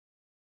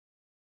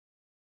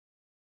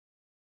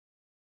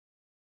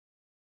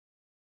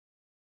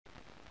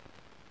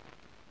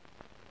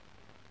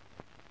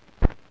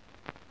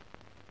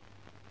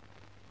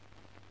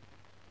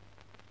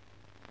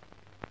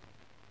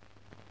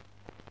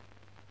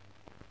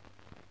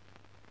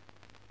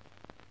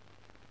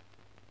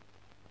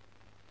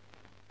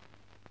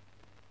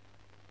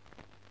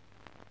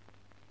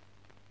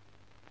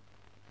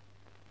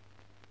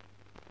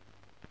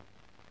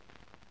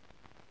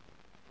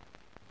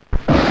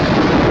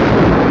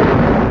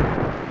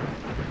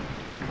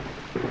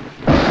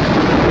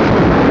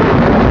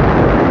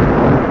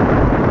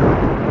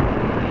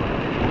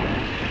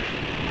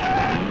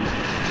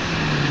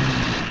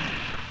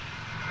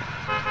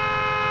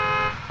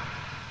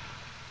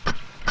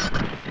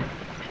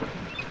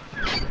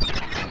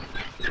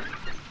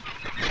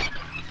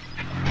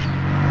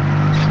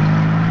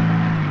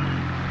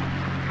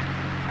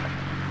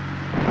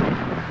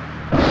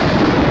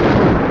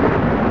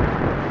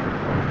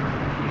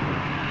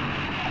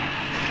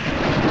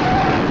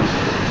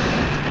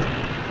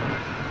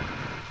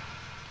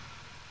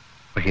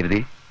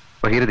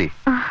ഭഗീരഥി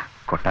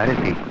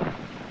കൊട്ടാരെത്തി.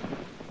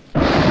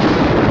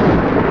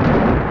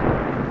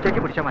 ഉച്ചയ്ക്ക്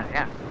പിടിച്ച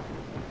മഴയാ.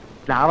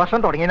 ലാവർഷം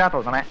തുടങ്ങിയെന്നാ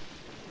തോന്നണേ.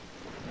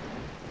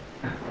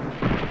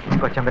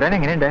 കൊച്ചമ്പരാൻ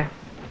എങ്ങനെയുണ്ട്?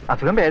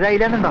 അസുഖം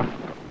ഭേദമായില്ലെന്നുണ്ടോ?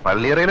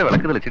 പള്ളിയറയിലെ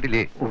വിളക്ക്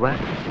തെളിച്ചിട്ടില്ലേ? ഉവ്വ.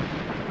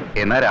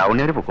 എന്നാ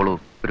രാവണിയവര് പൊക്കോളൂ.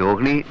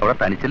 രോഹിണി അവിടെ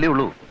തനിച്ചല്ലേ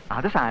ഉള്ളൂ.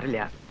 അത്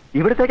സാരില്ല.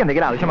 ഇവിടത്തേക്ക്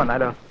എന്തെങ്കിലും ആവശ്യം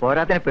വന്നാലോ?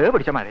 പോരാത്തിന് പേ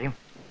പിടിച്ച മഴയും.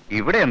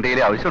 ഇവിടെ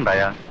എന്തെങ്കിലും ആവശ്യം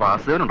ഉണ്ടായാ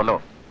വാസുദേവനുണ്ടല്ലോ.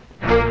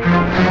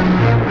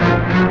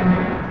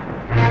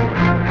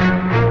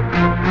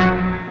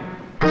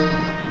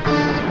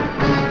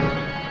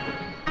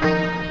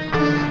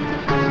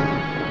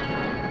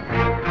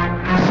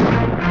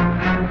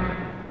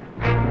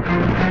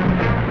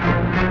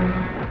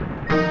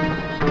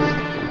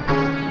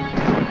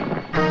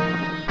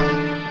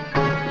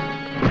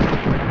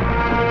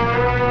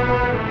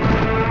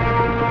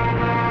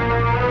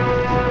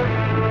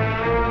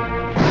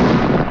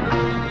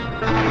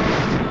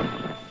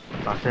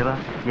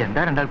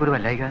 എന്താ രണ്ടാൾക്കൊരു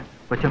വല്ലായിക?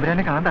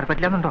 കൊച്ചമ്പരാനെ കാണാൻ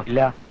താല്പര്യമില്ലെന്നുണ്ടോ?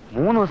 ഇല്ല,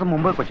 3 ദിവസം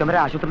മുമ്പ് കൊച്ചമ്പര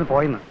ആശുപത്രിയിൽ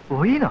പോയിന്ന്.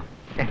 പോയിന്നോ?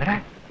 എങ്ങടാ?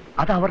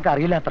 അത് അവർക്ക്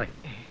അറിയില്ല അത്രേ.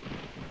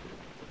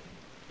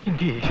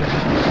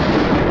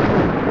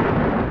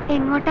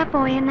 എങ്ങോട്ടാ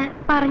പോയെന്ന്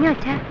പറഞ്ഞു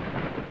വച്ചാ?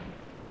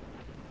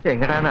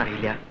 എങ്ങടാന്ന്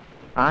അറിയില്ല.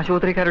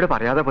 ആശുപത്രിക്കാരോട്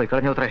പറയാതെ പോയി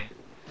കളഞ്ഞോത്രേ.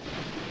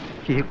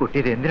 ഈ കുട്ടി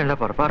ഇത് എന്തിനുള്ള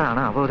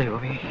പുറപ്പാടാണ് ആവോ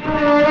ദൈവമേ.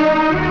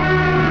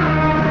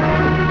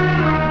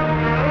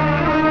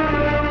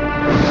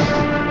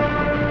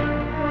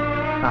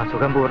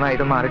 അസുഖം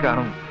പൂർണ്ണമായിട്ടും മാറി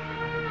കാണും.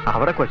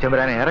 അവിടെ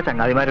കൊച്ചമ്പരാൻ ഏറെ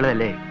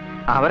ചങ്ങാതിമാരുള്ളതല്ലേ.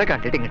 അവരെ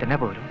കണ്ടിട്ട് ഇങ്ങോട്ട് തന്നെ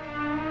പോരും.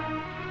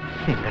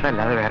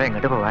 ഇങ്ങോട്ടല്ലാതെ വേറെ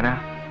എങ്ങോട്ട് പോവാനാ?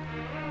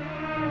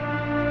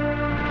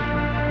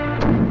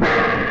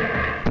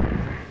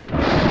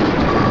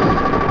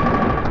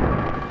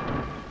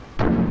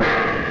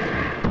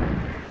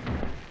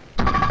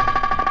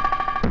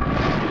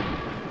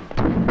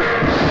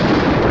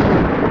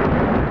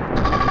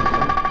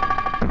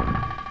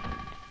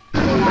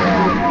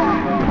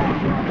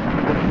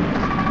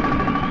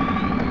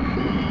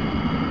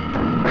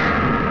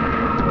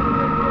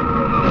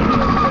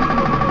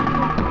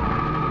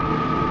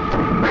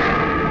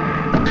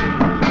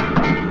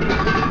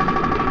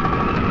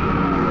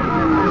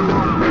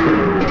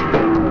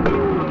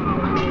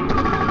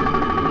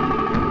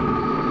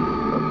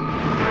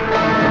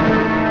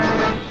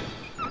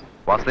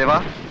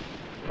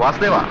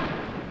 വാസുദേവ,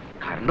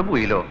 കറണ്ട്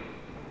പോയില്ലോ.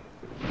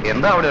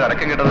 എന്താ അവിടെ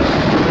അടക്കം കേട്ടത്?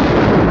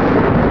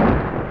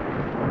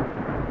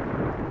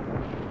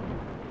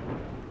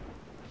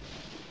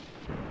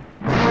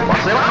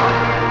 വാസുദേവ,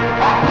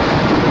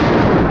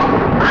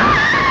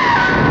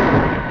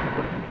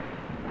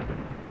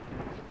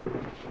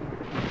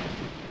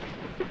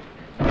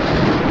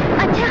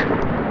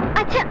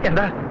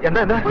 എന്താ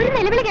എന്താ എന്താ? ഒരു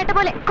നിലവിളി കേട്ട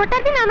പോലെ.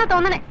 കൊട്ടാരത്തിനാണോ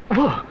തോന്നണേ?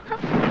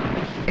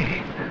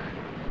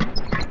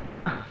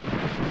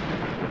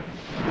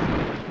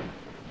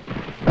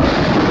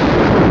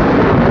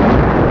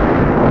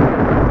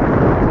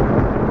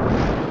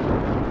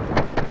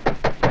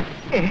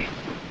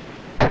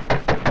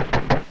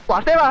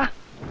 വാസുദേവാ,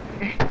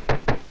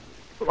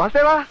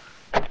 വാസുദേവാ,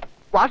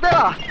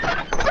 വാസുദേവാ,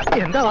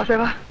 എന്താ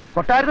വാസുദേവാ?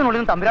 കൊട്ടാരത്തിനുള്ളിൽ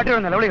നിന്ന്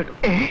തമ്പുരാട്ടിയുടെ നിലവിളി കിട്ടും.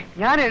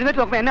 ഞാൻ എഴുന്നേറ്റ്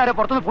നോക്കുമ്പോ എന്നെ ആരോ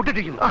പുറത്തുനിന്ന്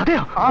പൂട്ടിട്ടിരിക്കുന്നു.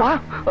 അതെയോ?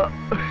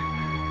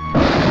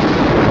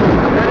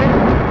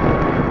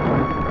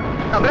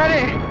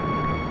 തമ്പുരാനെ,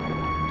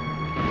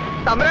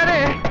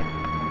 തമ്പുരാനെ,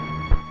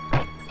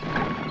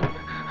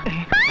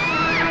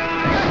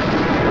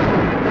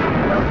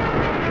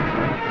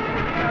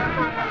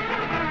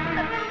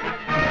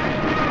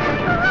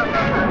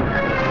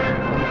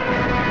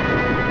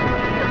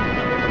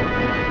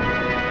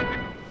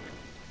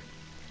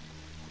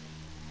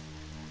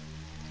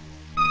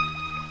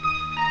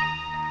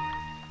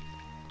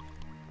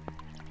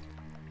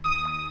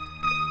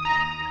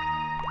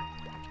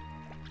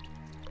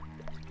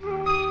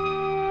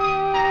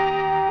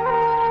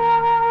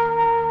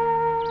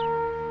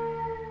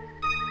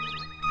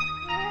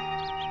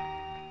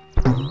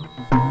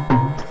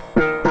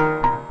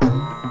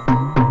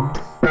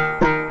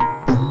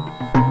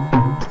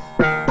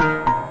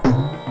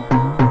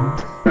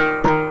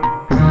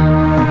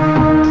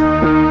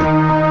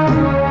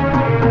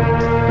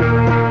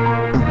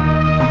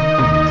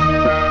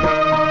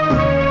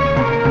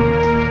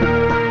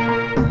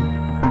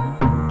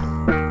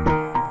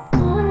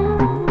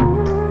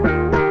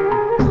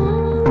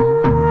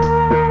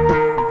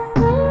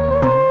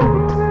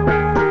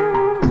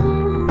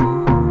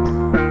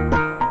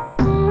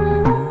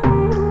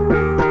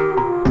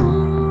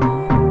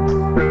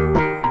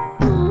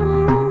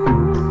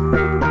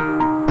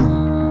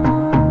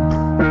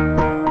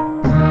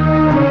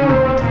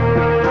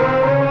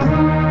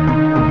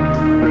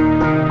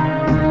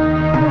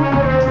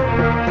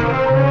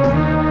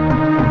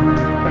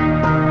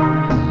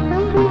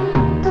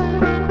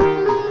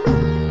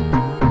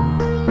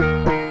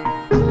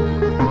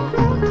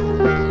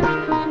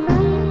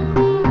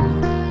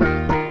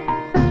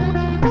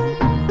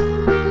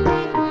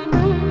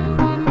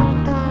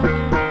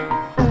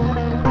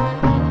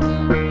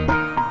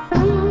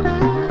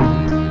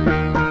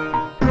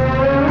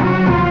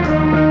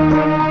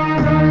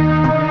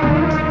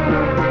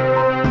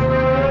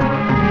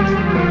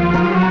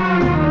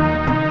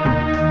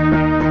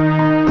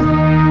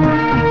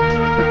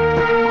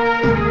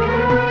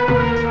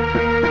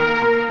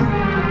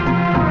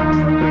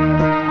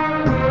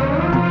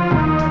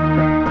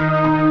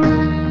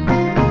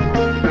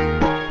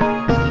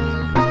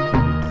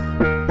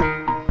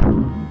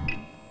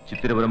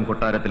 തിരുവനന്തപുരം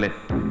കൊട്ടാരത്തിലെ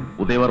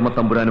ഉദയവർമ്മ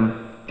തമ്പുരാനും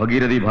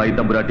ഭഗീരഥി ഭായി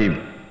തമ്പുരാട്ടിയും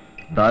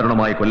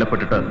ദാരുണമായി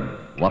കൊല്ലപ്പെട്ടിട്ട്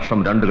വർഷം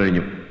 2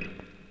 കഴിഞ്ഞു.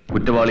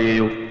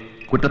 കുറ്റവാളിയെയോ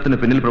കുറ്റത്തിന്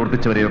പിന്നിൽ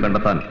പ്രവർത്തിച്ചവരെയോ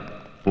കണ്ടെത്താൻ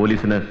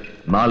പോലീസിന്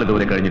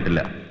നാളിതുവരെ കഴിഞ്ഞിട്ടില്ല.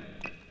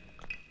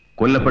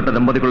 കൊല്ലപ്പെട്ട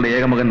ദമ്പതികളുടെ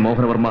ഏകമകൻ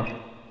മോഹനവർമ്മ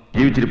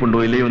ജീവിച്ചിരിപ്പുണ്ടോ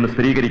ഇല്ലയോ എന്ന്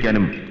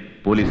സ്ഥിരീകരിക്കാനും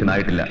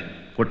പോലീസിനായിട്ടില്ല.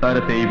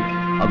 കൊട്ടാരത്തെയും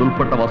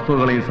അതുൾപ്പെട്ട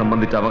വസ്തുക്കളെയും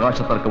സംബന്ധിച്ച് അവകാശ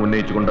തർക്കം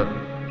ഉന്നയിച്ചുകൊണ്ട്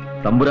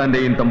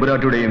തമ്പുരാന്റെയും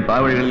തമ്പുരാട്ടിയുടെയും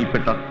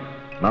താവഴികളിൽപ്പെട്ട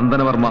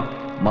നന്ദനവർമ്മ,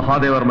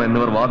 മഹാദേവർമ്മ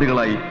എന്നിവർ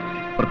വാദികളായി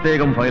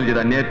പ്രത്യേകം ഫയൽ ചെയ്ത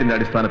അന്യായത്തിന്റെ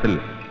അടിസ്ഥാനത്തിൽ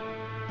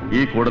ഈ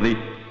കോടതി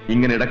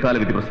ഇങ്ങനെ ഇടക്കാല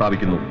വിധി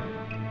പ്രസ്താവിക്കുന്നു.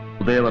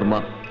 ഉദയവർമ്മ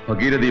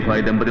ഭഗീരഥി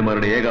ഭായ്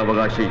ദമ്പതിമാരുടെ ഏക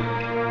അവകാശി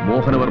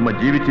മോഹനവർമ്മ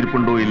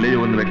ജീവിച്ചിരിപ്പുണ്ടോ ഇല്ലയോ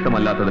എന്ന്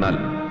വ്യക്തമല്ലാത്തതിനാൽ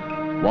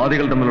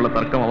വാദികൾ തമ്മിലുള്ള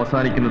തർക്കം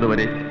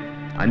അവസാനിക്കുന്നതുവരെ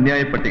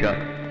അന്യായ പട്ടിക,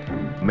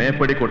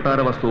 മേപ്പടി കൊട്ടാര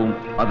വസ്തുവും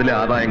അതിലെ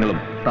ആദായങ്ങളും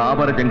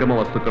താപര ജംഗമ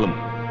വസ്തുക്കളും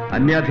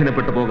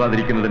അന്യാധീനപ്പെട്ടു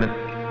പോകാതിരിക്കുന്നതിന്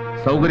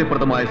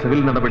സൗകര്യപ്രദമായ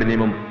സിവിൽ നടപടി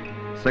നിയമം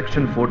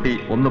സെക്ഷൻ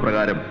 41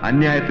 പ്രകാരം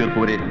അന്യായ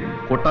തീർപ്പുവരെ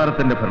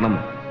കൊട്ടാരത്തിന്റെ ഭരണം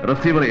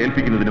റിസീവറെ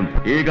ഏൽപ്പിക്കുന്നതിനും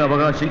ഏക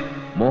അവകാശി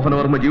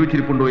മോഹനവർമ്മ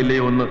ജീവിച്ചിരിപ്പുണ്ടോ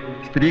ഇല്ലയോ എന്ന്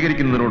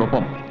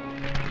സ്ഥിരീകരിക്കുന്നതിനോടൊപ്പം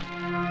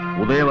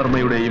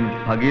ഉദയവർമ്മയുടെയും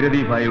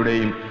ഭഗീരഥി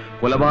ഭായിയുടെയും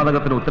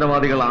കൊലപാതകത്തിന്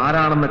ഉത്തരവാദികൾ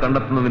ആരാണെന്ന്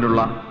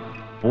കണ്ടെത്തുന്നതിനുള്ള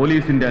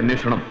പോലീസിന്റെ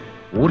അന്വേഷണം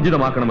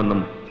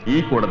ഊർജിതമാക്കണമെന്നും ഈ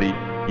കോടതി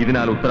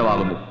ഇതിനാൽ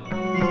ഉത്തരവാകുന്നു.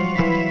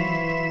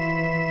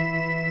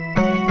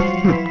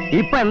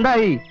 ഇപ്പൊ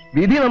എന്തായി?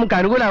 വിധി നമുക്ക്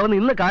അനുകൂലമാവുന്ന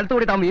ഇന്ന്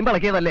കാലത്തുകൂടി താൻ മീൻ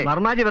പളക്കിയതല്ലേ?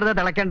 വർമാജി വെറുതെ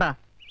തിളക്കണ്ട.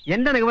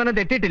 എന്റെ നിഗമനം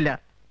തെറ്റിയിട്ടില്ല.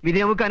 വിധി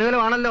നമുക്ക്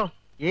അനുകൂലമാണല്ലോ.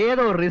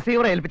 ഏതോ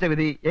റിസീവറെ ഏൽപ്പിച്ച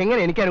വിധി എങ്ങനെ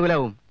എനിക്ക്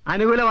അനുകൂലമാവും?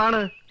 അനുകൂലമാണ്.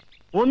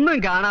 ഒന്നും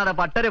കാണാതെ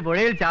പട്ടര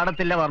പുഴയിൽ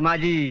ചാടത്തില്ല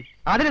വർമാജി.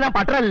 അതിന് ഞാൻ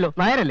പട്ടരല്ലോ,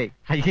 നായരല്ലേ?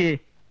 അയ്യേ,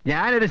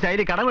 ഞാനൊരു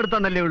ശൈലി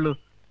കടമെടുത്തന്നല്ലേ ഉള്ളൂ.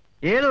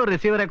 ഏതോ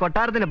റിസീവറെ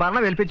കൊട്ടാരത്തിന്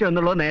ഭരണം ഏൽപ്പിച്ചു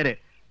എന്നുള്ളത് നേരെ.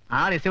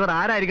 ആ റിസീവർ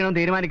ആരായിരിക്കണം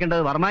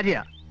തീരുമാനിക്കേണ്ടത്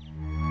വർമാജിയാ.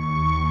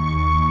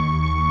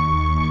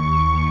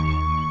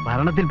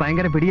 ഭരണത്തിൽ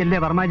ഭയങ്കര പിടിയല്ലേ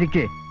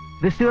വർമാജിക്ക്.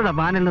 റിസീവറുടെ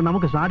പാനലിൽ നിന്ന്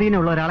നമുക്ക്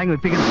സ്വാധീനമുള്ള ഒരാളെ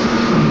വെപ്പിക്കണം.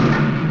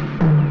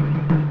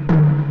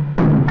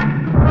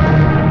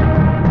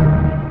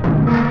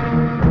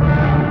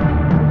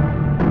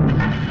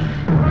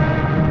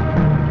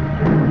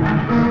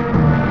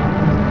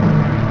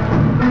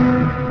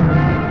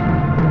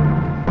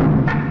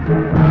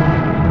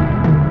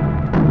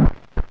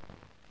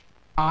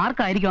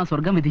 ആർക്കായിരിക്കും ആ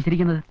സ്വർഗം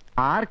വിധിച്ചിരിക്കുന്നത്?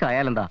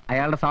 ആർക്കായാലെന്താ,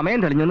 അയാളുടെ സമയം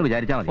തെളിഞ്ഞെന്ന്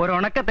വിചാരിച്ചാൽ മതി. ഒരു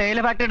ഉണക്ക തേയില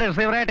ഫാക്ടറിയുടെ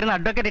റിസീവറായിട്ടിരുന്ന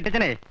അഡ്വക്കേറ്റ്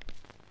ഇട്ടച്ചനെ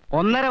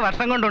 1.5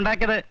 വർഷം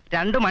കൊണ്ടുണ്ടാക്കിയത്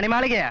 2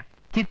 മണിമാളികയാ.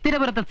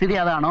 ചിത്തിരപുരത്തെ സ്ഥിതി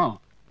അതാണോ?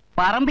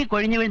 പറമ്പി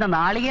കൊഴിഞ്ഞു വീഴുന്ന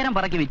നാളികേരം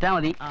പറക്കി വിറ്റാ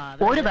മതി,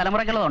 ഒരു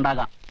തലമുറകളോ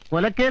ഉണ്ടാകാം.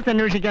 കൊലക്കേസ്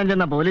അന്വേഷിക്കാൻ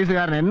ചെന്ന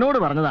പോലീസുകാരൻ എന്നോട്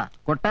പറഞ്ഞതാ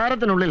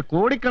കൊട്ടാരത്തിനുള്ളിൽ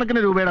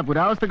കോടിക്കണക്കിന് രൂപയുടെ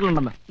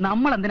പുരാവസ്തുക്കളുണ്ടെന്ന്.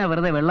 നമ്മൾ എന്തിനാ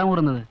വെറുതെ വെള്ളം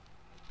ഊറുന്നത്?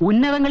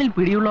 ഉന്നതങ്ങളിൽ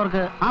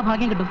പിടിയുള്ളവർക്ക് ആ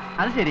ഭാഗ്യം കിട്ടും.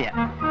 അത് ശരിയാ.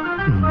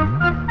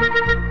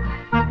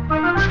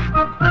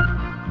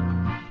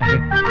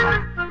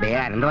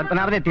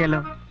 അനന്തപത്മനാഭൻ എത്തിയല്ലോ.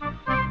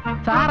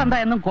 സാർ എന്താ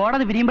എന്നും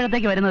കോടതി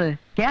പിരിയുമ്പോഴത്തേക്ക് വരുന്നത്?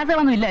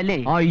 കേസുകളൊന്നും ഇല്ല അല്ലേ?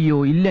 അയ്യോ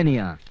ഇല്ല.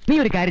 നീ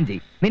ഒരു കാര്യം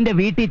ചെയ്യ്. നിന്റെ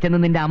വീട്ടിൽ ചെന്ന്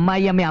നിന്റെ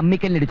അമ്മായി അമ്മ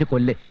അമ്മിക്കല്ലിടിച്ച്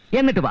കൊല്ല്.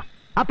 എന്നിട്ട് വാ.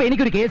 അപ്പൊ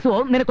എനിക്കൊരു കേസ്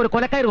പോവും, നിനക്കൊരു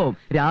കൊലക്കയറ് പോവും.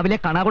 രാവിലെ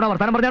കണാകുണ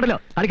വർത്താനം പറഞ്ഞാണല്ലോ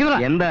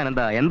കളിക്കുന്നത്.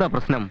 എന്താ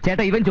പ്രശ്നം?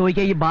 ചേട്ടാ, ഇവൻ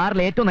ചോദിക്കുക ഈ ബാറിൽ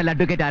ഏറ്റവും നല്ല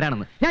അഡ്വക്കേറ്റ്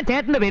ആരാണെന്ന്. ഞാൻ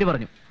ചേട്ടന്റെ പേര്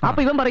പറഞ്ഞു. അപ്പൊ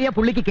ഇവൻ പറയാ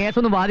പുള്ളിക്ക്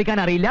കേസൊന്നും വാദിക്കാൻ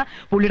അറിയില്ല,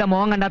 പുള്ളിയുടെ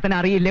മോൻ കണ്ടാൽ തന്നെ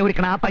അറിയില്ല, ഒരു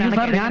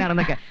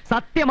കണാപ്പാണെന്നൊക്കെ.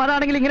 സത്യം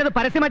അതാണെങ്കിൽ ഇങ്ങനെ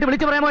പരസ്യമായിട്ട്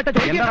വിളിച്ചു പറയാൻ പറ്റാ.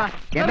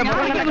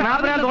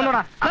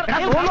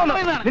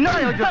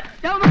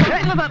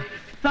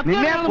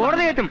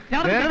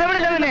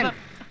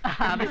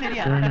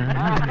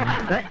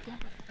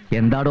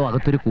 എന്താടോ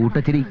അകത്തൊരു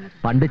കൂട്ടച്ചിരി?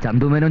 പണ്ട്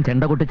ചന്തുമേനോൻ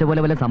ചെണ്ട കൊട്ടിച്ച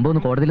പോലെ വല്ല സംഭവം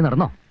കോടതിയിൽ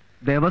നടന്നോ?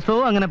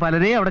 ദിവസവും അങ്ങനെ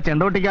പലരെയും അവിടെ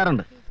ചെണ്ട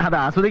പൊട്ടിക്കാറുണ്ട്. അത്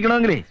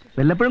ആസ്വദിക്കണമെങ്കിലേ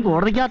വല്ലപ്പോഴും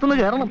കോടതിക്കകത്തുനിന്ന്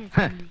കയറണം.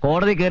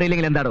 കോടതി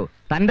കയറിയില്ലെങ്കിൽ എന്താടോ,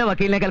 തന്റെ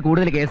വക്കീലിനേക്കാൾ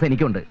കൂടുതൽ കേസ്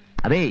എനിക്കുണ്ട്.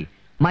 അതേ,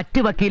 മറ്റ്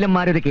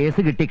വക്കീലന്മാരൊരു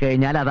കേസ്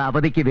കിട്ടിക്കഴിഞ്ഞാൽ അത്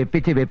അവധിക്ക്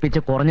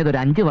വെപ്പിച്ച് കുറഞ്ഞത് ഒരു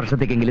 5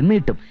 വർഷത്തേക്കെങ്കിലും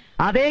നീട്ടും.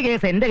 അതേ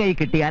കേസ് എന്റെ കൈ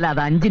കിട്ടിയാൽ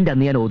അത് 5ന്റെ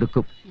അന്ന് ഞാൻ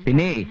ഒതുക്കും.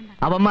 പിന്നെ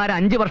അവന്മാർ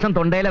 5 വർഷം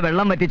തൊണ്ടയിലെ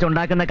വെള്ളം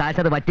വറ്റിച്ചുണ്ടാക്കുന്ന കാശ്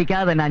അത്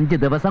വറ്റിക്കാതെ തന്നെ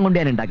 5 ദിവസം കൊണ്ട്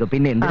ഞാൻ ഉണ്ടാക്കും.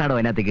 പിന്നെ എന്തിനാണോ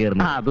അതിനകത്ത്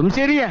കയറുന്നത്? അതും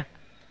ശരിയാ.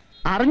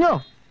 അറിഞ്ഞോ,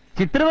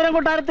 ചിത്രപുരം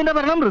കൊട്ടാരത്തിന്റെ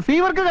ഭരണം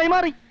റിസീവർക്ക്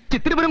കൈമാറി.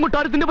 ചിത്രപുരം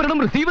കൊട്ടാരത്തിന്റെ ഭരണം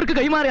റിസീവർക്ക്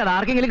കൈമാറി. അത്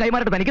ആർക്കെങ്കിലും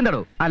കൈമാറിട്ട്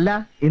തനിക്കെന്താടോ? അല്ല,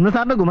 ഇന്ന്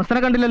സാറിന്റെ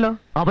ഗുമസ്തനെ കണ്ടില്ലല്ലോ.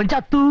 അവൻ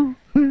ചത്തു.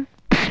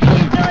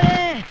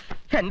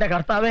 എന്റെ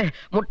കർത്താവേ,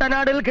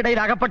 മുട്ടനാടുകൾക്കിടയിൽ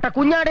അകപ്പെട്ട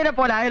കുഞ്ഞാടിനെ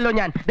പോലെ ആയല്ലോ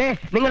ഞാൻ.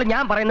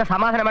 ഞാൻ പറയുന്ന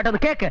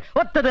സമാധാനമായിട്ടൊന്ന് കേക്ക്.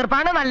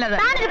 ഒത്തുതീർപ്പാണ് നല്ലത്.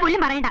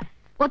 പുല്ലും പറയണ്ട.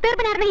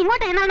 ഒത്തുതീർപ്പിനായിരുന്നു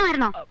ഇങ്ങോട്ട്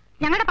എന്നാണോ?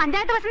 ഞങ്ങളുടെ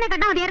പഞ്ചായത്ത് ബസ്സിനെ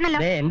കണ്ടാൽ മതിയായിരുന്നല്ലോ.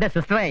 എന്റെ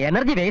സിസ്റ്ററെ,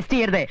 എനർജി വേസ്റ്റ്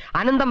ചെയ്യരുതേ.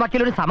 അനന്തം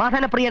വക്കീൽ ഒരു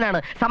സമാധാന പ്രിയനാണ്.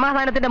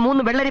 സമാധാനത്തിന്റെ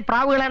 3 വെള്ളരി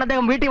പ്രാവുകളാണ്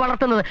അദ്ദേഹം വീട്ടിൽ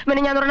വളർത്തുന്നത്.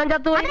 പിന്നെ ഞാൻ ഒരെണ്ണം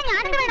ചത്തു.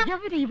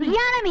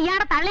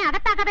 ഇയാളെ തള്ളി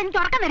അകത്താക്കാതെ എനിക്ക്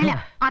ഉറക്കം വരില്ല.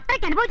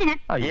 അത്രയ്ക്ക് അനുഭവിച്ചു ഞാൻ.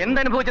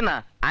 എന്തനുഭവിച്ചെന്നാ?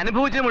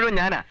 അനുഭവിച്ചത് മുഴുവൻ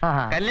ഞാനാ.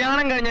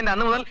 കല്യാണം കഴിഞ്ഞതിന്റെ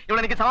അന്ന് മുതൽ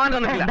ഇവിടെ എനിക്ക്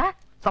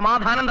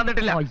സമാധാനം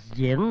തന്നിട്ടില്ല.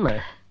 എന്ന്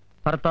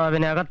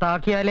ഭർത്താവിനെ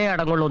അകത്താക്കിയാലേ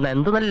അടങ്ങുള്ളൂ.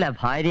 എന്ത് നല്ല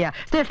ഭാര്യ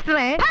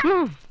സിസ്റ്ററെ.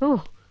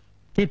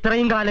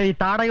 ഇത്രയും കാലം ഈ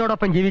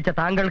താടയോടൊപ്പം ജീവിച്ച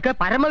താങ്കൾക്ക്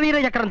പരമവീര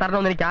ചക്രം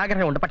തരണമെന്ന് എനിക്ക്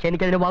ആഗ്രഹമുണ്ട്. പക്ഷെ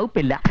എനിക്കതിന്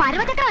വകുപ്പില്ല.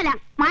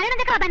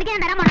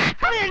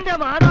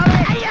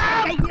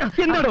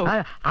 എന്താണോ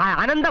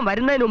അനന്തം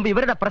വരുന്നതിന് മുമ്പ്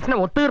ഇവരുടെ പ്രശ്നം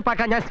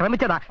ഒത്തുതീർപ്പാക്കാൻ ഞാൻ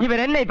ശ്രമിച്ചതാ.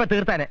 ഇവരെന്നെ ഇപ്പൊ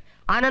തീർത്താന്.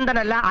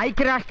 അനന്തനല്ല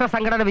ഐക്യരാഷ്ട്ര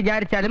സംഘടന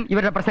വിചാരിച്ചാലും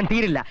ഇവരുടെ പ്രശ്നം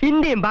തീരില്ല.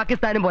 ഇന്ത്യയും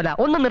പാകിസ്ഥാനും പോലെ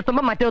ഒന്ന്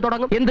നിർത്തുമ്പോ മറ്റേത്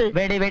തുടങ്ങും. എന്ത്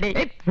വെടി വെടി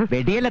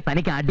വെടിയല്ല,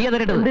 തനിക്ക് അടിയ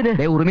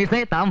തരട്ടെ. ഉറുമീസേ,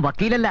 താൻ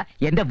വക്കീലല്ല,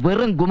 എന്റെ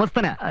വെറും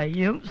ഗുമസ്തനാ.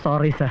 അയ്യോ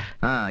സോറി സാർ.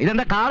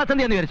 ഇതെന്താ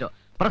കാളച്ചന്തിയെന്ന് വിചാരിച്ചോ?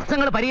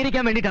 പ്രശ്നങ്ങൾ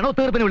പരിഹരിക്കാൻ വേണ്ടിയിട്ടാണ്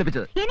ഒത്തുതീർപ്പിനെ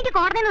വിളിപ്പിച്ചത്. എനിക്ക്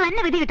കോടതിയിൽ നിന്ന്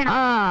തന്നെ വിധി കിട്ടണം.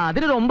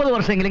 അതിനൊരു 9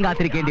 വർഷമെങ്കിലും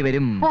കാത്തിരിക്കേണ്ടി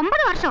വരും.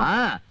 9 വർഷം?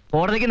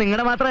 കോടതിക്ക്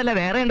നിങ്ങളുടെ മാത്രമല്ല,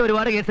 വേറെ ഉണ്ട്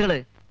ഒരുപാട് കേസുകൾ.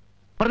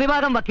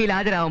 പ്രതിഭാഗം വക്കീൽ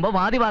ഹാജരാകുമ്പോൾ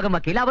വാദിഭാഗം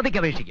വക്കീൽ അവധിക്ക്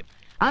അപേക്ഷിക്കും.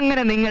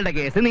 അങ്ങനെ നിങ്ങളുടെ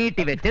കേസ്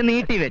നീട്ടിവെച്ച്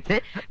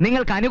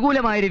നിങ്ങൾക്ക്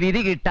അനുകൂലമായൊരു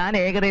വിധി കിട്ടാൻ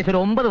ഏകദേശം ഒരു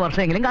 9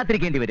 വർഷമെങ്കിലും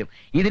കാത്തിരിക്കേണ്ടി വരും.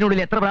 ഇതിനുള്ളിൽ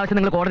എത്ര പ്രാവശ്യം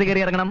നിങ്ങൾ കോടതി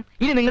കയറി ഇറങ്ങണം?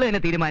 ഇനി നിങ്ങൾ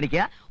തന്നെ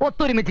തീരുമാനിക്കുക.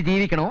 ഒത്തൊരുമിച്ച്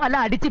ജീവിക്കണോ അല്ല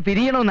അടിച്ച്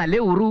പിരിയണോ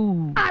എന്നല്ലേ ഉറു.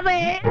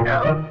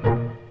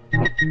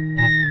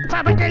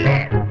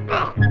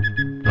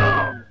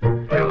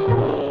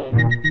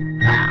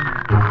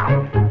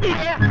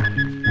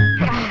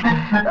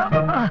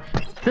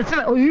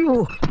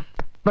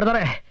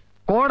 ബ്രദറെ,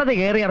 കോടതി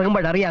കയറി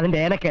ഇറങ്ങുമ്പോഴറിയാം അതിന്റെ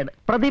ഏനക്കേട്.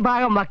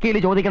 പ്രതിഭാഗം വക്കീല്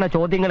ചോദിക്കുന്ന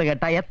ചോദ്യങ്ങൾ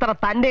കേട്ടാ എത്ര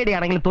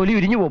തന്റെയാണെങ്കിലും തൊലി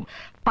ഉരിഞ്ഞു പോവും.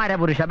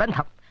 പരപുരുഷ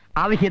ബന്ധം,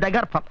 അവിഹിത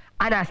ഗർഭം,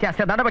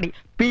 അനാശാസ്യ നടപടി,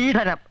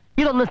 പീഡനം,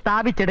 ഇതൊന്നും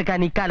സ്ഥാപിച്ചെടുക്കാൻ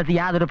ഇക്കാലത്ത്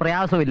യാതൊരു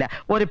പ്രയാസവും ഇല്ല.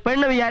 ഒരു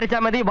പെണ്ണ്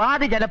വിചാരിച്ചാൽ മതി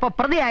വാദി ചിലപ്പോ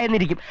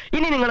പ്രതിയായെന്നിരിക്കും.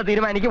 ഇനി നിങ്ങൾ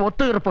തീരുമാനിക്കും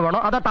ഒത്തുതീർപ്പ്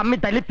വേണോ അതോ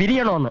തമ്മിൽ തല്ലി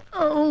പിരിയണോന്ന്.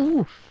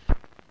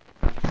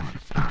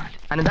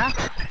 അനന്താ,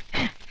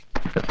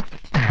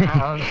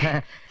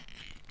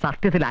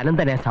 സത്യത്തിൽ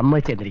അനന്തനെ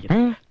സമ്മതിച്ചെന്നിരിക്കുന്നു.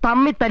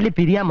 തമ്മി തല്ലി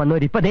പിരിയാൻ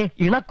വന്നവരിപ്പതേ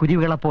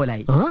ഇണക്കുരുവികളെ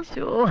പോലായി.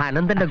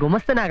 അനന്തന്റെ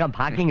ഗുമസ്തനാകാൻ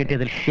ഭാഗ്യം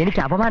കിട്ടിയതിൽ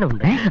എനിക്ക്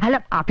അപമാനമുണ്ട്, അല്ല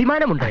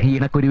അഭിമാനമുണ്ട്.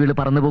 ഇണക്കുരുവികൾ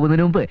പറന്നു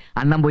പോകുന്നതിന് മുമ്പ്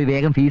അണ്ണൻ പോയി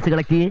വേഗം ഫീസ്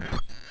കളക്ട് ചെയ്യേ.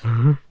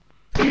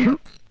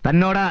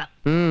 തന്നോടാ.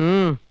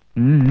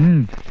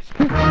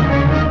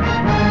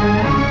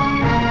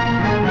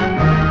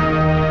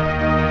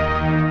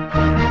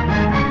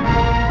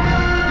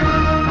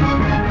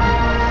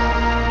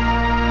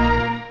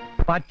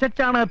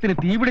 പച്ചച്ചാണകത്തിന്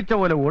തീ പിടിച്ച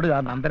പോലെ ഓടുക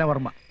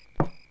നന്ദനവർമ്മ.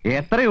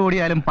 എത്ര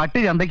ഓടിയാലും പട്ടി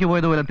ചന്തയ്ക്ക്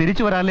പോയതുപോലെ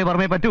തിരിച്ചു വരാനല്ലേ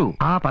പറഞ്ഞേ പറ്റൂ.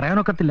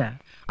 പറയാനൊക്കത്തില്ല.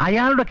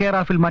 അയാളുടെ കെയർ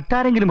ഓഫിൽ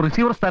മറ്റാരെങ്കിലും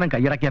റിസീവർ സ്ഥാനം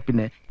കൈയടക്കിയാ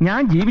പിന്നെ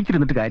ഞാൻ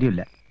ജീവിച്ചിരുന്നിട്ട്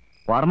കാര്യമില്ല.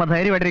 വർമ്മ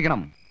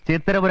ധൈര്യമായിട്ടിരിക്കണം.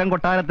 ചിത്തരപുരം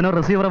കൊട്ടാരത്തിന്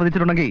റിസീവർ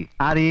വിധിച്ചിട്ടുണ്ടെങ്കിൽ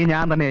അത് ഈ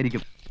ഞാൻ തന്നെ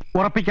ആയിരിക്കും.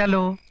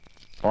 ഉറപ്പിക്കാലോ?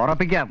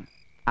 ഉറപ്പിക്കാം.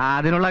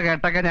 അതിനുള്ള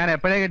കേട്ടൊക്കെ ഞാൻ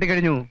എപ്പോഴേ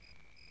കെട്ടിക്കഴിഞ്ഞു.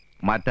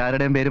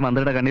 മറ്റാരുടെയും പേര്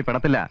മന്ത്രിയുടെ കണ്ണി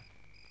പെടത്തില്ല.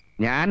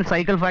 ഞാൻ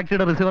സൈക്കിൾ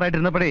ഫാക്ടറിയുടെ റിസീവർ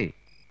ആയിട്ടിരുന്നപ്പോഴേ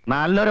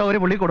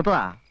നല്ലൊരു പുള്ളി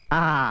കൊടുത്തതാ.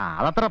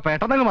 അതത്ര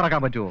പെട്ടെന്ന് മറക്കാൻ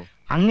പറ്റുമോ?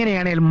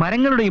 അങ്ങനെയാണെങ്കിൽ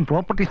മരങ്ങളുടെയും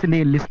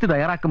പ്രോപ്പർട്ടീസിന്റെയും ലിസ്റ്റ്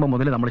തയ്യാറാക്കുമ്പോൾ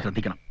മുതൽ നമ്മൾ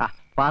ശ്രദ്ധിക്കണം.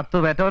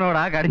 10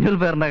 പെറ്റവനോടാ കടിഞ്ഞൂൽ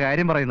പേറിന്റെ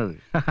കാര്യം പറയുന്നത്.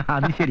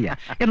 അത് ശരിയാ.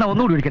 എന്നാ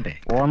ഒന്നുകൂടി ഒഴിക്കട്ടെ.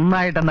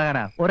 ഒന്നായിട്ട് എന്താ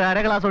ഒരു അര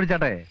ഗ്ലാസ്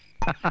ഒഴിച്ചാട്ടെ.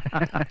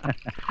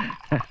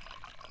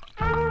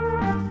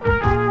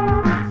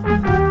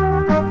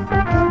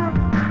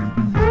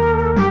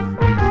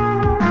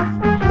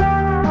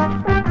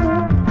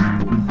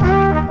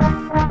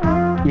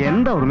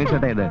 എന്താ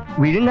ഉർമിച്ചേട്ടാ ഇത്?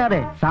 വിഴുങ്ങാതെ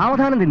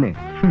സാവധാനം തിന്നെ.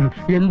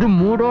 എന്ത്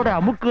മൂടോടെ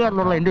അമുക്കുക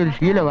എന്നുള്ള എന്റെ ഒരു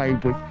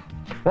ശീലമായിപ്പോയി.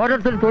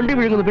 ഓരോരുത്തർ തൊണ്ടി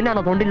വിഴുങ്ങുന്നു,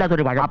 പിന്നാണോ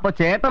തൊണ്ടില്ലാത്തൊരു പഴം. അപ്പൊ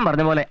ചേട്ടൻ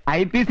പറഞ്ഞ പോലെ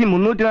IPC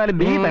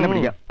 304B തന്നെ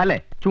പിടിക്കാം അല്ലേ?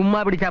 ചുമ്മാ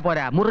പിടിച്ചാ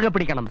പോരാ, മുറുകെ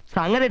പിടിക്കണം.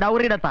 സംഗതി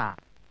ഡൗറിയിടത്താ.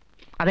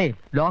 അതെ,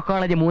 ലോ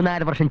കോളേജ്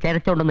 3-4 വർഷം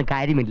ചരച്ചോണ്ടൊന്നും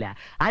കാര്യമില്ല.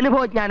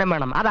 അനുഭവജ്ഞാനം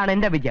വേണം. അതാണ്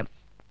എന്റെ വിജയം.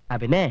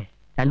 പിന്നെ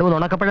 2-3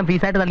 ഉണക്കപ്പഴം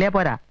ഫീസായിട്ട് തള്ളിയാ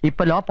പോരാ.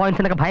 ഇപ്പൊ ലോ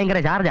പോയിന്റ്സിനൊക്കെ ഭയങ്കര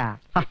ചാർജാ.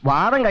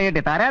 വാദം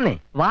കഴിയട്ടെ, തരാന്നേ.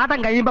 വാദം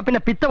കഴിയുമ്പോ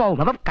പിന്നെ പിത്തമാവും.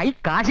 അപ്പം കൈ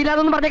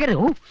കാശില്ലാതൊന്നും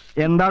പറഞ്ഞേക്കരുത്.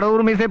 എന്താടോ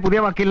ഉർമീസെ പുതിയ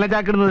വക്കീലിനെ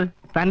ചാക്കിടുന്നത്?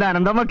 തന്റെ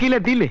അനന്തം വക്കീൽ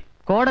എത്തിയില്ലേ?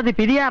 കോടതി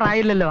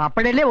പിരിയാറായില്ലല്ലോ,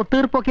 അപ്പോഴല്ലേ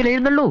ഒത്തീർപ്പ് വക്കീൽ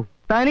എഴുന്നള്ളൂ.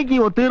 തനിക്ക് ഈ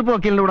ഒത്തീർപ്പ്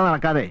വക്കീലിന്റെ കൂടെ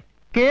നടക്കാതെ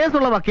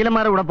കേസുള്ള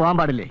വക്കീലന്മാരെ കൂടെ പോകാൻ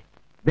പാടില്ലേ?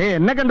 ദേ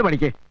എന്നെ കണ്ടു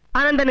പഠിക്കേ.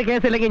 അനന്തന്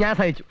കേസില്ലെങ്കിൽ ഞാൻ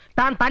സഹിച്ചു.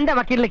 താൻ തന്റെ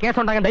വക്കീലിന്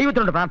കേസുണ്ടാകാൻ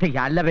ദൈവത്തിനോട് പ്രാർത്ഥിക്കുക.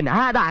 അല്ല പിന്നെ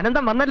അത്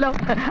അനന്തം വന്നല്ലോ.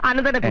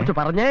 അനന്തനെ കുറിച്ച്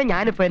പറഞ്ഞ്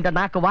ഞാനിപ്പോ എന്റെ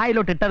നാക്ക്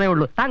വായിലോട്ട് ഇട്ടതേ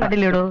ഉള്ളൂ. താൻ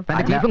കണ്ടില്ലേടോ?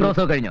 തന്റെ ചീഫും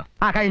ക്ലോസോ കഴിഞ്ഞോ?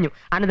 കഴിഞ്ഞു.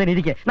 അനന്തൻ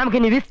ഇരിക്കെ, നമുക്ക്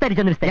ഇനി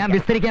വിസ്തരിച്ചൊന്ന് ഞാൻ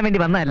വിസ്തരിക്കാൻ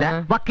വേണ്ടി വന്നതല്ല,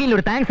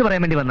 വക്കീലിനോട് താങ്ക്സ്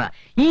പറയാൻ വേണ്ടി വന്ന.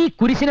 ഈ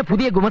കുരിശിനെ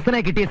പുതിയ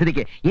ഗുമസ്തനായി കിട്ടിയ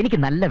സ്ഥിതിക്ക് എനിക്ക്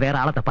നല്ല വേറെ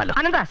ആളെ തപ്പാലോ.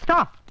 അനന്ത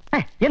സ്റ്റോപ്പ്.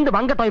 എന്ത്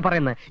വങ്കത്തോയി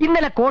പറയുന്നത്?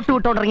 ഇന്നലെ കോട്ട്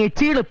വിട്ടോണ്ടിറങ്ങിയ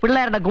ചീള്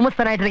പിള്ളേരുടെ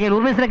ഗുമസ്തനായിട്ടിറങ്ങിയ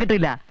ഉർമീസിനെ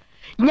കിട്ടില്ല.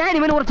 ഞാൻ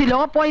ഇവന് കുറച്ച് ലോ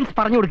പോയിന്റ്സ്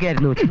പറഞ്ഞു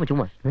കൊടുക്കായിരുന്നു.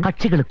 ചുമ്മാ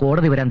കക്ഷികൾ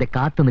കോടതി വരാതെ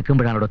കാത്തു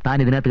നിൽക്കുമ്പോഴാണോ താൻ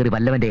ഇതിനകത്ത് കയറി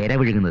വല്ലവന്റെ ഇര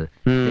വിഴുങ്ങുന്നത്?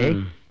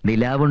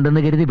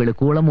 നിലാവുണ്ടെന്ന് കരുതി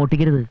വെളുക്കോളം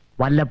മോട്ടിക്കരുത്.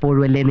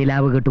 വല്ലപ്പോഴും അല്ലേ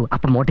നിലാവ് കിട്ടൂ.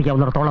 അപ്പം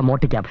മോട്ടിക്കാവുന്നിടത്തോളം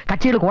മോട്ടിക്കാം.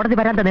 കക്ഷികൾ കോടതി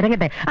വരാതെ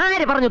നിരങ്ങട്ടെ.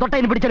 ആര് പറഞ്ഞു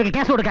തൊട്ടതിന് പിടിച്ചെടുക്കുക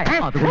കേസ് കൊടുക്കാൻ?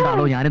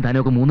 അതുകൊണ്ടാണോ ഞാനും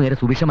താനൊക്കെ 3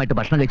 നേരം സുഭിക്ഷമായിട്ട്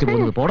ഭക്ഷണം കഴിച്ചു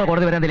പോകുന്നത്? പോടോ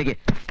കോടതി വരാതിലേക്ക്.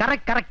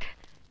 കറക്റ്റ്.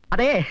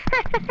 അതെ,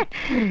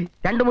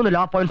 2-3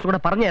 ലോ പോയിന്റ്സ് കൂടെ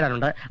പറഞ്ഞു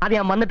തരാനുണ്ട്. അത്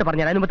ഞാൻ വന്നിട്ട്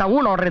പറഞ്ഞുതരാം. അതിന്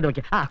ഊൺ ഓർഡർ ചെയ്ത്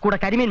നോക്കി. കൂടെ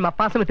കരിമീൻ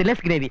മപ്പാസ് വിത്ത്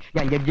ലെസ് ഗ്രേവി.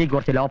 ഞാൻ ജഡ്ജിക്ക്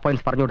കുറച്ച് ലോ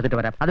പോയിന്റ്സ് പറഞ്ഞു കൊടുത്തിട്ട്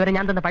വരാം. അതുവരെ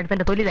ഞാൻ തന്നെ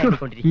പഴുത്തന്റെ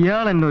തൊഴിലായിക്കൊണ്ടിരിക്കും.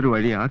 ഇയാൾ എന്നെ ഒരു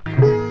വഴിയാ.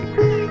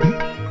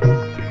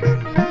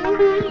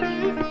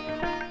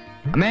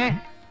 അമ്മേ,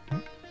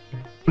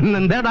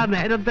 എന്താടാ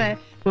നേരത്തെ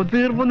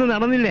ഒത്തുതീർപ്പൊന്നും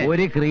നടന്നില്ലേ?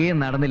 ഒരു ക്രിയയും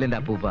നടന്നില്ല എന്റെ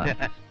അപ്പൂപ്പ.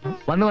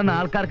 വന്ന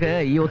ആൾക്കാർക്ക്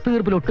ഈ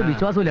ഒത്തുതീർപ്പിൽ ഒട്ടും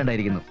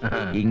വിശ്വാസമില്ലാണ്ടായിരിക്കുന്നു.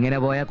 ഇങ്ങനെ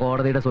പോയ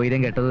കോടതിയുടെ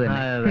സ്വൈര്യം കെട്ടത് തന്നെ.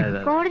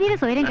 കോടതിയുടെ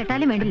സ്വൈര്യം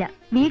കെട്ടാലും വേണ്ടില്ല,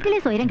 വീട്ടിലെ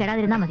സ്വൈര്യം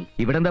കെടാതിരുന്നാ മതി.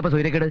 ഇവിടെ എന്താ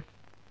സ്വൈര്യക്കേട്?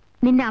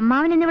 നിന്റെ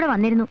അമ്മാവൻ ഇന്നിവിടെ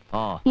വന്നിരുന്നു.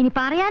 ഇനി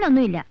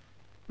പറയാനൊന്നുമില്ല.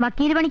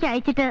 വക്കീൽ പണിക്ക്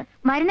അയച്ചിട്ട്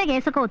വരുന്ന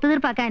കേസൊക്കെ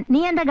ഒത്തുതീർപ്പാക്കാൻ നീ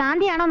എന്താ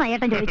ഗാന്ധിയാണോ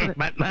ഏട്ടൻ ചോദിച്ചത്?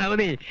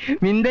 പത്മാവതി,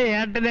 നിന്റെ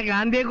ഏട്ടന്റെ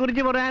ഗാന്ധിയെ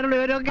കുറിച്ച് പറയാനുള്ള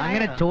ഓരോക്കെ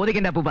അങ്ങനെ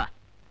ചോദിക്കണ്ട അപ്പൂപ്പ.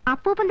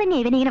 അപ്പൂപ്പൻ തന്നെ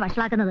ഇവനിങ്ങനെ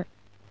വഷളാക്കുന്നത്.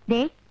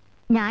 ദേ,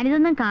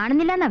 ഞാനിതൊന്നും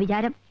കാണുന്നില്ല എന്നാ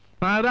വിചാരം.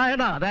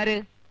 നാരായണ, അതാര്?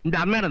 എന്റെ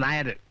അമ്മയുടെ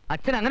നായര്.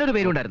 അച്ഛൻ അങ്ങനെ ഒരു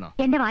പേരുണ്ടായിരുന്നോ?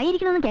 എന്റെ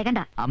വായിരിക്കണൊന്നും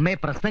കേക്കണ്ട. അമ്മയെ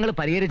പ്രശ്നങ്ങൾ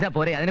പരിഹരിച്ചാ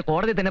പോരെ, അതിന്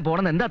കോടതി തന്നെ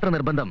പോണെന്ന് എന്താ അത്ര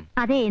നിർബന്ധം?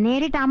 അതെ,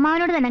 നേരിട്ട്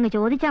അമ്മാവനോട് തന്നെ അങ്ങ്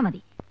ചോദിച്ചാ മതി.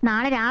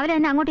 നാളെ രാവിലെ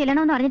തന്നെ അങ്ങോട്ട്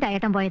ഇല്ലണമെന്ന് പറഞ്ഞിട്ടാ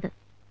ഏട്ടൻ പോയത്.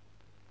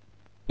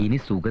 ഇനി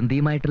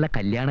സുഗന്ധിയുമായിട്ടുള്ള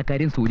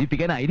കല്യാണക്കാര്യം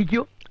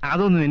സൂചിപ്പിക്കാനായിരിക്കോ?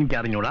 അതൊന്നും എനിക്ക്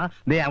അറിഞ്ഞൂടാ.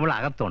 ദേ, അവൾ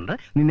അകത്തുണ്ട്.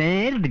 നീ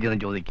നേരിട്ട് ചെന്ന്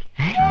ചോദിക്കും.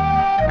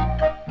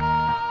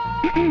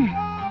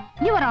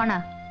 യുവർ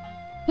ഓണർ,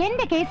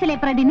 എന്റെ കേസിലെ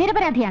പ്രതി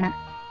നിരപരാധിയാണ്.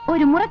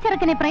 ഒരു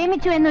മുറച്ചെറുക്കനെ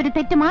പ്രേമിച്ചു എന്നൊരു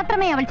തെറ്റ്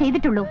മാത്രമേ അവൾ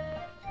ചെയ്തിട്ടുള്ളൂ.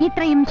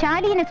 ഇത്രയും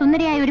ശാലീന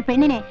സുന്ദരിയായ ഒരു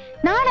പെണ്ണിനെ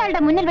നാലാളുടെ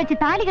മുന്നിൽ വെച്ച്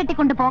താലി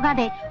കെട്ടിക്കൊണ്ട്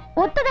പോകാതെ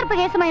ഒത്തുതീർപ്പ്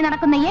കേസുമായി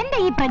നടക്കുന്ന എന്റെ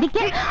ഈ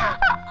പ്രതിക്ക്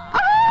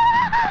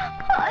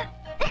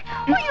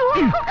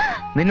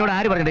നിന്നോട്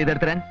ആര് പറഞ്ഞത്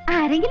ഇതെടുത്തരാൻ?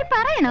 ആരെങ്കിലും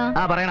പറയണോ?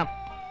 ആ, പറയണം.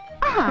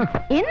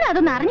 എന്ന്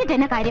അതൊന്നും അറിഞ്ഞിട്ട്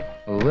എന്നെ കാര്യം.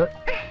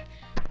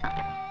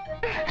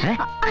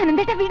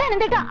 അനന്തേട്ട വീട്,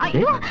 അനന്തേട്ട.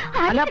 അയ്യോ,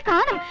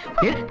 കാണും.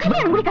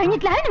 കല്യാണം കൂടി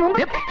കഴിഞ്ഞിട്ടില്ല, അതിന് മുമ്പ്.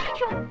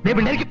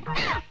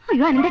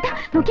 അയ്യോ അനന്തേട്ട,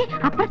 നോക്കി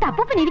അപ്പുറത്ത്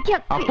അപ്പൂപ്പൻ ഇരിക്കുക.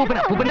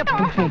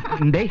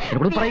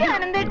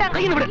 അനന്തേട്ട,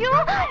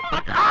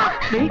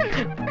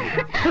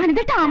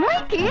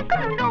 അമ്മായി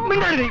കേൾക്കുന്നുണ്ടോ?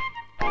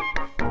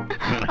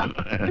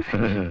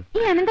 ഈ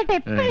അനന്തേട്ട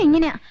എപ്പോഴും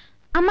ഇങ്ങനെയാ.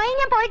 അമ്മായി,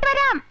 ഞാൻ പോയിട്ട്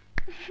വരാം.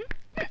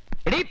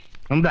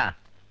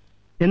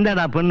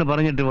 എന്താടാ പെണ്ണ്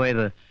പറഞ്ഞിട്ട്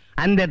പോയത്?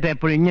 അന്തേട്ട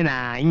എപ്പോഴും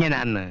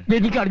ഇങ്ങനാന്ന്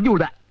എനിക്ക്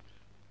അറിഞ്ഞൂടാ.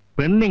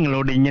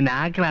 പെണ്ണുങ്ങളോട് ഇങ്ങനെ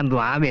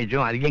ആക്രാന്തവും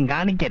ആവേശവും അധികം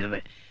കാണിക്കരുത്.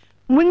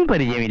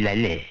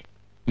 മുൻപരിചയമില്ലല്ലേ?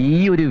 ഈ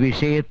ഒരു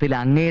വിഷയത്തിൽ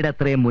അങ്ങയുടെ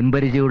അത്രയും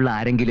മുൻപരിചയമുള്ള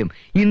ആരെങ്കിലും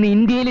ഇന്ന്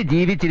ഇന്ത്യയിൽ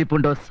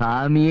ജീവിച്ചിരിപ്പുണ്ടോ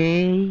സ്വാമിയേ?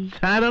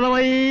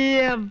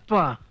 ശരണമയ്യപ്പ.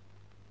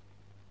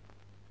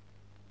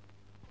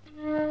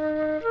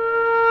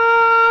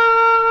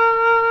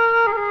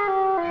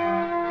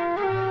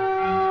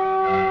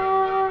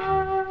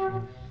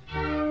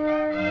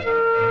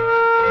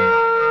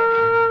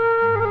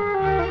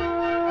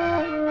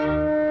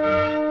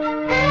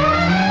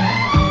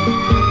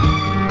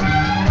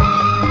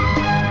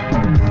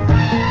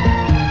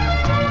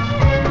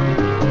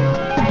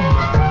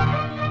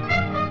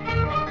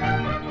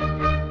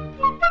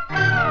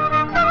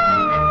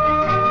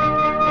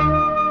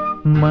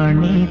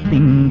 മണി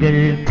തിങ്കൾ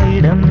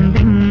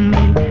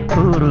കിടമ്പിന്നിൽ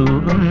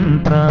കുറുകും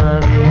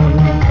പ്രാവേ,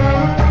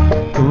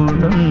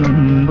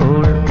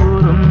 കുടുങ്ങുമ്പോൾ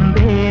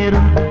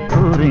കുറുമ്പേറും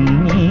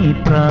കുറുങ്ങി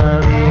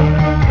പ്രാവേ,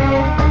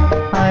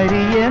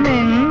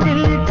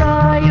 അരിയനെഞ്ചിൽ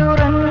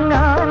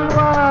ചായുറങ്ങാൻ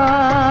വാ,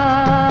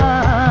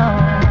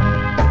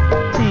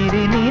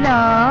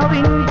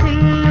 ചിരിനിലാവിൻ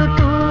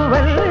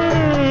ചില്ലുതൂവൽ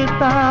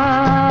താ,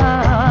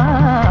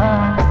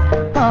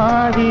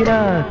 ആതിര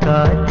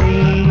കാറ്റേ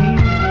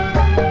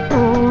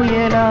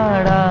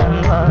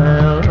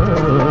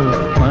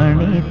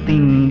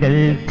തിങ്കൾ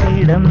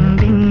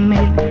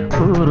കിടമ്പിന്മേൽ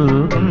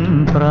കുറുകും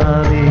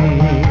പ്രാവേ,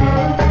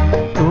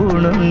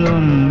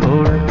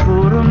 കുണുങ്ങുമ്പോൾ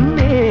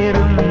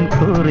കുറുമ്പേറും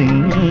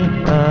കുറുങ്ങി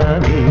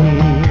പ്രാവേ.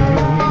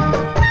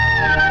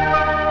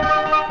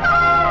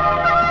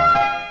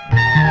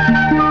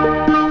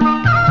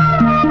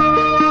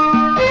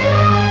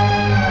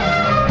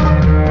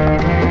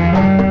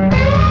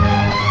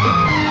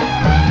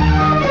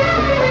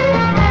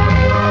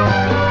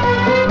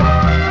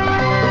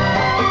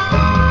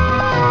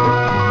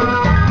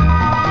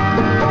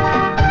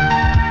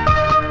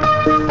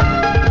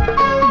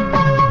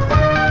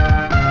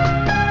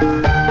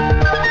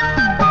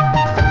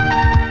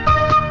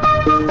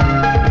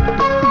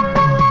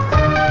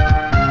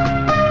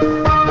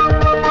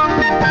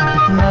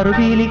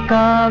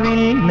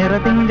 കാവിൽ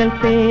നിറതിങ്കൾ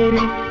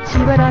പേരിൽ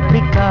ശിവരാത്രി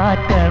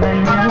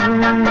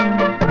കാറ്റണഞ്ഞു,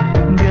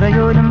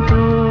 വിറയോലും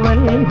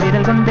തൂവൽ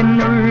വിരൽ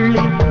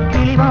കൊണ്ടെന്നുള്ളിൽ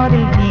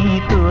കിളിവാതിൽ നീ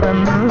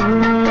തുറന്നു,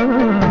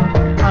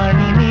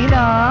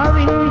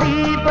 അണിനിലാവിൻ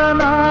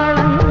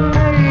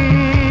ദീപനാളങ്ങൾ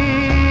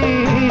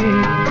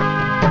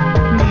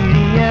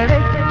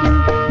മിഴിയടയ്ക്കും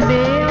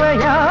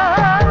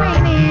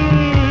ദേവയാമിനി,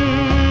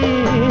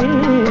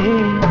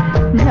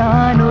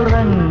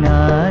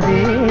 ഞാനുറങ്ങാതെ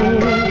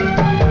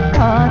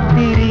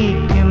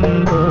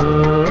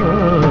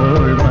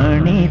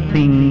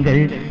തിങ്കൾ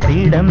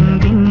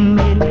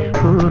തിടമ്പിന്മേൽ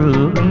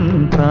കുറുകും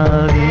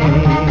പ്രാവേ,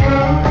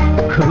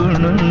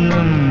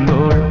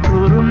 കുണുങ്ങുമ്പോൾ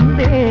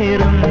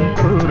കുറുമ്പേറും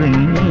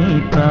കുറുങ്ങി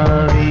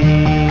പ്രാവേ.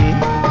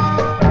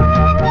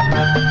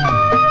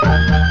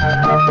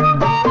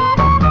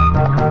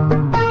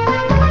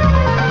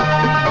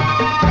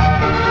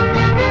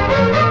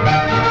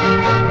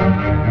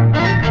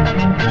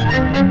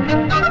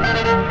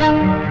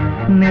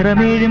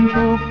 നിറമേഴും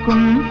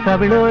പൂക്കും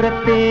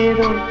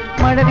കവിളോരത്തേതോ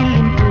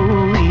മഴവില്ലിൻ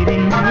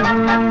പൂവിരിഞ്ഞു,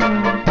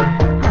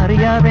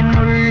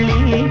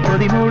 അറിയാതെന്നുള്ളിൽ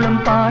കൊതിമൂളും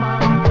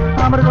പാട്ടും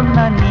അമൃതം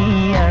നീ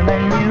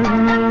അണഞ്ഞു,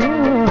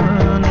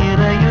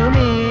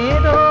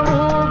 നിറയുമേതോ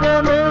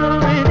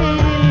മൂകനിർവൃതിയിൽ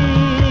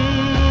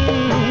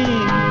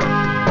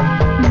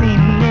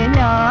നിന്നെ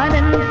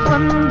ഞാനൻ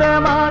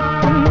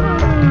സ്വന്തമാക്കുമ്പോൾ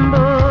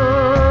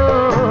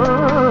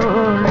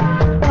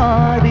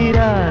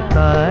ആതിരാ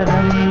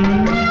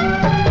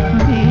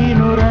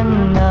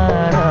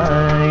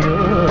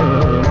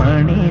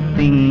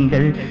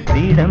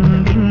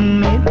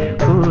തിടമ്പിന്മേൽ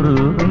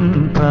കുറുകും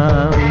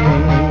പ്രാവേ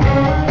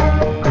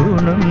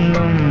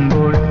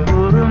കുണുങ്ങുമ്പോൾ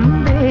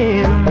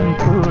കുറുമ്പേറും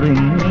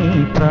കുറുങ്ങി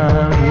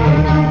പ്രാവേ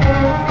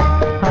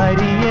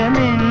ഹരിയ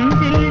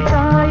നെഞ്ചിൽ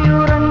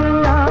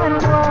തായുറങ്ങാൻ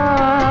വാ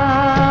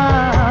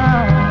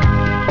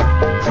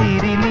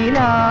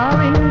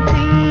ചിരിനിലാവിൻ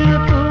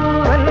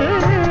തീയുതൂവൽ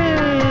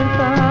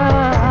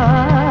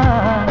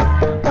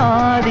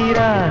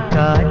ആതിരാ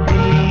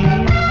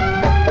കാറ്റിൽ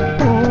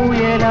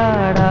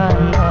ഊയലാടാൻ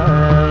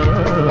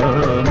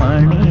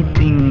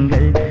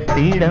മണിത്തിങ്കൾ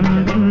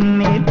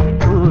തിടമ്പിന്മേൽ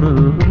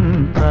കുറുകും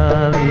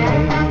പ്രാവേ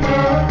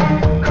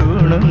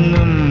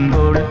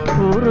കുണുങ്ങുമ്പോൾ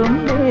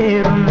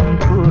കുറുമ്പേറും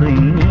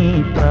കുറുങ്ങി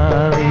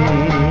പ്രാവേ.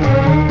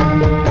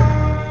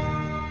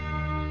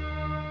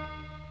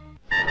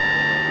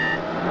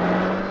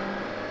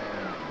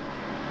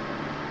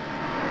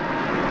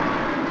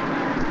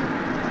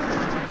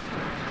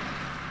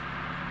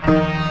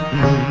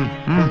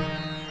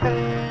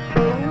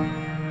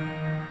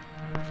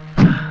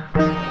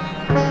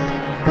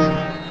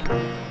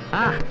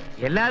 ആ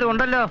എല്ലാരും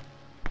ഉണ്ടല്ലോ.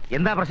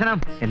 എന്താ പ്രശ്നം?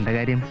 എന്താ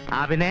കാര്യം?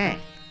 പിന്നെ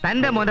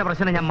തന്റെ മോന്റെ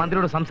പ്രശ്നം ഞാൻ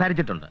മന്ത്രിയോട്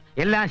സംസാരിച്ചിട്ടുണ്ട്.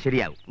 എല്ലാം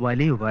ശരിയാവും.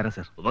 വലിയ ഉപകാരം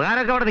സർ.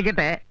 ഉപകാരമൊക്കെ അവിടെ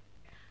നിൽക്കട്ടെ.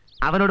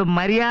 അവനോട്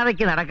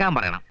മര്യാദയ്ക്ക് നടക്കാൻ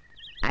പറയണം.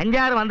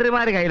 5-6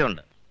 മന്ത്രിമാര്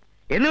കയ്യിലുണ്ട്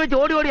എന്ന് വെച്ച്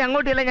ഓടി ഓടി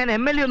അങ്ങോട്ടില്ല. ഞാൻ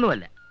MLA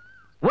ഒന്നുമല്ല.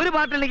 ഒരു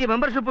പാർട്ടിയിലേക്ക്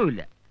മെമ്പർഷിപ്പും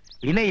ഇല്ല.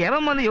 പിന്നെ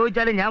എവൻ വന്ന്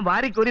ചോദിച്ചാലും ഞാൻ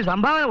വാരിക്കൊരു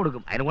സംഭാവന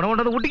കൊടുക്കും. അതിന്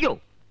ഗുണമുണ്ടെന്ന് കൂട്ടിക്കോ.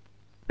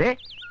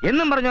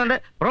 എന്നും പറഞ്ഞുകൊണ്ട്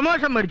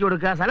പ്രൊമോഷൻ മേടിച്ചു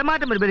കൊടുക്കുക,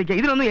 സ്ഥലമാറ്റം പരിപാലിക്കുക,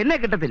 ഇതിനൊന്നും എന്നെ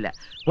കിട്ടത്തില്ല.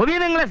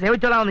 പൊതുജനങ്ങളെ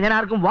സേവിച്ചോളാമെന്ന് ഞാൻ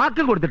ആർക്കും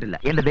വാക്കും കൊടുത്തിട്ടില്ല.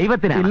 എന്റെ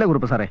ദൈവത്തിന് ഇല്ല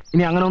കുറുപ്പ് സാറേ,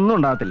 ഇനി അങ്ങനെ ഒന്നും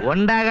ഉണ്ടാകത്തില്ല.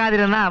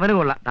 ഉണ്ടാകാതിരുന്നാ അവന്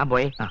കൊള്ളാം. താൻ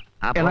പോയേ.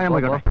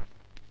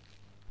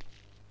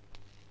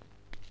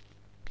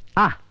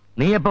 ആ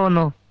നീ എപ്പോ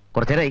വന്നു?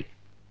 കുറച്ചേരായി.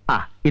 ആ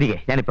ഇരിക്കെ,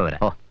 ഞാനിപ്പോ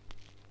വരാം. ഓ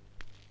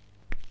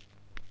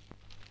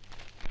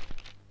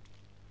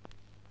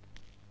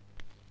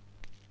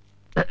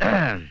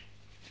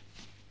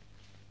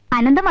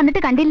അനന്തം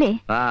വന്നിട്ട് കണ്ടില്ലേ?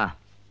 ആ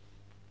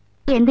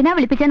എന്തിനാ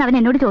വിളിപ്പിച്ചെന്ന് അവൻ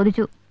എന്നോട്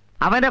ചോദിച്ചു.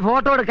 അവന്റെ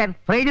ഫോട്ടോ എടുക്കാൻ,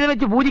 ഫ്രൈഡിൽ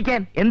വെച്ച്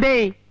പൂജിക്കാൻ. എന്തേ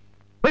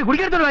പോയി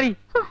കുടിക്കെടുത്തോളൂ വാരി.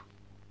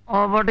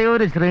 അവിടെ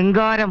ഒരു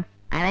ശൃംഗാരം.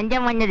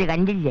 അനഞ്ചം മഞ്ഞത്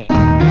കണ്ടില്ലേ?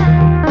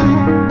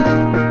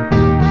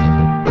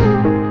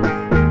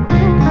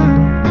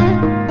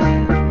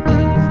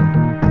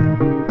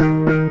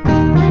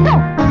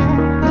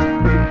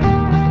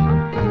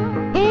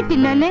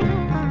 ഏറ്റില്ലല്ലേ?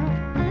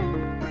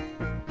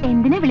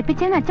 എന്തിനാ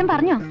വിളിപ്പിച്ചെന്ന് അച്ഛൻ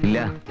പറഞ്ഞോ? ഇല്ല.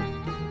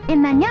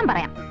 എന്നാ ഞാൻ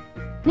പറയാം.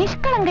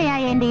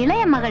 നിഷ്കളങ്കയായ എന്റെ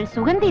ഇളയ മകൾ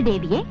സുഗന്ധി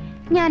ദേവിയെ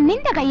ഞാൻ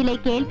നിന്റെ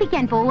കയ്യിലേക്ക്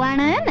ഏൽപ്പിക്കാൻ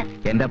പോവാണ്.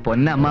 എന്റെ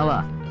പൊന്നമ്മാവാ,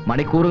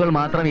 മണിക്കൂറുകൾ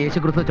മാത്രം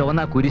യേശുക്രിസ്തു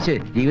ചുവന്ന കുരിശ്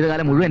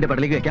ജീവിതകാലം മുഴുവൻ എന്റെ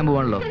പടലേക്ക് വെക്കാൻ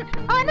പോവാണല്ലോ.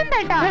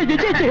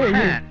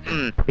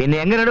 പിന്നെ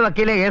എങ്ങനെയുണ്ട്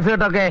വക്കീലെ കേസ്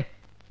കേട്ടൊക്കെ?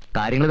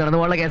 കാര്യങ്ങൾ നടന്നു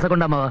പോകാനുള്ള കേസൊക്കെ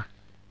ഉണ്ട് അമ്മാവാ.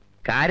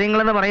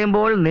 കാര്യങ്ങളെന്ന്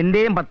പറയുമ്പോൾ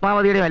നിന്റെയും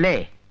പത്മാവതിയുടെയും അല്ലേ?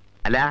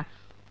 അല്ല,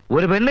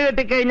 ഒരു പെണ്ണ്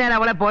കെട്ടിക്കഴിഞ്ഞാൽ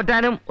അവളെ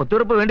പോറ്റാനും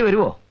ഒത്തുതീർപ്പ് വേണ്ടി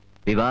വരുവോ?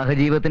 വിവാഹ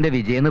ജീവിതത്തിന്റെ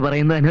വിജയം എന്ന്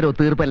പറയുന്നത് തന്നെ ഒരു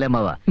ഒത്തുതീർപ്പല്ലേ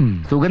അമ്മാവാ?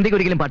 സുഗന്ധിക്ക്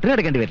ഒരിക്കലും പട്ടിണി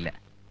കിടക്കേണ്ടി വരില്ല.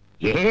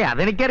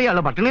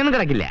 അതെനിക്കറിയാലോ, പട്ടിണിയൊന്നും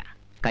കിടക്കില്ല.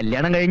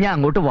 കല്യാണം കഴിഞ്ഞാൽ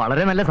അങ്ങോട്ട്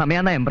വളരെ നല്ല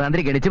സമയമാണ്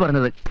എംബ്രാന്തിരി ഗണിച്ചു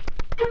പറഞ്ഞത്.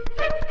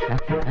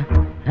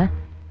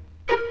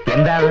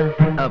 എന്താ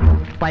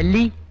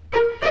പല്ലി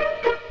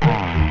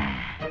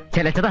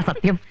ചെലച്ചതാ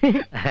സത്യം.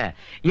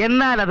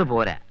 എന്നാൽ അത്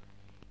പോരാ.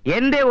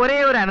 എന്റെ ഒരേ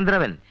ഒരു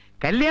അനന്തരവൻ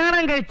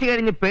കല്യാണം കഴിച്ചു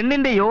കഴിഞ്ഞ്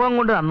പെണ്ണിന്റെ യോഗം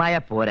കൊണ്ട് നന്നായ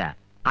പോരാ,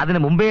 അതിന്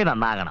മുമ്പേ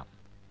നന്നാകണം.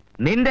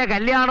 നിന്റെ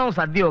കല്യാണവും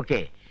സദ്യയും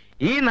ഒക്കെ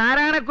ഈ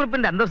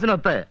നാരായണക്കുറിപ്പിന്റെ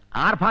അന്തസ്സിനൊത്ത്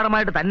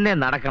ആർഭാടമായിട്ട് തന്നെ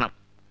നടക്കണം.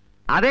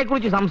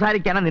 അതേക്കുറിച്ച്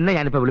സംസാരിക്കാനാണ് നിന്നെ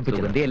ഞാനിപ്പോ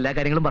വിളിപ്പിച്ചത്. എല്ലാ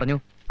കാര്യങ്ങളും പറഞ്ഞു.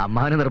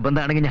 അമ്മാവന്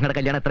നിർബന്ധമാണെങ്കിൽ ഞങ്ങളുടെ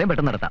കല്യാണം എത്രയും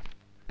പെട്ടെന്ന് നടത്താം.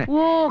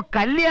 ഓ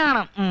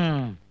കല്യാണം.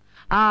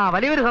 ആ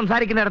വലിയൊരു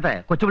സംസാരിക്കുന്നിടത്ത്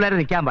കൊച്ചുപിള്ളേരെ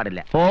നിൽക്കാൻ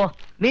പാടില്ല. ഓ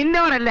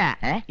നിന്നോടല്ല,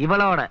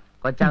 ഇവളോട്.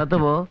 കൊച്ചകത്ത്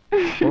പോ.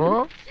 ഓ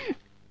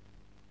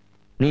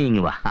നീ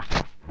ഇങ്ങ് വാ.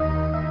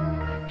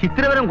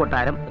 ചിത്രപുരം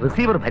കൊട്ടാരം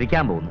റിസീവർ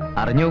ഭരിക്കാൻ പോകുന്നു.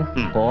 അറിഞ്ഞു.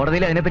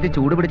 കോടതിയിൽ അതിനെപ്പറ്റി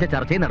ചൂടുപിടിച്ച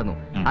ചർച്ചയും നടന്നു.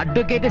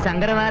 അഡ്വക്കേറ്റ്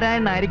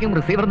ശങ്കരനാരായണൻ ആയിരിക്കും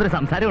റിസീവർ എന്നൊരു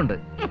സംസാരമുണ്ട്.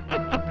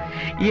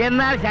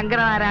 എന്നാൽ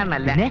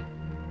ശങ്കരനാരായണനല്ല,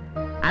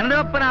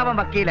 അനന്തപത്മനാഭൻ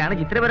വക്കീലാണ്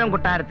ചിത്രപുരം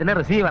കൊട്ടാരത്തിന്റെ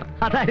റിസീവർ.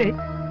 അതാരെ?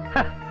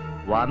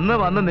 വന്ന്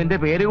വന്ന് നിന്റെ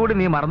പേര് കൂടി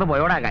നീ മറന്നു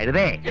പോയോടാ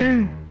കരുതേ.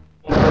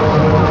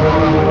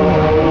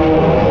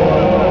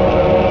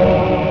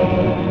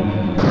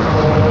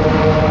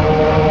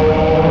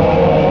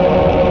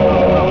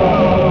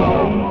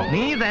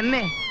 നീ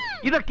തന്നെ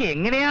ഇതൊക്കെ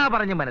എങ്ങനെയാ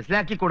പറഞ്ഞ്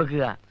മനസ്സിലാക്കി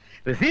കൊടുക്കുക?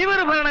 റിസീവർ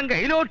ഭരണം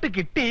കയ്യിലോട്ട്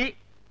കിട്ടി.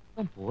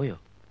 പോയോ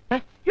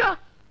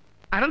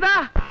അനന്താ?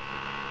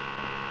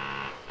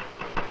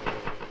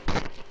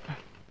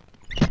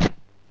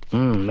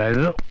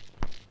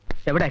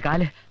 എവിടെ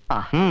കാല്?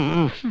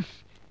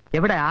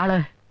 എവിടെ ആള്?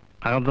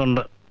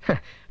 അകത്തുണ്ട്.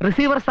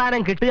 റിസീവർ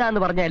സ്ഥാനം കിട്ടുക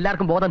എന്ന് പറഞ്ഞാൽ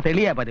എല്ലാവർക്കും ബോധം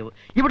തെളിയാ പതിവ്.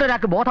 ഇവിടെ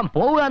ഒരാൾക്ക് ബോധം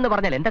പോവുക എന്ന്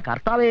പറഞ്ഞാൽ എന്റെ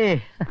കർത്താവേ.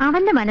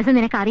 അവന്റെ മനസ്സ്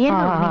നിനക്ക്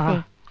അറിയാലോ.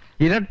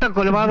 ഇരട്ട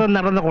കൊലപാതകം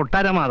നടന്ന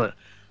കൊട്ടാരമാത്.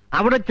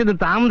 അവിടെ ചെന്ന്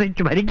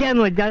താമസിച്ച്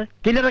ഭരിക്കാന്ന് വെച്ചാൽ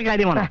ചില്ലറ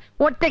കാര്യമാണ്.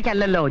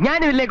 ഒറ്റയ്ക്കല്ലല്ലോ,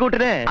 ഞാനും ഇല്ലേ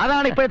കൂട്ടിന്.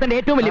 അതാണ് ഇപ്പോഴത്തെ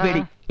ഏറ്റവും വലിയ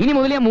പേടി. ഇനി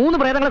മുതലേ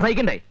 3 പ്രേതങ്ങളെ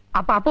സഹിക്കണ്ടേ?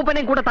 അപ്പൊ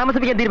അപ്പൂപ്പനെയും കൂടെ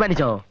താമസിപ്പിക്കാൻ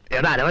തീരുമാനിച്ചോ?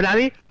 ഏതാ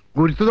അലവലാതി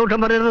ഗുരുത്വദോഷം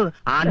പറയുന്നത്?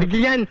 ആദ്യക്ക്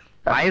ഞാൻ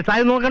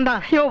വയസ്സായി നോക്കണ്ട.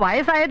 അയ്യോ,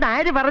 വയസ്സായത്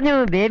ആര് പറഞ്ഞു?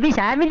 ബേബി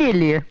ഫാമിലി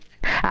അല്ലേ?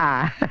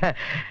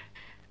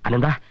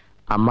 അനന്താ,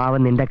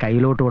 അമ്മാവൻ നിന്റെ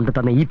കയ്യിലോട്ട് കൊണ്ടു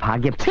തന്ന ഈ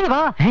ഭാഗ്യം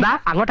ദാ,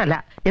 അങ്ങോട്ടല്ല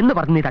എന്ന്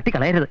പറഞ്ഞ് നീ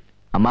തട്ടിക്കളയരുത്.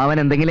 അമ്മാവൻ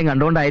എന്തെങ്കിലും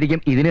കണ്ടുകൊണ്ടായിരിക്കും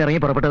ഇതിന്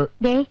ഇറങ്ങി പുറപ്പെട്ടത്.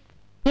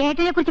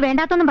 ഏട്ടനെ കുറിച്ച്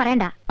വേണ്ടാത്തൊന്നും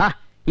പറയണ്ട. ആ,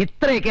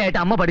 ഇത്രയൊക്കെ ആയിട്ട്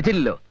അമ്മ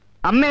പഠിച്ചില്ലല്ലോ.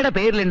 അമ്മയുടെ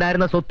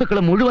പേരിലുണ്ടായിരുന്ന സ്വത്തുക്കൾ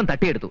മുഴുവൻ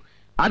തട്ടിയെടുത്തു.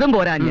 അതും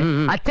പോരാഞ്ഞ്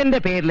അച്ഛന്റെ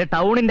പേരിൽ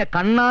ടൗണിന്റെ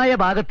കണ്ണായ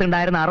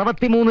ഭാഗത്തുണ്ടായിരുന്ന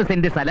 63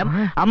 സെന്റ് സ്ഥലം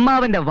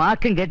അമ്മാവന്റെ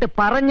വാക്കും കേട്ട്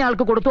പറഞ്ഞ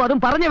ആൾക്ക് കൊടുത്തു, അതും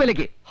പറഞ്ഞ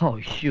വിലക്ക്.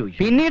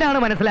 പിന്നീടാണ്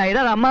മനസ്സിലായത്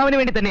അത് അമ്മാവന്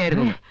വേണ്ടി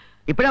തന്നെയായിരുന്നു.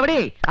 ഇപ്പോഴവിടെ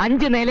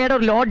 5 നിലയുടെ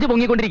ഒരു ലോഡ്ജ്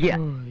പൊങ്ങിക്കൊണ്ടിരിക്കുക.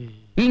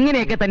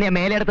 ഇങ്ങനെയൊക്കെ തന്നെയാ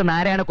മേലെടുത്ത്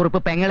നാരായണക്കുറുപ്പ്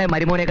പെങ്ങളെ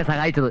മരുമോനെയൊക്കെ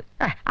സഹായിച്ചത്.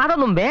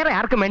 അതൊന്നും വേറെ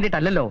ആർക്കും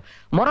വേണ്ടിയിട്ടല്ലോ.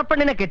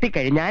 മുറപ്പെണ്ണിനെ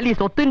കെട്ടിക്കഴിഞ്ഞാൽ ഈ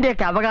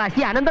സ്വത്തിന്റെയൊക്കെ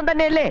അവകാശി അനന്തം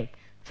തന്നെയല്ലേ,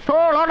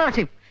 സോൾ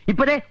ഓണർഷിപ്പ്.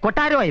 ഇപ്പോഴേ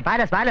കൊട്ടാരമായി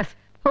പാലസ് പാലസ്.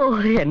 ഓ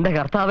എന്റെ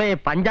കർത്താവേ,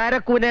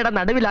 പഞ്ചാരക്കൂനയുടെ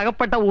നടുവിൽ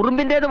അകപ്പെട്ട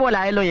ഉറുമ്പിന്റേത്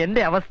പോലായല്ലോ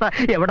എന്റെ അവസ്ഥ.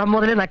 എവിടെ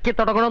മുതൽ നക്കി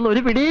തുടങ്ങണമെന്ന്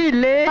ഒരു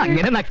പിടിയില്ലേ.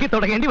 അങ്ങനെ നക്കി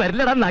തുടങ്ങേണ്ടി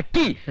വരില്ലടാ.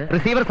 നക്കി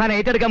റിസീവർ സ്ഥാനം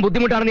ഏറ്റെടുക്കാൻ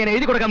ബുദ്ധിമുട്ടാണെന്ന് ഞാൻ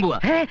എഴുതി കൊടുക്കാൻ പോവാ.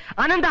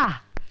 അനന്താ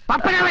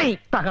പപ്പനായി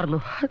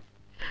തകർന്നു.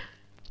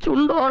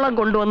 ചുണ്ടോളം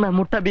കൊണ്ടുവന്ന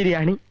മുട്ട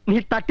ബിരിയാണി നീ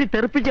തട്ടി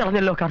തെറിപ്പിച്ച്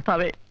കളഞ്ഞല്ലോ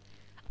കർത്താവേ.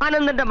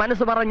 അനന്തന്റെ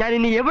മനസ്സ് പറഞ്ഞ ഞാൻ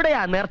ഇനി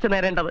എവിടെയാ നേർച്ച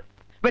നേരേണ്ടത്?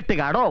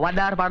 വെട്ടുകാടോ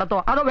വല്ലാർ പാടത്തോ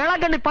അതോ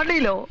വേളാങ്കണ്ണി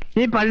പള്ളിയിലോ?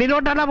 നീ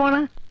പള്ളിയിലോട്ടാണോ പോണ?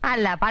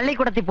 അല്ല,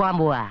 പള്ളിക്കൂടത്തിൽ പോവാൻ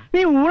പോവാ.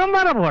 നീ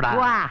ഊഴംപാറ പോടാ.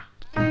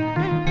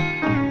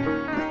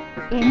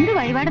 എന്ത്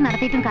വഴിപാട്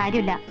നടത്തിയിട്ടും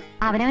കാര്യമില്ല,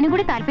 അവനവനും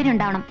കൂടി താല്പര്യം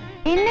ഉണ്ടാവണം.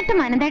 എന്നിട്ടും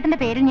അനന്തേട്ടന്റെ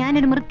പേരിൽ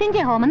ഞാനൊരു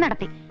മൃത്യുഞ്ജയ ഹോമം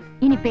നടത്തി.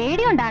 ഇനി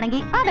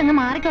പേടിയുണ്ടാണെങ്കിൽ അതങ്ങ്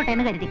മാറിക്കോട്ടെ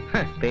എന്ന് കരുതി.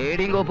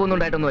 പേടിയും കോപ്പൊന്നും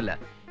ഉണ്ടായിട്ടൊന്നുമല്ല.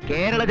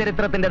 കേരള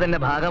ചരിത്രത്തിന്റെ തന്നെ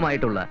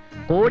ഭാഗമായിട്ടുള്ള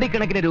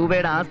കോടിക്കണക്കിന്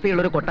രൂപയുടെ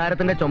ആസ്തിയുള്ള ഒരു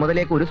കൊട്ടാരത്തിന്റെ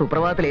ചുമതലയ്ക്ക് ഒരു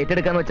സുപ്രഭാതത്തിൽ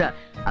ഏറ്റെടുക്കാന്ന് വെച്ചാൽ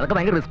അതൊക്കെ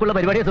ഭയങ്കര റിസ്ക് ഉള്ള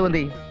പരിപാടിയാ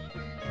സുഗന്ധി.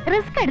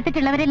 റിസ്ക്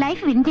എടുത്തിട്ടുള്ളവരെ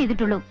ലൈഫ് വിൻ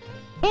ചെയ്തിട്ടുള്ളൂ.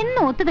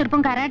 എന്നും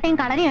ഒത്തുതീർപ്പും കരാട്ടയും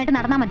കളരിയായിട്ട്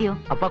നടന്നാ മതിയോ?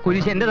 അപ്പൊ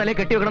കുരിശ് എന്റെ തലയെ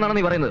കെട്ടി വെക്കണമെന്നാണ്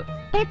നീ പറയുന്നത്?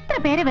 എത്ര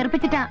പേരെ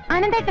വെറുപ്പിച്ചിട്ടാ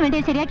അനന്തേട്ടന്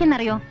വേണ്ടി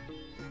ശരിയാക്കിയെന്നറിയോ?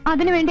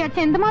 അതിനുവേണ്ടി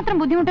അച്ഛൻ എന്തുമാത്രം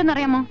ബുദ്ധിമുട്ടെന്ന്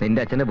അറിയാമോ?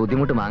 നിന്റെ അച്ഛന്റെ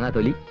ബുദ്ധിമുട്ട്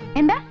മാങ്ങാത്തൊലി,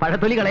 എന്താ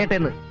പഴത്തൊലി കളയട്ടെ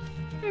എന്ന്.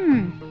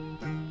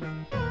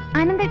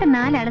 അനന്തേട്ടൻ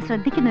 4 ആള്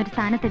ശ്രദ്ധിക്കുന്ന ഒരു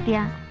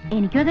സ്ഥാനത്തെത്തിയാ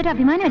എനിക്കും അതൊരു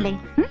അഭിമാനമല്ലേ?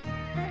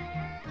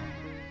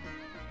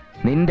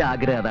 നിന്റെ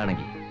ആഗ്രഹം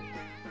അതാണെങ്കിൽ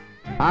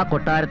ആ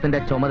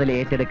കൊട്ടാരത്തിന്റെ ചുമതല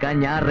ഏറ്റെടുക്കാൻ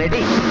ഞാൻ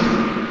റെഡി.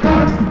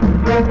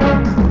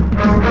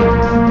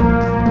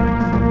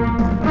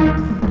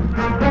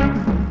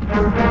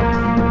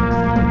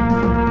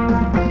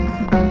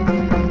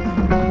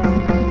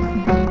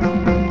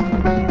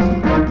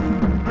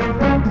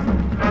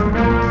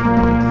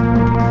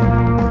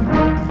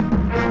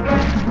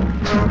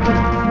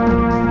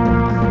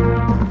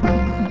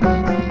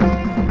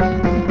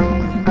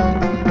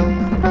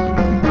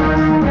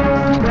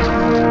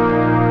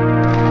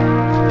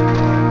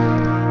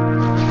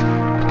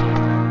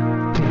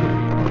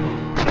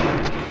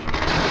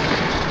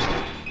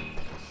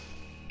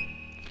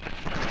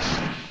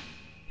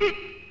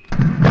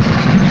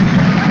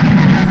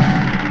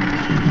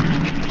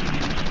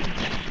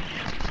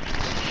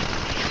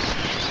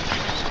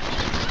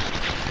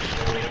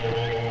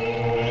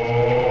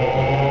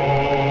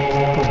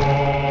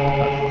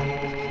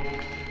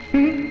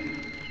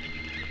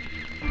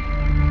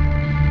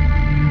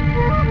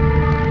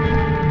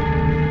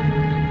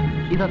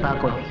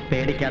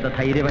 പേടിക്കാതെ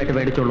ധൈര്യമായിട്ട്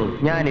മേടിച്ചോളൂ,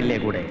 ഞാനില്ലേ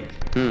കൂടെ.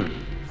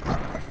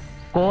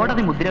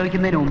 കോടതി മുദ്ര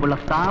വയ്ക്കുന്നതിന് മുമ്പുള്ള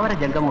സ്ഥാവര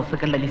ജംഗമ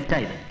വസ്തുക്കളുടെ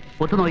ലിസ്റ്റായത്.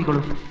 ഒത്തു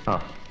നോക്കിക്കോളൂ.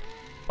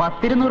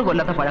 10-200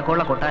 കൊല്ലത്തെ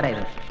പഴക്കമുള്ള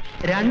കൊട്ടാരായത്.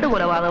 2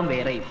 കൊലപാതകം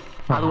വേറെയും.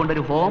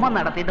 അതുകൊണ്ടൊരു ഹോമം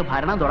നടത്തിയിട്ട്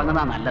ഭരണം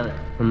തുടങ്ങുന്നതാ നല്ലത്.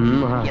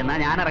 എന്നാ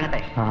ഞാൻ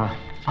ഇറങ്ങട്ടെ.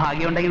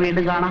 ഭാഗ്യമുണ്ടെങ്കിൽ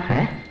വീണ്ടും കാണാം.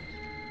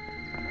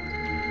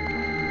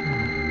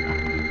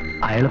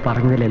 അയാൾ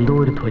പറഞ്ഞതിൽ എന്തോ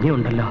ഒരു ധ്വനി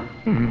ഉണ്ടല്ലോ.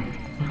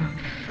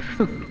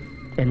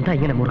 എന്താ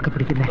ഇങ്ങനെ മുറുക്കെ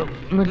പിടിക്കുന്നേ?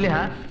 ഒന്നുമില്ല,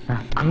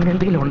 അങ്ങനെ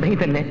എന്തെങ്കിലും ഉണ്ടെങ്കിൽ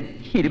തന്നെ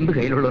ഇരുമ്പ്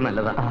കയ്യിലുള്ളത്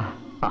നല്ലതാ.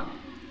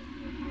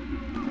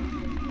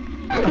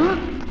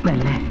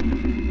 മെല്ലെ.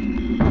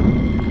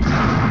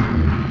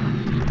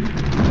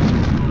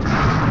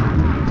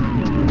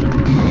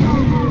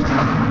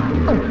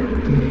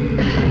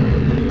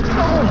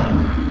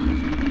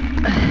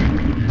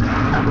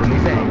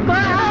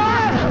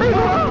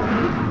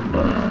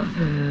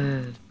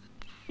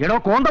 എടോ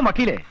കോന്തം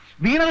വക്കീലേ,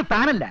 വീണത്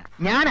താനല്ല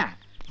ഞാനാ.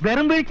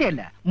 വെറും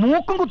വീഴ്ചയല്ല,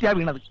 മൂക്കും കുത്തിയാ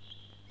വീണത്.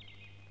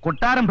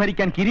 കൊട്ടാരം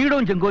ഭരിക്കാൻ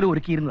കിരീടവും ചെങ്കോലും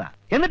ഒരുക്കിയിരുന്നതാ.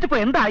 എന്നിട്ടിപ്പോ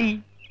എന്തായി?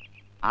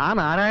 ആ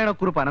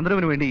നാരായണക്കുറുപ്പ്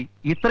അനന്തരവന് വേണ്ടി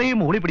ഇത്രയും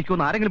മൂളി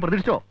പിടിക്കുമെന്ന് ആരെങ്കിലും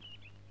പ്രതീക്ഷിച്ചോ?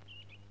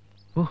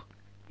 ഓ,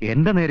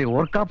 എന്റെ നേരെ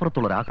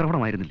ഓർക്കാപ്പുറത്തുള്ള ഒരു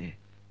ആക്രമണമായിരുന്നില്ലേ?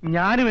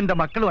 ഞാനും എന്റെ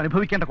മക്കളും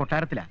അനുഭവിക്കേണ്ട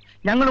കൊട്ടാരത്തിലാ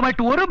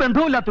ഞങ്ങളുമായിട്ട് ഒരു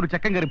ബന്ധവുമില്ലാത്തൊരു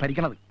ചെക്കൻ കയറി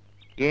ഭരിക്കണത്.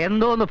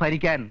 എന്തോന്ന്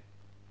ഭരിക്കാൻ?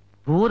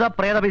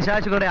 ഭൂതപ്രേത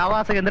പിശാചുകളുടെ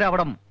ആവാസ കേന്ദ്രം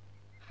അവിടം.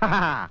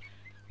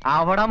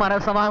 അവിടെ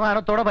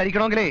മനസ്സമാധാനത്തോടെ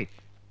ഭരിക്കണമെങ്കിലേ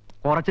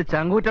കുറച്ച്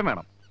ചങ്കൂറ്റം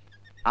വേണം.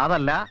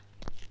 അതല്ല,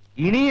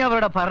 ഇനി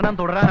അവരുടെ ഭരണം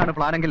തുടരാനാണ്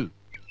പ്ലാനെങ്കിൽ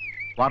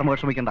വാർമ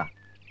വിഷമിക്കണ്ട.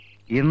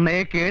 ഇന്നേ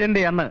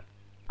 7-ന്റെ അന്ന്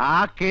ആ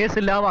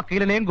കേസില്ലാ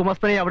വക്കീലിനെയും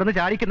ഗുമസ്തനെയും അവിടുന്ന്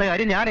ചാടിക്കുന്ന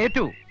കാര്യം ഞാൻ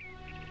ഏറ്റു.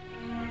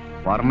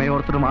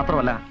 വർമ്മയോർത്തിട്ട്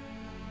മാത്രമല്ല,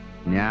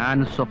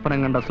 ഞാൻ സ്വപ്നം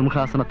കണ്ട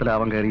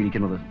സിംഹാസനത്തിലാവൻ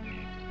കയറിയിരിക്കുന്നത്.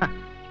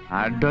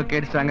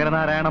 അഡ്വക്കേറ്റ്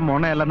ശങ്കരനാരായണൻ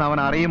മോണയല്ലെന്ന്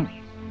അവൻ അറിയും.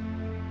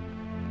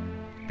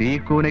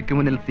 തീക്കൂനയ്ക്ക്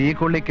മുന്നിൽ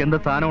തീക്കൊള്ളിക്ക് എന്ത്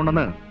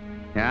സ്ഥാനമുണ്ടെന്ന്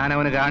ഞാൻ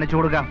അവന് കാണിച്ചു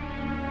കൊടുക്കാം.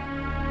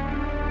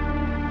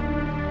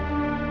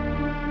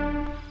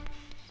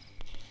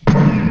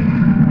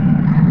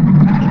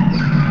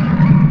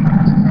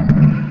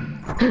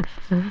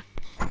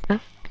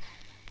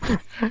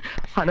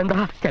 അനന്ത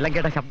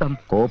കിളങ്കയുടെ ശബ്ദം.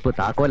 കോപ്പ്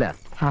താക്കോല.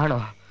 ആണോ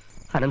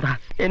അനന്ത?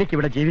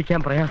 എനിക്കിവിടെ ജീവിക്കാൻ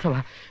പ്രയാസമാ.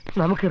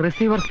 നമുക്ക്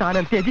റിസീവർ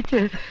സ്ഥാനം ത്യജിച്ച്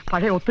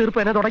പഴയ ഒത്തീർപ്പ്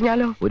എന്നെ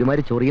തുടങ്ങിയാലോ?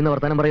 ഒരുമാതിരി ചൊറിയുന്ന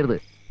വർത്താനം പറയരുത്.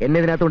 എന്നെ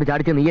ഇതിനകത്തോണ്ട്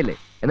ചാടിച്ച് നീയല്ലേ?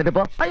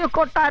 എന്നിട്ടിപ്പോ അയ്യോ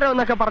കൊട്ടാരോ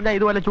എന്നൊക്കെ പറഞ്ഞാൽ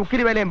ഇതുപോലെ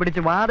ചുക്കിരി വേലയും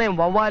പിടിച്ച് വാതയും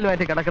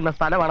വവ്വാലുമായിട്ട് കിടക്കുന്ന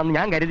സ്ഥലമാണെന്ന്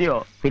ഞാൻ കരുതിയോ?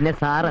 പിന്നെ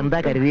സാർ എന്താ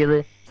കരുതിയത്?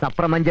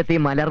 സപ്രമഞ്ചത്തിൽ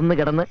മലർന്ന്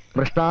കിടന്ന്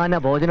മൃഷ്ടാന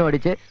ഭോജനം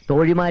അടിച്ച്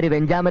തോഴിമാര്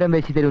വെഞ്ചാമരം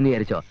വെച്ച് തരുമെന്ന്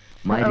വിചാരിച്ചോ?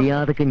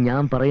 മര്യാദക്ക്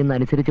ഞാൻ പറയുന്ന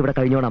അനുസരിച്ച് ഇവിടെ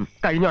കഴിഞ്ഞോണം.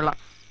 കഴിഞ്ഞോളാം.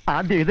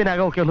 ആദ്യം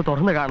ഇതിനകമൊക്കെ ഒന്ന്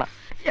തുറന്നു കാണാം.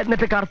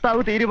 എന്നിട്ട്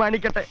കർത്താവ്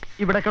തീരുമാനിക്കട്ടെ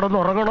ഇവിടെ കിടന്ന്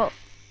ഉറങ്ങണോ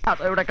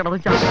അതോ ഇവിടെ കിടന്ന്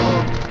ചാടണോ.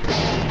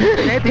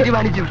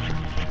 തീരുമാനിച്ചു.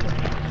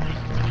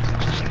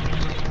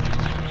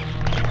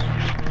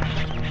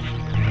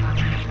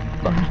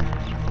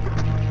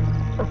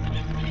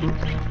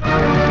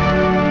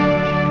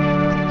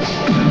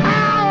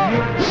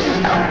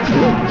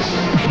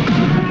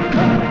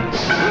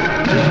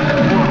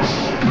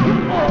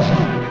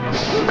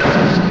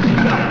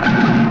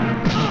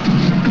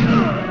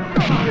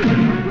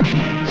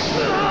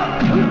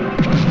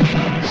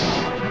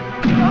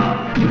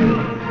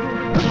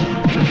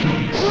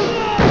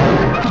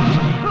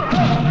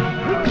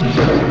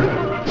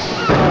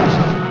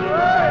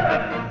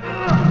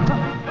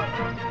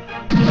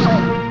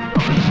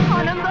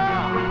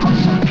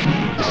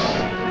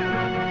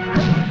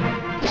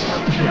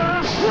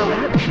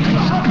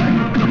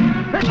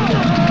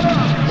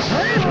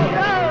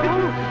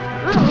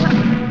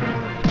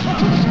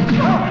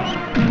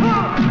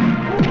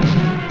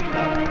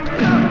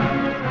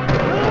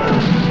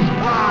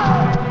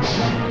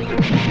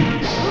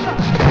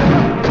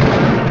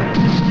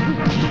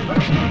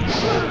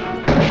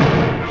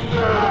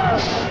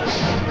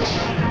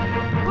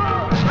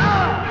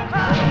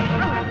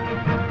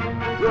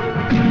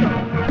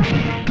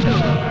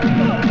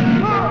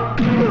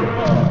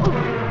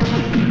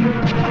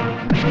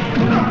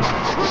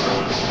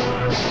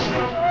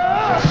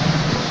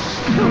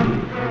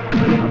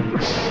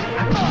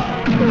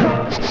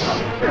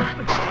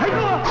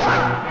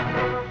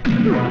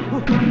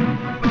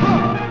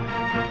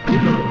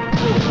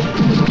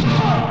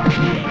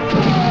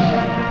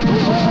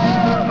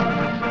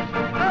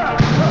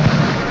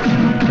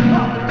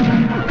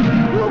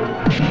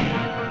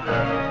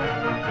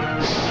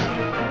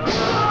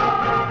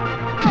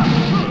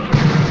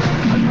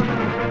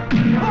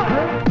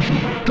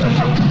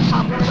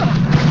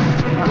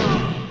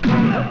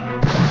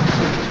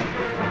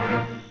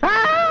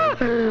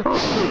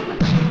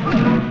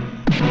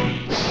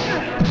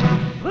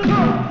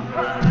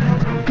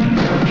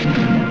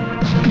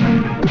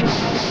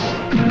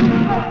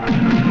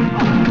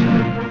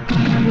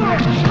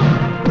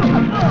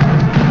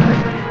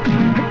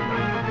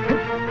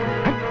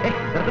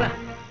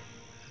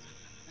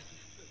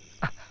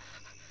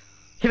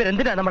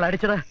 ഇവരെന്തിനാ നമ്മൾ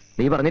അടിച്ചത്?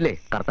 നീ പറഞ്ഞില്ലേ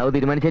കർത്താവ്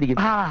തീരുമാനിച്ചായിരിക്കും.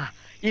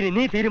 ഇനി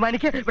നീ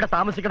തീരുമാനിക്ക് ഇവിടെ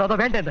താമസിക്കണോ അതോ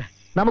വേണ്ടത്.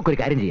 നമുക്കൊരു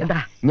കാര്യം ചെയ്യാം.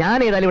 ഞാൻ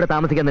ഏതായാലും ഇവിടെ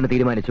താമസിക്കാൻ തന്നെ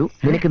തീരുമാനിച്ചു.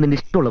 നിനക്ക് നിന്റെ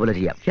ഇഷ്ടമുള്ള പോലെ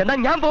ചെയ്യാം. എന്നാ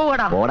ഞാൻ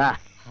പോവാടാ. പോടാ.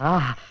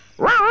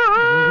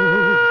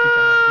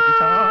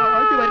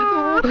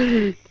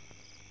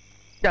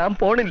 ഞാൻ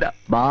പോണില്ല.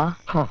 ബാ.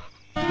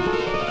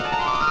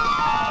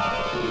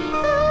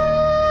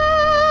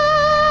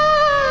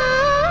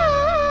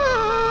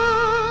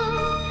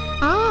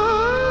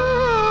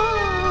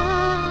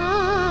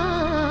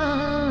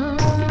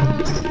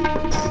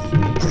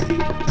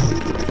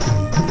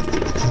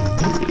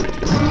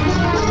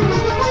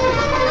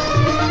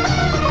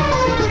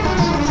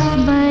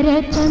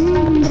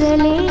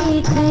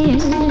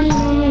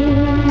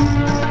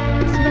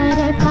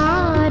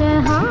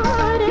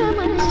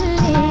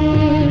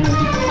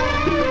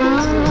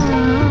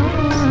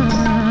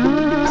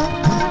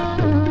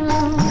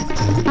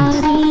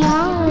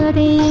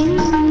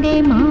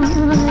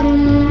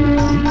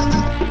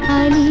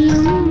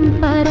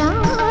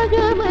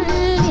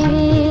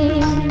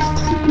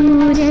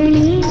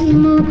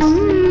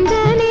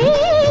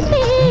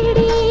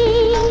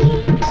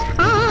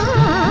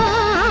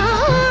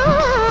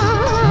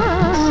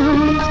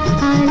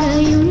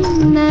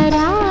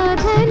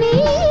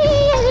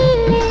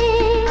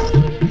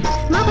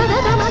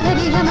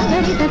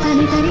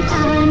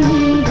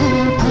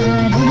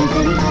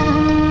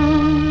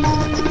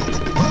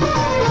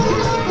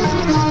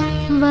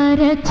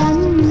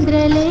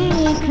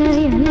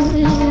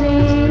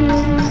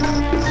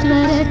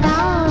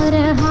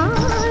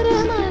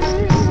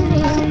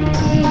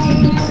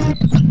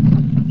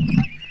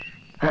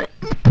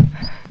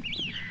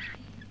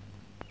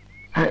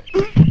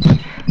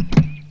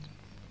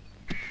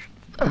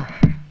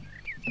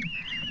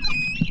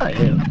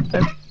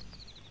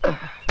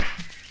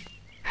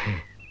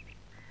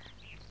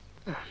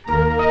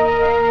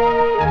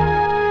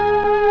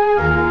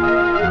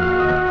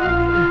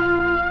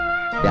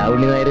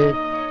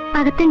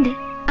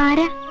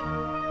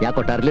 ഞാൻ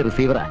കൊട്ടാറിലെ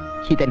റിസീവറാ.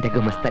 ഇതെന്റെ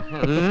ഗുമസ്തൻ.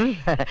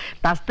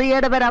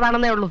 തസ്തികയുടെ പേര്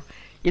അതാണെന്നേ ഉള്ളൂ.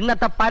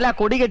 ഇന്നത്തെ പല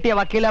കൊടി കെട്ടിയ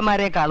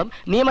വക്കീലന്മാരെക്കാളും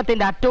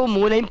നിയമത്തിന്റെ അറ്റവും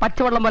മൂലയും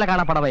പച്ചവെള്ളം പോലെ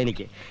കാണപ്പെടവ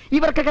എനിക്ക്.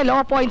 ഇവർക്കൊക്കെ ലോ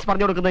പോയിന്റ്സ്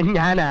പറഞ്ഞു കൊടുക്കുന്നത്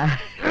ഞാനാ.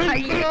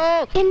 അയ്യോ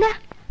എന്താ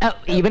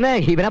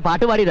ഇവനെ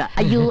പാട്ട് പാടിയതാ.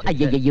 അയ്യോ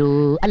അയ്യോ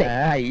അല്ലെ?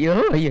 അയ്യോ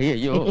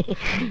അയ്യോ.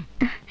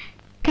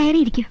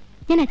 കയറിയിരിക്കൂ,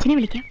 ഞാൻ അച്ഛനെ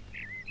വിളിക്കാം.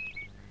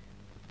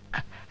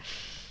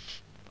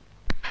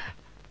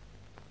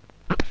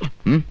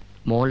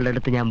 മോളുടെ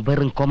അടുത്ത് ഞാൻ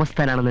വെറും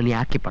കൊമസ്താനാണെന്ന് നീ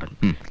ആക്കി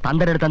പറഞ്ഞു.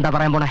 തന്റെ അടുത്ത് എന്താ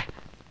പറയാൻ പോണേ?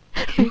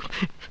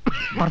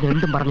 പറഞ്ഞു,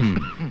 എന്തും പറഞ്ഞു.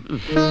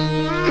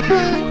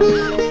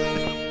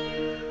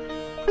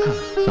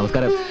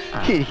 നമസ്കാരം.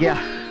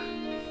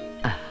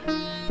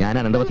 ഞാൻ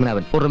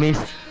അനന്തപത്മനാഭൻ.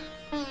 ഉറുമീസ്.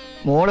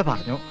 മോള്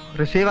പറഞ്ഞു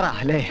റിസീവറാ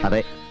അല്ലേ?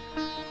 അതെ.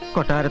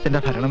 കൊട്ടാരത്തിന്റെ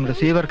ഭരണം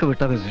റിസീവർക്ക്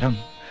വിട്ട വിവരം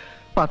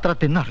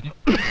പത്രത്തിൽ നിന്നറിഞ്ഞു.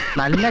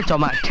 നല്ല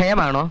ചുമ.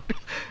 ക്ഷേമാണോ?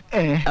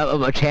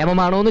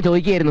 ക്ഷേമമാണോ എന്ന്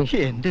ചോദിക്കുകയായിരുന്നു.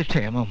 എന്ത്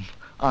ക്ഷേമം?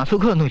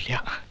 അസുഖമൊന്നുമില്ല,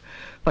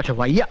 പക്ഷെ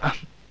വയ്യ.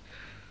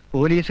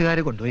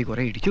 പോലീസുകാര് കൊണ്ടുപോയി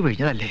കുറെ ഇടിച്ചു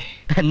പിഴിഞ്ഞതല്ലേ.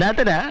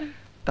 എന്നാത്തിനാ?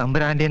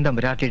 തമ്പുരാന്റെയും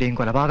തമ്പുരാട്ടിയുടെയും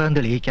കൊലപാതകം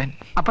തെളിയിക്കാൻ.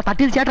 അപ്പൊ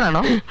തട്ടിയത്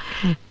ചേട്ടനാണോ?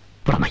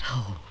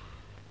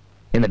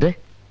 എന്നിട്ട്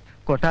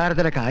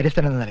കൊട്ടാരത്തിലെ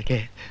കാര്യസ്ഥൻ എന്ന നിലയ്ക്ക്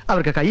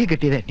അവർക്ക് കൈ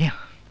കിട്ടിയത് തന്നെയാ.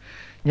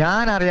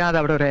 ഞാൻ അറിയാതെ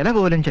അവിടെ ഒരു ഇല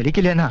പോലും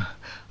ചലിക്കില്ലെന്നാ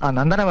ആ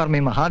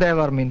നന്ദനവർമ്മയും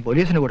മഹാദേവവർമ്മയും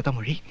പോലീസിന് കൊടുത്ത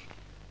മൊഴി.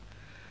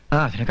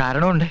 അതിന്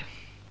കാരണമുണ്ട്.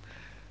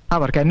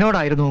 അവർക്ക്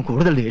എന്നോടായിരുന്നു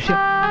കൂടുതൽ ദേഷ്യം.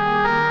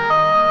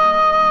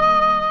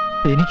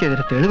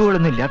 എനിക്കെതിരെ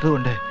തെളിവുകളൊന്നും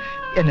ഇല്ലാത്തതുകൊണ്ട്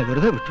എന്നെ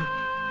വെറുതെ വിട്ടു.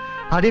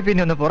 അതിൽ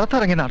പിന്നെ ഒന്ന്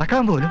പുറത്തിറങ്ങി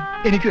നടക്കാൻ പോലും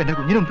എനിക്കും എന്റെ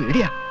കുഞ്ഞിനും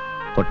പേടിയാ.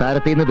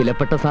 കൊട്ടാരത്തിൽ നിന്ന്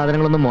വിലപ്പെട്ട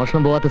സാധനങ്ങളൊന്നും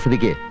മോഷണം പോവാത്ത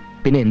സ്ഥിതിക്ക്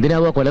പിന്നെ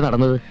എന്തിനാവുക കൊല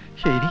നടന്നത്?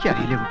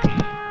 എനിക്കറിയില്ല കുട്ടി.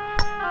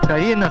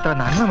 കഴിയുന്നത്ര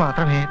നന്മ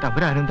മാത്രമേ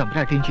തമ്പുരാനും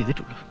തമ്പുരാട്ടിയും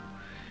ചെയ്തിട്ടുള്ളൂ.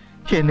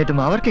 എന്നിട്ടും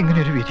അവർക്ക് ഇങ്ങനെ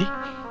ഒരു വിധി.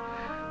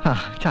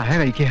 ചായ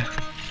കഴിക്കുക.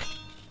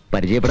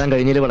 പരിചയപ്പെടാൻ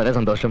കഴിഞ്ഞതിൽ വളരെ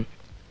സന്തോഷം.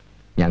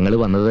 ഞങ്ങൾ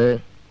വന്നത്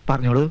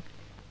പറഞ്ഞോളൂ.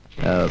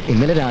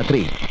 ഇന്നലെ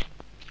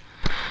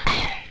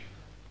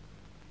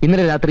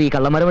രാത്രി ഈ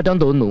കള്ളന്മാരെ പറ്റാൻ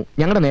തോന്നുന്നു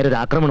ഞങ്ങളുടെ നേരെ ഒരു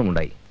ആക്രമണം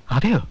ഉണ്ടായി.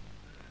 അതെയോ?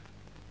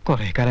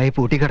 കുറെ കാലമായി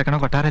പൂട്ടിക്കിടക്കണ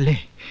കൊട്ടാരല്ലേ.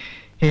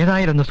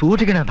 ഏതായാലും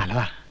സൂക്ഷിക്കണേ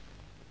നല്ലതാ.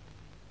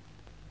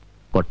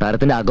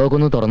 കൊട്ടാരത്തിന്റെ അകമൊക്കെ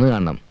ഒന്ന് തുറന്നു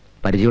കാണണം.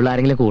 പരിചയമുള്ള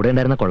ആരെങ്കിലും കൂടെ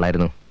ഉണ്ടായിരുന്ന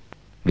കൊള്ളായിരുന്നു.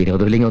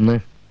 വിനോദമില്ലെങ്കിൽ ഒന്ന്.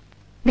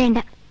 വേണ്ട,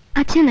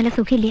 അച്ഛൻ നല്ല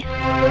സുഖമില്ല.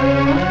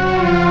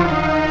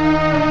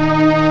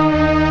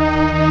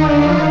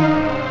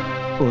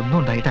 ഒന്നും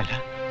ഉണ്ടായിട്ടല്ല.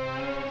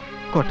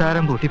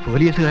 കൊട്ടാരം പൂട്ടി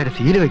പോലീസുകാരെ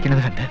സീല്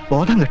വെക്കുന്നത് കണ്ട്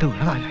ബോധം കെട്ട്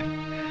വീണതാണ്.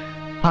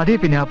 അതേ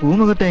പിന്നെ ആ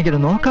പൂമുഖത്തേക്ക്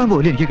നോക്കാൻ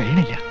പോലും എനിക്ക്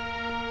കഴിയണില്ല.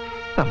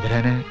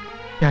 തമ്പുരാന്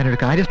ഞാനൊരു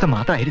കാര്യസ്ഥ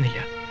മാത്രമായിരുന്നില്ല,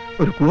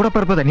 ഒരു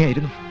കൂടപ്പിറപ്പ്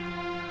തന്നെയായിരുന്നു.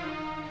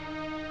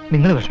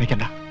 നിങ്ങൾ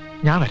വിഷമിക്കണ്ട,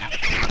 ഞാൻ വരാം.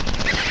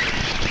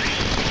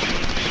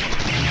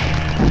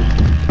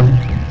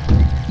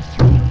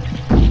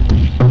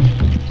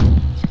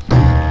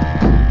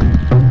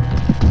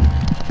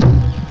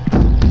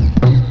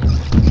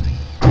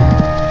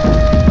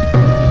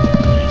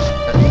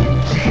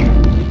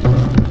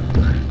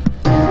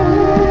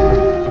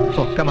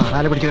 ഒക്കെ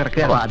മാറാല പിടിച്ച്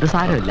കിടക്കുക. അത്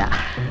സാരമില്ല.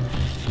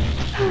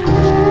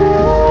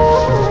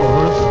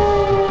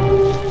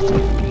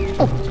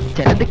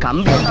 ചിലത്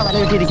കമ്പി വല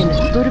കിട്ടിയിരിക്കുന്നത്.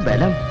 എന്തൊരു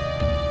ബലം.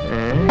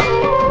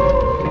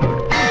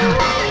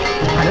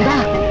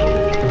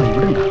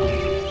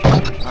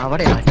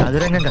 അവിടെ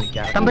ചതുരംഗം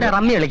കളിക്കാം. തമ്പുരാ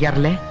റമ്മി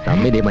കളിക്കാറില്ലേ?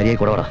 തമ്മിൽ മര്യാദ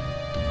കൂടെ.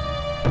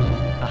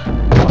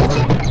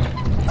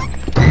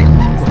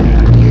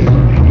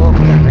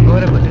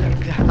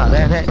 അതെ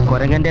അതെ,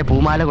 കൊരങ്ങന്റെ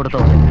പൂമാല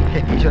കൊടുത്തോ.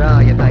 ഈശ്വര,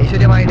 എന്ത്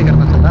ഐശ്വര്യമായിട്ട്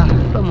കിടന്നിട്ടുണ്ടാ.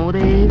 ഇപ്പൊ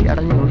മൂതേ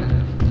അടഞ്ഞു.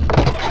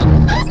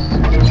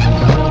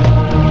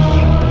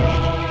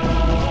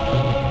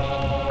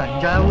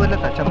 തഞ്ചാവൂരിലെ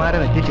തച്ചന്മാരെ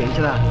വെച്ച്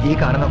ചെയ്യിച്ചതാ ഈ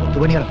കാണുന്ന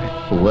കൊത്തുപണികളൊക്കെ.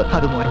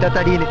 അത്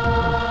ഒറ്റത്തടിയില്.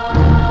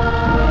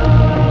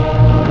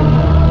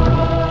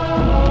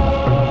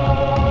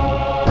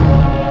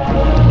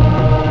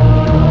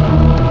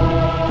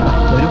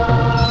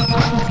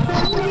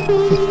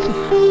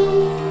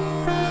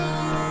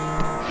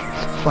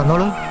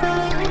 വന്നോളൂ.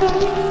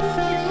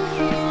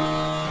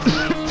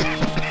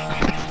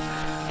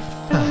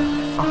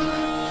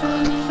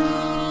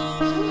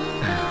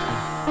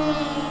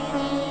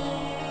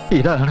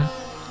 ഇതാണ്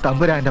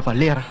തമ്പുരാന്റെ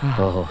പള്ളിയറ.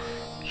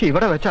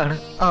 ഇവിടെ വെച്ചാണ്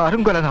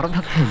ആരും കൊല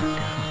നടന്നത്.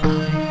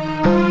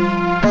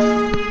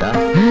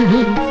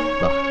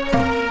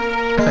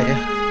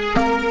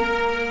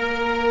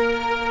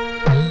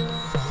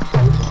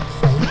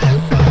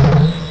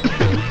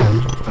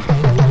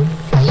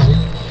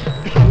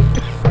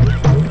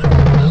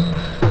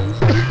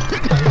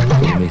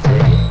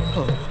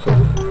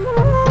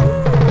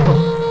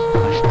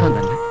 കഷ്ടം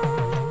തന്നെ.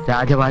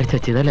 രാജവാഴ്ച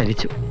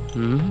ചിതലരിച്ചു.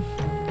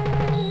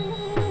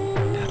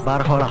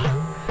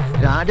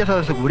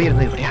 രാജസദസ്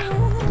കൂടിയിരുന്നത് ഇവിടെയാ.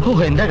 ഓ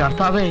എന്റെ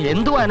കർത്താവേ,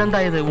 എന്തു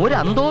ആനന്ദായത്. ഒരു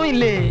അന്തവും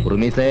ഇല്ലേ.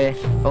 ഉറുമീസേ,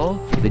 ഓ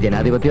ഇത്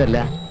ജനാധിപത്യമല്ല,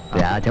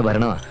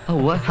 രാജഭരണമാ.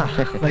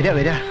 വരാ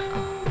വരാ.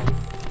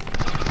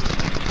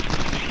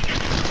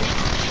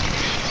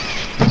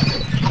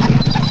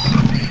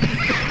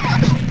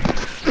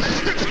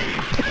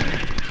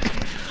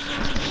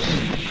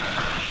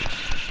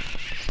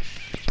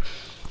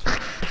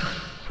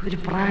 ഒരു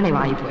പ്രാണി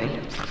വാങ്ങിപ്പോയല്ലോ.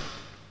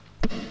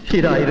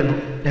 ഇതായിരുന്നു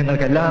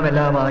ഞങ്ങൾക്കെല്ലാം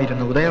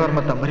എല്ലാമായിരുന്നു ഉദയവർമ്മ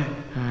തമ്പുരാൻ.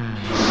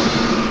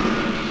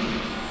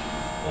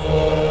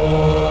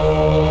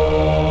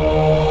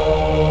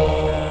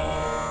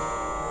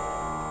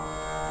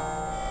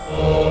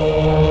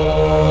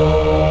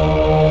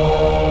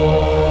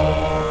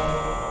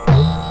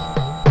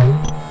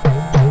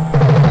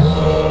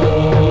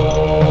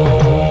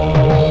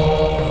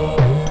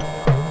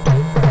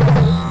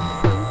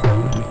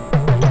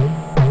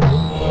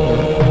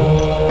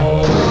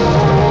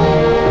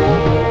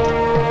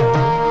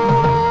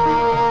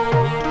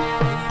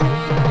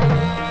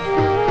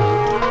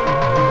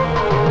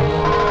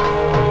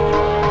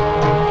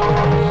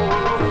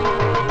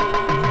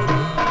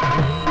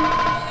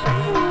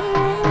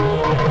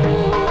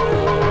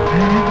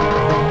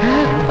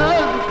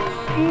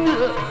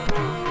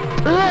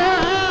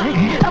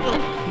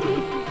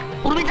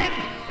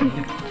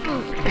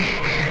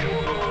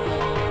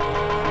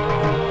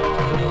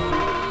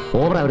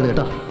 ഓവറാവരുത്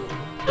കേട്ടോ.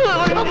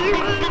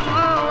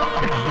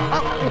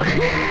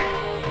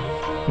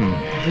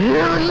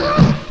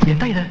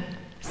 എന്താ ഇത്?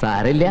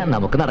 സാരമില്ല,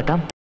 നമുക്ക് നടക്കാം.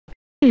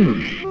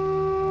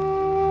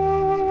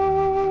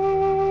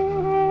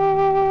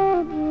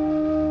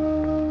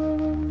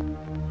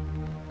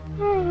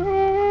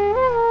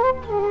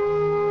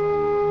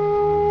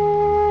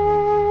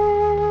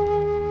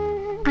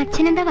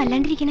 അച്ഛനെന്താ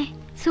വല്ലാണ്ടിരിക്കണേ?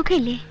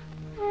 സുഖമില്ലേ?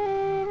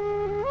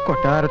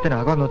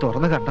 കൊട്ടാരത്തിനകമൊന്ന്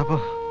തുറന്നു കണ്ടപ്പോ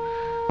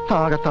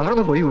ആകെ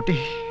തളർന്നു പോയി കുട്ടി.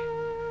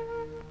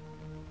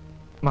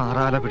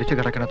 മാറാല പിടിച്ചു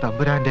കിടക്കണ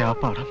തമ്പുരാന്റെ ആ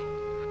പാടം,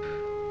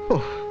 ഓ,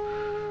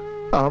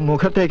 ആ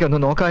മുഖത്തേക്കൊന്ന്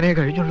നോക്കാനേ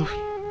കഴിഞ്ഞുള്ളൂ.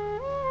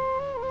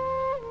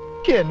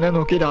 എന്നെ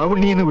നോക്കി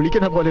രാവുണ്ണിന്ന്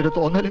വിളിക്കുന്ന പോലെ ഒരു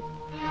തോന്നല്.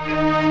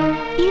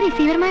 ഈ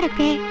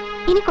റിസീവർമാരൊക്കെ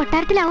ഇനി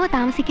കൊട്ടാരത്തിലാവോ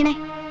താമസിക്കണേ?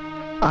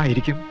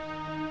 ആയിരിക്കും.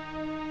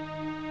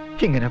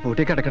 ഇങ്ങനെ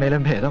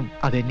പൂട്ടിക്കിടക്കണേലും ഭേദം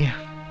അതെന്നെയാ.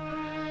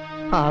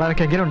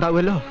 ആളെങ്കിലും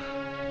ഉണ്ടാവുമല്ലോ.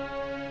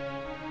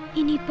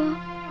 ഇനിയിപ്പോ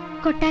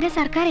കൊട്ടാര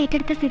സർക്കാർ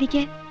ഏറ്റെടുത്ത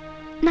സ്ഥിതിക്ക്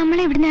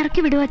നമ്മളെ ഇവിടുന്ന്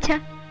ഇറക്കി വിടുവച്ചാ?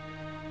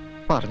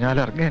 പറഞ്ഞാൽ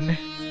ഇറങ്ങ തന്നെ.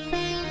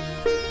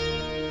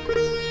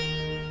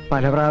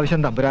 പല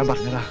പ്രാവശ്യം തമ്പുരാൻ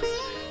പറഞ്ഞതാ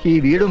ഈ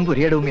വീടും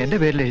പുരയിടവും എന്റെ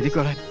പേരിൽ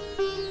എഴുതിക്കോളാൻ.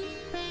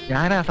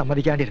 ഞാനാ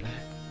സമ്മതിക്കാണ്ടിരുന്നത്.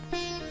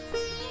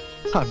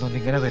 അന്നൊന്നും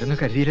ഇങ്ങനെ വരുന്നു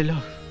കരുതിയില്ലല്ലോ.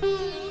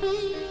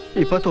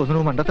 ഇപ്പൊ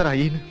തോന്നുന്നു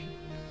മണ്ടത്തരായിന്ന്.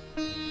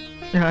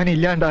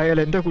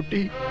 ഞാനില്ലാണ്ടായാൽ എന്റെ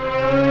കുട്ടി.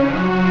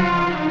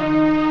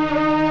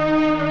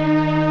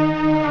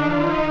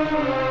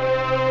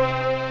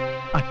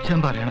 അച്ഛൻ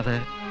പറയണത്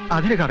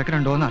അതിന്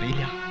കടക്കണുണ്ടോന്ന്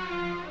അറിയില്ല.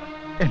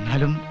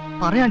 എന്നാലും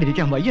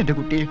പറയാണ്ടിരിക്കാൻ വയ്യ എന്റെ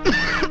കുട്ടിയെ.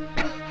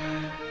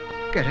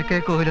 കിഴക്കേ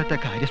കോവിലത്തെ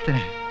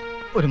കാര്യസ്ഥന്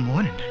ഒരു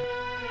മോനുണ്ട്.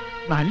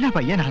 നല്ല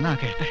പയ്യനാന്നാ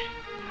കേട്ടെ.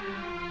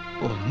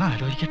 ഒന്ന്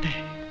ആലോചിക്കട്ടെ.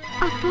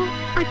 അപ്പോ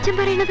അച്ഛൻ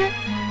പറയണത്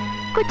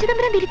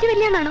കൊച്ചുതമ്പുരാൻ തിരിച്ചു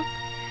വരില്ലാന്നാണോ?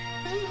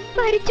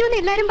 മരിച്ചു എന്ന്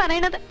എല്ലാരും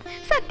പറയണത്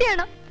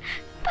സത്യാണോ?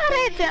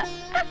 പറയച്ച.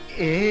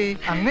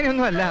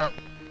 അങ്ങനെയൊന്നും അല്ല.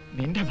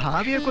 നിന്റെ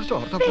ഭാവിയെ കുറിച്ച്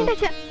ഓർത്തപ്പോ.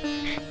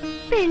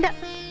 വേണ്ട,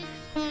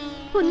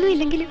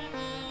 ഒന്നുമില്ലെങ്കിലും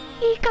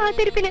ഈ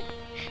കാത്തിരിപ്പിന്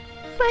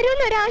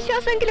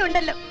വരുന്നൊരാശ്വാസമെങ്കിലും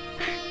ഉണ്ടല്ലോ.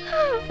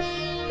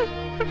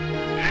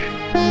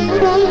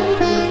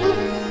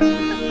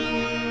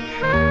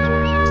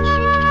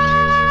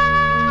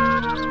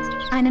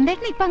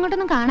 അനന്തേട്ടനെ ഇപ്പൊ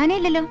അങ്ങോട്ടൊന്നും കാണാനേ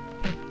ഇല്ലല്ലോ.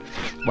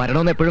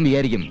 വരണമെന്ന് എപ്പോഴും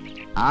വിചാരിക്കും.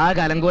 ആ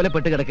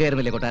കലങ്കോലപ്പെട്ട്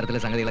കിടക്കുകയായിരുന്നില്ലേ കൊട്ടാരത്തിലെ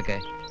സംഗതികളൊക്കെ.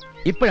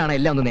 ഇപ്പോഴാണ്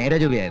എല്ലാം ഒന്ന് നേരെ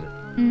ചൊവ്വയായത്.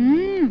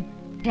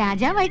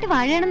 രാജാവായിട്ട്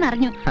വാഴയാണെന്ന്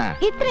അറിഞ്ഞു.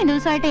 ഇത്രയും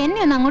ദിവസമായിട്ട് എന്നെ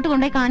ഒന്ന് അങ്ങോട്ട്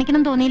കൊണ്ടുപോയി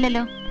കാണിക്കണം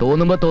തോന്നിയില്ലല്ലോ.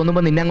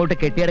 തോന്നുമ്പോ നിന്നെ അങ്ങോട്ട്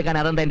കെട്ടിയെടുക്കാൻ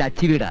അതെന്താ എന്റെ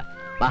അച്ചി വീടാ.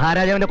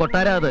 മഹാരാജാവിന്റെ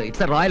കൊട്ടാരം അത്.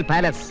 It's A royal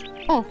palace.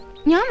 ഓ,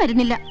 ഞാൻ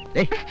വരുന്നില്ല.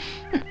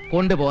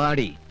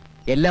 കൊണ്ടുപോകാടി.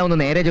 എല്ലാം ഒന്ന്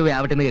നേരെ ചൊവ്വ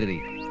ആവട്ടെന്ന് കരുതി.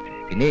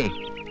 പിന്നെ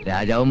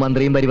രാജാവും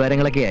മന്ത്രിയും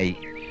പരിവാരങ്ങളൊക്കെ ആയി.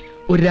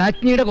 ഒരു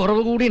രാജ്ഞിയുടെ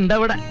കുറവ് കൂടി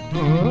ഉണ്ടവിടെ.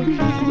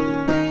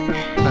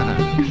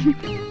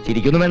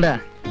 ചിരിക്കൊന്നും വേണ്ട.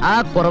 ആ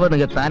കുറവ്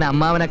നികത്താൻ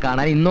അമ്മാവനെ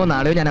കാണാൻ ഇന്നോ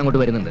നാളെയോ ഞാൻ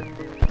അങ്ങോട്ട് വരുന്നുണ്ട്.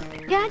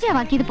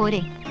 രാജാവാക്കിയത്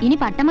പോരെ? ഇനി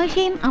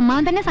പട്ടമഹിഷിയും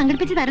അമ്മാവൻ തന്നെ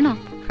സംഘടിപ്പിച്ച് തരണോ?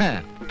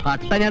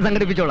 പട്ട ഞാൻ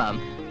സംഘടിപ്പിച്ചോളാം.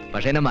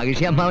 പക്ഷെ എന്നെ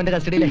മഹിഷി അമ്മാവന്റെ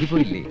കസ്റ്റഡിയിലാക്കി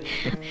പോയില്ലേ.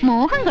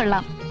 മോഹം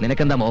കൊള്ളാം.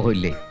 നിനക്കെന്താ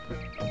മോഹമില്ലേ?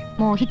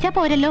 മോഹിച്ചാ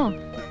പോരല്ലോ,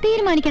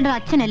 തീരുമാനിക്കേണ്ടത്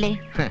അച്ഛനല്ലേ.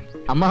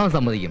 അമ്മാവൻ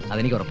സമ്മതിക്കും,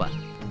 അതെനിക്ക് ഉറപ്പാ.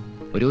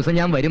 ഒരു ദിവസം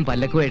ഞാൻ വരും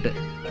പല്ലക്കുമായിട്ട്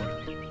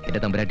എന്റെ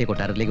തമ്പുരാട്ടി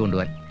കൊട്ടാരത്തിലേക്ക്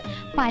കൊണ്ടുപോകാൻ.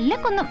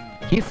 പല്ലക്കൊന്നും.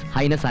 ഹിസ്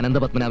ഹൈനസ്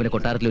അനന്തപത്മനാഭന്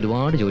കൊട്ടാരത്തിൽ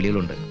ഒരുപാട്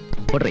ജോലികളുണ്ട്.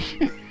 പോട്ടെ.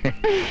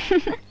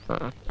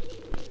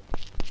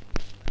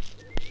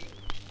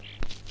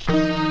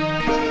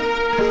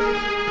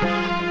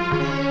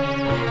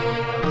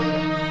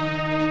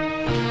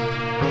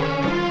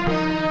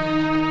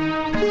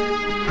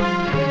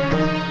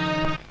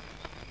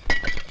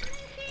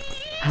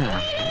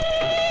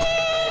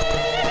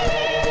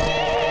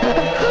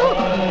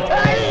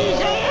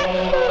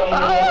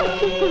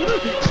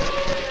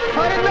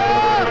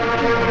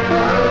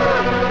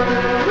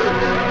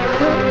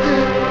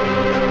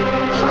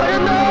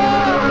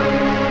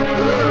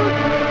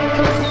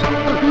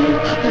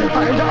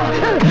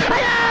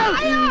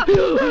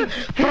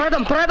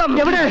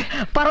 എവിടെ?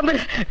 പറമ്പിൽ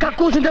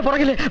കക്കൂസിന്റെ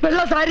പുറകില്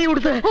വെള്ള സാരി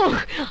കൊടുത്ത്.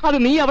 അത്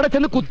നീ അവിടെ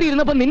ചെന്ന്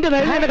കുത്തിയിരുന്നപ്പോ നിന്റെ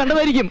നേരെ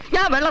കണ്ടതായിരിക്കും.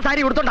 ഞാൻ വെള്ള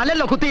സാരി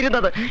കൊടുത്തോണ്ടല്ലോ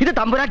കുത്തിയിരുന്നത്. ഇത്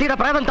തമ്പുരാട്ടിയുടെ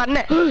പ്രേതം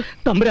തന്നെ.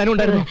 തമ്പുരാനും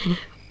ഉണ്ടായിരുന്നു.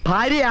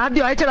 ഭാര്യയെ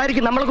ആദ്യം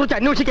അയച്ചതായിരിക്കും നമ്മളെ കുറിച്ച്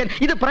അന്വേഷിക്കാൻ.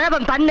 ഇത്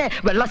പ്രേതം തന്നെ.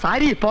 വെള്ള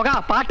സാരി, പുക,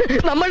 പാട്ട്,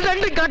 നമ്മൾ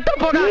രണ്ടും കട്ട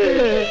പുക,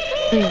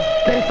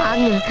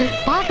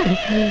 പാട്ട്.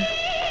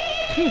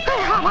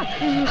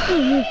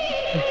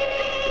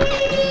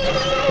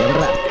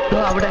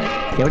 അവിടെ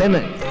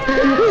എവിടെന്ന്?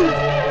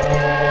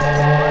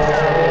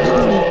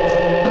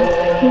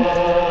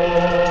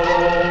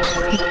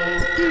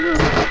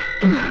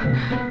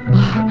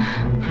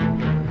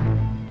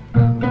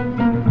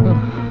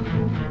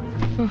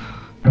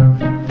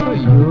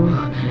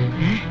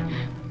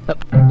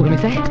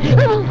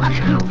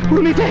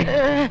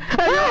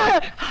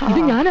 ഇത്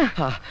ഞാനാ.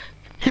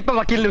 ഇപ്പൊ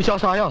വക്കീലിന്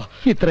വിശ്വാസമായോ?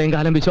 ഇത്രയും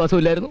കാലം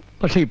വിശ്വാസമില്ലായിരുന്നു.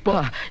 പക്ഷെ ഇപ്പൊ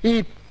ഈ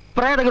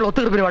പ്രേതങ്ങൾ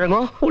ഒത്തുതീർപ്പിന്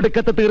വഴങ്ങോ?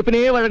 ഒടുക്കത്തെ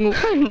തീർപ്പിനേ വഴങ്ങൂ.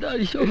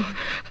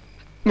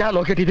 ഞാൻ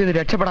നോക്കിയിട്ട് ഇതിന്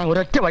രക്ഷപ്പെടാൻ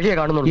ഒരൊറ്റ വഴിയെ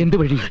കാണുന്നുള്ളൂ. എന്ത്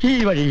വഴി? ഈ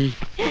വഴി.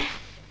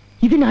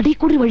 ഇതിനടിയിൽ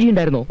കൂടി വഴി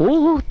ഉണ്ടായിരുന്നോ?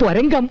 ഓ,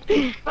 ത്വരങ്കം.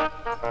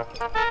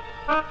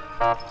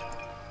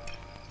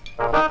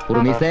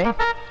 ഉറുമീസേ,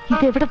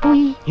 ഇതെവിടെ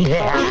പോയി?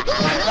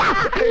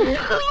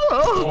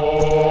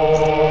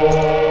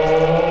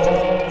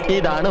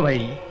 ഇതാണ്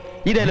വഴി.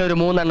 ഇതിലൊരു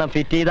 3 എണ്ണം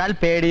ഫിറ്റ് ചെയ്താൽ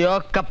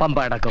പേടിയൊക്കെ പമ്പ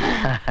അടക്കും.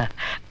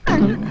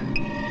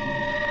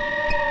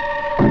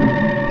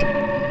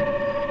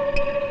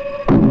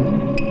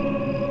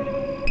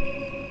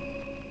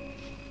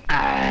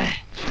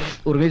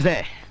 ഉർമിസേ,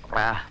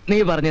 നീ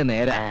പറഞ്ഞ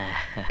നേരെ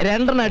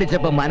 2 എണ്ണം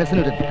അടിച്ചപ്പോ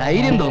മനസ്സിനൊരു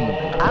ധൈര്യം തോന്നും.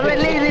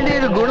 അതല്ലേ ഇതിന്റെ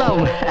ഒരു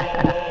ഗുണവും.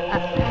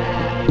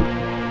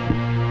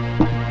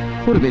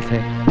 ഉർമിസേ,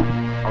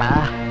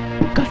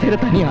 കസേര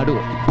തനി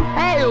ആടുവോ?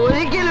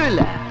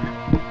 ഒരിക്കലുമില്ല.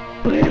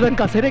 പ്രേതം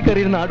കസേര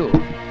കയറിയിരുന്ന് ആടുവോ?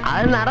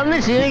 അത് നടന്ന്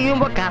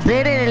ക്ഷീണിക്കുമ്പോ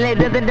കസേരയല്ല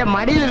ഇദ്ദേഹത്തിന്റെ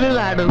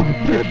മടിയിലിരുന്ന് ആടും.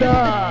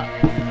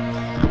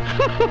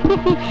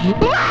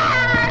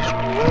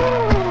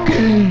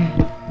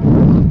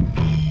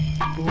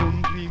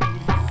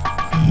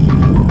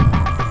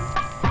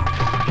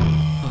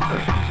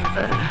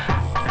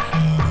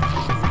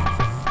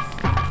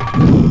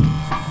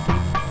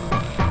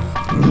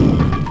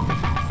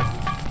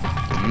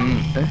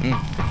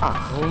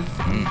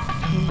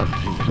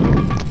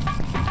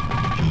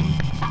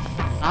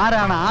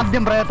 ആരാണ്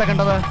ആദ്യം പ്രേതത്തെ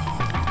കണ്ടത്?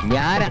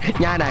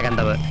 ഞാനാ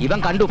കണ്ടത്. ഇവൻ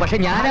കണ്ടു, പക്ഷെ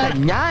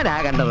ഞാനാ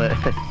കണ്ടത്.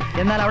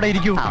 എന്നാൽ അവിടെ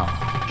ഇരിക്കൂ.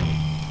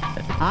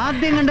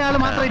 ആദ്യം കണ്ട ആള്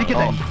മാത്രം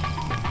ഇരിക്കട്ടെ.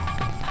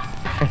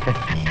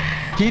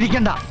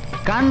 ചിരിക്കണ്ട,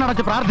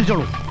 കണ്ണടച്ച്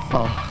പ്രാർത്ഥിച്ചോളൂ.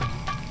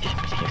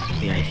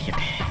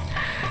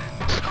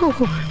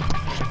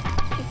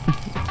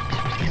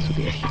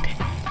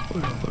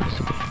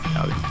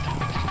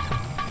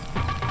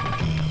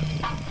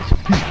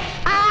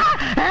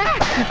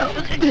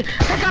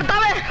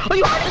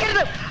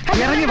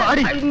 ഇറങ്ങി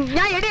വാടി.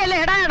 ഞാൻ എടിയല്ലേ,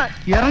 എടായാണ്.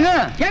 ഇറങ്ങ്.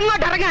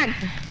 എങ്ങോട്ട് ഇറങ്ങാൻ?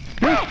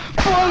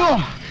 പോകോ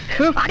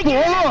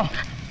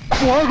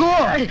പോകോ.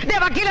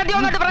 വക്കീലെത്തി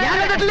വന്നിട്ട്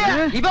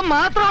ഇവൻ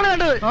മാത്രമാണ്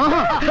കണ്ടത്.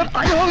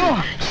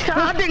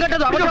 ആദ്യം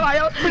കണ്ടത്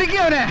അബദ്ധമായോ?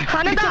 പിടിക്കവനെ.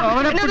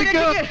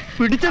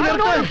 പിടിച്ചു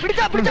നിർത്ത്.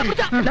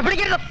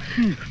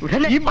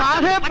 ഈ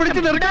ബാധയെ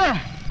പിടിച്ചു നിർത്ത്.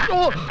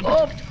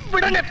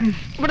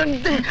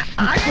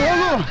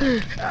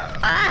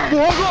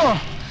 പോകോ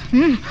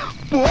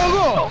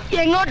പോകോ.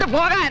 എങ്ങോട്ട്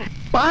പോകാൻ?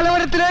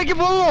 പാലവരത്തിലേക്ക്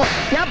പോകൂ.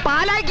 ഞാൻ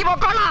പാലായിക്ക്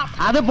പൊക്കോളാം.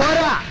 അത്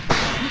പോരാ.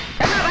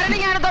 എന്നാ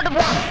ഭരണിക്കാനത്തോട്ട്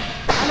പോവാം.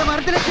 അല്ല,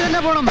 മരത്തിലേക്ക് തന്നെ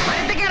പോണം.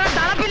 മരത്തിൽ കയറാൻ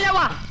തളപ്പില്ല.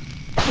 വാ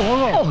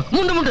പോകോ.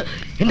 മുണ്ട്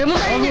എന്റെ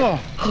മുണ്ട്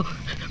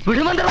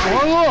വിടുമന്ത്ര.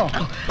 പോകോ.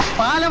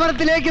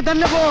 പാലമരത്തിലേക്ക്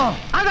തന്നെ പോ.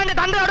 അതെന്റെ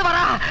തന്തയോട് പറ.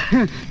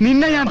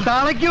 നിന്നെ ഞാൻ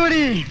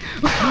തളയ്ക്കൂടി.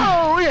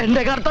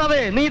 എന്റെ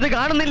കർത്താവേ, നീ ഇത്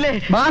കാണുന്നില്ലേ?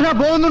 ബാധ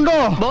പോകുന്നുണ്ടോ?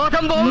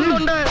 ബോധം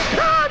പോകുന്നുണ്ട്.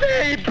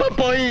 ഇപ്പൊ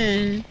പോയി.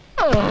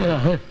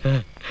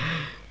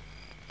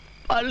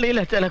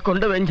 പള്ളിയിലെ ചില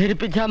കൊണ്ട്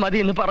വെഞ്ചരിപ്പിച്ചാ മതി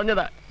എന്ന്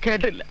പറഞ്ഞതാ,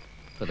 കേട്ടില്ല.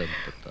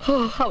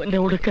 അവന്റെ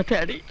ഒടുക്കത്തെ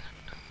അടി.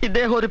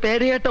 ഇദ്ദേഹം ഒരു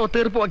പേരുകേട്ട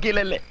ഒത്തീർപ്പ്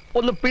വക്കീലല്ലേ,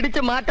 ഒന്ന്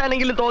പിടിച്ചു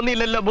മാറ്റാനെങ്കിലും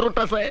തോന്നിയില്ലല്ലോ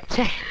ബ്രൂട്ടസേ.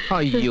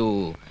 അയ്യോ,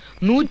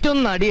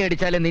 101 അടി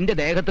അടിച്ചാലേ നിന്റെ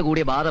ദേഹത്ത്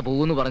കൂടിയ ബാധ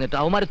പോകുന്നു പറഞ്ഞിട്ട്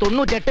അവന്മാര്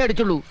 98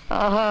 അടിച്ചുള്ളൂ.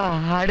 ആഹാ,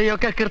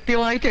 അടിയൊക്കെ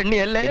കൃത്യമായിട്ട്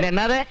എണ്ണിയല്ലേ.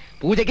 എന്നാതെ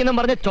പൂജയ്ക്കെന്നും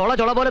പറഞ്ഞ്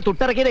ചൊള പോലെ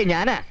തുട്ടിറക്കിയതേ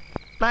ഞാനാ.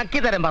 നക്കി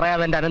തരം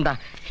പറയാതെ എന്റെ അനന്താ,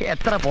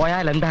 എത്ര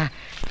പോയാലെന്താ,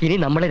 ഇനി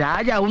നമ്മള്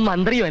രാജാവും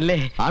മന്ത്രിയും അല്ലേ.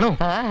 ആണോ?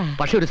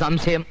 പക്ഷെ ഒരു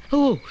സംശയം.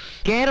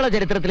 കേരള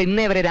ചരിത്രത്തിൽ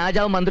ഇന്നേ വരെ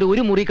രാജാവും മന്ത്രി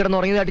ഒരു മുറി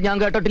കിടന്നുറങ്ങിയതായിട്ട് ഞാൻ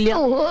കേട്ടിട്ടില്ല.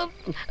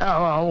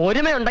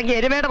 ഒരുമയുണ്ടെങ്കിൽ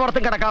എരുമയുടെ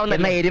പുറത്തും കിടക്കാവുന്ന.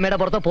 എന്നാ എരുമയുടെ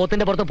പുറത്തോ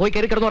പോത്തിന്റെ പുറത്തോ പോയി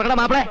കയറി കിടന്നുറങ്ങണം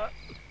മാപ്പിളെ.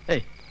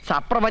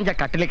 സപ്രപഞ്ച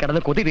കട്ടിലിൽ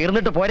കിടന്ന് കൊതി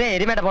തീർന്നിട്ട് പോരെ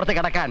എരുമയുടെ പുറത്ത്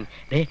കിടക്കാൻ.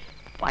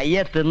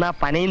 പയ്യെ തിന്നാ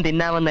പനയും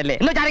തിന്നാമെന്നല്ലേ.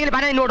 എന്നുവെച്ചാണെങ്കിൽ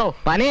പന എന്നോടോ?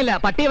 പനയല്ല,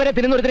 പട്ടിയെ വരെ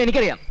തിരുന്നൊരുത്തിന്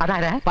എനിക്കറിയാം.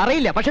 അതാരാ?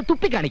 പറയില്ല, പക്ഷെ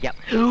തുപ്പി കാണിക്കാം.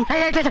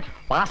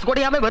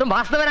 വാസ്കോടിയാമ വെറും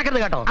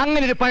വാസ്തവനാക്കരുത് കേട്ടോ.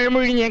 അങ്ങനെ ഒരു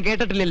പഴമൊഴി ഞാൻ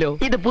കേട്ടിട്ടില്ലല്ലോ.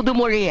 ഇത്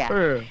പുതുമൊഴിയാ.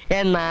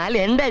 എന്നാൽ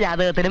എന്റെ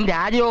ജാതകത്തിലും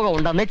രാജയോഗം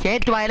ഉണ്ടെന്ന്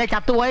ചേറ്റുവായിലെ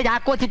ചത്തുപോയ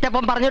ചാക്കോ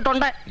ചിറ്റപ്പം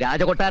പറഞ്ഞിട്ടുണ്ട്.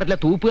 രാജകൊട്ടാരത്തിലെ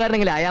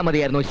തൂപ്പുകാരനെങ്കിലും ആയാ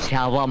മതിയായിരുന്നു.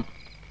 ശവം.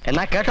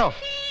 എന്നാ കേട്ടോ,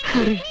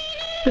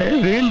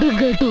 വീണ്ടും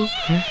കേട്ടു.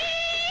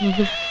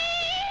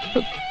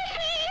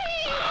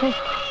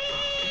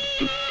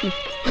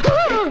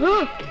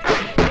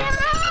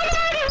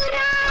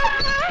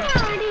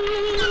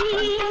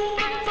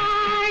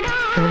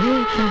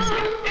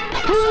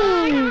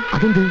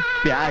 അതെന്ത്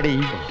പ്യാടി?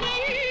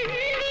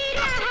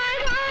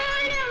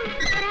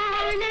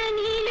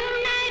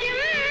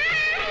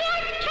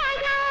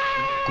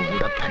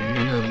 കൂടെ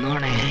തന്നെ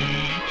നിന്നോണേ.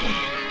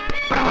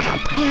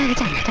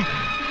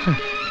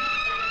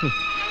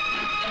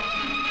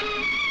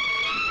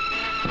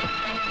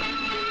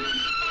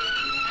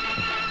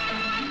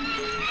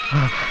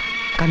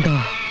 കണ്ടോ?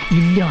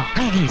 ഇല്ല.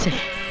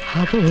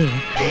 അത്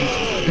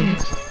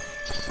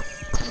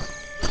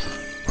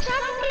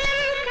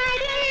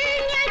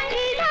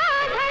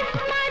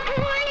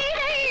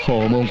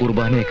ഹോമവും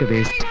കുർബാനയൊക്കെ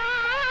വേസ്റ്റ്.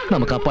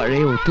 നമുക്ക് ആ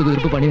പഴയ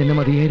ഒത്തുതീർപ്പ് പണി തന്നെ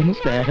മതിയായിരുന്നു.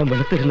 നേരം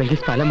വെളുത്തിരുന്നെങ്കിൽ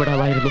സ്ഥലം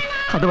വിടാമായിരുന്നു.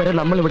 അതുവരെ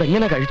നമ്മൾ ഇവിടെ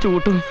എങ്ങനെ കഴിച്ചു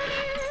കൂട്ടും?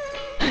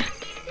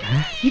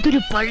 ഇതൊരു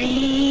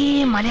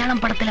പഴയ മലയാളം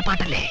പടത്തിലെ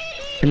പാട്ടല്ലേ?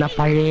 എന്നാ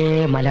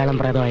പഴയ മലയാളം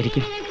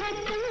പ്രേതമായിരിക്കും.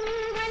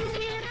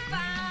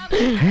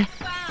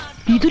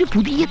 ഇതൊരു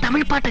പുതിയ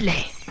തമിഴ് പാട്ടല്ലേ?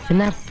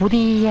 എന്നാ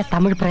പുതിയ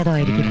തമിഴ്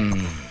പ്രേതമായിരിക്കും.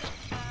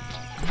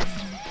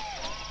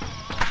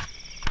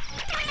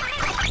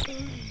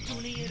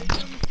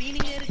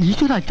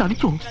 ഈശ്വര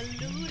ചതിച്ചോ?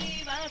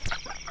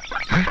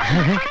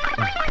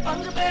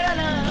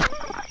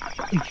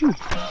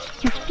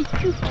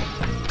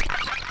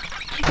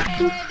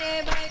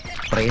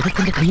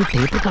 പ്രേതത്തിന്റെ കയ്യിൽ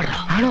ടേപ്പ് കാണാ.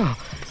 ആണോ?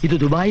 ഇത്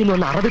ദുബായിൽ നിന്ന്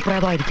വന്ന അറബി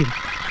പ്രേതമായിരിക്കും.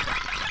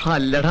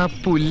 അല്ലടാ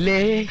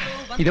പുല്ലേ,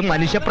 ഇത്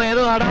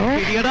മനുഷ്യപ്രേതമാടാ.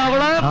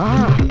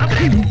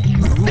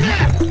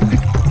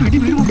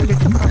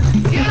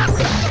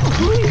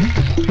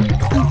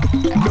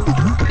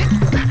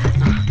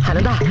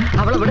 അനന്താ,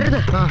 അവളെ വിടരുത്.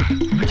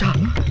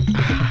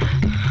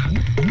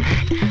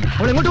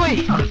 അവളെങ്ങോട്ട് പോയി?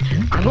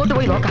 അങ്ങോട്ട്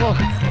പോയി നോക്കാമോ?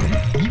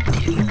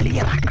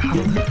 ക്ലിയറാക്കാം.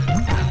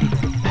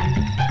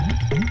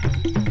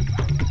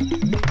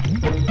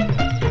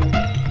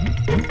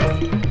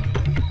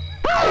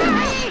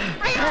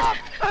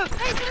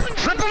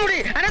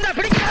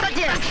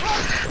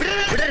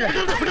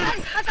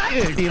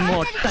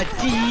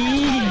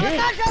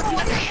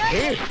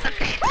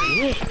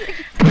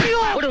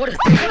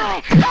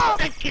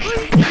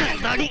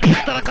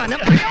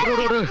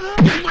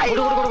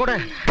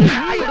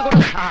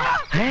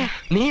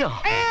 നീയോ?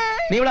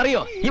 നീ ഇവിടെ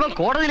അറിയോ? ഇവൻ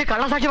കോടതിയിൽ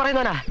കള്ളസാക്ഷി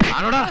പറയുന്നവനാ.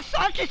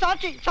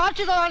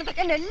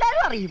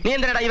 എല്ലാരും അറിയും. നീ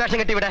എന്തിനാ ഈ വേഷം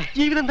കെട്ടി ഇവിടെ?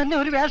 ജീവിതം തന്നെ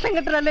ഒരു വേഷം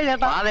കെട്ടലല്ലേ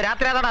ചേട്ടാ? അത്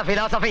രാത്രി അതാടാ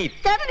ഫിലോസഫി.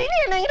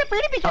 എങ്ങനെ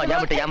പേടിപ്പിച്ചു?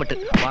 ഞാൻ വിട്ട്.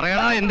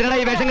 പറയടാ, എന്തിനാ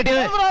ഈ വേഷം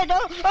കെട്ടിയത്?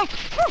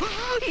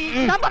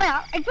 ഞാൻ പറയാ,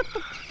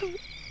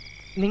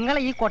 നിങ്ങളെ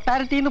ഈ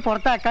കൊട്ടാരത്തിൽ നിന്ന്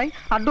പുറത്താക്കാൻ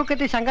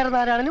അഡ്വക്കേറ്റ്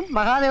ശങ്കരനാരായണനും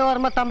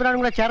മഹാദേവവർമ്മ തമ്പുരാനും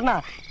കൂടെ ചേർന്ന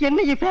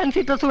എന്നെ ഈ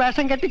ഫാൻസി ഡ്രസ്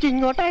വേഷം കെട്ടിച്ച്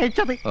ഇങ്ങോട്ട്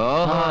അയച്ചത്.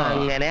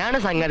 അങ്ങനെയാണ്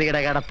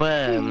സംഗതിയുടെ കിടപ്പ്.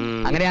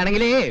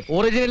 അങ്ങനെയാണെങ്കിലേ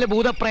ഒറിജിനൽ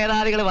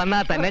ഭൂതപ്രേതാദികൾ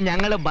വന്നാൽ തന്നെ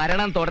ഞങ്ങൾ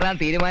ഭരണം തുടരാൻ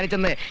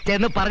തീരുമാനിച്ചെന്ന്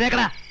ചെന്ന്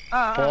പറഞ്ഞേക്കടാ.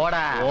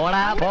 പോടാ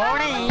പോടാ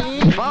പോടേ.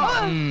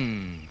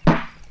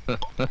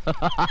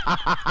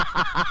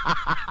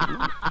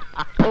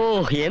 ഓ,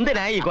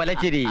 എന്തിനായി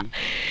കൊലച്ചിരി?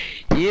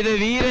 ഇത്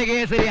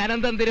വീരകേസരി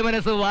അനന്തം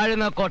തിരുമനസ്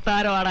വാഴുന്ന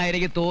കൊട്ടാരമാണ്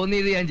എനിക്ക്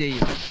തോന്നിയത്. ഞാൻ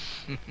ചെയ്യും.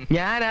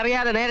 ഞാൻ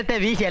അറിയാതെ നേരത്തെ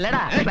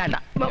വീശിയല്ലടാ. വേണ്ട,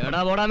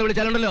 എടാ പോടാന്ന്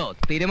വിളിച്ചാലുണ്ടല്ലോ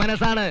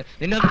തിരുമനസാണ്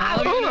നിന്നെ.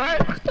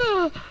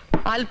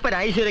 അല്പന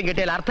ഐശ്വര്യം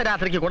കിട്ടിയാൽ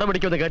അർദ്ധരാത്രിക്ക് കുട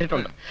പിടിക്കുമെന്ന്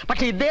കേട്ടിട്ടുണ്ട്.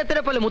 പക്ഷെ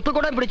ഇദ്ദേഹത്തിനെ പോലെ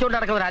മുത്തുകുടം പിടിച്ചുകൊണ്ട്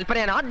നടക്കുന്ന ഒരു അല്പന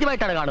ഞാൻ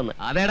ആദ്യമായിട്ടാണ് കാണുന്നത്.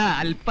 അതേടാ,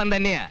 അല്പം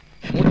തന്നെയാ.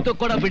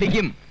 മുത്തുക്കുട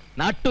പിടിക്കും,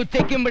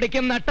 നട്ടുച്ചയ്ക്കും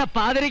പിടിക്കും, നട്ട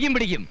പാതിരയ്ക്കും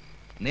പിടിക്കും.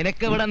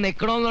 നിനക്ക് ഇവിടെ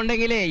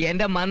നിക്കണമെന്നുണ്ടെങ്കിലേ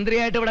എന്റെ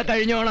മന്ത്രിയായിട്ട് ഇവിടെ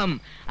കഴിഞ്ഞോണം.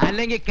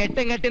 അല്ലെങ്കിൽ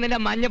കെട്ടും കെട്ടി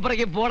നിന്റെ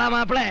മഞ്ഞപ്പുറയ്ക്ക് പോടാ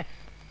മാപ്പിളെ.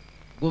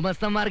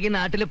 ഗുമസ്തന്മാർക്ക് ഈ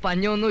നാട്ടില്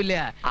പഞ്ഞൊന്നുമില്ല.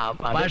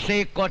 പക്ഷേ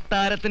ഈ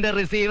കൊട്ടാരത്തിന്റെ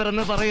റിസീവർ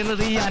എന്ന്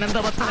പറയുന്നത് ഈ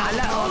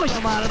അനന്തപത്മനല്ല.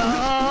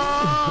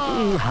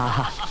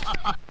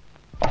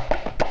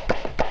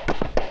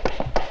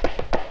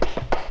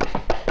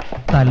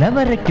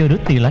 തലവരയ്ക്കൊരു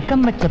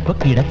തിളക്കം വെച്ചപ്പോ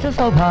കിടച്ച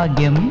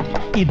സൗഭാഗ്യം.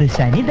 ഇത്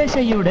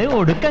ശനിദശയുടെ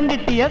ഒടുക്കം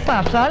കിട്ടിയ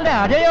സാക്ഷാൽ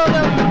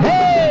രാജയോഗം.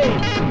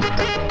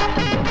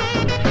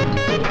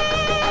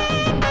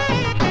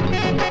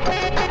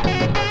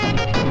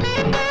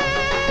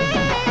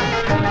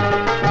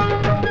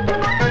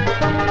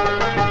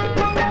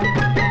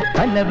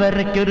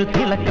 തലവരയ്ക്കൊരു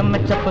തിളക്കം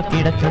വെച്ചപ്പോ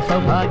കിടച്ച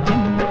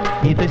സൗഭാഗ്യം.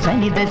 ഇത്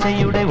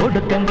ശനിദശയുടെ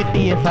ഒടുക്കം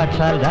കിട്ടിയ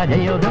സാക്ഷാൽ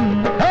രാജയോഗം.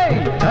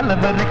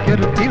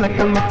 തലവരയ്ക്കൊരു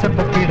തിളക്കം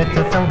വെച്ചപ്പോ കിടച്ച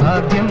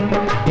സൗഭാഗ്യം.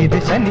 ഇത്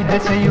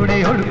ശനിദശയുടെ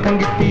ഒടുക്കം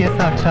കിട്ടിയ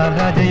സാക്ഷാൽ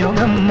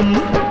രാജയോഗം.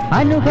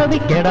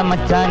 അനുഭവിക്കട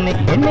മച്ചാനെ,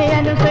 എന്നെ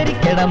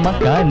അനുസരിക്കട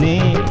മക്കാനെ.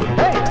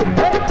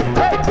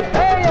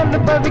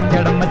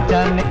 അനുഭവിക്കട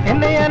മച്ചാനെ,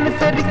 എന്നെ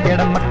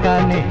അനുസരിക്കട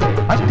മക്കാനെ.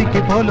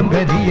 അഷ്ടിക്ക് പോലും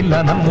ഗതിയില്ല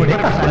നമ്മുടെ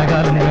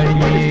കഷ്ടകാലം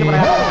കഴിഞ്ഞേ.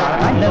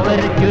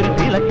 തലവരയ്ക്കൊരു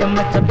തിളക്കം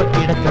വെച്ചപ്പോ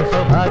കിടച്ച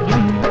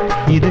സൗഭാഗ്യം.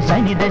 ഇത്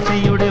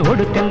ശനിദശയുടെ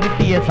ഒടുക്കം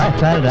കിട്ടിയ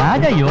സാക്ഷാൽ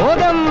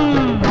രാജയോഗം.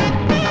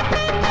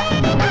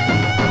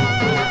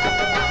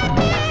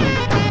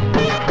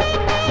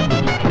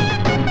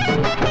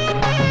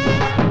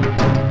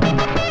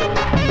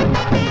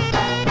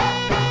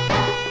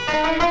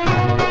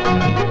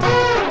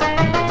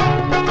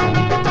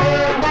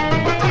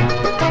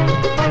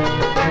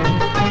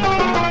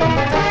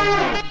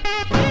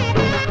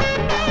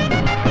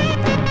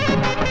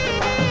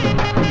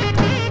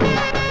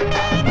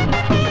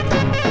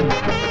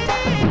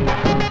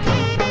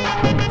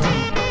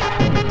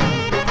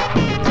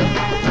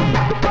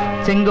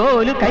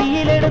 ചെങ്കോല്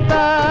കയ്യിലെടുത്ത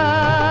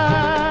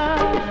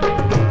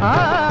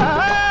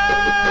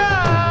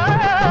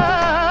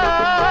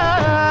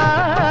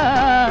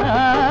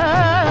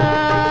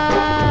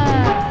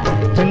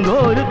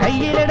ചെങ്കോല്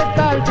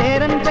കയ്യിലെടുത്താൽ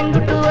ചേരൻ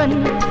ചെങ്കുട്ടുവൻ,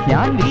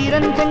 ഞാൻ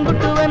വീരൻ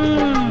ചെങ്കുട്ടുവൻ.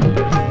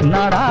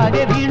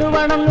 നാടാകെ വീണു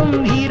വണങ്ങും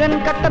വീരൻ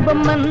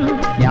കട്ടബൊമ്മൻ,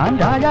 ഞാൻ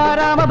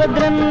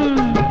രാജാരാമഭദ്രൻ.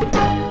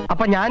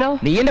 അപ്പൊ ഞാനോ?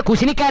 നീ എന്റെ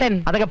കുശിനിക്കാരൻ.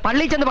 അതൊക്കെ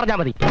പള്ളി ചെന്ന് പറഞ്ഞാ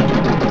മതി.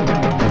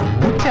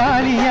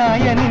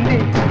 ഉച്ചാലിയായ നിന്റെ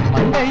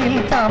മണ്ടയിൽ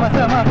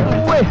താമസമാക്കും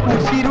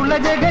ഉശിരുള്ള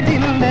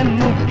ജഗജില്ലൻ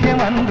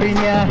മുഖ്യമന്ത്രി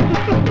ഞാൻ.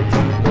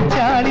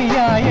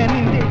 ഉച്ചാലിയായ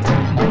നിന്റെ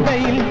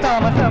മണ്ടയിൽ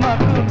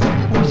താമസമാക്കും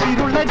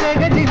ഉശിരുള്ള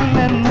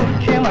ജഗജില്ലൻ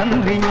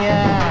മുഖ്യമന്ത്രി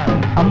ഞാൻ.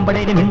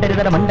 അമ്പടേന്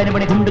മിണ്ടരുതര മണ്ടന്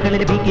പണി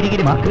കുണ്ടുകളിൽ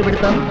പീക്കിരികിരി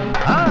ആക്രമിടുത്തം.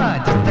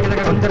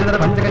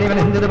 പഞ്ചകളിവൻ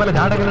എന്ത് പല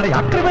ജാടകളുടെ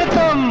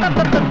ആക്രമിടുത്തം.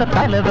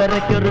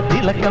 തലവരയ്ക്കൊരു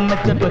തിളക്കം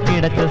വെച്ചപ്പോ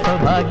കിടച്ച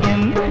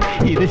സൗഭാഗ്യം.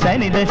 ഇത്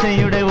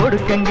ശനിദശയുടെ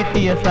ഒടുക്കം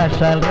കിട്ടിയ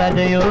സാക്ഷാൽ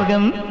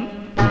രാജയോഗം.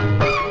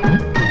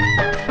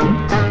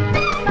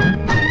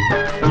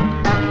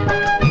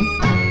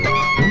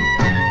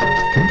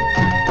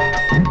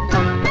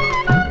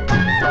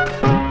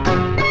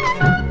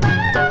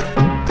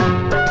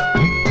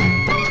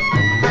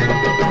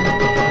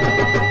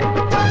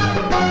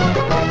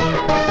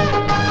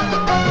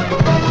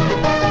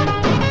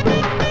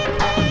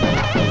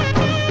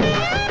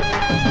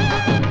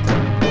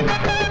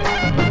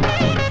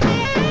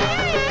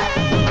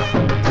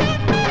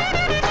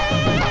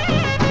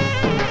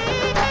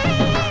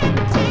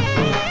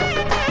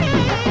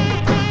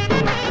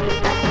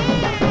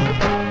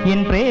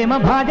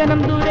 പ്രേമഭാജനം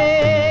ദൂരെ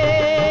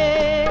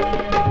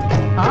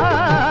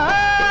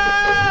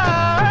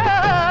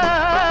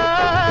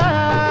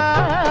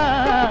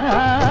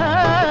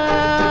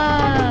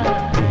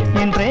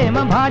എൻ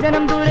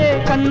പ്രേമഭാജനം ദൂരെ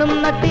കണ്ണും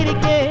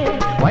നട്ടിരിക്കേ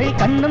വഴി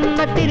കണ്ണും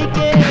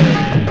നട്ടിരിക്കേ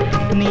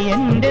നീ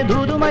എന്റെ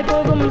ദൂതുമായി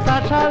പോകും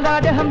സാക്ഷാൽ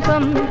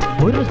രാജഹംസം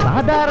ഒരു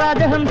സാധാ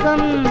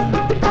രാജഹംസം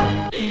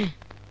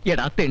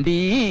എടാ തെണ്ടി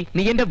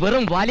നീ എന്റെ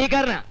വെറും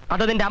വാലിയക്കാരനാ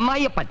അത് നിന്റെ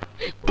അമ്മായിയപ്പൻ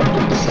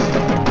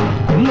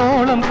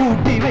കുന്നോളം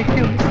കൂട്ടി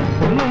വയ്ക്കും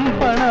ഒന്നും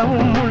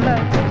പണവുമുള്ള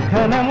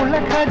ഘനമുള്ള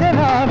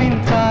ഖജനാവിൻ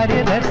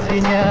കാര്യദർശി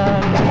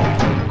ഞാൻ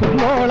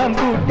കുന്നോളം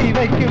കൂട്ടി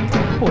വയ്ക്കും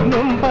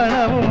ഒന്നും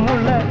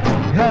പണവുമുള്ള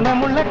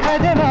ഘനമുള്ള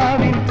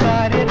ഖജനാവിൻ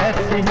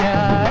കാര്യദർശി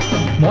ഞാൻ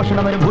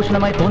മോഷണവരും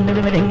ഭൂഷണമായി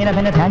തോന്നിയവർ എങ്ങനെ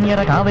തന്നെ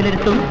ധാന്യറ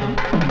കാവലിരുത്തും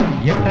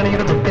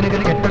എട്ടണയുടെ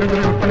തൊട്ടനുകൾ കെട്ടടുകൾ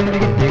ഒട്ടനുകൾ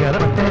കിട്ടിയ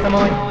ഭക്തന്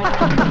സമമായി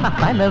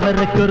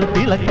പലവർക്കൊരു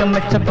തിളക്കം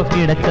വെച്ചപ്പോ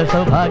കിടച്ച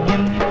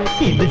സൗഭാഗ്യം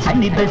ഇത്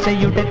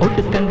ശനിദശയുടെ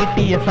ഒടുക്കം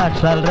കിട്ടിയ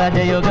സാക്ഷാൽ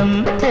രാജയോഗം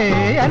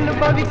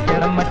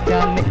അനുഭവിക്കണം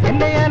മച്ചാനെ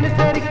എന്നെ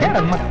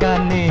അനുസരിക്കണം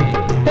മക്കാനെ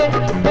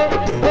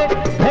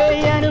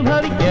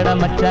അനുഭവിക്കട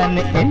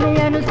മച്ചാനെ എന്നെ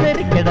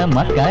അനുസരിക്കട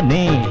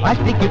മക്കാനെ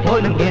അഷ്ടിക്ക്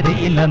പോലും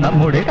എതിയില്ല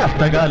നമ്മുടെ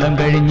കഷ്ടകാലം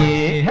കഴിഞ്ഞേ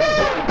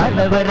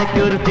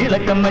പലവരക്കൊരു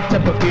തിളക്കം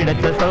വെച്ചപ്പോ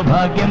കിടച്ച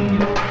സൗഭാഗ്യം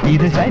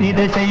ഇത്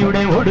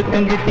ശനിദശയുടെ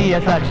ഒടുക്കം കിട്ടിയ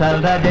സാക്ഷാൽ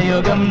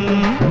രാജയോഗം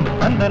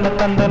തന്തന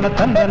തന്തന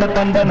തന്തന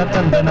തന്തന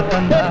തന്തന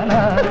തന്താന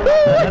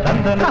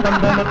തന്തന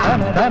തന്തന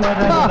തന്തന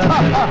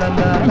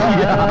തന്തന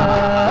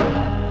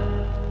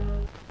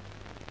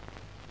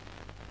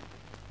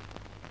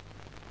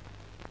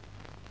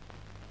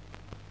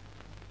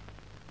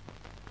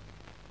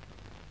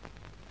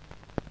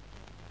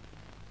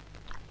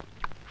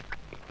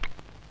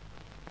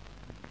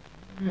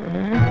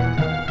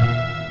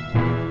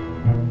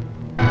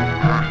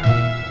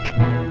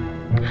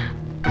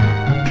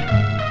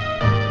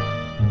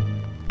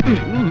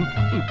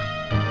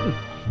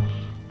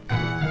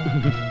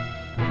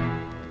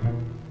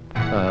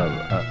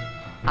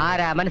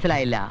ആരാ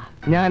മനസ്സിലായില്ല?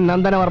 ഞാൻ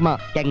നന്ദനവർമ്മ.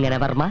 എങ്ങനെ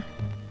വർമ്മ?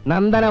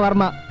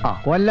 നന്ദനവർമ്മ,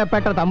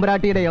 കൊല്ലപ്പെട്ട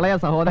തമ്പുരാട്ടിയുടെ ഇളയ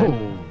സഹോദരൻ.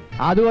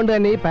 അതുകൊണ്ട്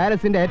തന്നെ ഈ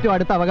പാലസിന്റെ ഏറ്റവും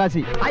അടുത്ത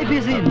അവകാശി.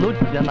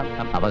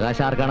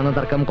 അവകാശം ആർക്കാണെന്ന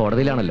തർക്കം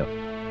കോടതിയിലാണല്ലോ.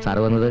 സാർ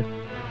വന്നത്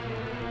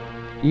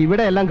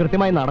ഇവിടെ എല്ലാം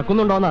കൃത്യമായി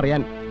നടക്കുന്നുണ്ടോന്ന്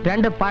അറിയാൻ.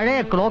 2 പഴയ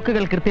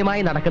ക്ലോക്കുകൾ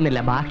കൃത്യമായി നടക്കുന്നില്ല,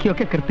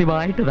 ബാക്കിയൊക്കെ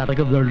കൃത്യമായിട്ട്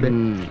നടക്കുന്നുണ്ട്.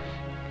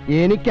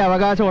 എനിക്ക്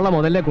അവകാശമുള്ള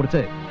മുതലിനെ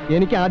കുറിച്ച്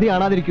എനിക്ക് ആദ്യം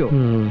കാണാതിരിക്കോ?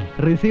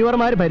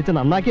 റിസീവർമാര് ഭരിച്ച്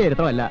നന്നാക്കിയ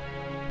ചരിത്രമല്ല,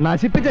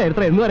 നശിപ്പിച്ച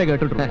ചരിത്രം എന്ന് വരെ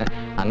കേട്ടിട്ടുണ്ട്.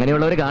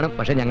 അങ്ങനെയുള്ളവർ കാണും,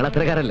 പക്ഷെ ഞങ്ങൾ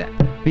അത്രക്കാരല്ല.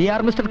 V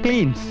R mister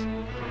cleanse.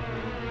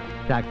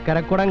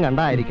 ചക്കരക്കുടം കണ്ട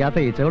അരിക്കാത്ത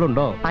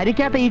ഈച്ചകളുണ്ടോ?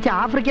 അരിക്കാത്ത ഈച്ച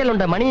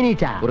ആഫ്രിക്കയിലുണ്ട്,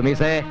 മണിയനീച്ച.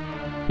 ഉർമീസേ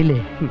ഇല്ലേ?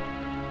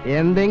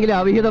 എന്തെങ്കിലും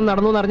അവിഹിതം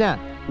നടന്നു എന്നറിഞ്ഞാ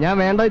ഞാൻ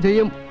വേണ്ടത്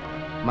ചെയ്യും.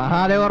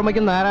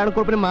 മഹാദേവർമ്മയ്ക്കും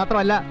നാരായണക്കുറിപ്പിനും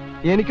മാത്രമല്ല,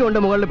 എനിക്കും ഉണ്ട്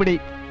മുകളിൽ പിടി.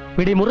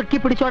 പിടി മുറുക്കി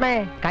പിടിച്ചോടെ,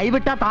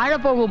 കൈവിട്ടാ താഴെ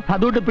പോകും,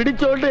 അതുകൊണ്ട്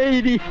പിടിച്ചോണ്ടേ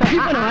ഇരി.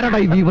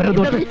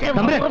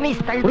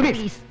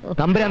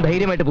 തമ്പുരാൻ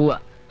ധൈര്യമായിട്ട് പോവാ.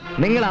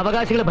 നിങ്ങൾ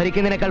അവകാശികൾ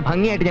ഭരിക്കുന്നതിനേക്കാൾ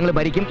ഭംഗിയായിട്ട് ഞങ്ങൾ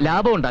ഭരിക്കും,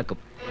 ലാഭം ഉണ്ടാക്കും.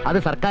 അത്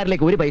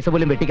സർക്കാരിലേക്ക് ഒരു പൈസ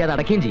പോലും വെട്ടിക്കാതെ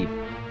അടക്കുകയും ചെയ്യും.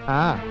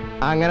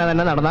 അങ്ങനെ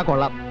തന്നെ നടന്നാ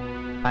കൊള്ളാം.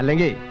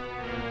 അല്ലെങ്കിൽ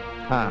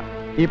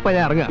ഇപ്പൊ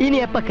ഞാൻ ഇറങ്ങാം. ഇനി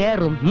എപ്പ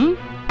കേറും?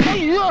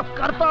 അയ്യോ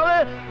കർത്താവേ.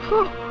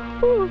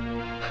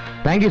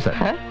 Thank you sir.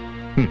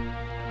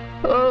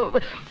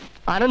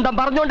 അനന്തം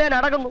പറഞ്ഞോണ്ടേ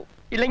നടക്കുന്നു,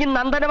 ഇല്ലെങ്കിൽ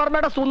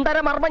നന്ദനവർമ്മയുടെ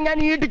സുന്ദരമർമ്മം ഞാൻ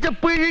ഇടിച്ച്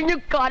പിഴിഞ്ഞു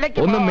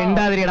കലക്കും. ഒന്നും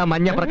മിണ്ടാതിരിയടാ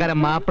മഞ്ഞപ്രകാരം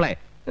മാപ്പിളെ.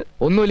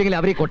 ഒന്നുമില്ലെങ്കിൽ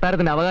അവർ ഈ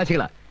കൊട്ടാരത്തിന്റെ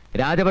അവകാശികളാ.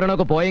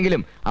 രാജഭരണമൊക്കെ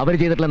പോയെങ്കിലും അവർ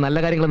ചെയ്തിട്ടുള്ള നല്ല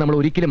കാര്യങ്ങൾ നമ്മൾ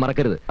ഒരിക്കലും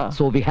മറക്കരുത്.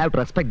 So we have to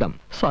respect dum.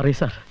 Sorry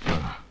sir.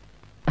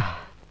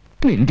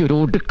 നിന്റെ ഒരു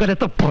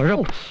ഒടുക്കലത്തെ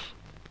പഴം.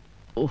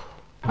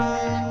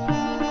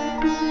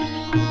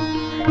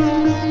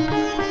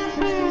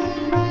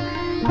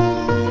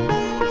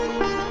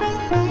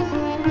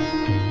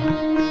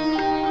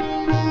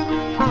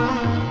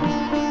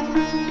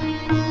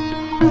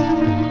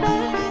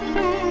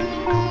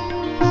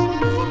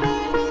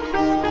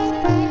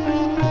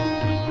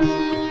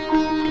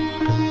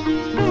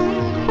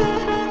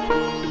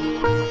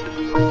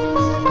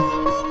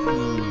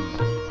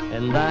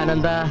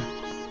 എന്താ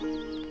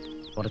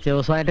കുറച്ച്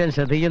ദിവസമായിട്ട് ഞാൻ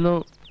ശ്രദ്ധിക്കുന്നു,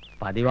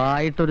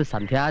 പതിവായിട്ടൊരു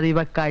സന്ധ്യാദീപ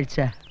കാഴ്ച.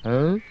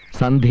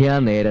 സന്ധ്യാ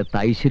നേരത്ത്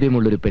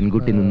ഐശ്വര്യമുള്ളൊരു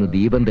പെൺകുട്ടി നിന്ന്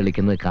ദീപം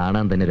തെളിക്കുന്നത്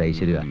കാണാൻ തന്നെ ഒരു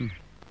ഐശ്വര്യമാണ്.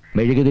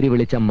 മെഴുകുതിരി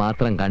വെളിച്ചം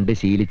മാത്രം കണ്ട്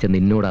ശീലിച്ച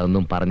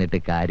നിന്നോടൊന്നും പറഞ്ഞിട്ട്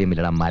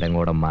കാര്യമില്ലടാ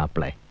മരങ്ങോടം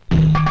മാപ്പിളെ.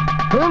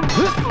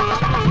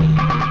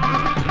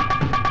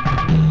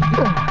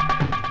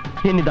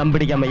 ഇനി ദം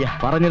പിടിക്കാൻ വയ്യ.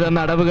 പറഞ്ഞു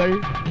തന്ന അടവുകൾ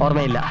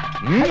ഓർമ്മയില്ല.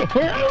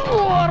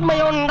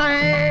 ഓർമ്മയുണ്ട്.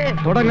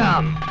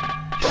 തുടങ്ങാം.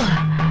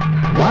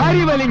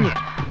 വാരി വലിഞ്ഞ്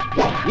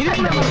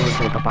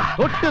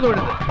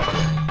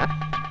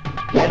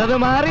ഇടത്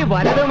മാറി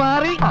വലത്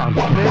മാറി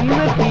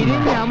നിന്ന്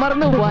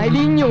തിരിഞ്ഞമർന്ന്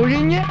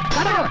വലിഞ്ഞൊഴിഞ്ഞ്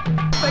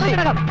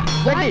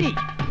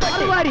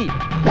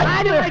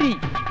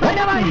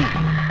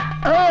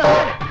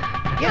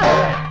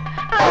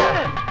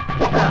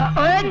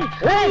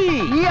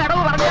ഈ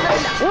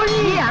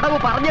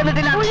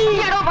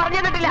അടവ് പറഞ്ഞു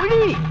തന്നിട്ടില്ല.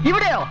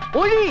 ഇവിടെയോ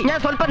ഒഴി? ഞാൻ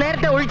സ്വല്പം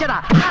നേരത്തെ ഒഴിച്ചതാ.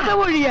 അത്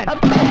ഒഴിയാൻ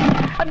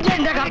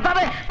എന്റെ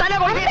കർത്താവേ, തല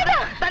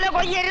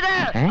കൊയ്യരുത്.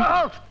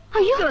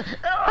 അയ്യോ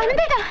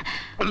അനന്തേട്ടാ,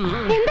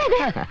 എന്താ ഇത്?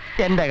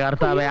 എന്റെ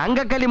കർത്താവേ,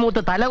 അങ്കക്കലി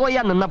മൂത്ത് തല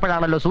കൊയ്യാൻ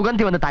നിന്നപ്പോഴാണല്ലോ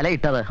സുഗന്ധി വന്ന്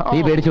തലയിട്ടത്. നീ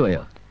പേടിച്ചു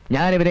പോയോ?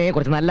 ഞാൻ ഇവരെ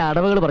കുറച്ച് നല്ല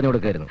അടവുകൾ പറഞ്ഞു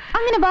കൊടുക്കായിരുന്നു.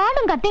 അങ്ങനെ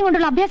വാളും കത്തിയും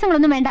കൊണ്ടുള്ള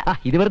അഭ്യാസങ്ങളൊന്നും വേണ്ട.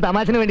 ഇതുവരെ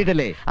തമാശന്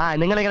വേണ്ടിട്ടല്ലേ?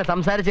 നിങ്ങളിങ്ങനെ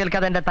സംസാരിച്ച്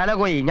കേൾക്കാതെ എന്റെ തല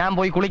കൊയ്യി. ഞാൻ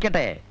പോയി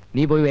കുളിക്കട്ടെ.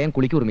 നീ പോയി വേഗം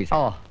കുളിക്കൂ ഉർമീസ്.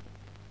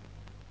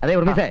 അതെ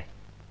ഉർമീസേ,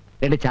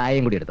 2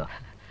 ചായയും കൂടി എടുത്തോ.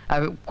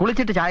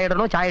 കുളിച്ചിട്ട് ചായ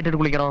ഇടണോ, ചായ ഇട്ടിട്ട്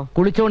കുളിക്കണോ?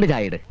 കുളിച്ചോണ്ട്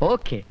ചായ ഇട്.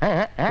 ഓക്കെ.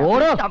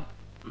 ഓടോ.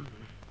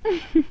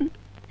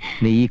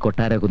 നീ ഈ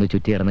കൊട്ടാരമൊക്കെ ഒന്ന്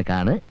ചുറ്റി കിടന്ന്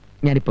കാണ്,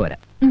 ഞാനിപ്പോ വരാം.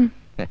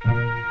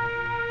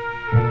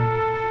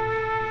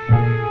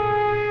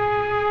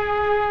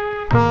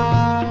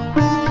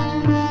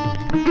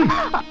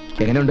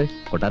 എങ്ങനെയുണ്ട്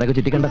കൊട്ടാരൊക്കെ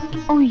ചുറ്റിക്കണ്ട?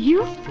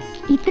 അയ്യോ,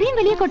 ഇത്രയും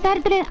വലിയ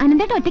കൊട്ടാരത്തില്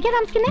അനന്തേട്ട ഒറ്റയ്ക്കാ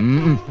താമസിക്കുന്നേ?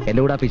 എന്റെ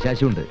കൂടെ ആ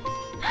പിശാശുണ്ട്.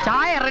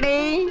 ചായ റെഡി.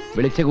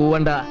 വിളിച്ച്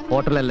കൂവണ്ട,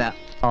 ഹോട്ടലല്ല.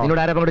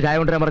 നിന്നോട് ആരാ ചായ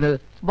കൊണ്ടുവരാൻ പറഞ്ഞത്?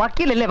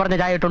 വക്കീലല്ലേ പറഞ്ഞ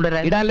ചായ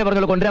ഇട്ടുകൊണ്ടുവരാൻ? ഇടാനല്ലേ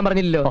പറഞ്ഞോളൂ, കൊണ്ടുവരാൻ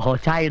പറഞ്ഞില്ലല്ലോ. ഓഹോ,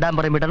 ചായ ഇടാൻ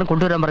പറയുമ്പോഴാണ്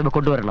കൊണ്ടുവരാൻ പറയുമ്പോ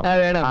കൊണ്ടുവരണം.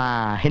 വേണം.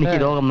 എനിക്ക്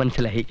രോഗം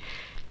മനസ്സിലായി.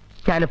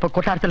 ഞാനിപ്പോ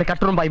കൊട്ടാരത്തിലെ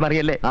കട്ടുറുമ്പായി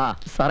മാറിയല്ലേ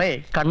സാറേ.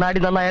 കണ്ണാടി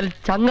നന്നായാൽ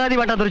ചങ്ങാതി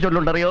വേണ്ടാത്തൊരു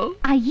ചൊല്ലുണ്ടറിയോ?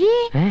 അയ്യേ,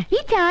 ഈ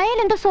ചായയിൽ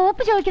എന്തോ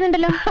സോപ്പ്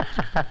ചോദിക്കുന്നുണ്ടല്ലോ.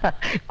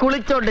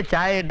 കുളിച്ചോണ്ട്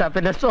ചായ ഇട്ടാ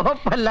പിന്നെ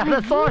സോപ്പല്ലാതെ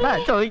സോഡ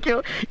ചോദിക്കൂ.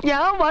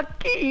 ഞാൻ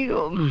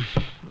വക്കീലോ.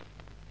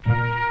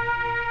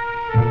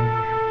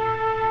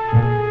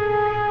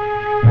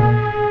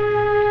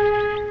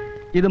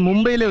 ഇത്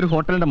മുംബൈയിലെ ഒരു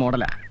ഹോട്ടലിന്റെ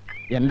മോഡലാ.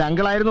 എന്റെ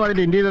അങ്കിളായിരുന്നു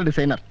അതിന്റെ ഇന്റീരിയർ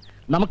ഡിസൈനർ.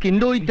 നമുക്ക്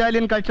ഇൻഡോ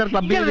ഇറ്റാലിയൻ കൾച്ചർ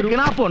ക്ലബിൽ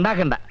കിണാപ്പ്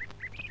ഉണ്ടാക്കണ്ട.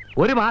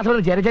 ഒരു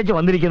മാസം ചെരച്ചു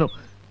വന്നിരിക്കുന്നു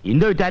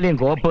ഇൻഡോ ഇറ്റാലിയൻ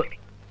കോപ്പ്.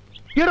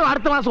 ഈടോ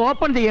അടുത്ത മാസം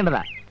ഓപ്പൺ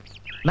ചെയ്യേണ്ടതാ.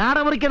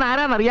 നാടമുറിക്കുന്ന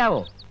ആരാന്നറിയാവോ?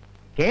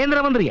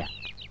 കേന്ദ്രമന്ത്രിയാ.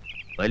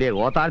 വലിയ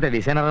ഗോത്താഴത്തെ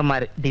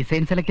ഡിസൈനർമാര്.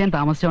 ഡിസൈൻ സെലക്ട് ചെയ്യാൻ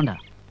താമസിച്ചോണ്ടാ.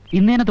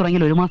 ഇന്നേനെ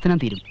തുടങ്ങിയാൽ 1 മാസത്തിനാ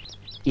തീരും.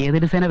 ഏത്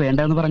ഡിസൈനാ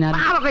വേണ്ടെന്ന് പറഞ്ഞാൽ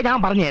അതൊക്കെ ഞാൻ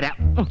പറഞ്ഞുതരാം.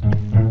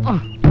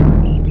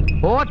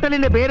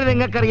 ഹോട്ടലിന്റെ പേര്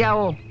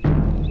നിങ്ങൾക്കറിയാവോ?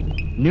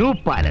 New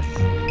palace.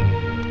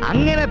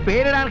 അങ്ങനെ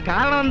പേരിടാൻ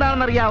കാരണം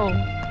എന്താണെന്നറിയാവോ?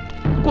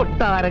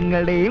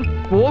 കൊട്ടാരങ്ങളുടെയും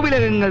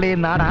കോവിലകങ്ങളുടെയും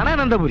നാടാണ്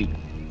അനന്തപുരി.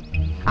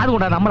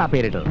 അതുകൊണ്ടാണ് നമ്മൾ ആ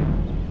പേരിട്ടത്.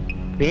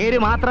 പേര്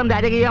മാത്രം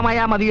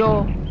രാജകീയമായാ മതിയോ?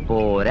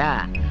 പോരാ,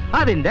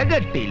 അതിന്റെ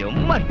ഗട്ടിലും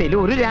മട്ടിലും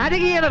ഒരു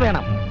രാജകീയത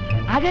വേണം.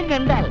 അകം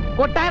കണ്ടാൽ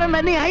കൊട്ടാരം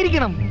തന്നെ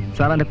ആയിരിക്കണം.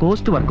 സാർ, എന്റെ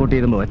കോസ്റ്റ് വർക്കൗട്ട്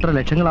ചെയ്യുമ്പോ എത്ര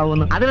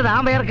ലക്ഷങ്ങളാവുമെന്ന്? അതിന്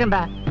താൻ വേർക്കണ്ട.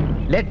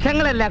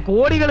 ലക്ഷങ്ങളല്ല,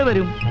 കോടികൾ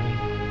വരും.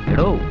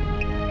 എടോ,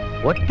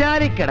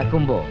 ഒറ്റാരി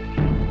കിടക്കുമ്പോ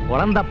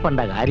കുളം തപ്പണ്ട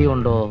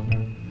കാര്യമുണ്ടോ?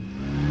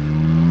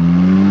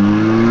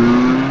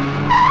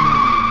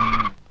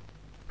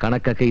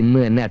 കണക്കൊക്കെ ഇന്ന്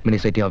തന്നെ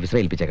അഡ്മിനിസ്ട്രേറ്റീവ് ഓഫീസറെ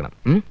ഏൽപ്പിച്ചേക്കണം.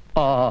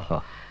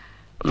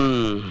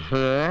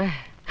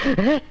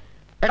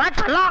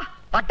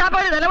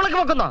 നിലവിളക്ക്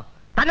വെക്കുന്നോ?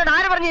 തന്നോട്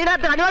ആര് പറഞ്ഞു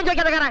ഇതിനകത്ത് അനുവാദം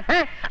ചോദിക്കാതെ കയറാൻ?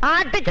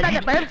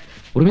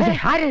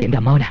 എന്റെ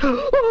അമ്മാവനാ.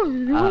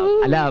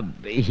 അല്ല,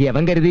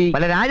 യവൻ കരുതി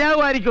പല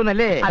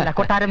രാജാവുമായിരിക്കുന്നല്ലേ? അല്ല,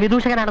 കൊട്ടാരം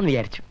വിദൂഷകനാണെന്ന്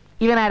വിചാരിച്ചു.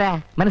 ഇവനാരാ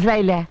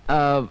മനസ്സിലായില്ല?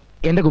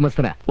 എന്റെ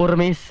ഗുമസ്തനാ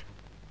ഉർമീസ്.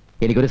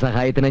 എനിക്കൊരു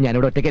സഹായത്തിന്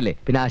ഞാനിവിടെ ഒറ്റയ്ക്കല്ലേ,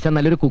 പിന്നെ ആശാൻ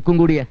നല്ലൊരു കുക്കും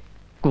കൂടിയാ.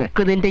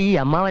 കുക്ക് നിന്റെ ഈ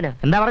അമ്മാവനാ?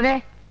 എന്താ പറഞ്ഞേ?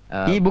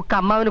 ഈ ബുക്ക്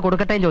അമ്മാവന്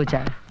കൊടുക്കട്ടെ ചോദിച്ചാ?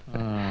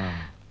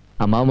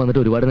 അമ്മാവൻ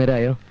വന്നിട്ട് ഒരുപാട്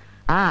നേരമായോ?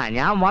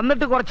 ഞാൻ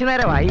വന്നിട്ട് കുറച്ചു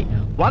നേരമായി.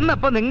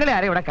 വന്നപ്പോ നിങ്ങളെ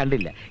ആരും ഇവിടെ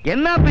കണ്ടില്ല.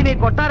 എന്നാ പിന്നെ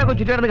കൊട്ടാരൊക്കെ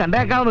ചുറ്റിടന്ന്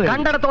കണ്ടേക്കാവുന്നത്.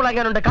 കണ്ടിടത്തോളം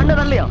എങ്ങനെയുണ്ട്? കണ്ണു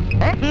തള്ളിയോ?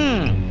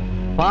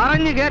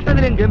 പറഞ്ഞു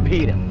കേട്ടതിലും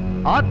ഗംഭീരം,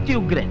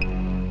 അത്യുഗ്രൻ.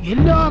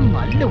 എല്ലാം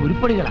നല്ല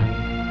ഉരുപ്പടികളാണ്.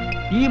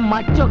 ഈ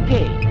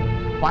മച്ചൊക്കെ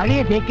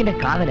പഴയ തേക്കിന്റെ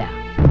കാതല.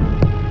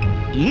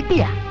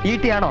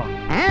 ഈട്ടിയാണോ?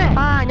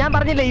 ഞാൻ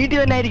പറഞ്ഞില്ലേ ഈട്ടി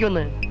തന്നെ ആയിരിക്കും.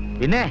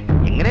 പിന്നെ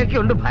ഇങ്ങനെയൊക്കെ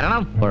ഉണ്ട്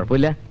ഭരണം.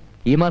 കുഴപ്പമില്ല,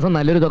 ഈ മാസം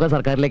നല്ലൊരു തുക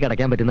സർക്കാരിലേക്ക്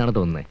അടയ്ക്കാൻ പറ്റുന്നതാണ്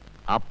തോന്നുന്നത്.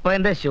 അപ്പൊ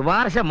എന്റെ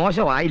ശുപാർശ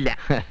മോശമായില്ല.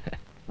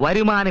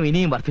 വരുമാനം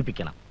ഇനിയും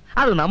വർദ്ധിപ്പിക്കണം.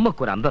 അത്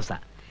നമുക്കൊരു അന്തസ്സാ.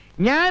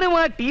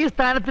 ഞാനുമായിട്ട് ഈ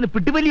സ്ഥാനത്തിന്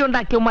പിടിവലി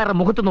ഉണ്ടാക്കിയവന്മാരുടെ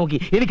മുഖത്ത് നോക്കി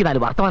എനിക്ക് 4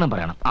 വർത്തമാനം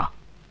പറയണം.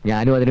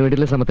 ഞാനും അതിനു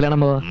വേണ്ടിയുള്ള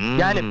ശ്രമത്തിലാണമ്മോ.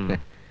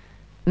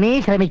 നീ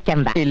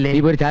ശ്രമിക്കണ്ട. നീ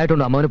പോയി ചായ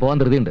ഇട്ടുണ്ടോ? അമ്മവന് പോകാൻ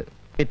ധൃതിയുണ്ട്.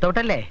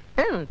 വിത്തൗട്ടല്ലേ?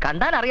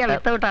 കണ്ടാൽ അറിയാം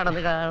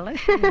വിത്തൗട്ടാണെന്ന്.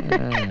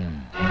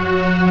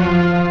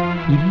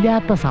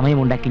 ഇല്ലാത്ത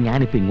സമയമുണ്ടാക്കി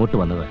ഞാനിപ്പോ ഇങ്ങോട്ട്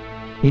വന്നത്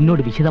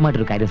നിന്നോട്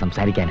വിശദമായിട്ടൊരു കാര്യം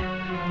സംസാരിക്കാനാ.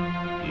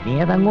 ഇനി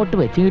അതങ്ങോട്ട്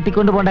വെച്ച്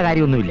കിട്ടിക്കൊണ്ട് പോകേണ്ട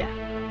കാര്യമൊന്നുമില്ല.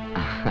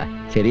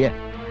 ശരിയാ,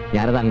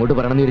 ഞാനത് അങ്ങോട്ട്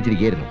പറയണമെന്ന്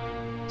വിചാരിച്ചിരിക്കുകയായിരുന്നു.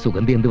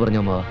 സുഗന്ധി എന്ത്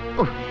പറഞ്ഞോമോ?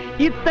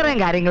 ഇത്തരം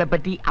കാര്യങ്ങളെ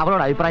പറ്റി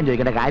അവളോട് അഭിപ്രായം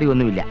ചോദിക്കേണ്ട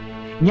കാര്യമൊന്നുമില്ല.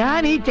 ഞാൻ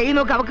ഈ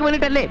ചെയ്യുന്നൊക്കെ അവക്ക്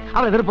വേണ്ടിട്ടല്ലേ.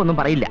 അവൾ എതിർപ്പൊന്നും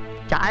പറയില്ല.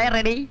 ചായ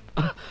റെഡി.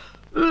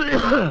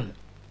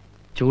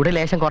 ചൂട്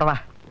ലേശം കുറവാ.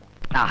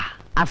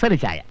 അസല്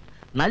ചായ,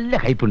 നല്ല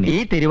കൈപ്പുണ്യം. ഈ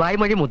തിരുവായ്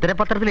മൊഴി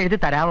മുദ്രപത്രത്തിൽ എഴുതി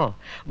തരാവോ?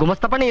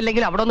 ഗുമസ്തപ്പണി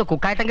ഇല്ലെങ്കിൽ അവിടെ ഒന്ന്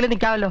കുക്കായിട്ടെങ്കിലും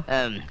നിൽക്കാമല്ലോ.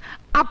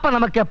 അപ്പൊ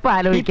നമുക്ക് എപ്പോ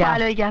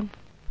ആലോചിക്കാം.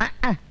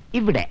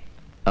 ഇവിടെ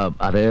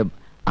അത്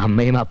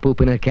അമ്മയും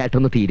അപ്പൂപ്പനൊക്കെ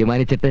ആയിട്ടൊന്ന്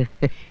തീരുമാനിച്ചിട്ട്.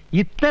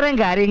 ഇത്തരം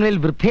കാര്യങ്ങളിൽ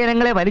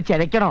വൃദ്ധജനങ്ങളെ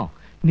വലിച്ചഴക്കണോ?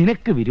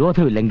 നിനക്ക്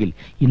വിരോധമില്ലെങ്കിൽ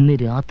ഇന്ന്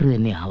രാത്രി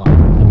തന്നെ ആവാം.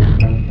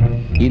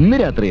 ഇന്ന്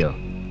രാത്രിയോ?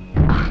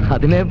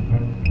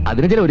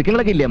 അതിന് ചില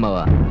ഒരുക്കങ്ങളൊക്കെ ഇല്ലേ അമ്മാവ?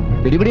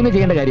 പിടിപിടിമ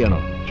ചെയ്യേണ്ട കാര്യമാണോ?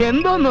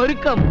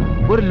 എന്തോന്നൊരുക്കം?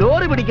 ഒരു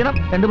ലോറി പിടിക്കണം,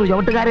 2-3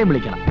 ചുമട്ടുകാരെയും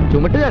വിളിക്കണം.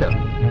 ചുമട്ടുകാരോ?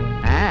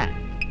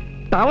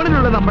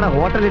 ടൗണിലുള്ള നമ്മുടെ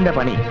ഹോട്ടലിന്റെ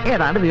പണി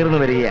ഏതാണ്ട് തീർന്നു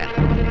വരികയാണ്.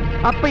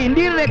 അപ്പൊ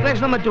ഇന്ത്യൻ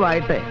ഡെക്കറേഷനും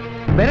മറ്റുമായിട്ട്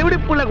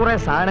വിലപിടിപ്പുള്ള കുറെ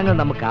സാധനങ്ങൾ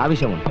നമുക്ക്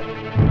ആവശ്യമുണ്ട്.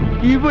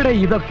 ഇവിടെ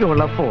ഇതൊക്കെ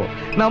ഉള്ളപ്പോ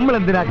നമ്മൾ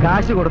എന്തിനാ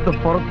കാശ് കൊടുത്ത്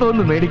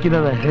പുറത്തുനിന്ന്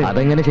മേടിക്കുന്നത്?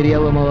 അതെങ്ങനെ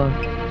ശരിയാവും അമ്മാവ?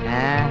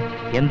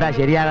 എന്താ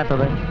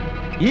ശരിയാകാത്തത്?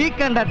 ഈ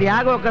കണ്ട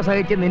ത്യാഗമൊക്കെ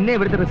സഹിച്ച് നിന്നെ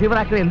ഇവിടുത്തെ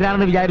റിസീവറാക്കിയത്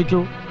എന്തിനാണെന്ന് വിചാരിച്ചു?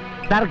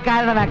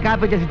 സർക്കാരിനെ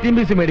നക്കാപ്പിച്ച സിറ്റിംഗ്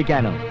ഫീസ്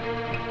മേടിക്കാനോ?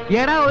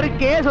 എടാ, ഒരു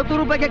കേസ് 10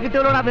 രൂപയ്ക്ക്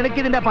കിട്ടുകളോടാ നിനക്ക്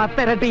ഇതിന്റെ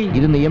 10 ഇരട്ടി.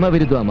 ഇത്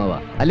നിയമവിരുദ്ധ അമ്മാവ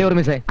അല്ലേ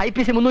ഓർമ്മിസേ?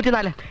 IPC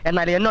 304.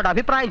 എന്നാൽ എന്നോട്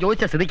അഭിപ്രായം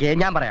ചോദിച്ച സ്ഥിതിക്ക്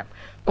ഞാൻ പറയാം.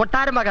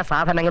 കൊട്ടാരം വക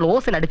സാധനങ്ങൾ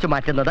ഓസിനടിച്ചു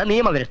മാറ്റുന്നത്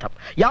നിയമവിരുദ്ധം.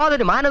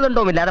 യാതൊരു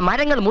മാനദണ്ഡവുമില്ലാതെ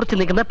മരങ്ങൾ മുറിച്ചു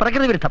നിൽക്കുന്നത്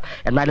പ്രകൃതി വിരുദ്ധം.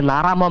 എന്നാലും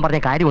നാറാമോൻ പറഞ്ഞ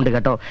കാര്യമുണ്ട്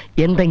കേട്ടോ,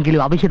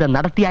 എന്തെങ്കിലും അവിഹിതം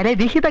നടത്തിയാലേ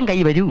വിഹിതം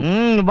കൈവരൂ.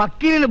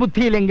 വക്കീലിന്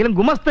ബുദ്ധിയില്ലെങ്കിലും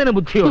ഗുമസ്തന്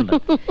ബുദ്ധിയുണ്ട്.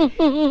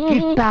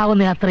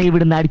 കിട്ടാവുന്ന അത്ര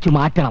ഇവിടുന്ന് അടിച്ചു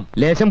മാറ്റണം.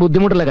 ലേശം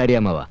ബുദ്ധിമുട്ടുള്ള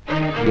കാര്യമാവ.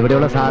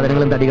 ഇവിടെയുള്ള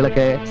സാധനങ്ങളും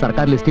തടികളൊക്കെ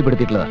സർക്കാർ ലിസ്റ്റിൽ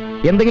പെടുത്തിയിട്ടുള്ളതാ.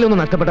 എന്തെങ്കിലും ഒന്ന്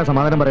നഷ്ടപ്പെട്ട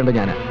സമാധാനം പറയേണ്ടത്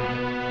ഞാൻ.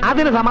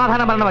 അതിന്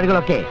സമാധാനം പറയുന്ന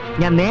വഴികളൊക്കെ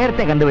ഞാൻ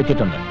നേരത്തെ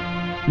കണ്ടുവച്ചിട്ടുണ്ട്.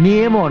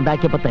 നിയമം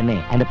ഉണ്ടാക്കിയപ്പോ തന്നെ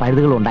അതിന്റെ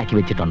പഴുതുകൾ ഉണ്ടാക്കി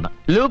വെച്ചിട്ടുണ്ട്.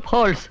 Loop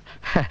holes.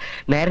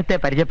 നേരത്തെ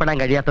പരിചയപ്പെടാൻ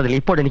കഴിയാത്തതിൽ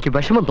ഇപ്പോൾ എനിക്ക്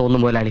വിഷമം തോന്നും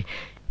മുതലാളി.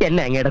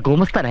 എന്നെ അങ്ങയുടെ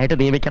ഗുമസ്തനായിട്ട്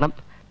നിയമിക്കണം.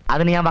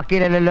 അതിന് ഞാൻ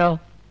വക്കീലല്ലല്ലോ.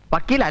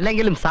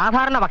 വക്കീലല്ലെങ്കിലും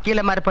സാധാരണ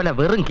വക്കീലന്മാരെ പോലെ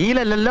വെറും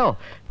കീലല്ലല്ലോ.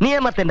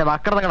 നിയമത്തിന്റെ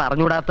വക്രതകൾ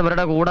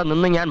അറിഞ്ഞുകൂടാത്തവരുടെ കൂടെ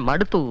നിന്ന് ഞാൻ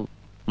മടുത്തു.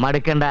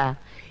 മടുക്കണ്ട,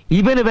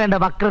 ഇവന് വേണ്ട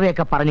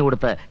വക്രതയൊക്കെ പറഞ്ഞു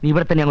കൊടുത്ത് നീ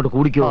ഇവിടെ തന്നെ അങ്ങോട്ട്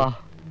കൂടിക്കോ.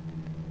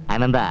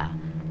 അനന്ത,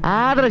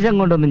 ആദർശം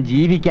കൊണ്ടൊന്നും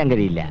ജീവിക്കാൻ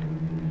കഴിയില്ല.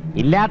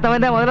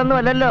 ഇല്ലാത്തവന്റെ മുതലൊന്നും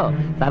അല്ലല്ലോ,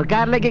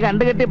 സർക്കാരിലേക്ക്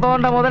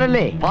കണ്ടുകെട്ടിപ്പോണ്ട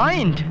മുതലല്ലേ.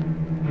 പോയിന്റ്.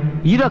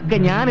 ഇതൊക്കെ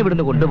ഞാൻ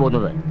ഇവിടുന്ന്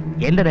കൊണ്ടുപോകുന്നത്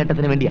എന്റെ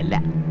നേട്ടത്തിന് വേണ്ടിയല്ല.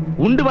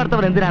 ഉണ്ടു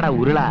വളർത്തവൻ എന്തിനാടാ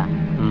ഉരുള?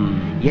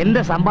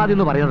 എന്റെ സമ്പാദ്യം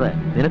എന്ന് പറയുന്നത്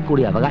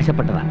നിനക്കൂടി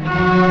അവകാശപ്പെട്ടതാണ്.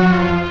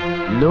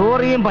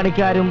 ലോറിയും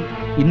പണിക്കാരും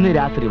ഇന്ന്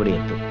രാത്രി ഇവിടെ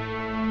എത്തും.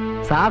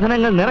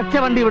 സാധനങ്ങൾ നിറച്ച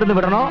വണ്ടി ഇവിടുന്ന്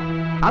വിടണോ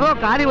അതോ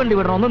കാലി വണ്ടി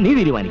വിടണോ എന്ന് നീ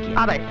തീരുമാനിക്കുക.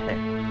 അതെ.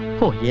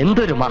 ഓ,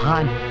 എന്തൊരു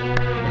മഹാൻ.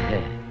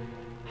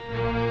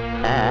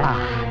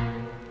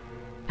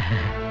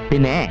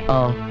 പിന്നെ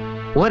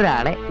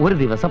ഒരാളെ ഒരു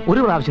ദിവസം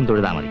ഒരു പ്രാവശ്യം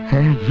തൊഴുതാ മതി.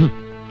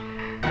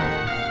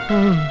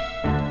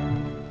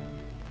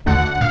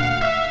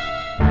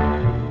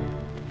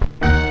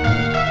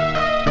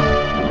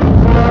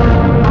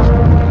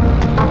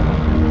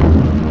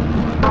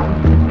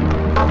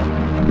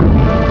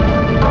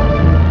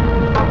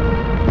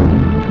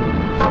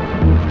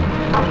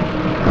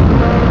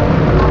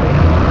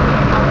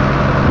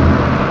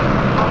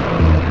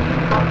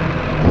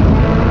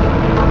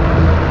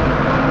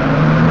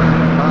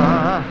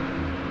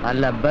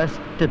 നല്ല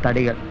ബെസ്റ്റ്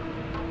തടികൾ.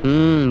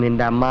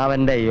 നിന്റെ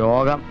അമ്മാവന്റെ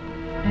യോഗം.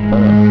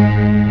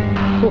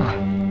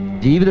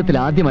 ജീവിതത്തിൽ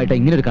ആദ്യമായിട്ട്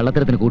ഇങ്ങനെ ഒരു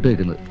കള്ളത്തരത്തിന്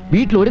കൂട്ടുവെക്കുന്നത്.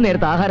 വീട്ടിൽ ഒരു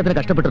നേരത്തെ ആഹാരത്തിന്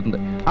കഷ്ടപ്പെട്ടിട്ടുണ്ട്.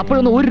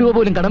 അപ്പോഴൊന്നും 1 രൂപ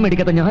പോലും കടം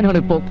മേടിക്കാത്ത ഞാനാണ്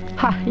ഇപ്പോ.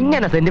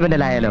 ഇങ്ങനെ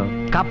സെന്റിമെന്റൽ ആയാലോ?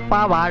 കപ്പ,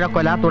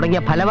 വാഴക്കൊല തുടങ്ങിയ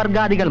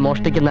ഫലവർഗാദികൾ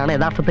മോഷ്ടിക്കുന്നതാണ്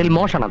യഥാർത്ഥത്തിൽ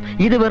മോഷണം.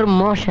 ഇത് വെറും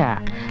മോശ.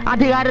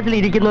 അധികാരത്തിൽ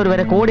ഇരിക്കുന്നവർ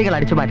വരെ കോടികൾ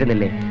അടിച്ചു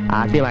മാറ്റുന്നില്ലേ?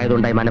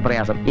 ആദ്യമായതുണ്ടായി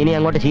മനപ്രയാസം. ഇനി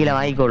അങ്ങോട്ട്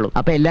ശീലമായിക്കോളൂ.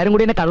 അപ്പൊ എല്ലാരും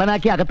കൂടി എന്നെ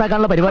കള്ളനാക്കി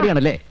അകത്താക്കാനുള്ള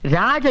പരിപാടിയാണല്ലേ?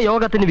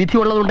 രാജയോഗത്തിന് വിധി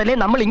ഉള്ളതുകൊണ്ടല്ലേ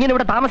നമ്മൾ ഇങ്ങനെ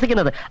ഇവിടെ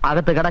താമസിക്കുന്നത്.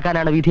 അകത്ത്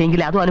കിടക്കാനാണ്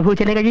വിധിയെങ്കിൽ അതും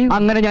അനുഭവിച്ചല്ലേ കഴിയും.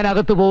 അങ്ങനെ ഞാൻ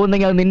അകത്ത്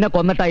പോകുന്നെങ്കിൽ അത് നിന്നെ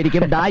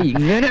കൊന്നിട്ടായിരിക്കും.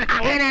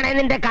 അങ്ങനെയാണെങ്കിൽ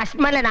നിന്റെ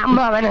കശ്മലൻ അമ്മ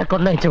അവനെ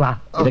കൊണ്ടുവച്ചു വാ.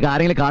 ഇതൊക്കെ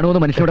ആരെങ്കിലും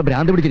കാണുമെന്ന് മനുഷ്യരുടെ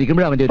ഭ്രാന്ത്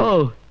പിടിച്ചിരിക്കുമ്പോഴാണ് അവന്റെ.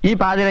 ഈ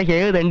പാതിരക്ക്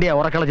ഏത് തെണ്ടിയാ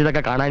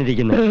ഉറക്കളച്ചിതൊക്കെ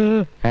കാണാനിരിക്കുന്നത്?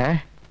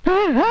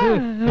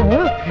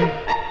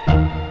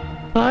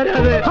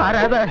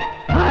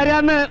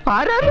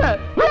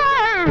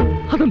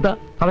 അതെന്താ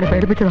അവനെ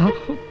പേടിപ്പിച്ചതാ?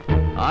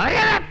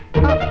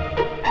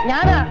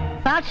 ഞാനാ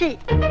സാക്ഷി.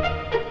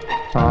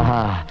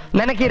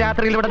 നിനക്ക് ഈ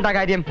രാത്രിയിൽ ഇവിടെ എന്താ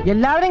കാര്യം?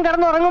 എല്ലാവരും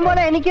കിടന്നുറങ്ങും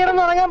പോലെ എനിക്ക്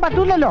കിടന്നുറങ്ങാൻ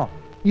പറ്റൂലല്ലോ.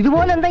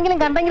 ഇതുപോലെ എന്തെങ്കിലും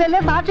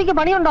കണ്ടെങ്കിലല്ലേ സാക്ഷിക്ക്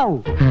പണിയുണ്ടാവൂ.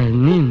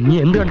 നീ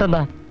എന്ത്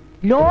കണ്ടെന്താ?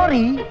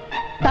 ലോറി,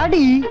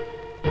 തടി,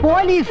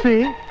 പോലീസ്,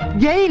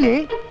 ജയില്.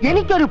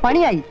 എനിക്കൊരു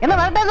പണിയായി. എന്നാ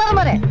വരട്ടെ സാറും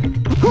വരെ.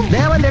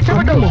 ദേവൻ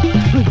രക്ഷപ്പെട്ടു.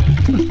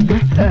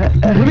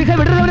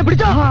 വിടരുന്നവനെ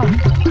പിടിച്ചോ.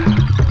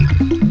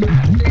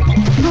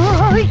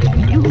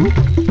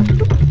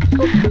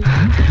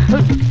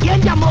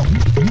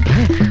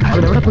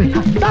 അവനെവിടെ പോയി?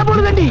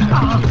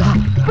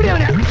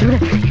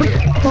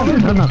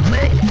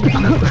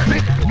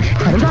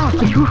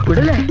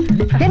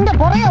 എന്റെ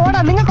പുറകെ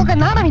ഓടാൻ നിങ്ങൾക്കൊക്കെ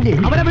നാണമില്ലേ?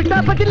 അവനെ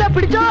വിട്ടാൻ പറ്റില്ല.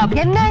 പിടിച്ചോ.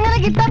 എന്നെ അങ്ങനെ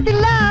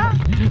കിട്ടത്തില്ല.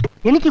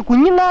 എനിക്ക്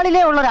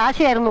കുഞ്ഞുനാളിലേ ഉള്ളൊരു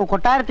ആശയായിരുന്നു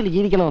കൊട്ടാരത്തിൽ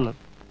ജീവിക്കണമെന്ന്.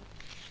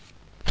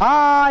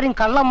 ആരും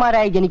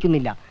കള്ളന്മാരായി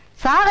ജനിക്കുന്നില്ല.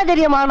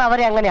 സാഹചര്യമാണ്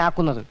അവരെ അങ്ങനെ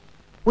ആക്കുന്നത്.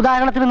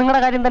 ഉദാഹരണത്തിന്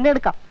നിങ്ങളുടെ കാര്യം തന്നെ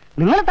എടുക്കാം.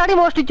 നിങ്ങൾ തടി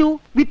മോഷ്ടിച്ചു,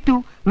 വിറ്റു.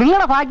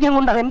 നിങ്ങളുടെ ഭാഗ്യം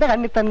കൊണ്ട് അതെന്റെ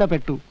കണ്ണിൽ തന്നെ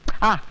പെട്ടു.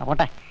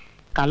 പോട്ടെ,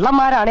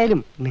 കള്ളന്മാരാണേലും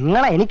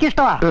നിങ്ങളെ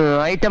എനിക്കിഷ്ടമാ.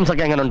 ഐറ്റംസ്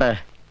ഒക്കെ എങ്ങനെയുണ്ട്?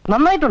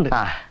 നന്നായിട്ടുണ്ട്.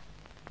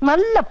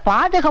 നല്ല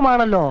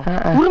പാചകമാണല്ലോ.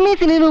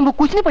 ഉർമീസിന് ഇതിനു മുമ്പ്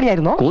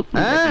കുശിനിപ്പണിയായിരുന്നോ?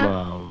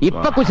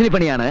 ഇപ്പൊ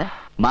കുശിനിപ്പണിയാണ്.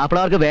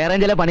 മാപ്പിളവർക്ക് വേറെ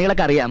ചില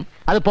പണികളൊക്കെ അറിയാം.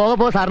 അത് പോകെ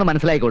പോകെ സാറിന്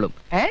മനസ്സിലായിക്കോളും.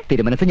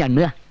 തിരുമനസ്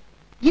ഞണ്ണുക.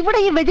 ഇവിടെ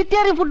ഈ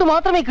വെജിറ്റേറിയൻ ഫുഡ്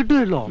മാത്രമേ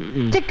കിട്ടുകയുള്ളൂ.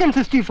 Chicken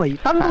 65,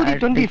 tandoori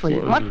 25,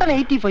 mutton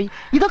 85.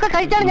 ഇതൊക്കെ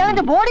കഴിച്ചാണ് ഞാൻ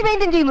എന്റെ ബോഡി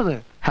മെയിൻറ്റെയിൻ ചെയ്യുന്നത്.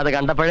 അത്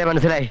കണ്ടപ്പോഴേ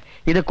മനസ്സിലായി.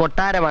 ഇത്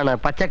കൊട്ടാരമാണ്.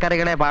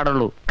 പച്ചക്കറികളെ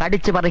പാടുള്ളൂ.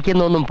 കടിച്ചു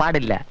പറിക്കുന്നൊന്നും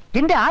പാടില്ല.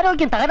 എന്റെ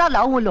ആരോഗ്യം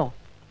തകരാറിലാവുമല്ലോ.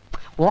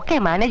 ഓക്കെ,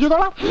 മാനേജ്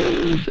ചെയ്തോളാം.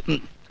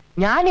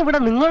 ഞാനിവിടെ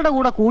നിങ്ങളുടെ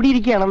കൂടെ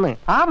കൂടിയിരിക്കുകയാണെന്ന്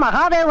ആ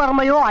മഹാദേവ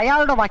വർമ്മയോ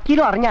അയാളുടെ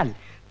വക്കീലോ അറിഞ്ഞാൽ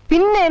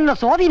പിന്നെ എന്നെ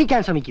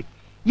സ്വാധീനിക്കാൻ ശ്രമിക്കും.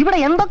 ഇവിടെ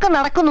എന്തൊക്കെ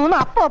നടക്കുന്നു എന്ന്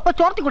അപ്പൊ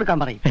ചോർത്തി കൊടുക്കാൻ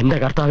പറയും. എന്റെ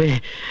കർത്താവേ,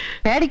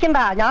 പേടിക്കണ്ട,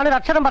 ഞാനൊരു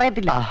അക്ഷരം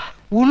പറയത്തില്ല.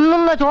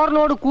 ഉണ്ണുന്ന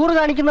ചോറിനോട് കൂറ്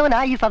കാണിക്കുന്നവനാ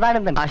ഈ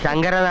സദാനന്ദൻ. ആ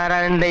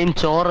ശങ്കരനാരായണന്റെയും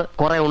ചോറ്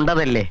കുറെ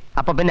ഉണ്ടതല്ലേ?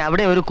 അപ്പൊ പിന്നെ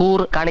അവിടെ ഒരു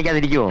കൂറ്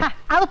കാണിക്കാതിരിക്കുമോ?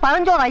 അത്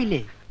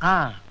പഴഞ്ചോറായില്ലേ?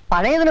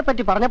 പഴയതിനെ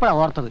പറ്റി പറഞ്ഞപ്പോഴാ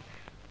ഓർത്തത്.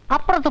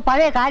 അപ്പുറത്ത്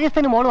പഴയ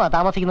കാര്യസ്ഥന് മോളുവാ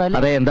താമസിക്കുന്നത്.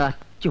 അതെ, എന്താ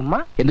ചുമ്മാ?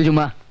 എന്ത്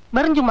ചുമ്മാ?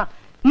 വെറും ചുമ്മാ.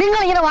 നിങ്ങൾ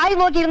ഇങ്ങനെ വായി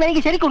നോക്കിയിരുന്ന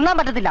എനിക്ക് ശരിക്കും ഉണ്ണാൻ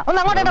പറ്റത്തില്ല. ഒന്ന്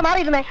അങ്ങോട്ടേട്ട്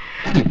മാറിയിരുന്നേ.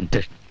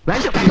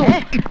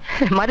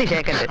 മതി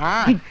ഷേക്കല്ലേ.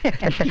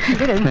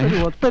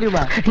 ഒത്തൊരുമ.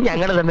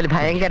 ഞങ്ങള് തമ്മിൽ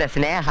ഭയങ്കര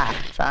സ്നേഹ.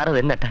 സാറ്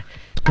തിന്നട്ടെ.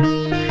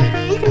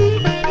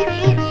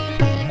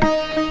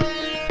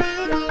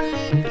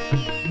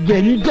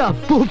 എന്റെ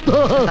അപ്പൂപ്പ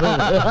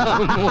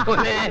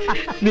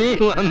നീ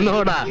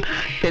വന്നോടാ.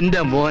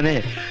 എന്റെ മോനെ,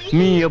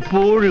 നീ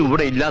എപ്പോഴും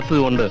ഇവിടെ ഇല്ലാത്തത്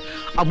കൊണ്ട്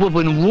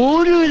അപ്പൂപ്പന്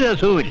ഒരു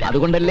രസവുമില്ല.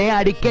 അതുകൊണ്ടല്ലേ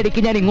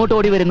അടിക്കടിക്ക് ഞാൻ ഇങ്ങോട്ട്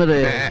ഓടി വരുന്നത്.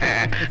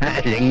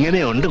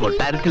 എങ്ങനെയുണ്ട്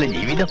കൊട്ടാരത്തിലെ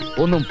ജീവിതം?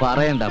 ഒന്നും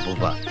പറയണ്ട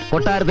അപ്പൂപ്പ,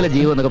 കൊട്ടാരത്തിലെ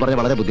ജീവിതം എന്നൊക്കെ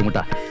പറഞ്ഞാൽ വളരെ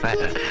ബുദ്ധിമുട്ടാ.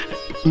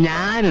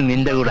 ഞാൻ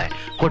നിന്റെ കൂടെ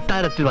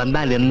കൊട്ടാരത്തിൽ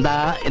വന്നാൽ എന്താ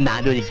എന്ന്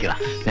ആലോചിക്കുക.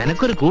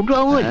 നിനക്കൊരു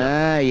കൂട്ടുവാങ്ങോ?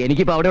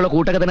 എനിക്കിപ്പോ അവിടെയുള്ള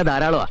കൂട്ടൊക്കെ തന്നെ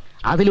ധാരാളമാ.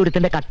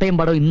 അതിലൊരുത്തന്റെ കട്ടയും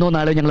പടവും ഇന്നോ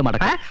നാളോ ഞങ്ങൾ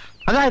മടക്കാം.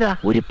 അതാരാ?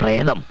 ഒരു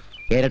പ്രേതം.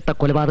 ഇരട്ട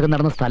കൊലപാതകം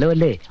നടന്ന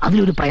സ്ഥലമല്ലേ,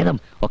 അതിലൊരു പ്രേതം.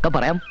 ഒക്കെ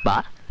പറയാം, വാ.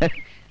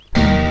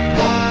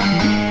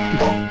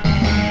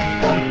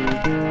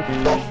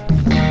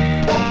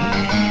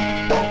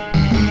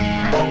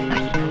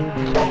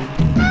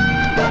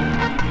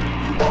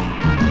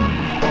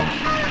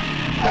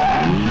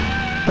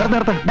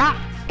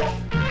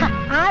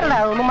 ആരടാ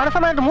ഒന്ന്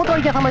മനസ്സമായിട്ട്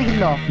മൂത്തൊഴിക്കാൻ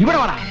സമ്മതിക്കില്ലോ? ഇവിടെ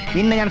വേണം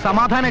നിന്നെ ഞാൻ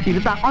സമാധാനമായിട്ട്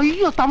ഇരുത്താം.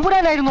 അയ്യോ,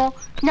 തമ്പുരാനായിരുന്നോ?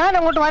 ഞാൻ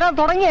അങ്ങോട്ട് വരാൻ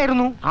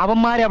തുടങ്ങിയായിരുന്നു.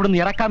 അവന്മാരെ അവിടെ നിന്ന്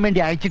ഇറക്കാൻ വേണ്ടി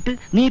അയച്ചിട്ട്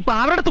നീ ഇപ്പൊ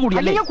അവരുടെ അടുത്ത്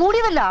കൂടിയല്ലേ? അയ്യോ,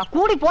 കൂടിയതല്ല,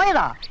 കൂടി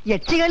പോയതാ.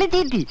 യക്ഷികളി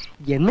തീറ്റി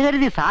എന്ന്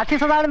കരുതി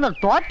സാക്ഷ്യസദാണെന്ന്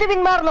തോറ്റ്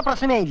പിന്മാറുന്ന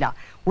പ്രശ്നമേ ഇല്ല.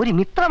 ഒരു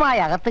മിത്രമായ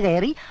അകത്ത്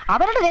കയറി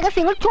അവരുടെ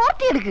രഹസ്യങ്ങൾ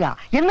ചോർത്തിയെടുക്കുക,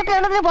 എന്നിട്ട്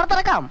എണ്ണത്തിന്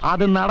പുറത്തിറക്കാം.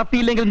 അത്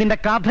നടത്തിയില്ലെങ്കിൽ നിന്റെ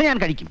കഥ ഞാൻ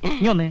കഴിക്കും.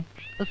 നീ ഒന്ന്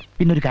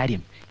പിന്നൊരു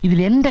കാര്യം, ഇതിൽ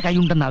എന്റെ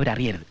കൈയുണ്ടെന്ന്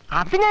അവരറിയരുത്.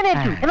 അത് ഞാൻ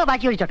ഏറ്റു. എന്നാ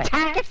ബാക്കി ഒഴിച്ചോട്ടെ.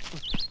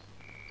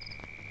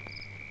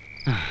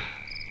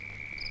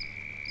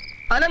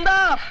 അനന്താ,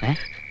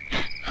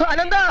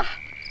 അനന്താ,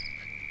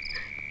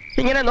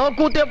 ഇങ്ങനെ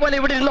നോക്കൂത്തിയെ പോലെ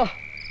ഇവിടെ ഇരുന്നോ.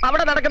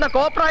 അവിടെ നടക്കുന്ന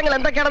കോപ്രായങ്ങൾ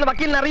എന്തൊക്കെയാണെന്ന്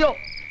വക്കീലിന് അറിയോ?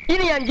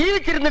 ഇനി ഞാൻ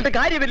ജീവിച്ചിരുന്നിട്ട്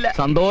കാര്യമില്ല.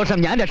 സന്തോഷം,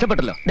 ഞാൻ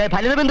രക്ഷപ്പെട്ടല്ലോ.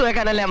 ഫലിതബിന്ദു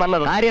വെക്കാനല്ലേ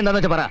വന്നത്. കാര്യം എന്താന്ന്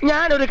വെച്ചാ പറ.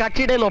 ഞാനൊരു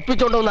കക്ഷിയുടെ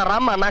ഒപ്പിച്ചോണ്ട് വന്ന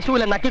റമ്മ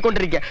നശൂലെ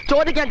നക്കിക്കൊണ്ടിരിക്കുക.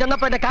 ചോദിക്കാൻ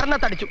ചെന്നപ്പോ എന്റെ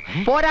കർണത്തടിച്ചു.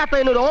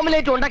 പോരാത്തതിന് ഒരു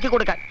ഓംലേറ്റ് ഉണ്ടാക്കി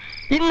കൊടുക്കാൻ.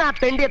 ഇന്ന് ആ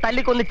തെണ്ടിയെ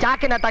തല്ലിക്കൊന്ന്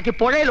ചാക്കിനകത്താക്കി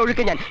പുഴയിൽ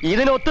ഒഴുക്ക് ഞാൻ.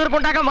 ഇതിന്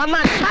ഒത്തീർപ്പുണ്ടാക്കാൻ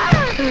വന്നാൽ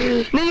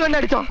നീ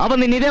ഒന്നടിച്ചോ? അവൻ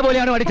നിന്നെ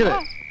ഇതേപോലെയാണ് അടിച്ചത്.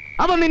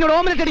 അവൻ നിന്നോട്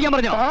ഓംലെറ്റ് അടിക്കാൻ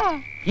പറഞ്ഞോ?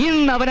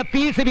 ഇന്ന് അവനെ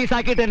പീസ് പീസ്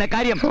ആക്കിയിട്ട് തന്നെ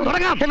കാര്യം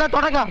തുടങ്ങാം. എന്നാ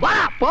തുടങ്ങാം.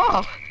 പോ.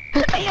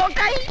 അയ്യോ,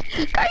 കൈ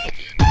കൈ.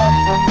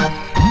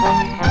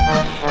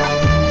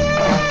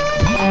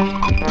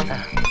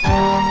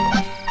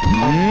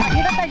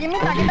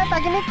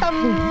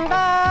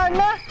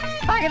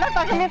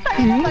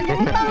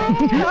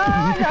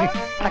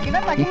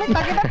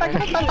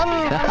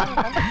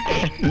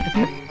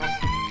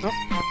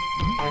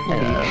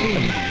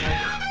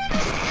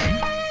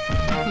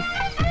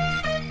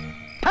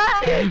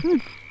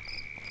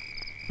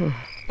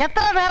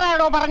 എത്ര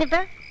നേരമാണോ പറഞ്ഞിട്ട്?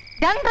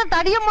 2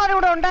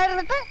 തടിയന്മാരിവിടെ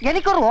ഉണ്ടായിരുന്നിട്ട്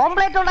എനിക്കൊരു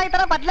ഓംപ്ലേറ്റ് ഉണ്ടായി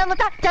തരാൻ പറ്റില്ലെന്ന്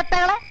വെച്ചാ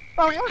ചെത്തകളെ.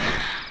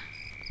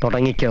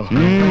 തുടങ്ങിക്കോ.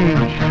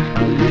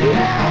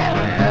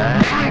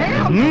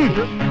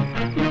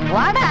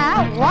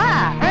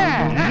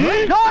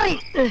 ലോറി,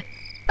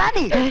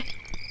 തടി,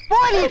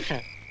 പോലീസ്,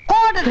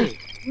 കോടതി,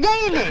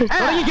 ജയില്.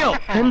 തുടങ്ങിക്കോ.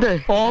 എന്ത്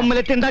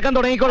ഓംലെറ്റ് ഉണ്ടാക്കാൻ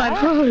തുടങ്ങിക്കോളാൻ.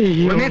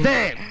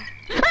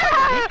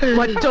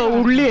 മച്ചോ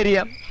ഉള്ളി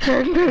എരിയാം.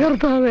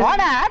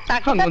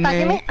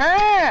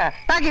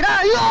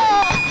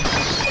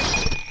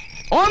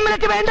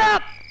 ഓംലെറ്റ് വേണ്ട.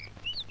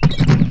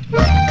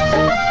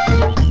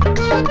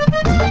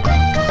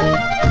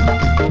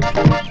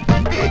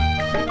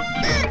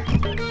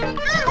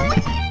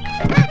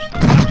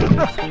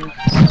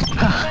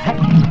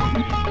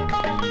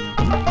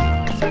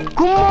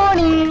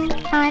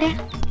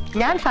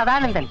 ഞാൻ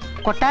സദാനന്ദൻ,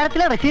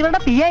 കൊട്ടാരത്തിലെ റിസീവറുടെ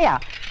PA.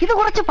 ഇത്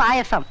കുറച്ച്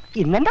പായസം.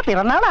 ഇന്നെന്റെ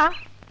പിറന്നാളാ.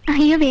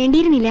 അയ്യോ,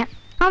 വേണ്ടിയിരുന്നില്ല.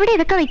 അവിടെ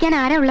ഇതൊക്കെ വെക്കാൻ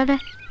ആരാ ഉള്ളത്?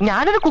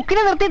 ഞാനൊരു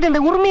കുക്കിനെ നിർത്തിയിട്ടുണ്ട്,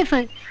 ഉർമീസ്.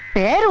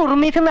 പേര്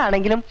ഉർമീസ്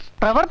എന്നാണെങ്കിലും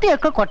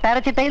പ്രവൃത്തിയൊക്കെ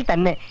കൊട്ടാരച്ചിട്ടയിൽ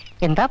തന്നെ.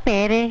 എന്താ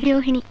പേര്?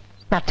 രോഹിണി.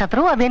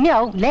 നക്ഷത്രവും അത്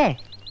തന്നെയാവും അല്ലേ?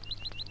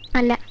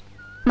 അല്ല,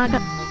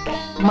 മകം.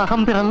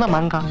 മകം പിറന്ന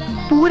മങ്ക,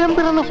 പൂരം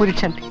പിറന്ന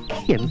പുരുഷൻ.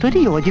 എന്തൊരു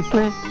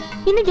യോജിപ്പ്.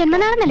 ഇന്ന്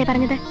ജന്മനാളെന്നല്ലേ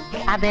പറഞ്ഞത്?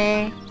 അതെ.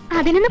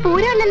 അതിനൊന്ന്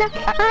പൂരമല്ലല്ലോ,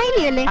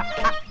 ആയില്യല്ലേ?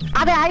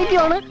 അതെ,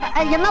 ആയില്യമാണ്.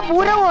 എന്നാ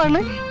പൂരവുമാണ്.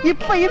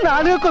 ഇപ്പൊ ഈ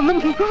നാളുകൾക്കൊന്നും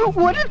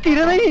ഒരു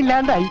സ്ഥിരതയും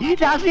ഇല്ലാണ്ടായി.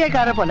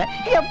 രാഷ്ട്രീയക്കാരെ പോലെ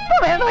എപ്പോ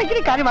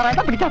വേണമെങ്കിലും കാര്യം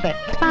പറയാൻ പിടിച്ചാട്ടെ.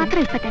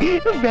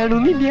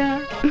 വേണമെന്നില്ല.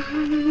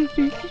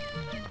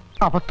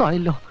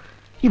 അബദ്ധമായല്ലോ.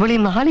 ഇവളീ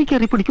നാളെ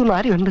കയറി പിടിക്കുന്ന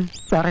ആരുണ്ട്?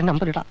 വേറെ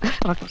നമ്പർ ഇടാം.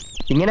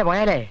 ഇങ്ങനെ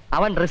പോയാലേ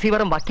അവൻ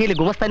റിസീവറും വക്കീല്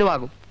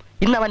ഗുമസ്തനുമാകും.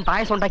 ഇന്ന് അവൻ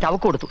പായസം ഉണ്ടാക്കി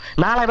അവക്ക് കൊടുത്തു.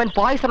 നാളെ അവൻ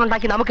പോയിസൺ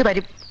ഉണ്ടാക്കി നമുക്ക്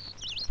തരും.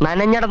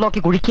 നനഞ്ഞട നോക്കി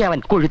കുഴിക്കുക അവൻ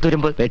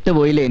കൊഴുത്തുരുമ്പ്.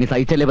 പെട്ടുപോയില്ലേ, ഇനി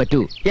സഹിച്ചല്ലേ പറ്റൂ.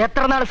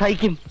 എത്ര നാൾ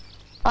സഹിക്കും?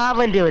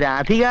 അവന്റെ ഒരു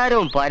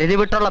അധികാരവും പരിധി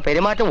വിട്ടുള്ള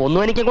പെരുമാറ്റം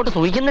ഒന്നും എനിക്ക് അങ്ങോട്ട്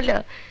സൂഹിക്കുന്നില്ല.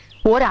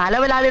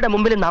 ഒരലവലാളിയുടെ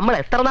മുമ്പിൽ നമ്മൾ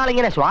എത്ര നാൾ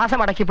ഇങ്ങനെ ശ്വാസം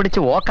അടക്കി പിടിച്ച്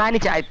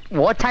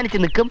ഓച്ചാനിച്ച്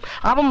നിൽക്കും?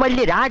 അവൻ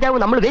വലിയ രാജാവ്,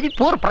 നമ്മൾ വെരി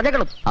പൂർ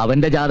പ്രജകളും.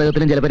 അവന്റെ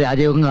ജാതകത്തിലും ചിലപ്പോൾ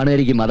രാജയോഗം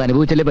കാണുമായിരിക്കും. അത്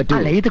അനുഭവിച്ചല്ലേ പറ്റൂ.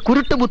 അല്ല, ഇത്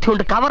കുരുട്ട് ബുദ്ധി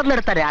കൊണ്ട്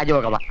കവർന്നെടുത്ത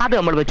രാജയോഗമാണ്. അത്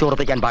നമ്മൾ വെച്ച്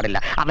ഉറപ്പിക്കാൻ പാടില്ല.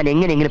 അവൻ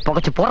എങ്ങനെയെങ്കിലും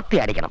പുകച്ച്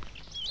പുറത്തിയടിക്കണം.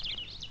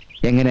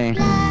 എങ്ങനെ?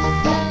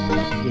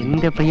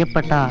 എന്റെ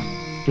പ്രിയപ്പെട്ട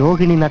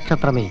രോഹിണി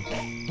നക്ഷത്രമേ,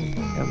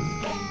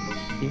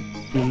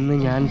 ഇന്ന്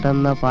ഞാൻ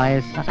തന്ന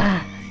പായസ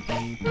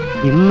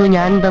ഇന്ന്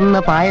ഞാൻ തന്ന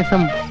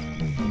പായസം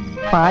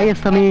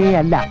പായസമേ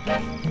അല്ല,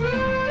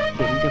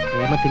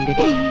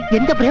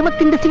 എന്റെ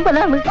പ്രേമത്തിന്റെ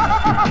സിമ്പലാണ്.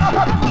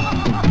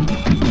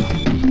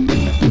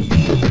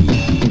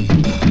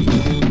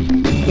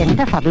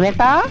 എന്റെ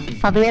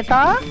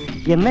സതുവേട്ടാ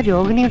എന്ന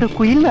രോഹിണിയുടെ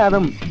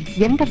കുയിൽനാദം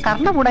എന്റെ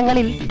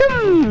കർണപുടങ്ങളിൽ ഡും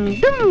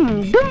ഡും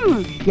ഡും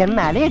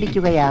എന്ന്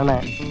അലയടിക്കുകയാണ്.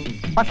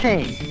 പക്ഷേ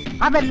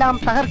അതെല്ലാം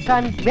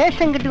തകർക്കാൻ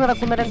വേഷം കെട്ടി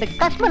നടക്കുന്ന 2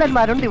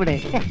 കശ്മലന്മാരുണ്ട് ഇവിടെ.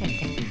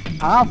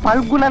 ആ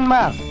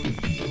ഫൽഗുണന്മാർ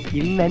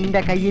ഇന്ന്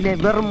എന്റെ കയ്യിലെ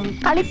വെറും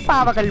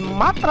കളിപ്പാവകൾ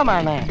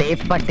മാത്രമാണ്.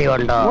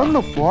 തീപ്പട്ടിയുണ്ടോ?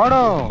 ഒന്ന്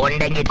പോടോ.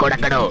 ഉണ്ടെങ്കിൽ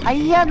കൊടുക്കണോ?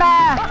 അയ്യടാ,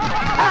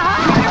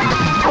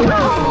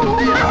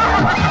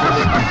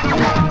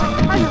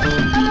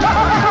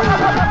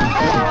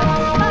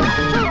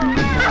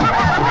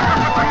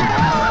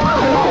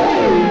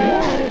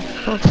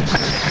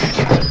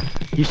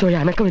 ഈശോയെ,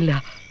 അനക്കമില്ല,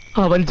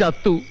 അവൻ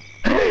ചത്തു.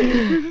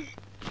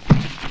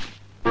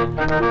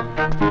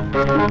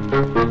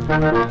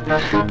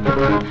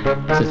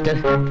 സിസ്റ്റർ,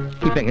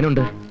 ഇപ്പൊ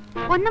എങ്ങനെയുണ്ട്?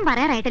 ഒന്നും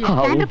പറയാറായിട്ടില്ല.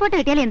 സ്കാൻ റിപ്പോർട്ട്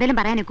കിട്ടിയാലേ എന്തെങ്കിലും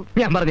പറയാനൊക്കും.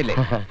 ഞാൻ പറഞ്ഞില്ലേ?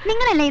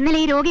 നിങ്ങളല്ലേ ഇന്നലെ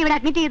ഈ രോഗി ഇവിടെ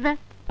അഡ്മിറ്റ് ചെയ്തത്?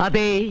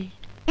 അതെ.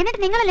 എന്നിട്ട്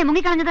നിങ്ങളല്ലേ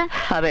മുങ്ങിക്കളഞ്ഞത്?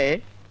 അതെ.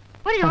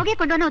 ഒരു രോഗിയെ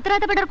കൊണ്ടുവന്ന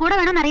ഉത്തരവാദിത്തപ്പെട്ടവർ കൂടെ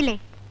വേണമെന്ന് അറിയില്ലേ?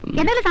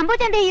 എന്തെങ്കിലും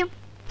സംഭവിച്ചാൽ എന്ത് ചെയ്യും?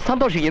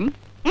 സന്തോഷിക്കും.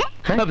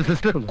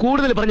 സിസ്റ്റർ,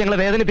 കൂടുതൽ പറഞ്ഞ് ഞങ്ങളെ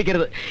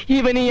വേദനിപ്പിക്കരുത്.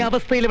 ഇവൻ ഈ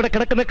അവസ്ഥയിൽ ഇവിടെ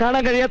കിടക്കുന്ന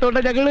കാണാൻ കഴിയാത്തോണ്ട്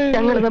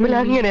ഞങ്ങൾ തമ്മിൽ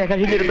അങ്ങനെയാ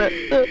കഴിഞ്ഞിരുന്നത്.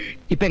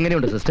 ഇപ്പൊ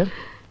എങ്ങനെയുണ്ട് സിസ്റ്റർ?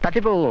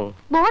 തട്ടിപ്പോവോ?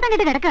 ബോധം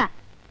കെട്ട് കിടക്കുക.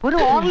 ഒരു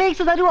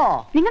ഓർലിക്സ് തരുവോ?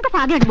 നിങ്ങൾക്ക്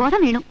ഭാഗ്യമുണ്ട്,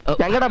 ബോധം വീണു.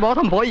 ഞങ്ങളുടെ